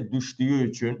mübahisəsi düşdüyü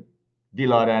üçün,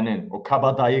 Dilarənin, o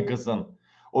kabadayı qızın,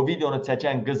 o videonu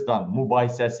çəkən qızdan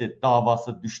mübahisəsi,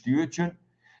 davası düşdüyü üçün,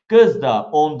 qız da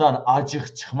ondan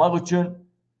acıq çıxmağa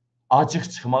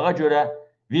görə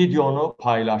videonu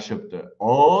paylaşıbdı.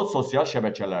 O, sosial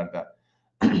şəbəkələrdə.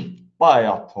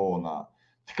 Bayat ona.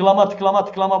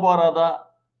 Tıklama bu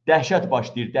arada dəhşət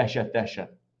başlayır, dəhşət.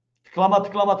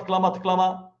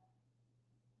 Tıklama.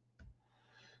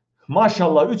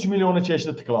 Maşallah 3 milyonu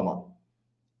keçdi tıklama.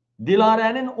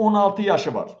 Dilarənin 16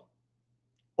 yaşı var.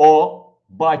 O,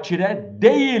 bakirə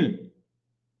deyil.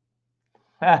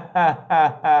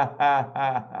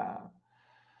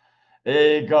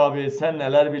 Ey Qabil, sən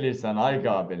nələr bilirsən, ay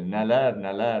Qabil,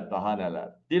 nələr, daha nələr.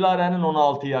 Dilarənin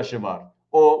 16 yaşı var.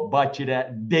 O, bakirə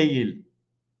deyil.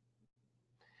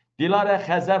 Dilarə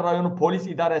Xəzər rayonu polis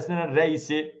idarəsinin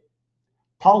rəisi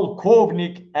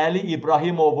polkovnik Əli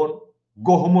İbrahimovun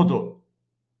qohumudur.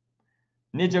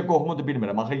 Necə qohumudur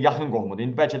bilmirəm, axı yaxın qohumudur,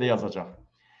 indi bəlkə də yazacaq.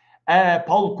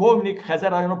 Polkovnik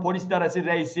Xəzər rayonu polis idarəsi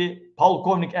rəisi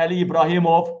polkovnik Əli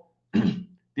İbrahimov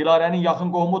Dilarənin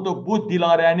yaxın qohumudur. Bu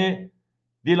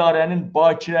Dilarənin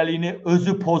bakirəliyini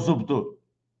özü pozubdur.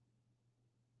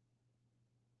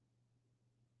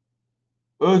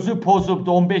 Özü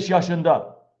pozubdur 15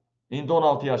 yaşında. İndi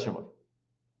 16 yaşı var.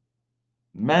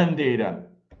 Mən deyirəm,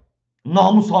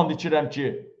 namus and içirəm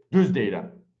ki, düz deyirəm.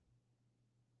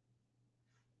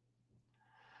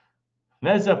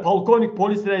 Nəysə, polkovnik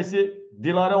polis rəisi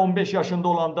Dilarə 15 yaşında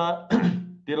olanda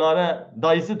Dilarə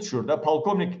dayısı düşür də,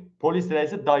 polkovnik Polis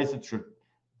rəisi dayısı düşür.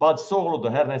 Bacısı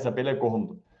oğludur, hər nəysə belə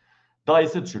qohumdur.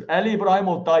 Dayısı düşür. Əli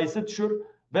İbrahimov dayısı düşür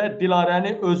və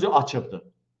Dilarəni özü açıbdır.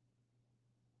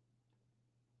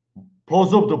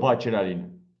 Pozubdur bakirəliyini.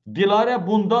 Dilarə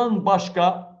bundan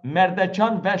başqa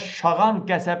Mərdəkan və Şağan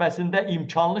qəsəbəsində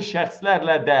imkanlı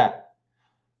şəxslərlə də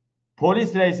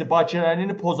polis rəisi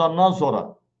bakirəliyini pozandan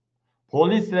sonra,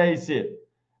 polis rəisi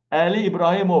Əli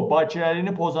İbrahimov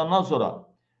bakirəliyini pozandan sonra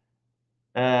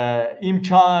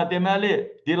deməli,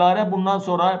 Dilarə bundan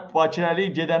sonra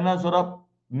bakirəliyi gedəndən sonra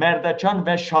Mərdəkan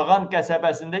və Şağan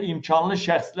qəsəbəsində imkanlı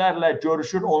şəxslərlə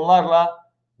görüşür, onlarla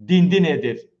dindin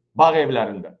edir bağ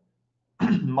evlərində.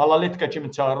 Malaletka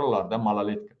kimi çağırırlar da,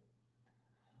 malaletka.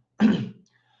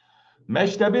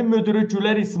 Məktəbin müdürü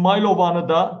Gülər İsmailovanı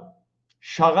da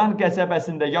Şağan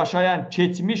qəsəbəsində yaşayan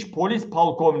keçmiş polis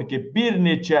polkovniki bir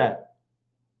neçə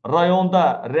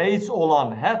rayonda rəis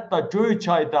olan, hətta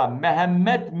Göyçayda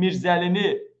Məhəmməd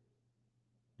Mirzəlini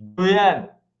döyən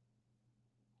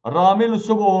Ramil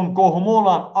Usubovun qohumu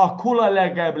olan Akula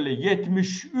ləqəbli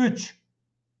 73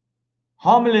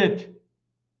 Hamlet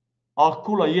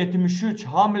Akula 73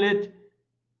 Hamlet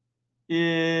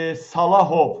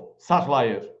Salahov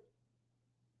saxlayır.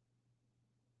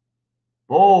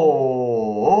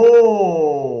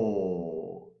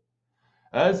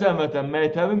 Əziz həmvətən,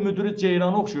 məktəbin müdürü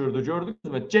Ceyranı oxşuyurdu, gördünüz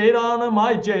mü? Ceyranım,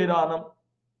 ay Ceyranım.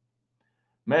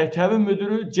 Məktəbin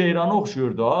müdürü Ceyranı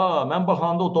oxşuyurdu. Mən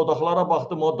baxanda o dodaqlara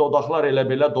baxdım, o dodaqlar elə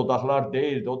belə dodaqlar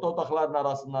deyildi. O dodaqların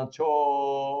arasından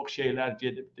çox şeylər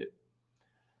gedibdi.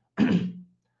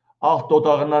 Alt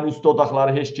dodağından üst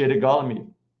dodaqları heç geri qalmayıb.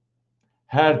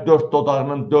 Hər 4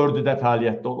 dodağının 4'ü də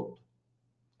fəaliyyətdə olubdur.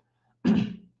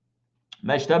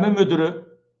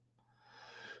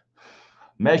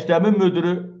 Məktəbin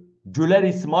müdürü Gülər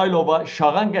İsmailova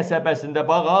Şağan qəsəbəsində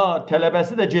bağa,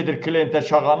 tələbəsi də gedir klientə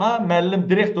Şağana, müəllim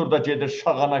direktor da gedir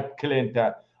Şağana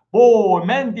klientə.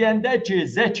 Mən deyəndə ki,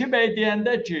 Zəki bəy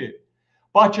deyəndə ki,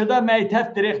 Bakıda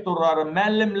məktəb direktorları,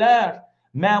 müəllimlər,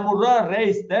 məmurlar,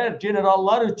 rəislər,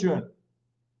 generallar üçün,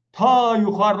 ta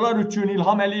yuxarılar üçün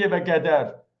İlham Əliyevə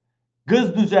qədər qız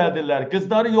düzəldirlər,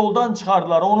 qızları yoldan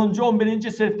çıxardılar. 10-cu, 11-ci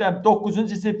sinifdən, 9-cu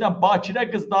sinifdən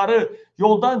bakirə qızları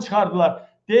yoldan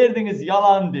çıxardılar. Deyirdiniz,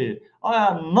 yalan deyil.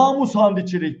 Namus and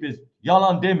içirik biz,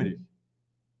 yalan demirik.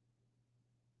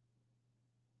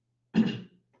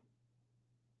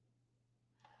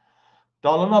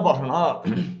 Dalına baxın, ha.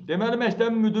 Deməli,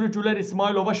 məktəbin müdürü Gülər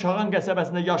İsmailova Şağan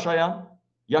qəsəbəsində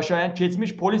yaşayan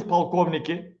keçmiş polis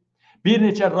polkovniki, bir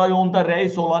neçə rayonda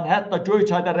rəis olan, hətta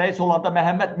Göyçayda rəis olanda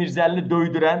Məhəmməd Mirzəlini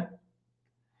döydürən,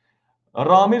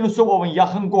 Ramil Usubovun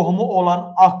yaxın qohumu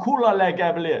olan Akula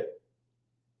ləqəbli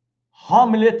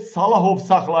Hamlet Salahov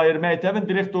saxlayır, məktəbin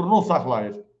direktorunu o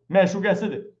saxlayır.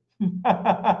 Məşuqəsidir.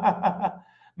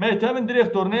 Məktəbin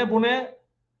direktoru nə? Bu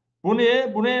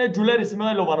nə? Gülər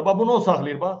İsmailovanı. Bunu o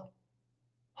saxlayır, bax.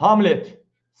 Hamlet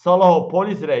Salahov,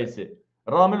 polis rəisi.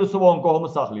 Ramil Usubovun qohumu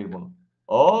saxlayır bunu.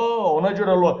 Ona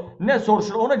görə nə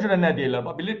soruşur, ona görə nə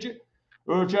deyirlər? Bilir ki,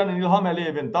 ölkənin İlham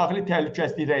Əliyevin daxili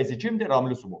təhlükəsizlik rəisi kimdir?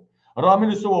 Ramil Usubov.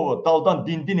 Ramil Usubovu daldan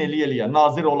dindin eləyə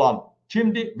nazir olan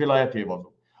kimdir? Vilayət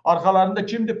Eyvazov. Arxalarında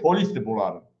kimdir? Polisdir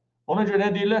bunların. Ona görə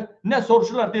nə deyirlər? Nə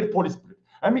soruşurlar? Deyir, polis bilir.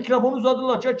 Mikrofonu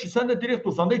uzadırlar ki, sən də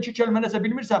direktorsan da 2 kəlmə nəsə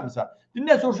bilmirsən mi sən?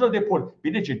 Nə soruşurlar? Deyir, polis.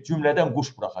 Bir də ki, cümlədən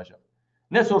quş buraxacaq.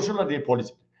 Nə soruşurlar? Deyir,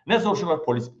 polis bilir. Nə soruşurlar?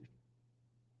 Polis bilir.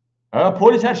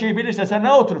 Polis hər şeyi bilirsə, sən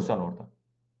nə oturursan orada?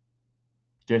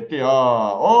 Getdi ya.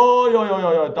 Oy,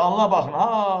 danla baxın, ha.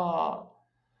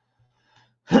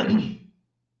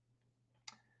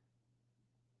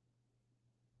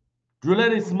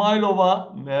 Gülər İsmailova,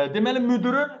 deməli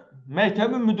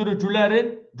məktəbin müdürü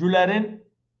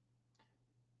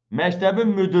məktəbin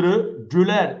müdürü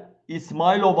Gülər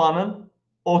İsmailovanın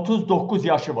 39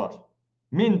 yaşı var.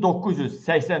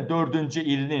 1984-cü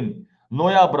ilinin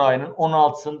noyabr ayının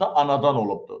 16-sında anadan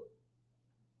olubdur.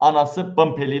 Anası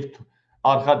bımpeliyib,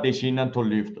 arxa deşiyindən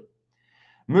tulluyubdur.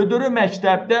 Müdürü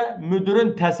məktəbdə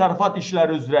müdürün təsərrüfat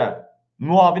işləri üzrə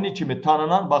müavini kimi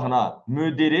tanınan, baxın ha,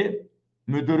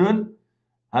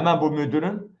 həmən bu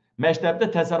müdürün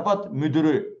məktəbdə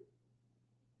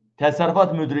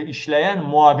təsərrüfat müdürü işləyən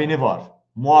muavini var.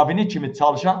 Muavini kimi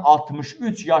çalışan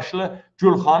 63 yaşlı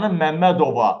Gülxanım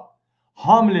Məmmədova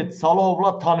Hamlet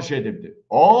Salahovla tanış edibdir.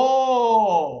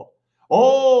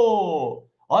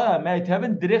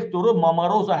 Məktəbin direktoru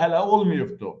Mamaroza hələ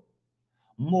olmayıbdır.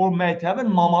 Məktəbin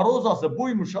Mamarozası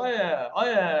buymuş,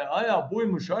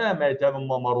 buymuş, məktəbin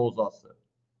Mamarozası.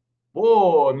 Bu,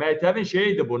 məktəbin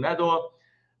şeyidir bu, nədir o?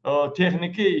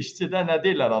 Texniki işçidə nə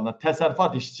deyirlər ana?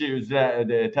 Təsərrüfat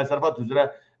üzrə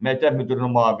məktəb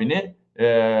müdürünün müavini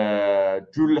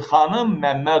Gülxanım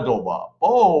Məmmədova,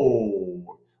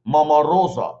 Mama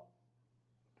Roza.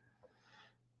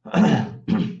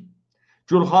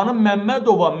 Gülxanım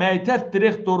Məmmədova məktəb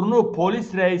direktorunu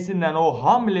polis rəisi ilə o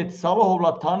Hamlet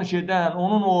Salahovla tanış edən,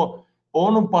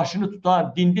 onun başını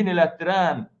tutan, dindin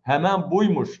elətdirən həmən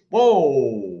buymuş.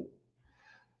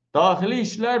 Daxili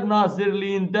İşlər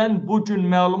Nazirliyindən bugün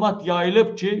məlumat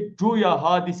yayılıb ki, güya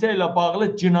hadisə ilə bağlı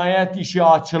cinayət işi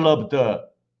açılıbdır.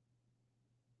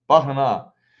 Baxın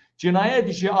ha, cinayət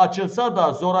işi açılsa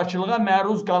da zorakılığa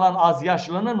məruz qalan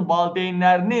azyaşlının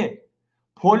valideynlərini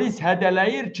polis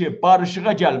hədələyir ki,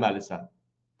 barışığa gəlməlisən.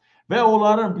 Və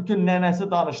onların bütün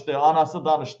nənəsi danışdı, anası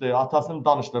danışdı, atasını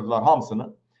danışdırdılar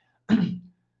hamısını.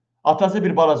 Atası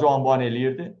bir balaca anban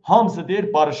eləyirdi. Hamısı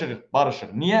deyir, barışıq.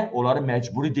 Niyə? Onları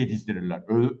məcburi dedizdirirlər.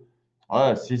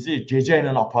 Sizi gecə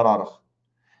ilə apararıq.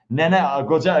 Nənə,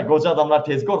 qoca adamlar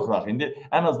tez qorxuraq. İndi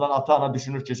ən azından ata-ana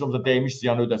düşünür ki, heç dəymiş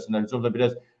ziyanı ödəsinlər, heç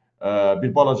biraz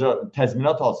bir balaca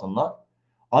təzminat alsınlar.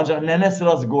 Ancaq nənə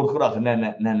sırası qorxuraq,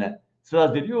 nənə.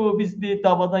 Sırası deyir, biz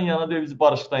davadan yana deyil, biz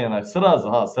barışıqdan yana.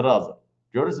 Sırası.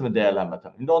 Görürsünüz mü dəyərli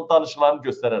həmvətən? İndi onun danışıqlarını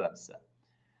göstərərəm sizə.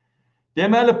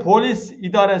 Deməli, polis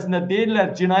idarəsində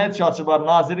deyirlər, cinayət işi açıblar,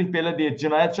 nazirlik belə deyir,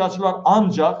 cinayət işi açıblar,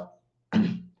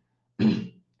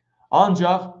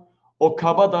 ancaq o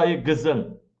kabadayı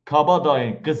qızın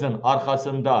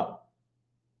arxasında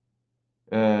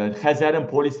Xəzərin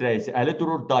polis rəisi əli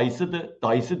durur, dayısı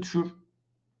düşür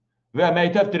və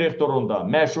məktəb direktorunda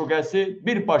məşuqəsi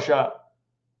birbaşa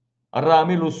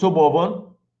Ramil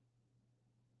Usubovun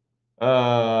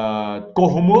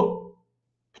qohumu,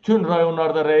 bütün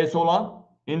rayonlarda rəis olan,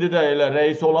 indi də elə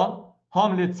rəis olan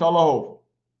Hamlet Salahov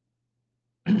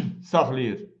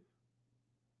saxlayır.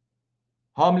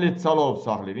 Hamlet Salahov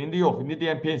saxlayır. İndi yox, indi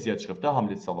deyən pensiya çıxıb da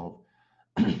Hamlet Salahov.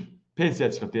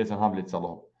 Pensiya çıxıb deyəsən Hamlet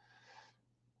Salahov.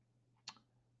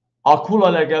 Akula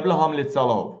ləqəbli Hamlet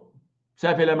Salahov.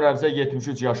 Səhv eləmirəmsə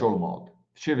 73 yaşı olmalıdır.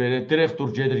 Fikir verir,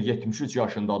 direktor gedir 73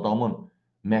 yaşında adamın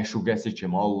məşuqəsi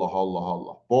kimi.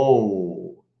 Allah.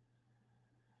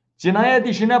 Cinayət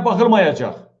işinə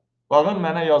baxılmayacaq. Baxın,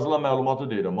 mənə yazılan məlumatı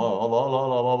deyirəm.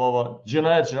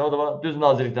 Cinayət işinə, düz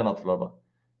nazirlikdən atırlar.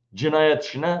 Cinayət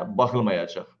işinə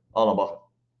baxılmayacaq. Alın, baxın.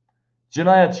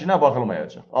 Cinayət işinə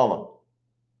baxılmayacaq. Alın.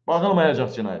 Baxılmayacaq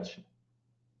cinayət işinə.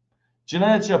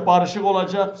 Cinayət işinə barışıq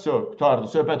olacaq, qutardı,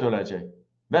 söhbət öləcək.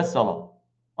 Vəssalam.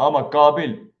 Amma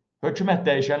qabil, hökumət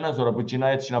dəyişəndən sonra bu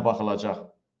cinayət işinə baxılacaq.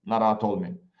 Narahat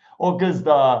olmayın. O qız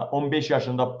da 15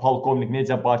 yaşında polkovnik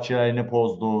necə bakirəyini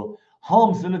pozdu.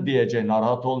 Hamısını deyəcək,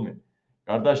 narahat olmayın.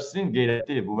 Qardaş, sizin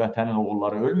qeyrəti bu vətənin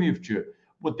oğulları ölməyib ki,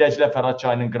 bu Dəclə Fərat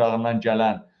çayının qırağından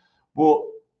gələn, bu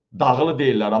dağlı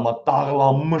deyirlər, amma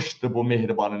dağlanmışdı bu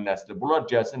mehribanın nəsli. Bunlar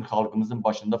gəlsin xalqımızın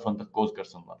başında fındıq qoz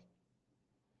qırsınlar.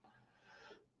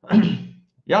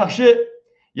 Yaxşı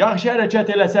hərəkət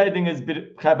eləsəydiniz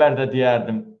bir xəbərdə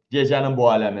deyərdim. Gecənin bu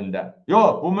aləmində.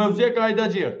 Yox, bu mövzuya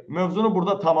qaydacıyıq. Mövzunu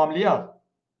burada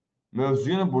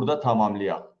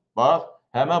tamamlayaq. Bax,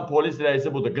 həmən polis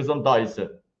rəisi budur, qızın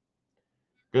dayısı.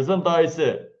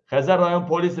 Xəzər rayon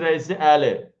polis rəisi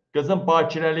Əli. Qızın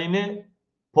bakirəliyini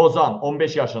pozan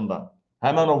 15 yaşında.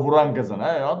 Həmən o vuran qızın.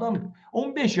 Adam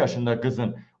 15 yaşında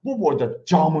qızın. Bu boyda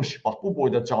camış, bax bu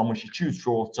boyda camış, 200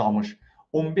 kiloluk camış.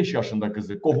 15 yaşında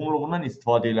qızı qohumluğundan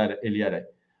istifadə eləyərək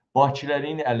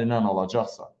bakirəliyini əlindən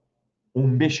alacaqsa,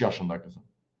 15 yaşında qızın.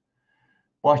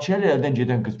 Bakirəli əldən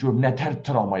gedən qız gör, nətər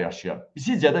travma yaşayar.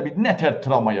 Sizcə də bir nətər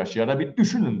travma yaşayar, bir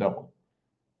düşünün də bu.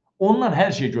 Ondan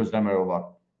hər şey gözləmək olar.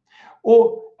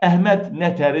 O, Əhməd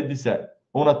nətəridirsə,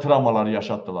 ona travmaları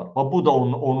yaşatdılar. Bu da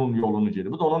onun yolunu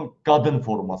gedir. Bu da onun qadın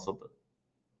formasıdır.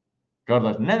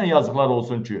 Qardaş, nə yazıqlar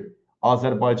olsun ki,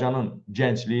 Azərbaycanın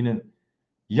gəncliyinin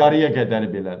yarıya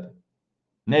qədəri belədir.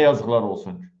 Nə yazıqlar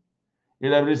olsun ki.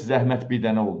 Elə bilirsiniz, Əhməd bir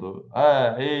dənə oldu.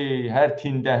 Hər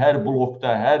tində, hər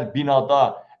blokda, hər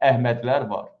binada Əhmədlər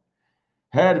var.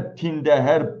 Hər tində,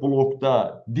 hər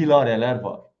blokda Dilarələr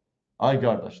var. Ay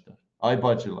qardaşlar, ay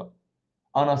bacılar.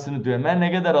 Anasını döyür. Mən nə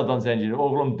qədər adam zəng edir?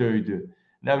 Oğlum döydü.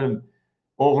 Nə bilim,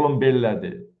 oğlum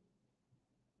bellədi.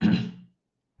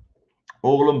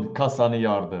 Oğlum kasanı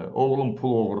yardı. Oğlum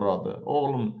pul oğurladı.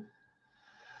 Oğlum...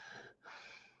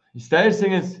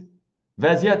 İstəyirsiniz,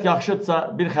 vəziyyət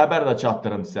yaxşıdsa bir xəbər də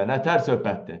çatdırım sizə. Nətər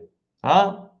söhbətdir?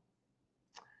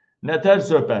 Nətər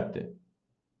söhbətdir?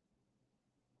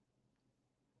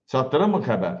 Çatdırım mı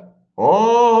xəbər?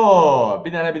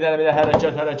 Bir dənə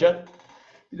hərəkət.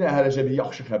 Bir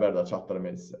yaxşı xəbər də çatdırım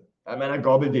sizə. Mənə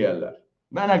qabil deyərlər.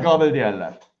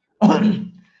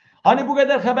 Hani bu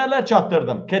qədər xəbərlər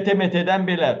çatdırdım. KTMT-dən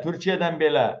belə, Türkiyədən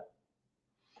belə,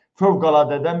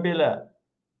 Fövqəladədən belə.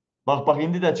 Bax,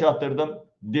 indi də çatdırdım.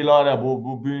 Dilarə, bu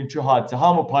bugünkü hadisə.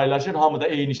 Hamı paylaşır, hamı da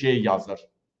eyni şeyi yazır.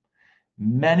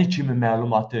 Məni kimi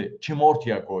məlumatı kim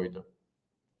ortaya qoydu?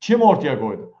 Kim ortaya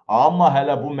qoydu? Amma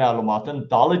hələ bu məlumatın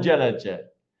dalı gələcək.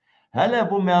 Hələ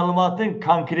bu məlumatın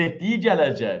konkretliyi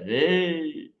gələcək.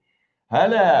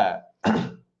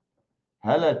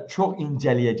 Hələ çox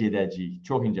incəliyə gedəcəyik.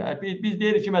 Çox incə. Biz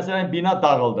deyirik ki, məsələn, bina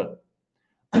dağıldı.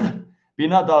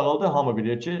 Bina dağıldı, hamı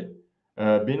bilir ki,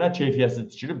 bina keyfiyyətsiz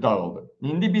tikilib dağıldı.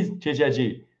 İndi biz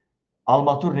keçəcəyik.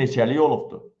 Armatur neçəlik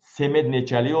olubdur? Sement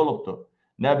neçəlik olubdur?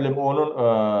 Nə bilim, onun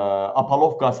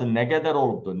apalovkası nə qədər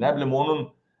olubdur? Nə bilim, onun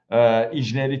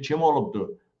injineri kim olubdur?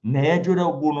 Nəyə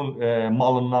görə bunun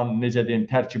malından, necə deyim,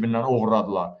 tərkibindən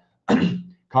oğradılar?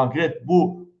 Konkret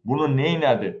bunun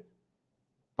neynədir?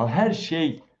 Hər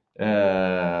şey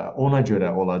ona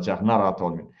görə olacaq, narahat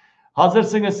olmayın.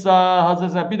 Hazırsınızsa,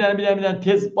 bir dənə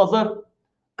tez bazar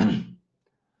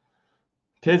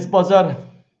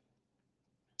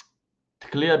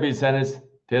tıklaya bilsəniz,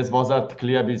 tez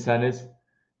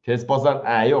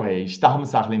bazar, yox, iştahımı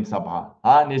saxlayayım sabaha.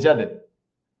 Necədir?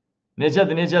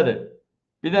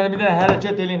 Bir dənə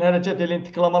hərəkət eləyin,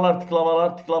 tıklamalar.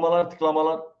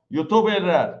 YouTube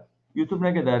ellər. YouTube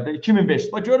nə qədərdir?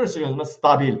 2500. Bax, görürsünüz,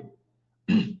 stabil.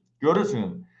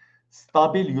 Görürsünüz.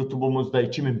 Stabil YouTube'umuzda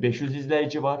 2500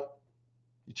 izləyici var.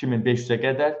 2500'e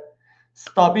qədər.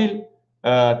 Stabil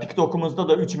TikTok'umuzda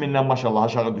da 3000'dən maşallah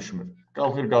aşağı düşmür.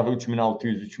 Qalxır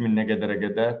 3600, 3000 nə qədərə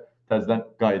qədər təzədən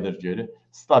qayıdır geri.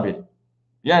 Stabil.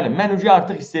 Yəni, mən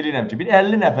artıq hiss edirəm ki, bir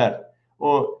 50 nəfər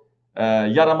o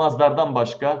yaramazlardan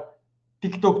başqa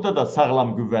TikTok'da da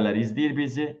sağlam qüvvələr izləyir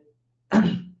bizi.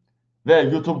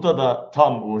 Və YouTube'da da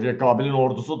tam qabilin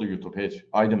ordusudur YouTube, heç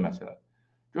aydın məsələ.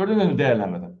 Gördünüz mü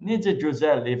dəyərlənmədən? Necə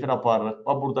gözəl efir aparırıq.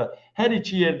 Burada hər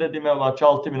iki yerdə demək olar ki,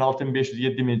 6000, 6500,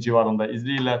 7000 civarında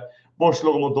izləyirlər.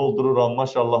 Boşluğumu doldururam,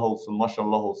 maşallah olsun.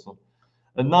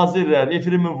 Nazirlər,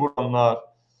 efirimi vuranlar.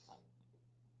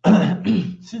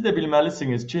 Siz də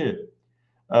bilməlisiniz ki,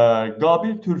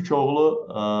 Qabil Türkoğlu,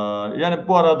 yəni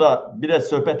bu arada biraz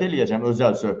söhbət eləyəcəm,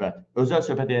 özəl söhbət. Özəl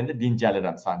söhbət eləyəndə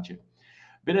dincəlirəm sanki.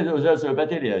 Biraz özəl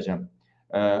söhbət eləyəcəm.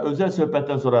 Özəl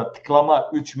söhbətdən sonra tıklama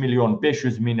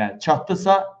 3.500.000'ə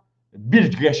çatdısa, bir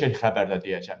qəşəng xəbər də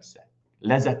deyəcəm sizə.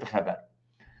 Ləzzətli xəbər.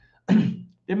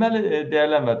 Deməli,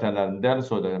 dəyərli vətənlərim, dəyərli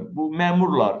soydaşlarım, bu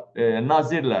məmurlar,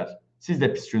 nazirlər, siz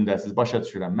də pis gündəsiniz, başa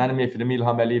düşürəm. Mənim efirimi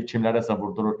İlham Əliyev kimlərəsə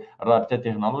vurdurur, Rabitə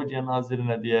Texnologiya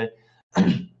nazirinə deyək.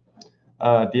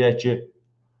 Deyək ki,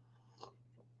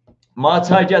 mənə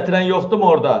çay gətirən yoxdur mu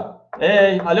orada?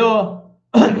 Alo.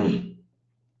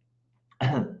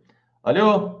 Alo.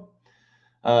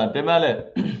 Deməli,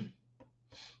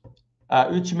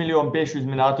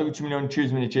 3.500.000, artıq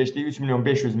 3.200.000'i keçdik,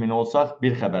 3.500.000 olsaq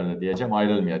bir xəbərlə deyəcəm,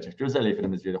 ayrılmayacaq. Gözəl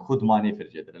efirimiz gedir, xudmani efir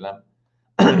gedir, elə?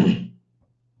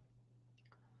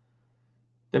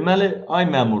 Deməli, ay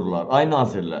məmurlar, ay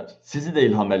nazirlər, sizi də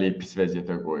İlham Əliyev pis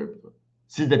vəziyyətə qoyubdur.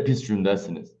 Siz də pis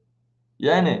gündəsiniz.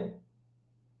 Yəni,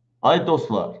 ay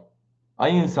dostlar,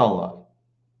 ay insanlar,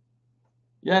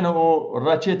 yəni o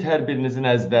raket hər birinizin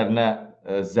əzlərinə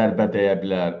zərbə dəyə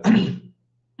bilər.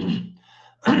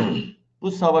 Bu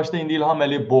savaşda indi İlham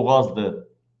Əliyev boğazdır.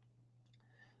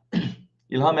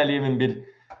 İlham Əliyevin bir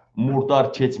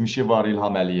murdar keçmişi var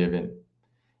İlham Əliyevin.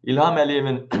 İlham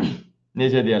Əliyevin,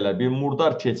 necə deyərlər, bir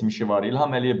murdar keçmişi var.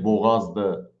 İlham Əliyev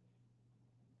boğazdır.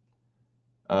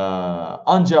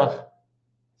 Ancaq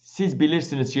siz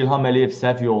bilirsiniz ki, İlham Əliyev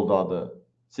səhv yoldadır.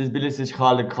 Siz bilirsiniz ki,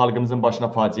 xalqımızın başına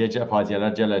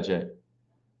faciələr gələcək.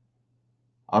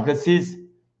 Axı siz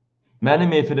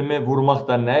mənim efirimi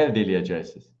vurmaqdan nə əldə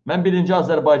eləyəcəksiniz? Mən birinci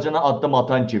Azərbaycana addım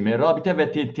atan kimi Rabitə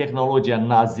və Texnologiya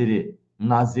naziri.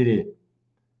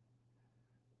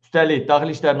 Üstəlik,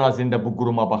 Daxili İşlər Nazirində bu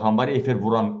quruma baxan var, efir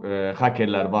vuran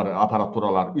hakerlər var,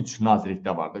 aparaturalar, 3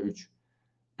 nazirlikdə var da, 3.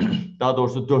 Daha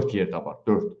doğrusu 4 yerdə var,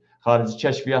 4. Xarici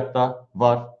kəşfiyyatda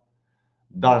var,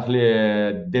 Daxili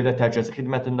Dövlət Təhlükəsizlik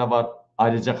Xidmətində var,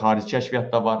 ayrıca xarici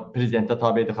kəşfiyyatda var, Prezidentə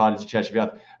tabidir, xarici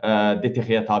kəşfiyyat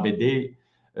DTX-yə tabi deyil.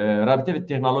 Rabitə və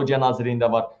Texnologiya Nazirliyində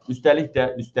var. Üstəlik də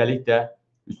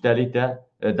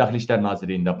Daxili İşlər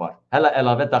Nazirliyində var. Hələ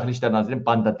əlavə Daxili İşlər Nazirliyinin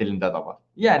banda dilində də var.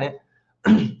 Yəni,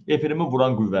 efirimi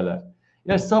vuran qüvvələr.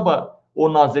 Yəni, sabah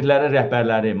o nazirlərin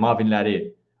rəhbərləri,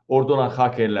 mavinləri, orada olan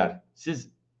hakerlər,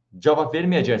 siz cavab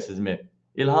verməyəcəksinizmi?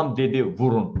 İlham dedi,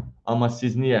 vurun. Amma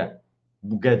siz niyə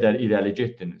bu qədər irəli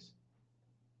getdiniz?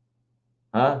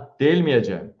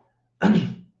 Deyilməyəcəm.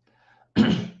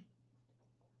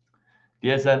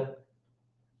 Deyəsən,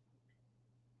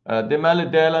 deməli,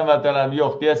 deyələn və dələm,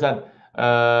 yox, deyəsən,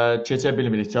 keçə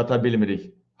bilmirik, çata bilmirik.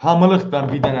 Hamılıqdan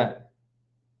bir dənə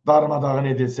darmadağın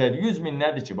edilsəydi, 100.000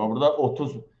 nədir ki? Burada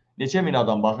 30, Neçə min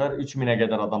adam baxır? 3000-ə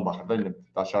qədər adam baxır da,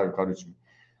 aşağı yuxarı 3000.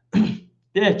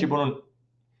 Deyək ki, bunun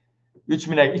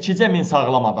 3000-ə 2.000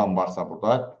 sağlam adam varsa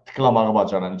burada, tıklamağı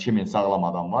bacaran 2000 sağlam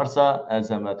adam varsa,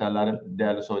 əziz həmvətənlərim,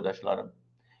 dəyərli soydaşlarım,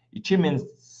 2000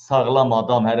 sağlam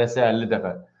adam hərəsi 50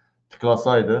 dəfə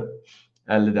tıklasaydı,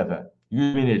 50 dəfə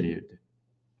 100.000 eləyirdi.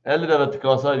 50 dəfə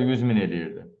tıklasaydı 100.000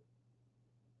 eləyirdi.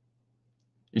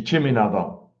 2000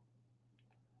 adam.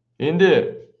 İndi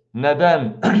nədən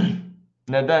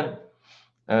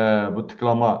bu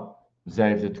tıklama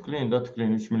zəifdir?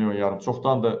 Tıklayın 3 milyon yarım.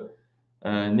 Çoxdandır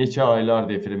neçə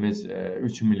aylardır efirimiz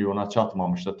 3 milyona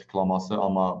çatmamışdı tıklaması,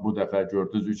 amma bu dəfə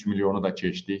gördünüz 3 milyonu da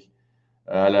keçdik.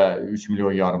 Hələ 3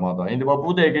 milyon yarıma da. İndi bax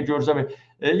bu dəqiqə görsəm,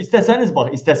 istəsəniz bax,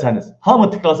 istəsəniz.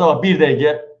 Hamı tıklasa bax 1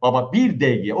 dəqiqə, baba 1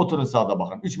 dəqiqə oturun sağda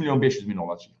baxın. 3 milyon 500 min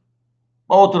olacaq.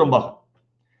 Bax oturun baxın.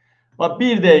 Bax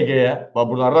 1 dəqiqəyə, bax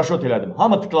buradan raşot elədim.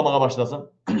 Hamı tıklamağa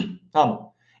başlasın.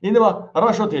 Hamı. İndi bax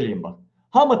raşot eləyin bax.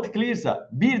 Hamı tıklayırsa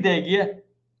 1 dəqiqəyə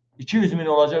 200 min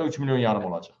olacaq, 3 milyon yarım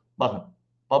olacaq. Baxın.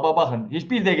 Baba baxın,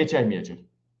 heç 1 dəqiqə çəkməyəcək.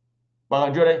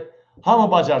 Baxın görək.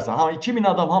 Hamı bacarsa, hamı 2000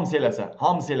 adam hamısı eləsə,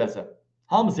 hamısı eləsə.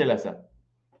 Hamısı eləsə.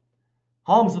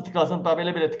 Hamısı tıklasın, da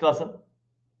belə tıklasın.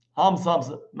 Hamısı.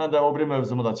 Mən də o bir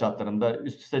mövzumu da çatdırım da,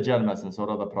 üst-üstə gəlməsin,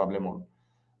 sonra da problem olur.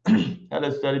 Hələ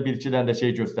üstəlik 1-2 dənə də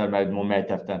şey göstərməliydim o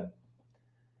məktəbdən.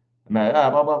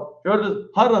 Baba, gördünüz,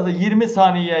 harada 20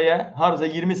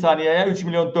 saniyəyə 3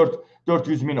 milyon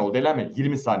 400 min oldu, eləmi?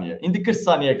 20 saniyə. İndi 40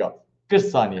 saniyə qalıb. 40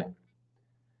 saniyə.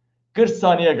 40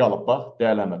 saniyə qalıb, bax,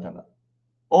 dəyərli həmvətənlər.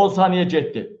 10 saniyə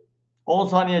getdi. 10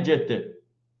 saniyə getdi.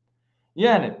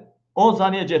 Yəni 10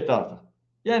 saniyə getdi artıq.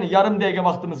 Yəni yarım dəqiqə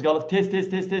vaxtımız qalıb. Tez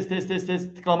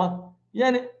tıklama.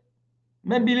 Yəni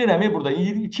mən bilirəm burada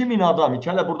 2000 adam,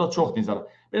 hələ burada çoxdur insanlar.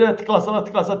 Belə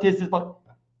tıklasa tez bax.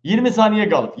 20 saniyə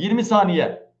qalıb. 20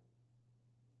 saniyə.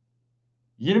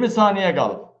 20 saniyə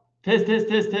qalıb. Tez.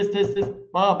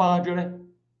 Bax görək.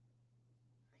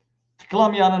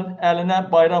 Tıklamayanın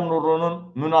əlinə bayram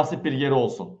nurunun münasib bir yeri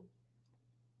olsun.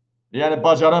 Yəni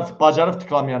bacarıb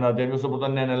tıklamayanlar deyil. Yoxsa burada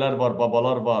nənələr var,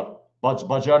 babalar var.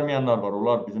 Bacarmayanlar var.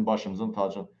 Onlar bizim başımızın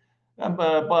tacı. Yəni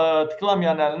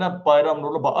tıklamayan əlinə bayram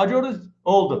nurlu bax. Görürüz,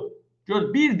 oldu.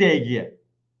 Gör 1 dəqiqəyə.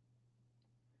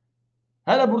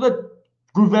 Hələ burada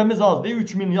qüvvəmiz az deyil.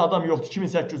 3000 adam yoxdur.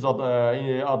 2800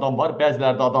 adam var.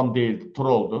 Bəziləri də adam deyil.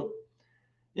 Troldur.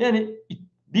 Yəni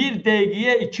 1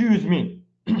 dəqiqəyə 200 min.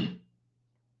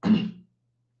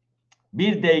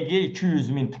 1 dəqiqəyə 200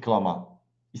 min tıklama.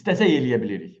 İstəsək eləyə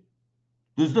bilirik.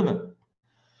 Düzdürmü?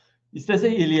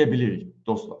 İstəsək eləyə bilirik,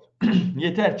 dostlar.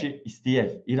 Yetər ki, istəyək,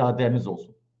 iradəmiz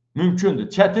olsun. Mümkündür.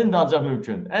 Çətindir, ancaq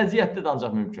mümkündür. Əziyyətlidir,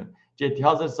 ancaq mümkün.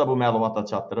 Hazırsınızsa bu məlumatla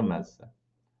çatdırım mən sizə.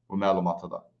 Bu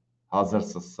məlumatı da.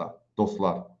 Hazırsınızsa,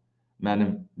 dostlar,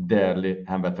 mənim dəyərli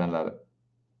həmvətənlərim.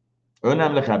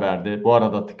 Önəmli xəbərdir. Bu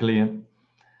arada tıklayın.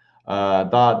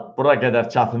 Daha bura qədər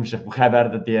çatmışıq. Bu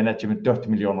xəbərdə deyənə kimi 4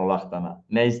 milyon olaqdana.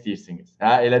 Nə istəyirsiniz?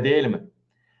 Hə, elə deyilmi?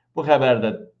 Bu xəbərdə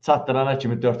çatdırana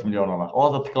kimi 4 milyon olaq.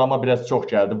 Ona da tıklama biraz çox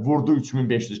gəldi. Vurdu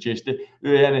 3500 keçdi.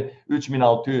 Yəni 3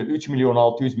 milyon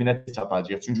 600 minə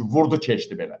çatacaq. Çünki vurdu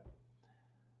keçdi belə.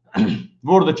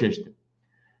 Vurdu keçdi.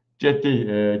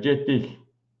 Getdik.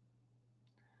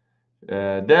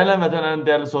 Dəyərli vətənlərim,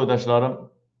 dəyərli soydaşlarım,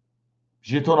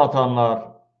 jeton atanlar,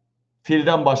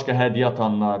 fildən başqa hədiyyə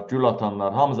atanlar, gül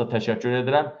atanlar, hamıza təşəkkür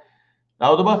edirəm.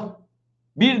 Oldu bax,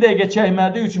 1 dəqiqə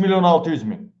çəkmədi 3 milyon 600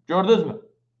 min. Gördünüz mü?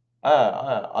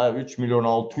 3 milyon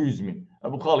 600 min.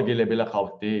 Bu xalq elə belə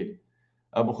xalq deyil.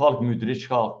 Bu xalq müdrik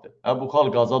xalqdır. Bu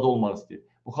xalq azad olmaq istəyir.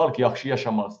 Bu xalq yaxşı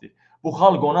yaşamaq istəyir. Bu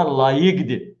xalq ona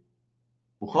layiqdir.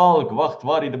 Bu xalq vaxt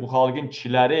var idi, bu xalqın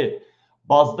kişiləri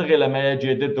bazlıq eləməyə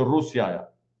gedirdi Rusiyaya.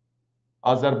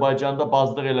 Azərbaycanda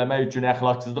bazlıq eləmək üçün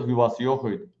əxlaqsızlıq yuvası yox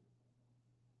idi.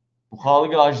 Bu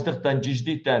xalqı aclıqdan,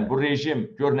 giclikdən bu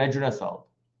rejim gör nə günə saldı.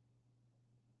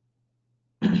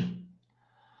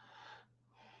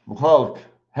 Bu xalq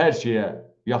hər şeyə,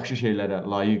 yaxşı şeylərə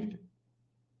layiqdir.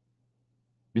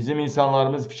 Bizim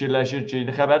insanlarımız fikirləşir ki,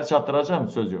 xəbəri çatdıracağım,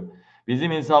 söz yox.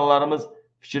 Bizim insanlarımız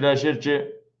fikirləşir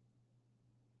ki,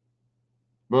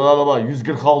 alaba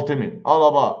 146 min,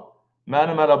 alaba,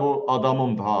 mənim hələ bu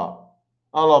adamımdır ha.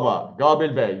 Alaba,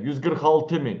 Qabil bəy,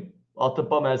 146 min.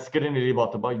 Atıbba, mən skrin eləyib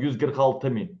atıbba, 146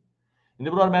 min.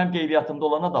 İndi bunlar mənim qeydiyyatımda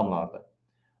olan adamlardır.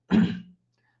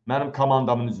 Mənim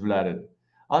komandamın üzvləridir.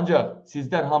 Ancaq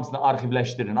sizlər hamısını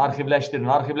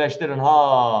arxivləşdirin,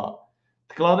 ha.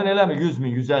 Tıkladın eləmi? 100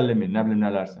 min, 150 min, nə bilim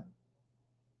nələrsən.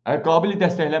 Qabili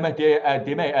dəstəkləmək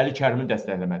demək, Əli Kərimi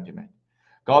dəstəkləmək demək.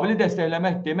 Qabili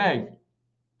dəstəkləmək demək,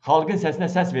 xalqın səsinə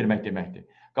səs vermək deməkdir.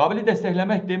 Qabili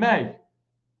dəstəkləmək demək,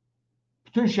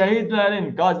 bütün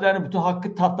şəhidlərin, qazilərin, bütün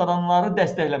haqqı tapdaranları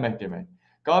dəstəkləmək demək.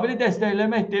 Qabili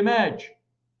dəstəkləmək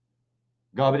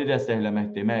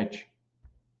demək,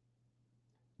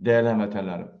 dəyərli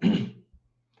həmvətənlərim,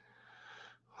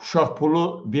 uşaq pulu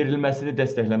verilməsini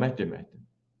dəstəkləmək deməkdir.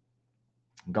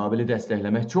 Qabili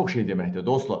dəstəkləmək çox şey deməkdir,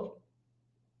 dostlar.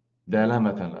 Dəyərli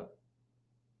həmvətənlər.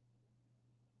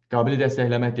 Qabili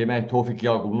dəstəkləmək demək, Tofiq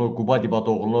Yaqublu, Quba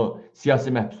Dibadoğlu, siyasi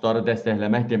məhbusları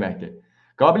dəstəkləmək deməkdir.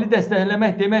 Qabili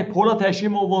dəstəkləmək demək, Polad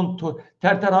Həşimovun,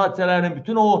 Tərtər hadisələrin,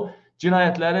 bütün o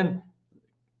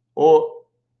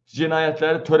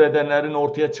cinayətləri törədənlərin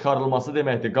ortaya çıxarılması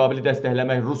deməkdir. Qabili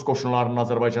dəstəkləmək, Rus qoşunlarının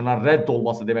Azərbaycandan rədd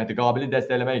olması deməkdir. Qabili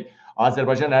dəstəkləmək,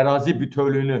 Azərbaycan ərazi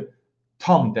bütövlüyünü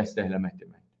tam dəstəkləmək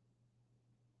deməkdir.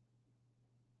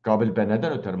 Qabil bəy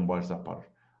nədən ötəri mübarizə aparır?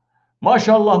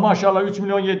 Maşallah,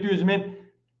 3.700.000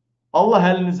 Allah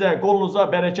əlinizə, qolunuza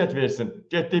bərəkət versin.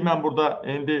 Getdik, mən burada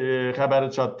indi xəbəri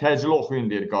çat, təcili oxuyun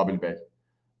deyir Qabil bəy.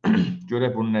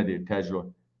 Görək bunu nə deyir, təcili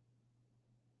oxuyun.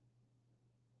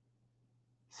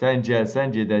 Sən gəlsən,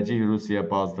 gedəcək Rusiya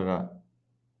bazdığa.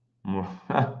 Bu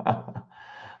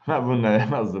nə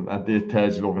yazdım? Deyir,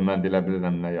 təcili oxuyun, mən deyə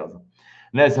bilirəm nə yazdım.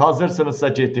 Nəysə,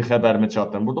 hazırsınızsa getdik, xəbərimi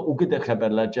çatdım. Burada o qədər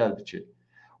xəbərlər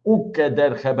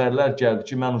gəldi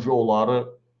ki, mən onları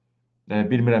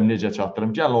bilmirəm necə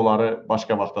çatdırım. Gəlin onları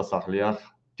başqa vaxta saxlayaq.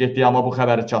 Getdik, amma bu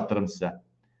xəbəri çatdırım sizə.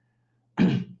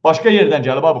 Başqa yerdən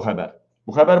gəlib bu xəbər.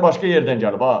 Bu xəbər başqa yerdən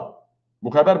gəlib. Bu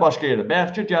xəbər başqa yerdən.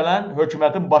 Bəyəfki gələn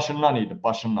hökumətin başından idi,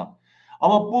 başından.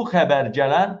 Amma bu xəbər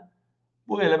gələn,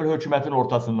 bu elə bir hökumətin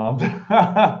ortasındandır.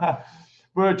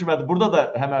 Bu hökumət, burada da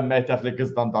həmən məktəbli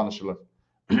qızdan danışılır.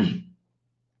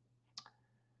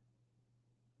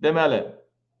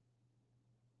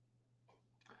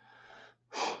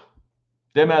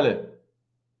 Deməli,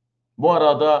 bu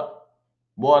arada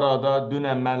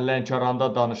dünən mən Lənkəranda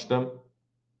danışdım,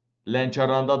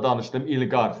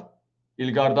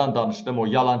 İlqardan danışdım, o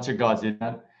yalancı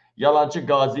qazidən. Yalancı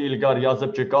qazi İlqar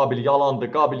yazıb ki, Qabil yalandı,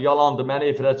 məni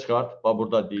efirə çıxart. Bax,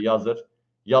 burada deyir, yazır,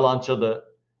 yalancıdır,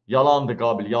 yalandı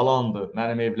Qabil, yalandı,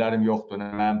 mənim evlərim yoxdur,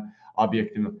 mənim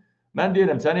obyektim yoxdur. Mən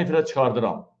deyirəm, səni efirə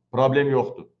çıxardıram, problem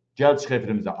yoxdur, gəl çıx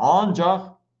efirimizə. Ancaq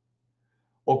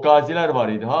o qazilər var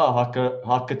idi,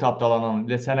 haqqı tapdalanan,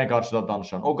 sənə qarşıda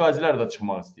danışan, o qazilər də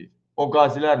çıxmaq istəyir. O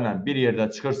qazilərlə bir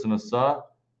yerdə çıxırsınızsa,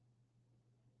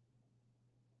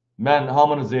 mən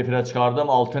hamınızı efirə çıxardım,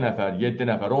 6 nəfər, 7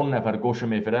 nəfər, 10 nəfər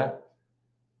qoşum efirə,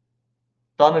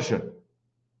 danışın.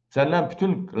 Səndən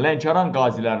bütün Lənkəran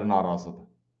qaziləri narazıdır.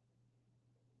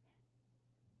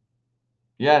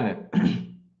 Yəni,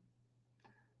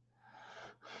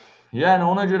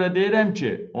 ona görə deyirəm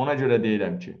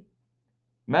ki,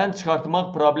 mən çıxartmaq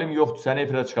problem yoxdur, səni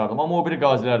efirə çıxardım, amma o biri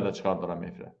qaziləri də çıxardıram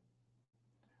efirə.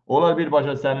 Onlar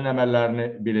birbaşa sənin əməllərini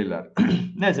bilirlər.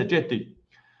 Neysə, getdik.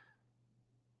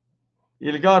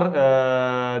 İlqar,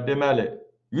 deməli,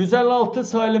 156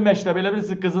 sayılı məktəb, elə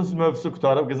bilirsiniz, qızın mövzusu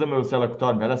qutarıb, qızın mövzusu hələ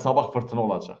qutarmıyor, hələ sabah fırtına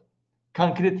olacaq.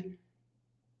 Konkret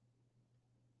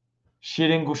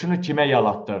şirin quşunu kimə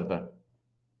yalatdırdı?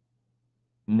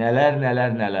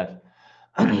 Nələr.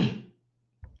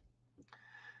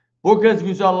 Bu qız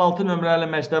 156 nömrəli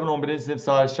məktəbin 11-ci sinif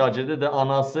şagirdidir.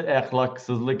 Anası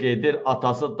əxlaqsızlıq edir,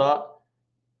 atası da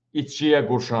içkiyə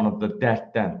qurşanıbdır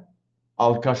dərddən.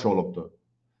 Alkaş olubdur.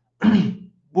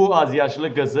 Bu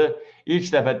azyaşlı qızı ilk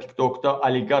dəfə TikTokda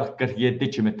oliqarx 47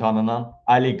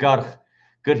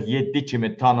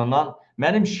 kimi tanınan,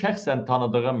 mənim şəxsən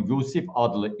tanıdığım Yusif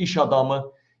adlı iş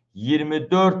adamı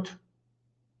 24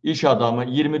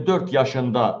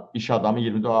 yaşında,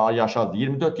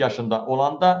 24 yaşında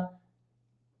olanda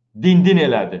dindin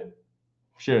elədi.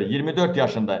 24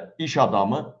 yaşında iş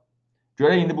adamı,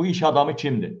 görə indi bu iş adamı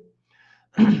kimdir?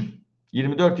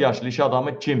 24 yaşlı iş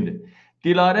adamı kimdir?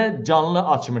 Dilarə canlı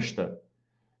açmışdı.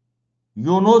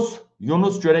 Yunus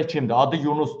görək kimdir? Adı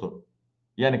Yunusdur.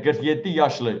 Yəni 47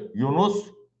 yaşlı Yunus,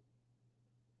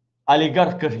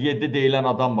 oliqarx 47 deyilən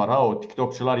adam var, o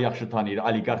TikTokçular yaxşı tanıyır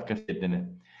oliqarx 47-ni.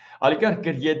 Oliqarx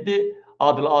 47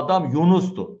 adlı adam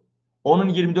Yunusdur. Onun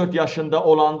 24 yaşında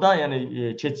olanda,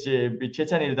 yəni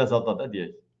keçən ildə zadda da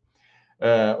deyək.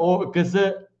 O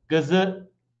qızı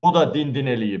o da dindin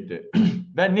eləyibdi.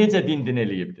 Və necə dindin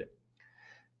eləyibdi?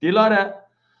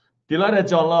 Dilarə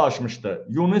canlı açmışdı.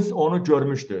 Yunus onu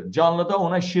görmüşdü. Canlıda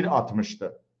ona şir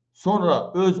atmışdı.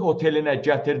 Sonra öz otelinə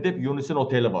gətirdib, Yunusun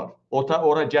oteli var.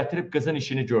 Ora gətirib qızın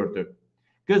işini gördü.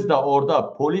 Qız da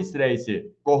orada polis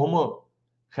rəisi, qohumu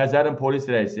Xəzərin polis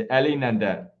rəisi əli ilə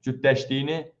də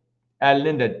cütləşdiyini,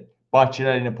 əlinin də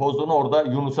bakirəliyini pozduğunu orada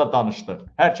Yunusa danışdı.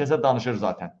 Hər kəsə danışır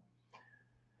zaten.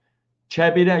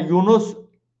 Kəbirə Yunus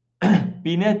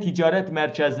Binə Ticarət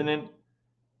Mərkəzinin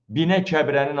Binə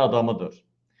Kəbrənin adamıdır.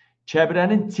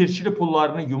 Kəbrənin çirkli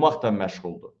pullarını yumaqla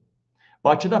məşğuldur.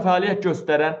 Bakıda fəaliyyət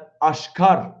göstərən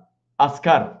Askar,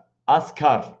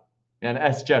 yəni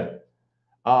əskər.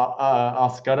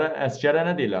 Əskərə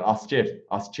nə deyirlər?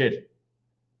 Asker.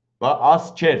 Və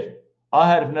asker. A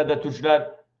hərfinə də türklər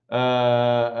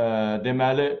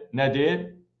deməli nə deyir?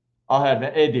 A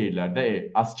hərfinə E deyirlər də,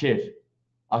 E. Asker.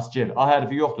 A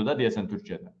hərfi yoxdur da deyəsən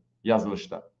Türkiyədə,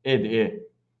 yazılışda. E'dir, E.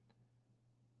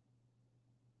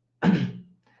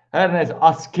 Hər nəysə,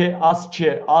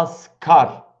 Askar.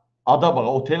 Ada bax,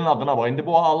 otelin adına bax. İndi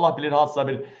bu Allah bilir hansısa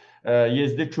bir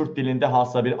Yezdi Kürt dilində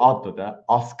hansısa bir addır da.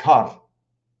 Askar.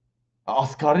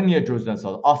 Askarı niyə gözdən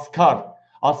salır?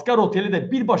 Askar oteli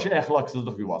də birbaşa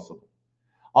əxlaqsızlıq yuvasıdır.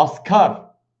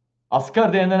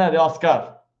 Askar deyəndə nədir?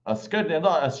 Askar deyəndə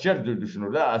əskər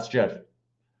düşünür də, əskər.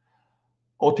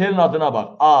 Otelin adına bax.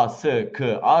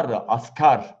 A-S-K-R,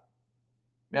 Askar.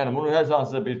 Yəni bunu hər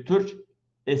hansısa bir türk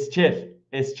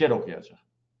esker oxuyacaq.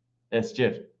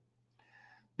 Esker.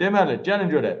 Deməli, gəlin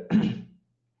görək.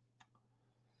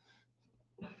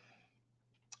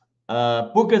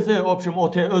 Bu qızı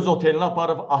öz otelinə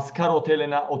aparıb, Askar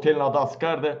otelinə, otelin adı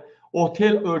Askardır.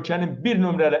 Otel ölkənin bir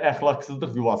nömrəli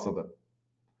əxlaqsızlıq yuvasıdır.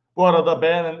 Bu arada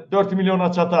bəyənin 4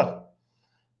 milyona çatar.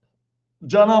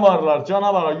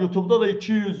 Canavarlar. YouTube'da da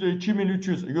 200,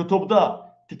 2300. YouTube'da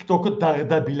TikTok'u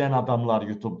dağıda bilən adamlar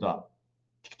YouTube'da.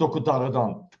 TikTok'u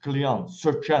dağıdan, tıklayan,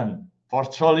 sökən,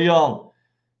 parçalayan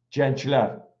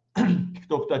gənclər.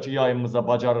 TikTok'dakı yayımımıza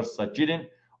bacarırsa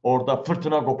girin. Orada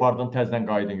fırtına qopardın, təzdən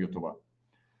qayıdın YouTube'a.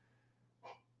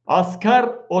 Askar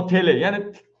oteli,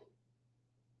 yəni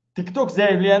TikTok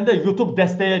zəifləyəndə YouTube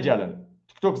dəstəyə gəlin.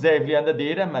 TikTok zəifləyəndə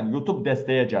deyirəm mən, YouTube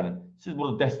dəstəyə gəlin. Siz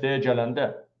burada dəstəyə gələndə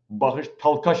baxış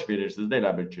talkaş verirsiniz də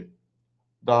elə bil ki.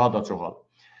 Daha da çoxal.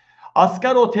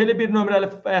 Askar oteli bir nömrəli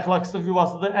əxlaqsızlıq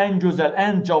yuvasıdır. Ən gözəl,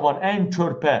 ən cavan, ən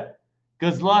körpə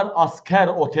qızlar Askar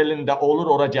otelində olur,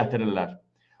 ora gətirirlər.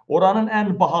 Oranın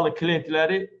ən bahalı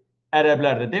klientləri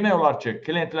ərəblərdir. Demək olar ki,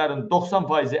 klientlərin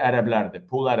 90% ərəblərdir,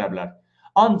 pul ərəblər.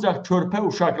 Ancaq körpə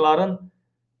uşaqların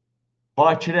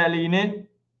bakirəliyini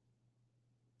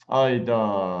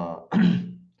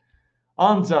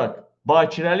ancaq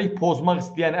bakirəlik pozmaq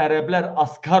istəyən ərəblər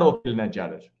Askar otelinə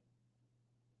gəlir.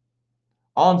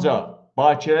 Ancaq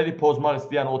bakirəlik pozmaq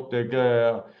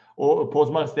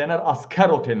istəyənlər Askar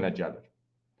otelinə gəlir.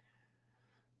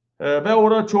 Və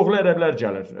ora çoxlu ərəblər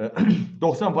gəlir.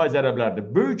 90% ərəblərdir.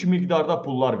 Böyük miqdarda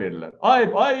pullar verirlər. Ay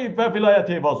və vilayət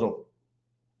Eyvazov.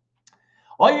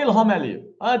 Ay İlham Əliyev.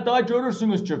 Daha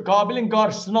görürsünüz ki, Qabilin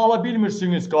qarşısını ala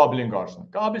bilmirsiniz Qabilin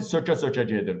qarşısını. Qabil sökə-sökə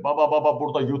gedir. Baba,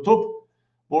 burada YouTube,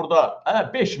 burada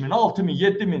 5000, 6000,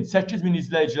 7000, 8000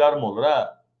 izləyicilərim olur.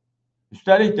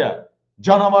 Üstəlik də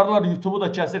canavarlar YouTube'u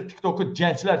da kəsir, TikTok'u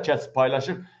gənclər kəsib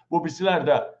paylaşır. Bu birisilər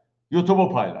də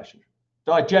YouTube'u paylaşır.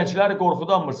 Daha gəncləri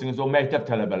qorxudanmırsınız o məktəb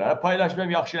tələbələri. Paylaşmam,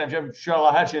 yaxşı eləmişəm,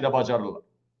 uşaqlar hər şeydə bacarırlar.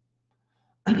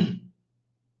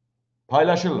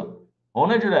 Paylaşırlar.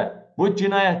 Ona görə bu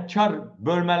cinayətkar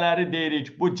bölmələri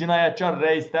deyirik, bu cinayətkar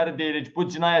rəisləri deyirik, bu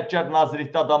cinayətkar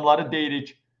nazirlikdə adamları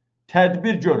deyirik.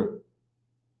 Tədbir görün.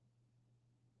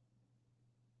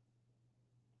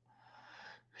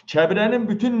 Kəbrənin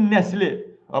bütün nəsli,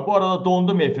 bu arada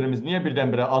dondum efirimiz, niyə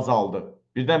birdən-birə azaldı?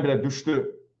 Birdən-birə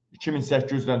düşdü.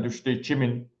 2800-dən düşdü,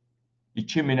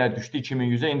 2000-ə düşdü,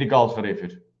 2100-ə indi qalxır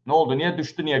efir. Nə oldu? Niyə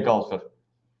düşdü, niyə qalxır?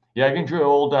 Yəqin ki,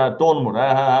 oldu, donmur,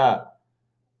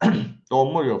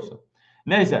 donmur yoxsa.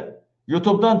 Neysə,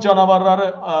 YouTube'dan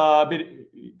canavarları, bir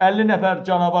 50 nəfər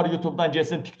canavar YouTube'dan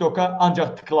gəlsin TikTok'a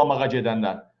ancaq tıklamağa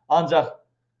gedənlər, ancaq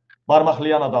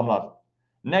barmaqlayan adamlar.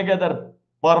 Nə qədər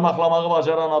barmaqlamağı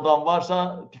bacaran adam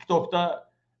varsa,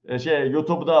 TikTok'da,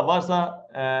 YouTube'da varsa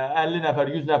 50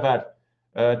 nəfər, 100 nəfər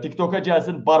TikTok'a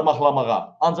gəlsin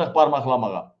barmaqlamağa, ancaq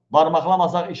barmaqlamağa.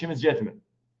 Barmaqlamasaq işimiz getmir.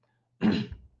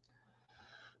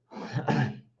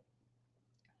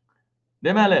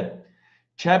 Deməli,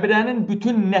 Kəbrənin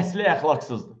bütün nəsli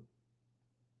əxlaqsızdır.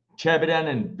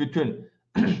 Kəbrənin bütün,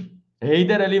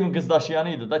 Heydər Əliyevin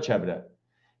qızdaşıyanı idi da Kəbrə.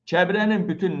 Kəbrənin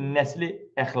bütün nəsli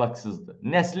əxlaqsızdır.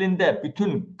 Nəslində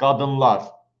bütün qadınlar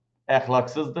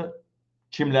əxlaqsızdır.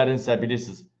 Kimlərinsə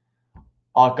bilirsiniz,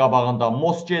 qabağında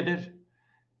mos gedir.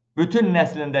 Bütün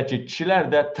nəslindəki kişilər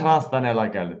də transdan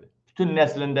əlaqəlidir. Bütün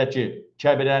nəslindəki,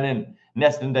 Kəbrənin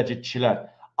nəslindəki kişilər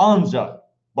ancaq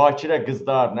bakirə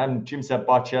qızlar, kimsə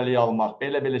bakirəlik almaq,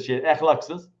 belə şey,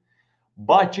 əxlaqsız.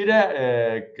 Bakirə,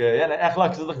 yəni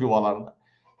əxlaqsızlıq yuvalarında.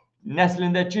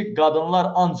 Nəslindəki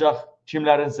qadınlar ancaq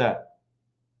kimlərinsə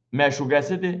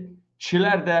məşuqəsidir.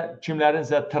 Kişilər də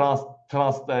kimlərinsə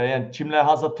yəni kimlər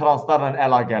hansısa translarla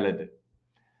əlaqəlidir.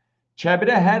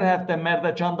 Kəbirə hər həftə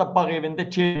Mərdəkanda bağ evində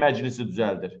keyif məclisi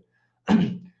düzəldir.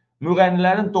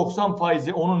 Müğənnilərin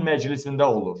 90%-i onun məclisində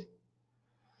olur.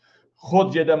 Xod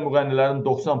gedən müğənnilərin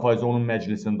 90%-i onun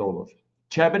məclisində olur.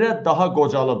 Kəbirə daha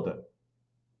qocalıbdır.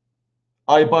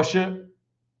 Aybaşı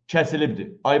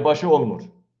kəsilibdir. Aybaşı olmur.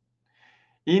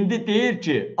 İndi deyir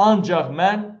ki, ancaq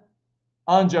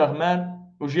mən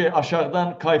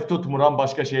aşağıdan kayf tutmuram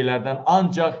başqa şeylərdən.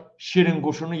 Ancaq şirin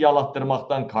quşunu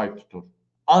yalatdırmaqdan kayf tutur.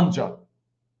 Ancaq.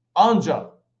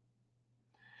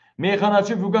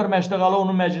 Meyxanaçı Vüqar Məştəqalı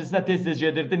onun məclisinə tez-tez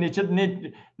gedirdi.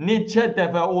 Neçə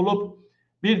dəfə olub,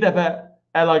 bir dəfə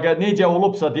əlaqə, necə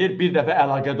olubsa deyir, bir dəfə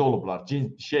əlaqədə olublar.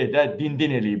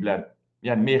 Dindin eləyiblər.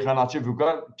 Yəni, meyxanaçı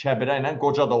Vüqar Kəbirə ilə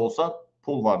qoca da olsa,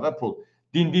 pul var da, pul.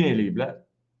 Dindin eləyiblər.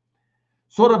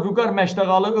 Sonra Vüqar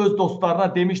Məştəqalı öz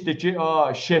dostlarına demişdi ki,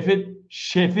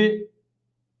 şefi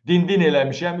dindin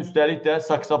eləmişəm, üstəlik də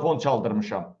saksafon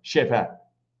çaldırmışam şefə,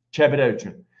 Kəbirə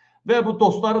üçün. Və bu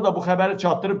dostları da bu xəbəri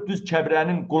çatdırıb düz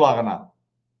Kəbirənin qulağına.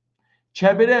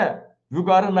 Kəbirə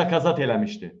Vüqarı nakazat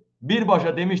eləmişdi.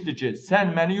 Birbaşa demişdi ki,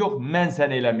 sən məni yox, mən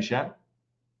səni eləmişəm.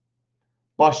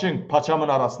 Başın paçamın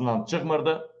arasından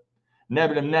çıxmırdı. Nə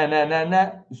bilim,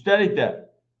 nə. Üstəlik də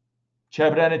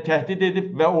Kəbirəni təhdid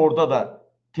edib və orada da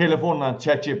telefonla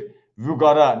çəkib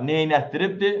Vüqara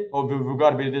neynətdiribdi. O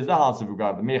Vüqar bildinizdə hansı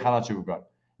Vüqardır? Meyxanaçı Vüqar.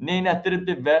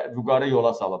 Neynətdiribdi və Vüqarı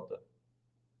yola salıbdı.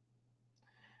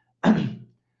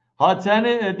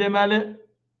 Hadisəni deməli,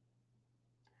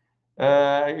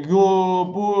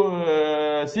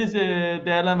 siz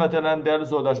dəyərli vətənlərim, dəyərli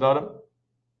soydaşlarım,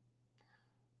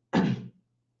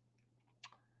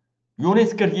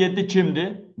 Yunis 47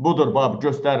 kimdir? Budur, bax,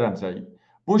 göstərirəm sənə.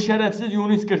 Bu şərəfsiz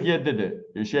Yunis 47-dir.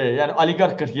 Yəni,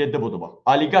 oliqarx 47 budur, bax.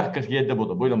 Oliqarx 47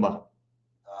 budur, buyurun, bax.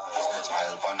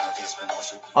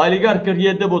 Oliqarx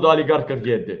 47 budur, oliqarx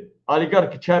 47.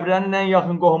 Oliqarx, Kəbirənin ən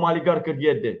yaxın qohumu oliqarx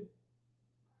 47.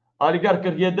 Oliqarx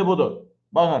 47 budur.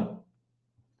 Baxın.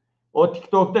 O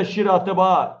TikTokda şir atıb,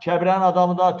 Kəbirənin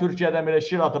adamı da Türkiyədən belə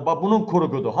şir atıb. Bunun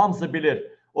kuruqudur, hamısı bilir.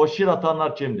 O şir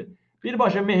atanlar kimdir?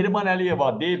 Birbaşa Mehriban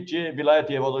Əliyeva deyib ki,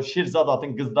 vilayət evadı şir zad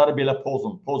atın, qızları belə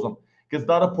pozun.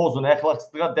 Qızları pozun,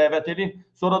 əxlaqsızlığa dəvət edin.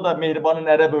 Sonra da Mehribanın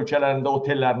ərəb ölkələrində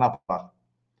otellərini aparaq.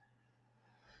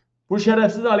 Bu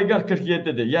şərəfsiz oliqarx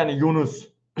 47-dir. Yəni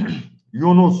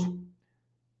Yunus.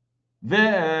 Və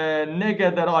nə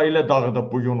qədər ailə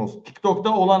dağıdıb bu Yunus.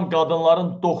 TikTokda olan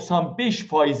qadınların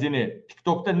 95%-ni,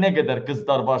 TikTokda nə qədər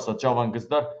qızlar varsa, cavan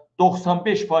qızlar,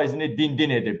 95%-ni dindin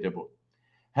edibdir bu.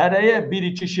 Hərəyə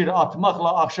 1-2 şir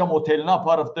atmaqla axşam otelinə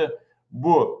aparıbdır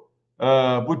bu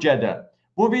gədə.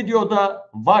 Bu videoda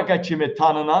Vaqa kimi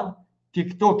tanınan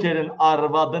TikTokerin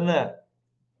arvadını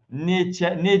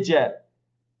necə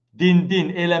dindin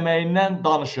eləməyindən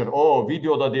danışır. O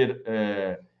videoda deyir,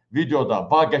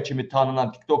 videoda Vaqa kimi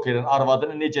tanınan TikTokerin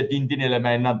arvadını necə dindin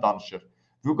eləməyindən danışır.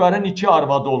 Vüqarın 2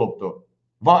 arvadı olubdu.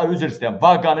 Üzr istəyəm,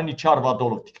 Vaqanın 2 arvadı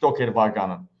olub, TikToker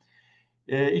Vaqanın.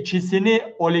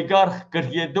 İkisini oliqarx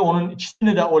 47, onun ikisini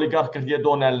də oliqarx 47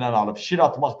 onun əlindən alıb. Şir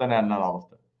atmaqdan əlindən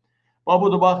alıbdır.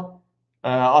 Budur, bax,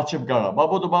 açıb qağa.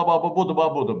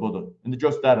 Budur. İndi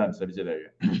göstərirəm sizə bizə dəqiqə.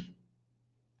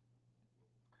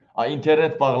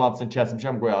 İnternet bağlantısını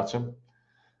kəsmişəm, qoy açım.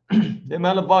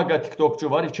 Deməli, Vaqa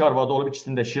TikTokçu var, 2 arvadı olub,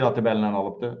 ikisini də şir atıb əlindən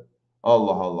alıbdır.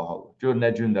 Allah. Gör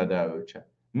nə gündədir ölkə.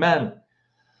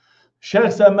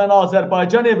 Şəxsən mən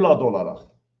Azərbaycan evladı olaraq,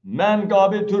 mən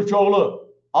Qabil Türkoğlu,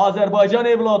 Azərbaycan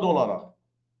evladı olaraq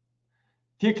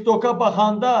TikToka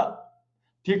baxanda,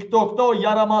 TikTokda o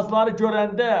yaramazları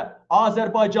görəndə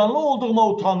Azərbaycanlı olduğuma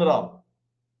utanıram.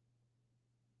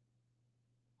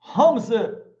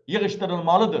 Hamısı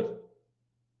yığışdırılmalıdır.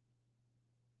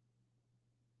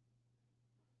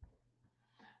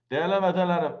 Dəyərli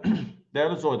vətənlərim,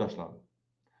 dəyərli soydaşlarım.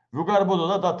 Vüqar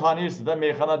budur da tanıyırsınız da,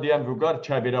 meyxana deyən Vüqar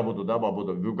Kəbirə budur da,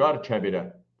 budur. Vüqar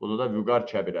Kəbirə. Budur da Vüqar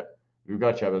Kəbirə.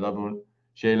 Vüqar Kəbirə, bunu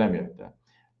şey eləməyək də.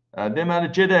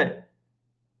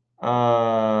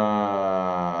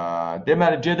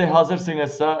 Deməli, gedək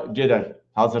hazırsınızsa, gedək.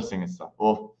 Hazırsınızsa.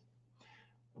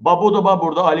 Budur,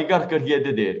 burada oliqarx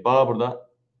 47 deyir. Bax, burada.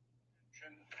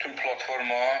 Bütün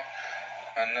platforma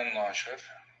məndən danışır.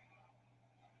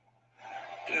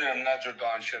 Bilmirəm, nə cür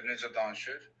danışır, necə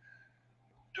danışır.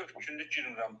 4 gündə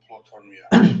girmirəm platformaya.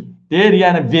 Deyir,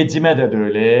 yəni vecimə də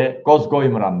deyil, qoz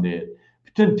qoymuram deyir.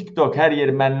 Bütün TikTok hər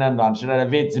yeri məndən danışır,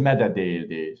 vecimə də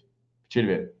deyil. Fikir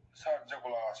ver. Sadəcə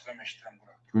qulaq asıram, eşitirəm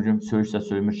bura. Gücüm söyüşsə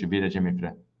söymür ki, verəcəm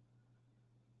efirə.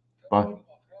 Bax.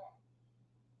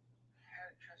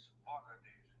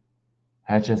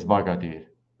 Hər kəs Vaqa deyir.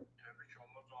 Təbii ki,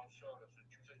 Allah canlısı arasın,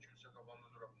 kimsə qabanda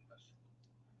dura bilməz.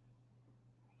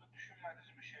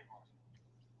 Düşünmədiyiniz bir şey var.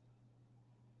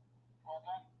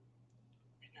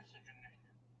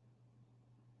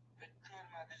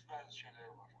 bəzi şeylər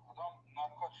var. Adam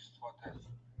narkotik istifadə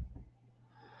edir.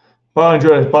 Baxın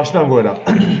görək, başdan qoyuram.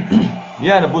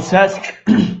 Yəni bu səs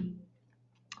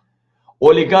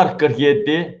Oliqarx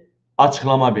 47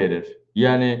 açıqlama verir.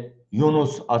 Yəni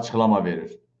Yunus açıqlama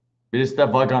verir. Birisi də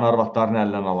Vaqan arvadlarını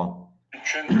əlindən alan.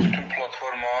 Bütün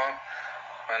platforma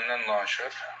məndən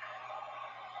danışır.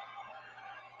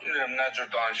 Bilmirəm nə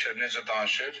cür danışır, necə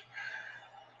danışır.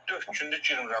 4 gündür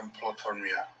girmirəm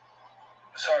platformaya.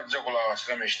 Sadəcə qulaq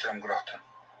asıram, eşidirəm qıratın.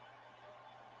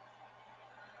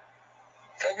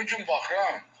 Və bugün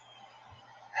baxıram,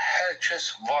 hər kəs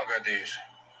vaqa deyir.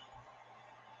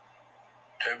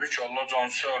 Təbii ki, Allah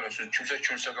canı sağ olasın,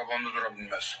 kimsə qabağında dura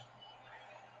bilməz.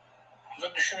 Və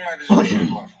düşünmədiyiniz bir şey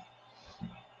var.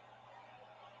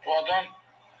 Bu adam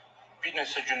bir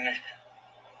neçə günlük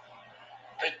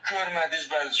və görmədiyiniz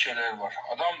bəzi şeylər var.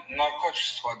 Adam narkotik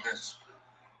istifadə edir.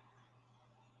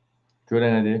 Görə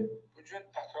nədir? Bugün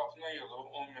ətrafına yığılıb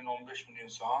 10 min, 15 min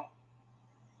insan.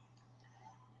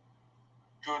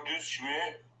 Gördüyünüz kimi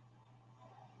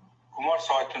qumar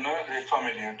saytını reklam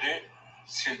edirdi,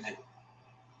 sildi.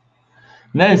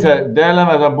 Nəysə,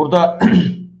 dəyərləmədən burada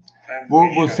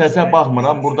bu səsə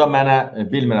baxmıram. Burada mənə,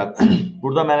 bilmirəm,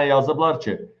 burada mənə yazıblar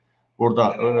ki, burada,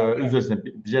 üzrsin,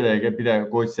 bircə dəqiqə, bir dəqiqə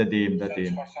qoy sizə deyim də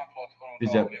deyim.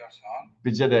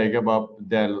 Bircə dəqiqə,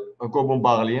 qoy bunu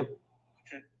bağlayayım.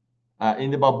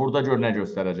 İndi bax, burada gör nə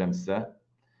göstərəcəm sizə.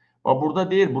 Bax,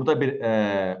 burada deyir, burada bir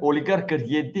Oliqarx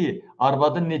 47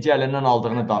 arvadın necə əlindən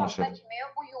aldığını danışır.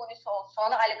 Bu Yunus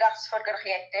olsun, Oliqarx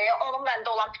 047, onun məndə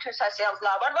olan bütün səs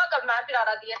yazılar var. Vaqan mənə bir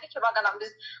ara deyirdi ki, Vaqanam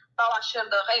biz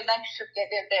dalaşırdıq, evdən küsüb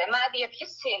gedirdi. Mənə deyirdi ki,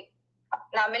 sil.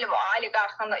 Nə bilim,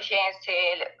 Oliqarxın şeyini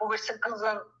sil, o birisi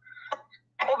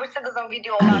qızın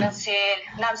videolarını sil,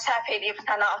 nəm səhv edib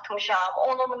sənə atmışam,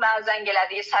 onun mənə zəng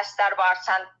elədiyi səslər var,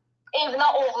 sən evinə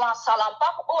oğlan salam,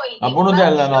 bax o idi. Bunu da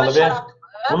əlindən alıb,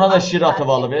 buna da şir atıb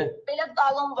alıb. Belə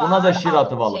dalım var. Buna da şir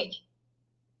atıb alıb.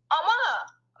 Amma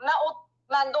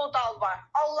məndə o dal var.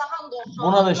 Allah'ın da olsun.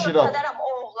 Buna da şir atıb.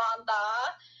 Oğlanda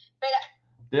belə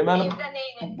deməli,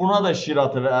 buna da şir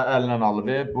atıb əlindən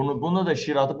alıb. Buna da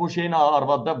şir atıb. Bu şeyin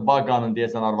arvadda Vaqanın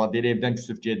deyəsən arvad deyir, evdən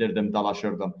küsüb gedirdim,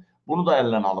 dalaşırdım. Bunu da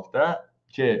əlindən alıb da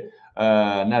ki,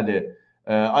 nədir?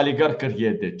 Oliqarx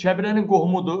 47. Kəbirənin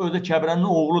qohumudur. Özü Kəbirənin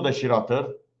oğlu da şir atır.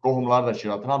 Qohumları da şir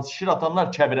atır. Hamısı şir atanlar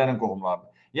Kəbirənin qohumlarıdır.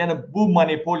 Yəni bu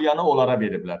manipoliyanı onlara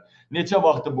veriblər. Neçə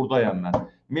vaxtdır buradayam mən.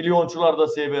 Milyonçular da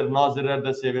sevir, nazirlər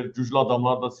də sevir, güclü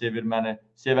adamlar da sevir məni.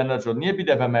 Sevənlər çox. Niyə bir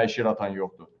dəfə mənə şir atan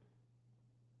yoxdur?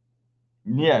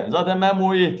 Niyə? Zaten mənim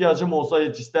o ehtiyacım olsa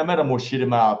heç istəmərəm o şiri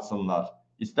mənə atsınlar.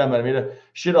 İstəmərəm. Elə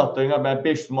şir atdığına mən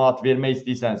 500 manat vermək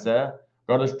istəyirsənsə,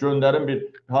 qardaş göndərin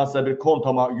hansısa bir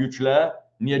kontama yüklə.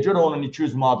 Niyə görə onun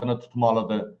 200 manatını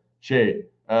tutmalıdır?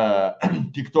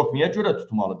 TikTok niyə görə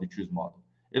tutmalıdır 200 manat?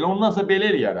 Elə ondansa belə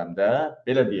eləyərəm də,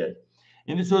 belə deyək.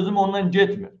 İndi sözüm ondan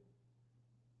getmir.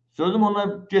 Sözüm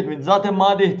ondan getmir. Zaten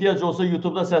mənə də ehtiyac olsa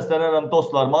YouTube'da səslənərəm,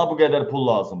 dostlar, mənə bu qədər pul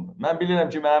lazımdır. Mən bilirəm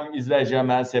ki, mənim izləyəcəyim,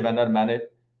 məni sevənlər məni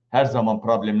hər zaman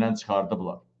problemdən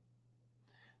çıxardıblar.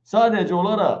 Sadəcə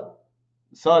olaraq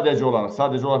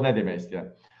nə demək istəyirəm?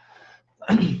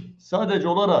 Sadəcə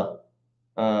olaraq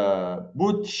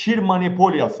bu şir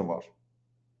manipoliyası var.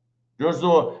 Görürsünüz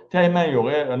o təğmən yox,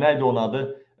 nəydi onun adı?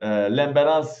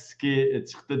 Ləmbəranski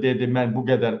çıxdı dedi, mən bu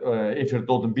qədər efirdə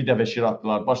oldum, bir dəfə şir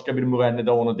atdılar. Başqa bir müğənni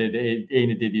də onu dedi,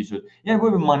 eyni dediyi söz. Yəni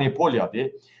bu bir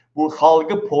manipoliyadır. Bu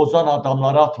xalqı pozan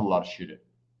adamlara atırlar şiri.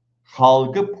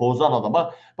 Xalqı pozan adam.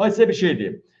 Bax, sizə bir şey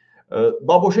deyim.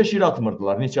 Baboşa şir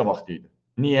atmırdılar, neçə vaxt idi.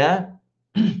 Niyə?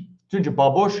 Çünki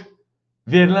baboş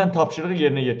verilən tapşırığı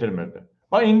yerinə yetirmirdi.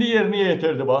 Bax, indi yerinə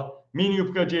yetirdi, bax. Mini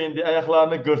yubka geyindi,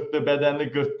 ayaqlarını qırtdı,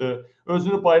 bədənini qırtdı,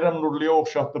 özünü Bayram Nurluya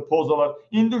oxşatdı, pozalar.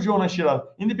 İndi ona şir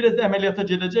atdı. İndi biraz da əməliyyata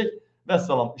gedəcək və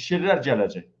salam, şirlər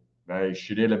gələcək. Və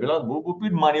şir elə bilən, bu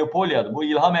bir manipoliyadır. Bu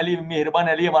İlham Əliyev, Mehriban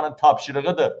Əliyevanın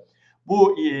tapşırığıdır.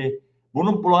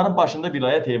 Bunların başında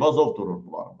Vilayət Eyvazov durur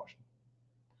bunların başında.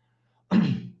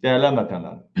 Dəyərli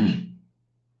vətəndaşlar.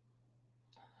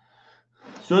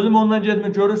 Sözüm ondan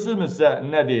getmir, görürsünüzmü sizə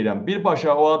nə deyirəm?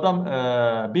 Birbaşa o adam,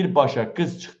 birbaşa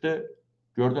qız çıxdı,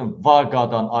 gördün,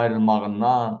 Vaqadan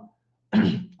ayrılmağından,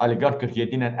 Oliqarx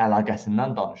 47 ilə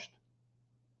əlaqəsindən danışdı.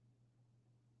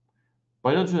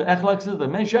 Başa düşün,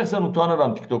 əxlaqsızdır. Mən şəxsən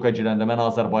utanıram TikToka girəndə, mən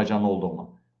Azərbaycanlı olduğuma.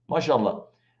 Maşallah,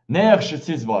 nə yaxşı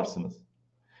siz varsınız.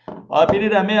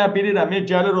 Bilirəm,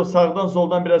 gəlir o sağdan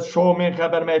soldan biraz şovmen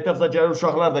xəbər məktəbsə gəlir,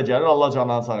 uşaqlar da gəlir, Allah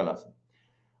canlarını sağ eləsin.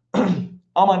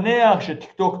 Amma nə yaxşı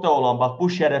TikTokda olan, bax, bu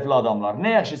şərəfli adamlar,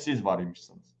 nə yaxşı siz var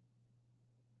imişsiniz.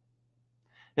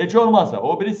 Heç olmazsa,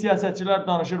 o biri siyasətçilər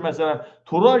danışır, məsələn,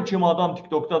 Tural kimi adam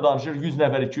TikTokda danışır, 100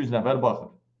 nəfər, 200 nəfər baxır.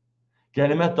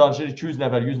 Qənimət danışır 200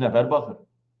 nəfər, 100 nəfər baxır.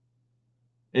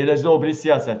 Eləcə o biri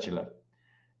siyasətçilər.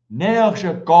 Nə yaxşı,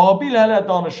 Qabil hələ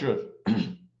danışır.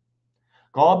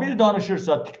 Qabil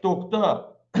danışırsa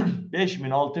TikTokda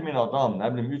 5000, 6000 adam,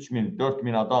 nə bilim 3000,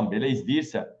 4000 adam belə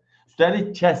izləyirsə,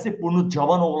 üstəlik kəsib bunu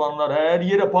cavan oğlanlar hər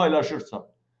yerə paylaşırsa,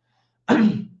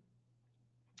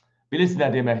 bilirsiniz nə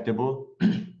deməkdir bu?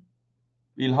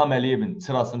 İlham Əliyevin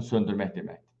sırasını söndürmək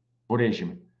deməkdir. Bu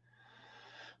rejimin.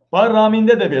 Bax,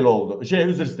 Ramində də belə oldu.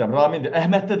 Üzr istəyirəm, Ramində,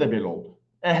 Əhməddə də belə oldu.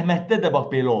 Əhməddə də bax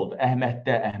belə oldu.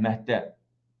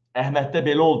 Əhməddə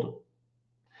belə oldu.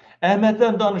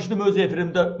 Əhməddən danışdım öz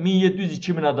efirimdə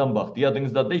 1700-2000 adam baxdı.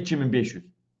 Yadınızda da 2500.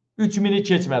 3000-i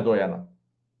keçmədi o yana.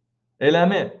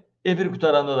 Eləmi? Efir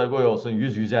qutaranda da qoy olsun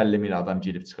 100-150 min adam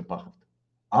girib çıxıb baxırdı.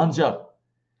 Ancaq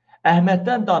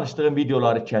Əhməddən danışdığım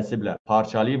videoları kəsiblər,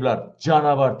 parçalayıblar,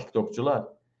 canavar TikTokçular.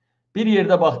 Bir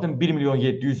yerdə baxdım 1 milyon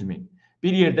 700 min,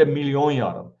 bir yerdə milyon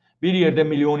yarım, bir yerdə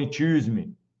milyon 200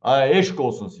 min. Ay, eşq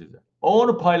olsun sizə.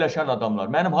 Onu paylaşan adamlar,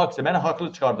 mənim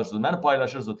haqlı çıxardırsınız, məni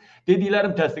paylaşırsınız.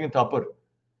 Dediklərim təsdiqini tapır.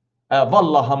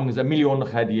 Vallahi hamınıza milyonluq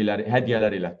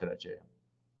hədiyyələr elətdirəcəyəm.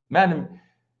 Mənim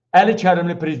Əli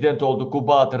Kərimli prezident oldu,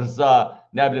 Qubat, Rıza,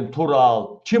 nə bilim,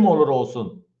 Tural, kim olur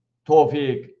olsun,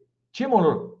 Tofiq, kim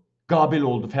olur, Qabil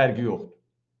oldu, fərqi yoxdur.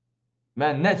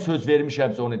 Mən nə söz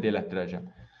vermişəmsə onu elətdirəcəm.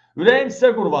 Ürəyim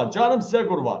sizə qurban, canım sizə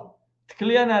qurban.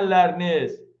 Tıklayan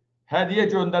əlləriniz, hədiyyə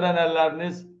göndərən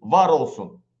əlləriniz var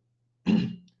olsun.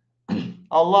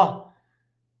 Allah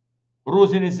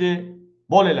ruzinizi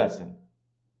bol eləsin.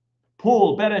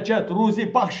 Pul, bərəkət,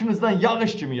 ruzi başınızdan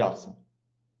yağış kimi yağsın.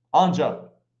 Ancaq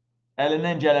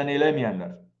əlindən gələni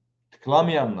eləməyənlər,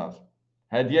 tıklamayanlar,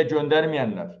 hədiyyə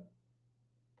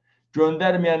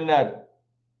göndərməyənlər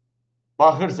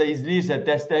baxırsa, izləyirsə,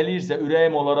 dəstəkləyirsə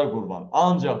ürəyim onlara qurban.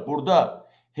 Ancaq burada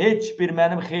heç bir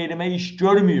mənim xeyrimə iş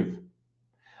görməyib.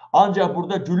 Ancaq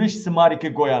burada gülüş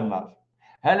simariki qoyanlar,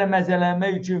 hələ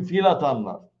məzələnmək üçün fil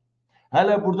atanlar,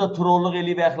 hələ burada trolluq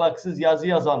eləyib əxlaqsız yazı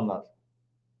yazanlar,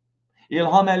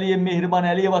 İlham Əliyev, Mehriban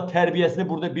Əliyeva tərbiyəsini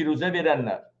burada biruzə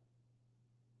verənlər,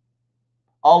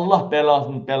 Allah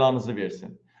bəlanızı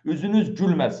versin, üzünüz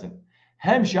gülməsin,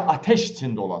 həmişə ateş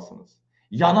içində olasınız,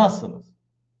 yanasınız.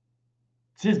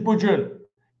 Siz bugün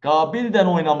Qabildən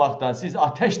oynamaqdan, siz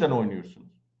ateşdən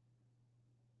oynuyorsunuz.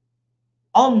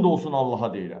 And olsun Allaha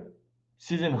deyirəm,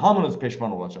 sizin hamınız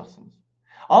peşman olacaqsınız.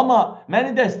 Amma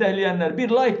məni dəstəkləyənlər, bir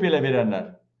like belə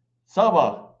verənlər,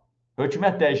 sabah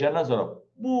hökumət dəyişəndən sonra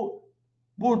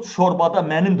bu şorbada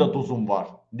mənim də duzum var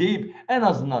deyib, ən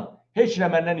azından heç nə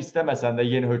məndən istəməsən də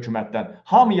yeni hökumətdən,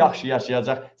 hamı yaxşı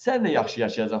yaşayacaq, sən də yaxşı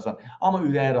yaşayacaqsan, amma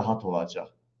ürəyin rahat olacaq.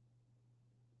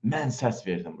 Mən səs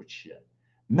verdim bu kişiyə,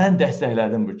 mən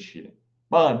dəstəklədim bu kişiyə.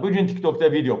 Baxın, bugün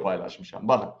TikTokda video paylaşmışam,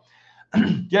 baxın.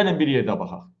 Gəlin bir yerdə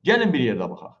baxaq, gəlin bir yerdə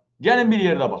baxaq, gəlin bir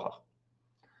yerdə baxaq.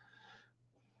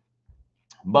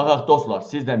 Baxaq dostlar,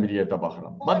 sizdən bir yerdə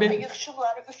baxıram. Bax,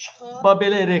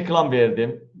 belə reklam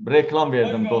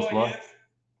verdim dostlar.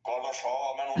 Qardaş,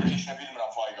 mən onu heç nə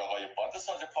bilmirəm Faiq ağayıb.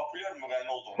 Sadəcə populyar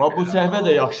müğənni olduğunu. Bax, bu səhvə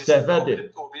də yaxşı səhvədir.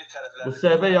 Bu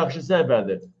səhvə yaxşı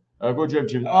səhvədir.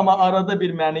 Amma arada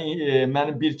bir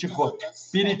mənim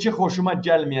bir-iki xoşuma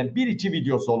gəlməyən, bir-iki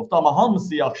videosu olubdu. Amma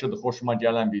hamısı yaxşıdır, xoşuma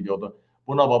gələn videodur.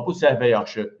 Buna bax, bu səhvə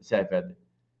yaxşı səhvədir.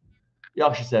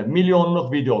 Yaxşı səhvə.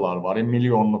 Milyonluq videolar var,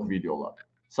 milyonluq videolar.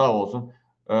 Sağ olsun.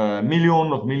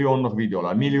 Milyonluq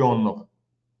videolar, milyonluq.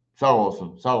 Sağ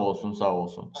olsun, sağ olsun, sağ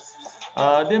olsun.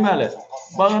 Deməli,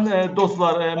 baxın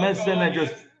dostlar, mən sizə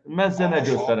nə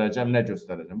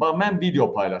göstərəcəm. Bax, mən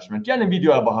video paylaşmıyorum. Gəlin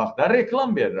videoya baxaq da,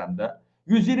 reklam verirəm də.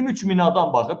 123 min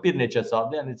adam baxıb bir neçə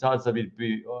saat, yəni sadəcə bir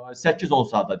 8-10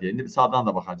 saatda deyək, indi bir saatdan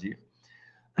da baxacağıq.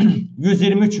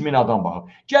 123 min adam baxıb.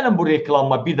 Gəlin bu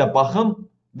reklamma bir də baxın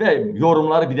və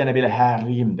yorumları bir dənə belə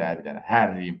hərliyim də, bir dənə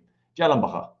hərliyim. Gəlin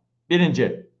baxaq.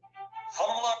 Birinci.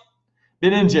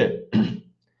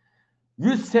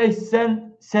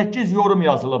 188 yorum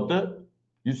yazılıbdır.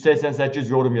 188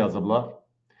 yorum yazıblar.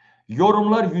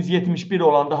 Yorumlar 171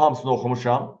 olanda hamısını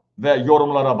oxumuşam və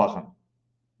yorumlara baxın.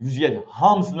 107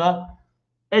 hamısına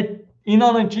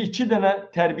inanın ki 2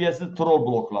 dənə tərbiyəsiz troll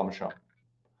bloklamışam.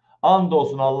 And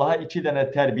olsun Allaha 2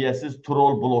 dənə tərbiyəsiz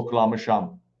troll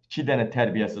bloklamışam. 2 dənə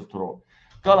tərbiyəsiz troll.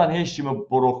 Qalan heç kimi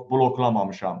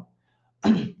bloklamamışam.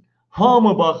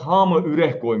 Hamı bax, hamı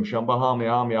ürək qoymuşam. Bax,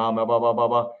 hamı,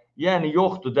 baba. Yəni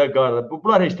yoxdur da qardaş.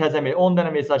 Bunlar heç təzə, 10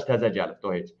 dənə mesaj təzə gəlibdi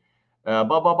o heç.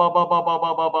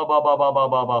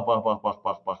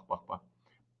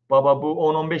 Baba bu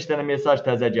 10-15 dənə mesaj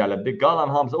təzə gəlibdi. Qalan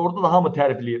hamısı, orada da hamı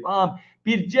tərifləyib.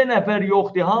 Bircə nəfər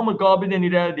yoxdur, hamı Qabildən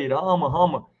irəli deyir,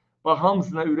 hamı. Bax,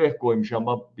 hamısına ürək qoymuşam,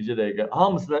 bax, bircə dəqiqə.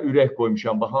 Hamısına ürək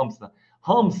qoymuşam, bax, hamısına.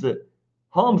 Hamısı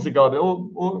Hamısı qabil.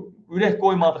 O ürək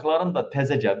qoymadıqlarım da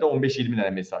təzə gəldi. 15-20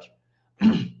 dənə mesaj.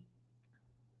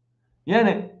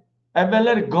 Yəni,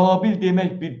 əvvəllər qabil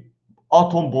demək bir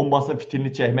atom bombasının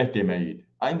fitrini çəkmək demək idi.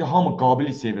 İndi hamı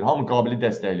qabili sevir, hamı qabili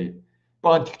dəstəkləyir.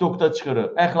 Baxın, TikTokda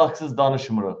çıxırıq, əxlaqsız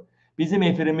danışmırıq. Bizim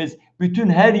efirimiz bütün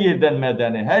hər yerdən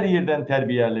mədəni, hər yerdən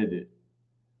tərbiyəlidir.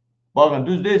 Baxın,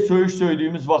 düzdür, söyüş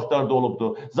söydüyümüz vaxtlarda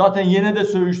olubdur. Zaten yenə də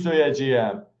söyüş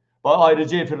söyləyəcəyəm.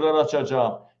 Ayrıca efirlər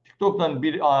açacağım. TikTokla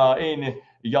bir eyni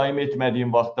yayım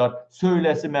etmədiyim vaxtlar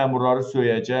söyləsi məmurları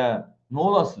söyləyəcəm. Nə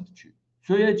olasıdır ki?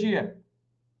 Söyləyəcəyəm.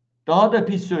 Daha da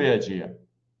pis söyləyəcəyəm.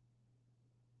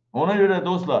 Ona görə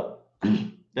dostlar,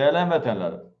 dəyərli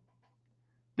vətənlərim,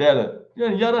 dəyərli,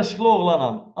 yaraşıqlı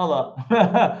oğlanam, ala,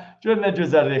 gör nə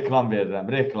gözəl reklam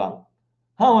verirəm, reklam.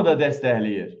 Hamı da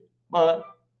dəstəkləyir. Baxın.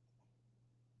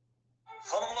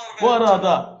 Bu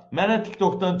arada mənə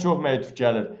TikTokdan çox məktub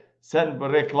gəlir. Sən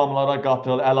reklamlara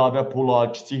qatıl, əlavə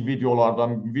pula, kiçik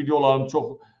videolarım çox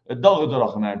dağıdır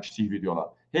axı mənim kiçik videolar.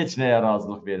 Heç nəyə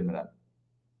razılıq vermirəm.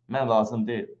 Mən lazım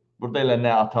deyil. Burada elə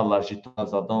nə atarlar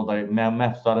jittonlardan, o da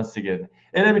məhbusların siqaretini.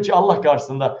 Elə bir ki, Allah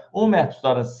qarşısında o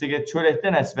məhbusların siqaret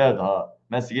çörəkdən əsvərdir ha.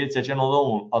 Mən siqaret çəkən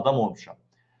adam olmuşam.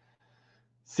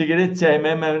 Siqaret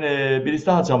çəkməyə mən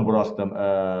birisi haçan buraxdım.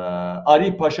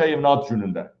 Arif Paşayevin ad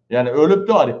günündə. Yəni,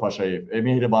 ölübdür Arif Paşayev,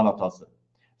 Mehriban atası.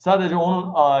 Sadəcə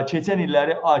onun keçən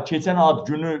illəri, keçən ad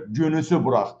günüsü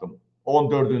buraxdım.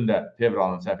 14-ündə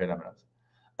fevralın səhv eləmirəm.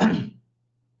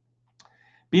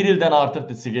 Bir ildən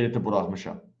artıqdır siqareti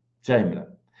buraxmışam. Çəkmirəm.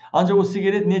 Ancaq o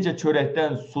siqaret necə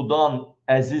çörəkdən, sudan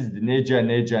əzizdir,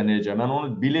 necə. Mən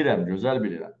onu bilirəm, gözəl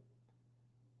bilirəm.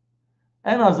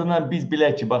 Ən azından biz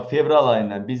bilək ki, bax, fevral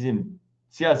ayından bizim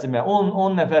siyasi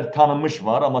 10 nəfər tanınmış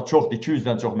var, amma çoxdur,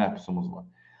 200-dən çox məhbusumuz var.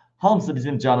 Hamısı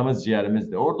bizim canımız,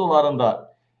 ciyərimizdir. Orada onların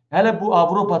da, hələ bu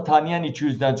Avropa tanıyan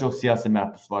 200-dən çox siyasi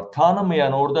məhbus var.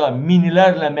 Tanımayan orada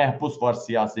minlərlə məhbus var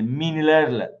siyasi,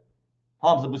 minlərlə.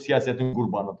 Hamısı bu siyasətin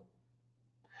qurbanıdır.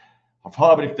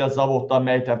 Fabrikdə, zavodda,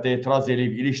 məktəbdə etiraz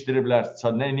edib, ilişdiriblər,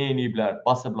 nə ediblər,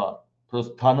 basıblar.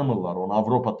 Prost tanımırlar onu,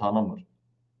 Avropa tanımır.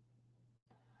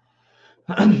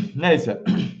 Neysə,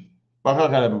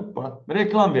 baxaq hələ bu,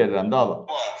 reklam verirəm, da alın.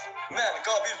 Mən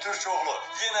Qabil Türkoğlu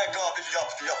yenə qabil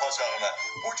yaptı yapacağına.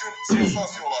 Bugün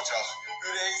sensasiya olacaq.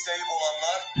 Ürəyi zəif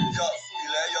olanlar ya su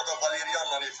ilə ya da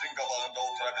valeriyanla efirin qabağında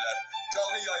otura bilər.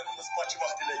 Canlı yayımımız Bakı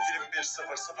vaxtilə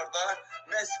 21:00-da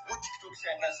məhz bu TikTok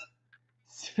səhnəsi.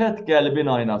 Sifət qəlbin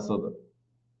aynasıdır.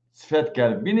 Sifət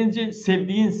qəlb. Birinci,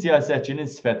 sevdiyin siyasətçinin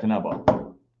sifətinə bax.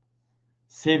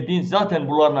 Sevdiyin, zaten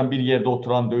bunlarla bir yerdə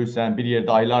oturan döysən, bir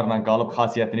yerdə aylarla qalıb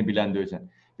xasiyyətini bilən döysən.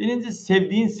 Birinci,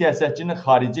 sevdiyin siyasətçinin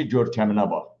xarici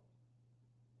görkəminə bax.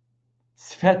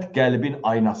 Sifət qəlbin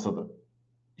aynasıdır.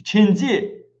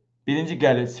 Birinci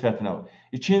qəlb sifətinə bax.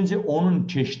 İkinci, onun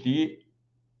keçdiyi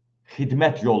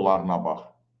xidmət yollarına bax.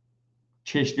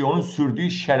 Keçdiyi, onun sürdüyü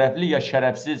şərəfli ya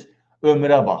şərəfsiz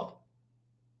ömrə bax.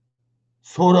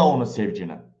 Sonra onu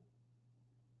sevginə.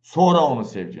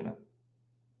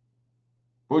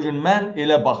 Bugün mən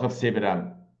elə baxıb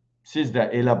sevirəm. Siz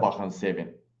də elə baxın,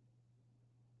 sevin.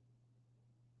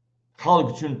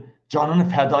 Xalq üçün canını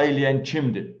fəda eləyən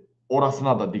kimdir?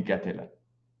 Orasına da diqqət elə.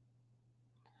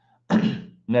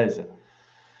 Neyse.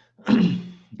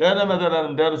 Dəyərli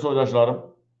mədələrim, dəyərli soydaşlarım.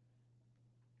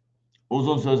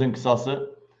 Uzun sözün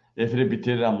qısası, efiri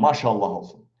bitirirəm. Maşallah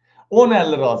olsun.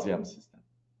 10-50 razıyam sizdən.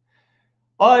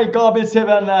 Ay qabil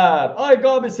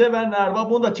sevənlər, və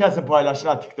bunu da kəsin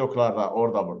paylaşın TikToklarda,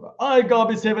 orada burada. Ay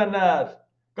qabil sevənlər,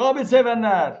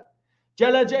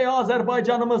 gələcək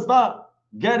Azərbaycanımızda,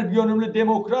 qərb yönümlü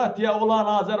demokratiya olan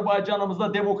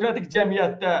Azərbaycanımızda, demokratik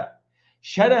cəmiyyətdə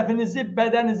şərəfinizi,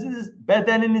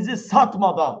 bədəninizi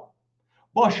satmadan,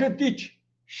 başı dik,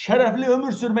 şərəfli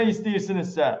ömür sürmək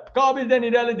istəyirsinizsə, qabildən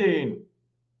irəli deyin.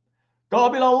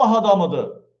 Qabil Allah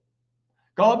adamıdır.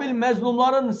 Qabil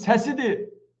məzlumların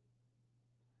səsidir.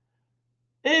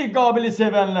 Ey qabili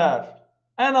sevənlər,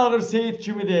 ən ağır seyid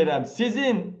kimi deyirəm,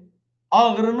 sizin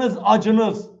ağrınız,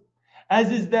 acınız,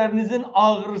 əzizlərinizin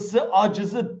ağrısı,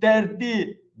 acısı,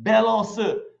 dərdi,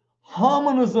 bəlası,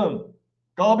 hamınızın,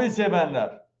 qabil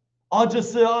sevənlər,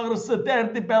 acısı, ağrısı,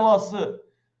 dərdi, bəlası,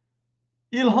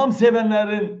 ilham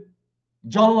sevənlərin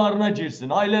canlarına girsin,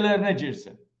 ailələrinə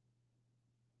girsin.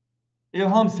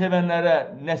 İlham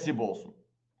sevənlərə nəsib olsun.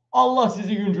 Allah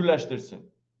sizi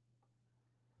yüngülləşdirsin.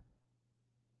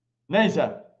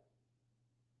 Neyse.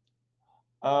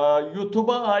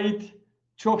 YouTube'a ait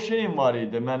çox şeyim var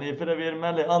idi. Mən efirə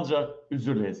verməli, ancaq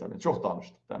üzrlə hesab edirəm. Çox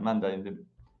danışdım. Mən də indi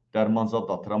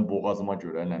dərmanzad atıram boğazıma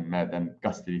görə, mədəm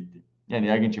qastritdir. Yəni,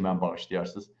 yəqin ki, mən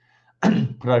bağışlayarsınız.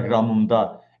 Proqramımda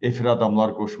efir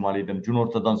adamlar qoşmalıydım. Gün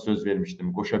ortadan söz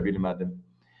vermişdim, qoşa bilmədim.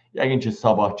 Yəqin ki,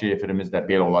 sabahki efirimiz də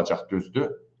belə olacaq,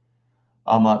 düzdür.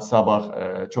 Amma sabah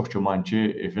çox güman ki,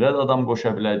 efirə adam qoşa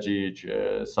biləcəyik.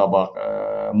 Sabah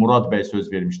Murad bəy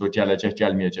söz vermişdi, o gələcək,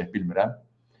 gəlməyəcək bilmirəm.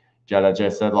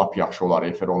 Gələcəksə lap yaxşı olar,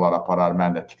 efir olar, aparar.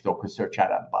 Mən də TikToku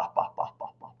sökərəm. Bax.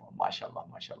 Maşallah,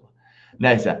 maşallah.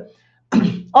 Nəysə.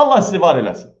 Allah sizi var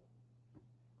eləsin.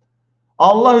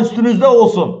 Allah üstünüzdə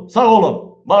olsun. Sağ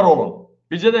olun, var olun.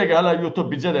 Bircə dəqiqə, hələ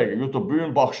YouTube, bircə dəqiqə. YouTube,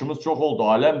 bugün baxışımız çox oldu.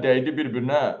 Aləm dəydi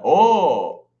bir-birinə.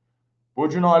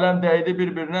 Bugün aləm dəydi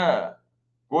bir-birinə.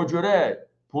 Qoy görək.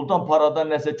 Puldan, paradan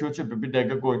nəsə köçüb. Bir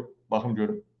dəqiqə qoy. Baxım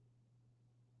görüm.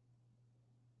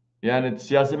 Yəni,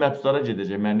 siyasi məhbuslara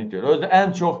gedəcək, mənlik deyil. Özdə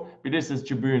ən çox, bilirsiniz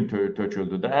ki, bugün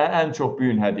töküldü də. Ən çox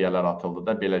bugün hədiyələr atıldı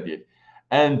da, belə deyil.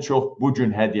 Ən çox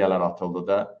bugün hədiyələr atıldı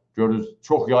da. Görürüz,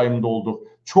 çox yayımda olduq,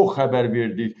 çox xəbər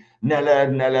verdik.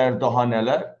 Nələr, daha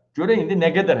nələr. Görək indi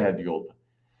nə qədər hədiyə oldu.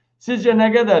 Sizcə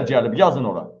nə qədər gəlib? Yazın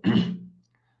ora.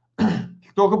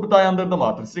 TikToku dayandırdım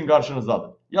artıq, sizin qarşınızdadır.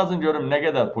 Yazın görüm nə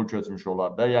qədər pul köçmüş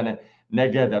olar da. Yəni,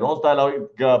 nə qədər. Onsuz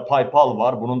da PayPal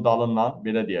var, bunun dalından,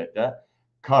 belə deyək də.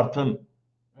 Kartın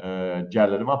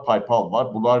gəliri var, PayPal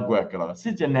var, bunlar qoyaq qırağa.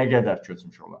 Sizcə nə qədər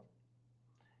köçmüş olar?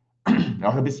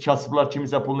 Axı biz kasıblar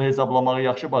kimisə pulunu hesablamağı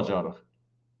yaxşı bacarırıq.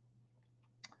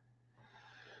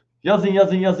 Yazın.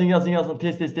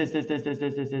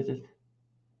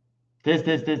 Tez.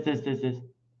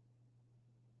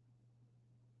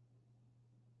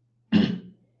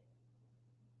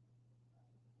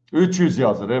 300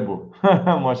 yazır bu.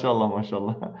 Maşallah.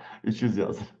 300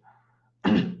 yazır.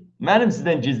 Mənim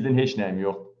sizdən gizlin heç nəyim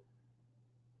yoxdur.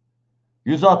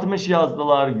 160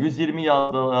 yazdılar, 120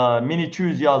 yazdılar,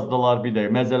 1200 yazdılar, bir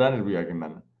dəqiqə, məzələnir bu yəqin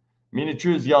məndən.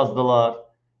 1200 yazdılar,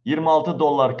 26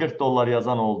 dollar, 40 dollar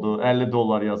yazan oldu, 50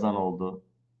 dollar yazan oldu.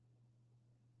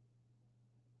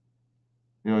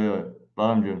 Yox,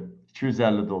 baxım görün,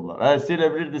 250 dollar.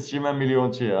 Silə bilirdiniz ki, mən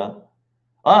milyonçu ya.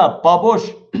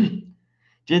 Baboş,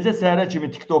 gecə səhərə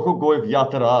kimi TikToku qoyub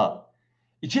yatır ha.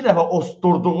 2 dəfə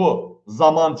osturduğu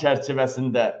zaman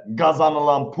çərçivəsində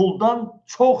qazanılan puldan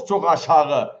çox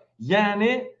aşağı.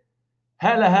 Yəni,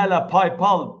 hələ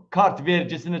PayPal kart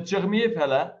vergisini çıxmayıb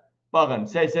hələ. Baxın,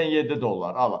 87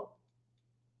 dollar alın.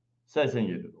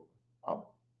 87 dollar alın.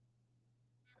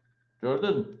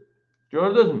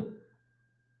 Gördünüz mü?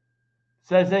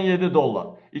 87 dollar.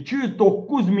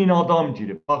 209 min adam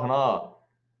girib. Baxın ha.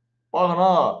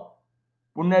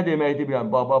 Bu nə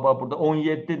deməkdir? Burada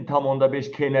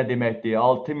 17,5 K nə deməkdir?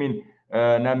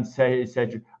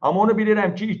 6.800. Amma onu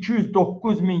bilirəm ki,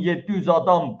 209.700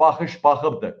 adam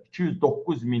baxıbdır.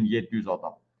 209.700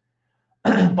 adam.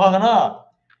 Baxın ha.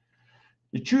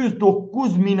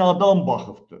 209.000 adam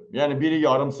baxıbdır. Yəni, biri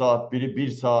yarım saat, biri 1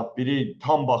 saat, biri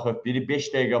tam baxıb, biri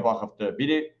 5 dəqiqə baxıbdır,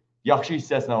 biri yaxşı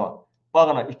hissəsinə var.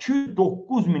 Baxın ha,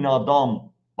 209.000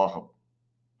 adam baxıb.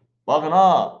 Baxın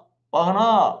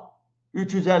ha.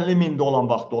 350.000 dolan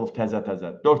vaxt olub təzə,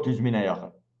 400.000-ə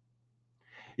yaxın.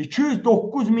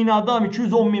 209.000 adam,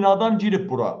 210.000 adam girib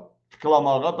bura.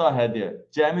 Tıklamağa da hədiyə.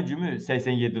 Cəmi cümü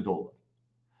 87 dollar.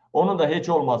 Onun da heç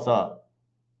olmasa,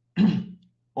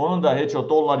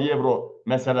 dollar, evro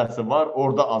məsələsi var,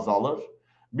 orada azalır.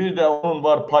 Bir də onun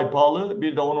var PayPal-ı,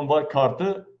 bir də onun var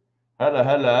kartı.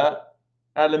 Hələ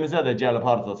əlimizə də gəlib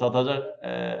harca satacaq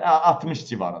 60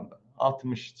 civarında.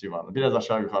 60 civarında, biraz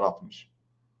aşağı yuxarı 60.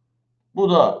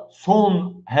 Bu da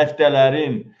son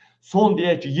həftələrin, son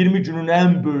deyək ki, 20 günün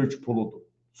ən böyük puludur.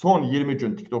 Son 20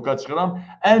 gün TikToka çıxıram,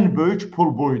 ən böyük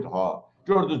pul buydu ha.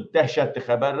 Gördünüz, dəhşətli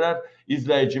xəbərlər,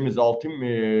 izləyicimiz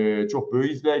 6.000, çox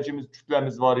böyük izləyicimiz,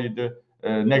 kütləmiz var idi,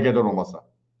 nə qədər olmasa.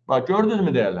 Bax, gördünüz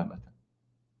mü dəyərlənmədə?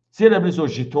 Siz elə bilirsiniz o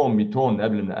jiton, miton,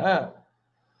 nə bilim nə,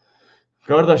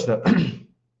 Qardaşlar,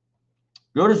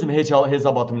 görürsünüz mü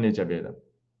hesabatımı necə verirəm?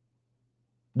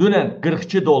 Dünən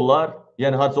 42 dollar,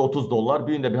 yəni harca 30 dollar,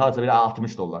 bir gün də bir harca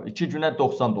 60 dollar. 2 günə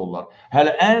 90 dollar.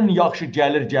 Hələ ən yaxşı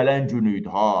gəlir gələn günü idi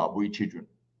ha, bu 2 gün.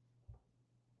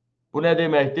 Bu nə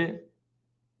deməkdir?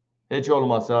 Heç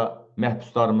olmasa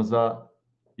məhbuslarımıza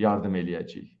yardım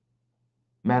eləyəcəyik.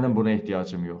 Mənim buna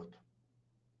ehtiyacım yoxdur.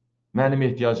 Mənim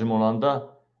ehtiyacım olanda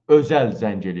özəl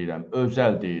zəng eləyirəm,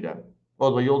 özəl deyirəm.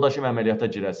 O da yoldaşım əməliyyata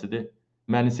girəsidir.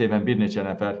 Məni sevən bir neçə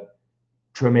nəfər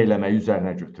kömək eləməyi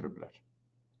üzərinə götürüblər.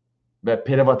 Və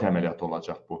privat əməliyyat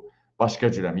olacaq bu. Başqa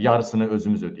cürəm, yarısını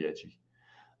özümüz ödəyəcəyik.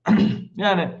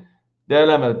 Yəni,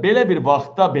 dəyərlənmədir. Belə bir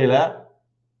vaxtda belə,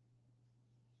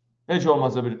 heç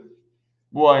olmasa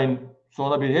bu ayın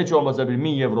sonra heç olmasa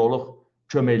 1000 evroluq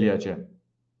kömək eləyəcəm.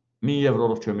 1000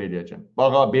 evroluq kömək eləyəcəm.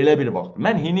 Baxa, belə bir vaxt.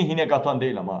 Mən hinə qatan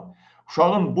deyiləm ha.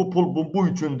 Uşağın bu pul bu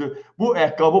üçündür, bu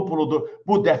ayaqqabı puludur,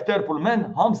 bu dəftər pulu.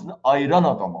 Mən hamısını ayıran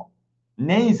adamam.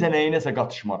 Nəyinsə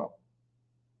qatışmaram.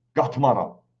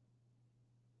 Qatmaram.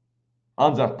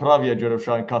 Ancaq pravya görə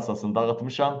uşağın kassasını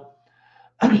dağıtmışam.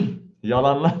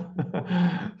 Yalanlar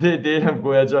deyirəm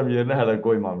qoyacam yerinə, hələ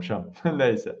qoymamışam.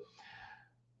 Nəysə.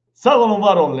 Sağ olun,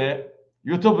 var olun.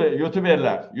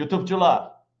 YouTuberlər, YouTubeçular,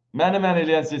 məni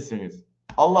eləyən sizsiniz.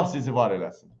 Allah sizi var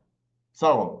eləsin.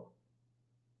 Sağ olun.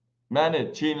 Məni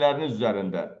çiyinləriniz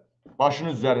üzərində,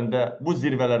 başınız üzərində bu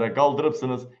zirvələrə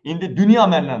qaldırıbsınız. İndi dünya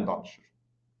məndən danışır.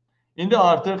 İndi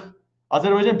artıq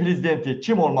Azərbaycan prezidenti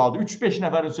kim olmalıdır? 3-5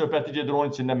 nəfərin söhbəti gedir,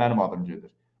 onun içində mənim adım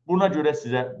gedir. Buna görə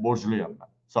sizə borcluyam mən.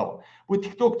 Sağ olun. Bu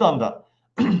TikTok'dan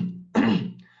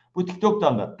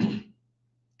da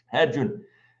hər gün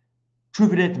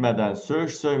küfr etmədən,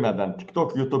 söymədən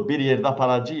TikTok, YouTube bir yerdə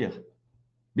aparacağıq.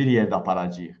 Bir yerdə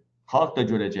aparacağıq. Xalq da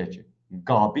görəcək ki,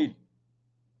 qabil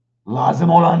lazım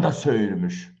olanda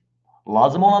söyürmüş.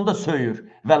 Lazım olanda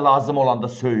söyür və lazım olanda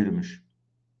söyürmüş.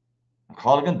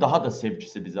 Xalqın daha da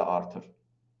sevgisi bizə artır.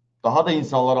 Daha da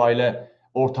insanlar ailə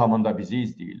ortamında bizi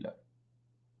izləyirlər.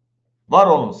 Var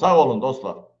olun, sağ olun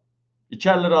dostlar. 2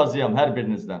 əlli razıyam hər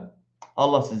birinizdən.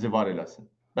 Allah sizi var eləsin.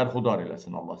 Bərxudar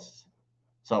eləsin Allah sizi.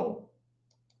 Sağ olun.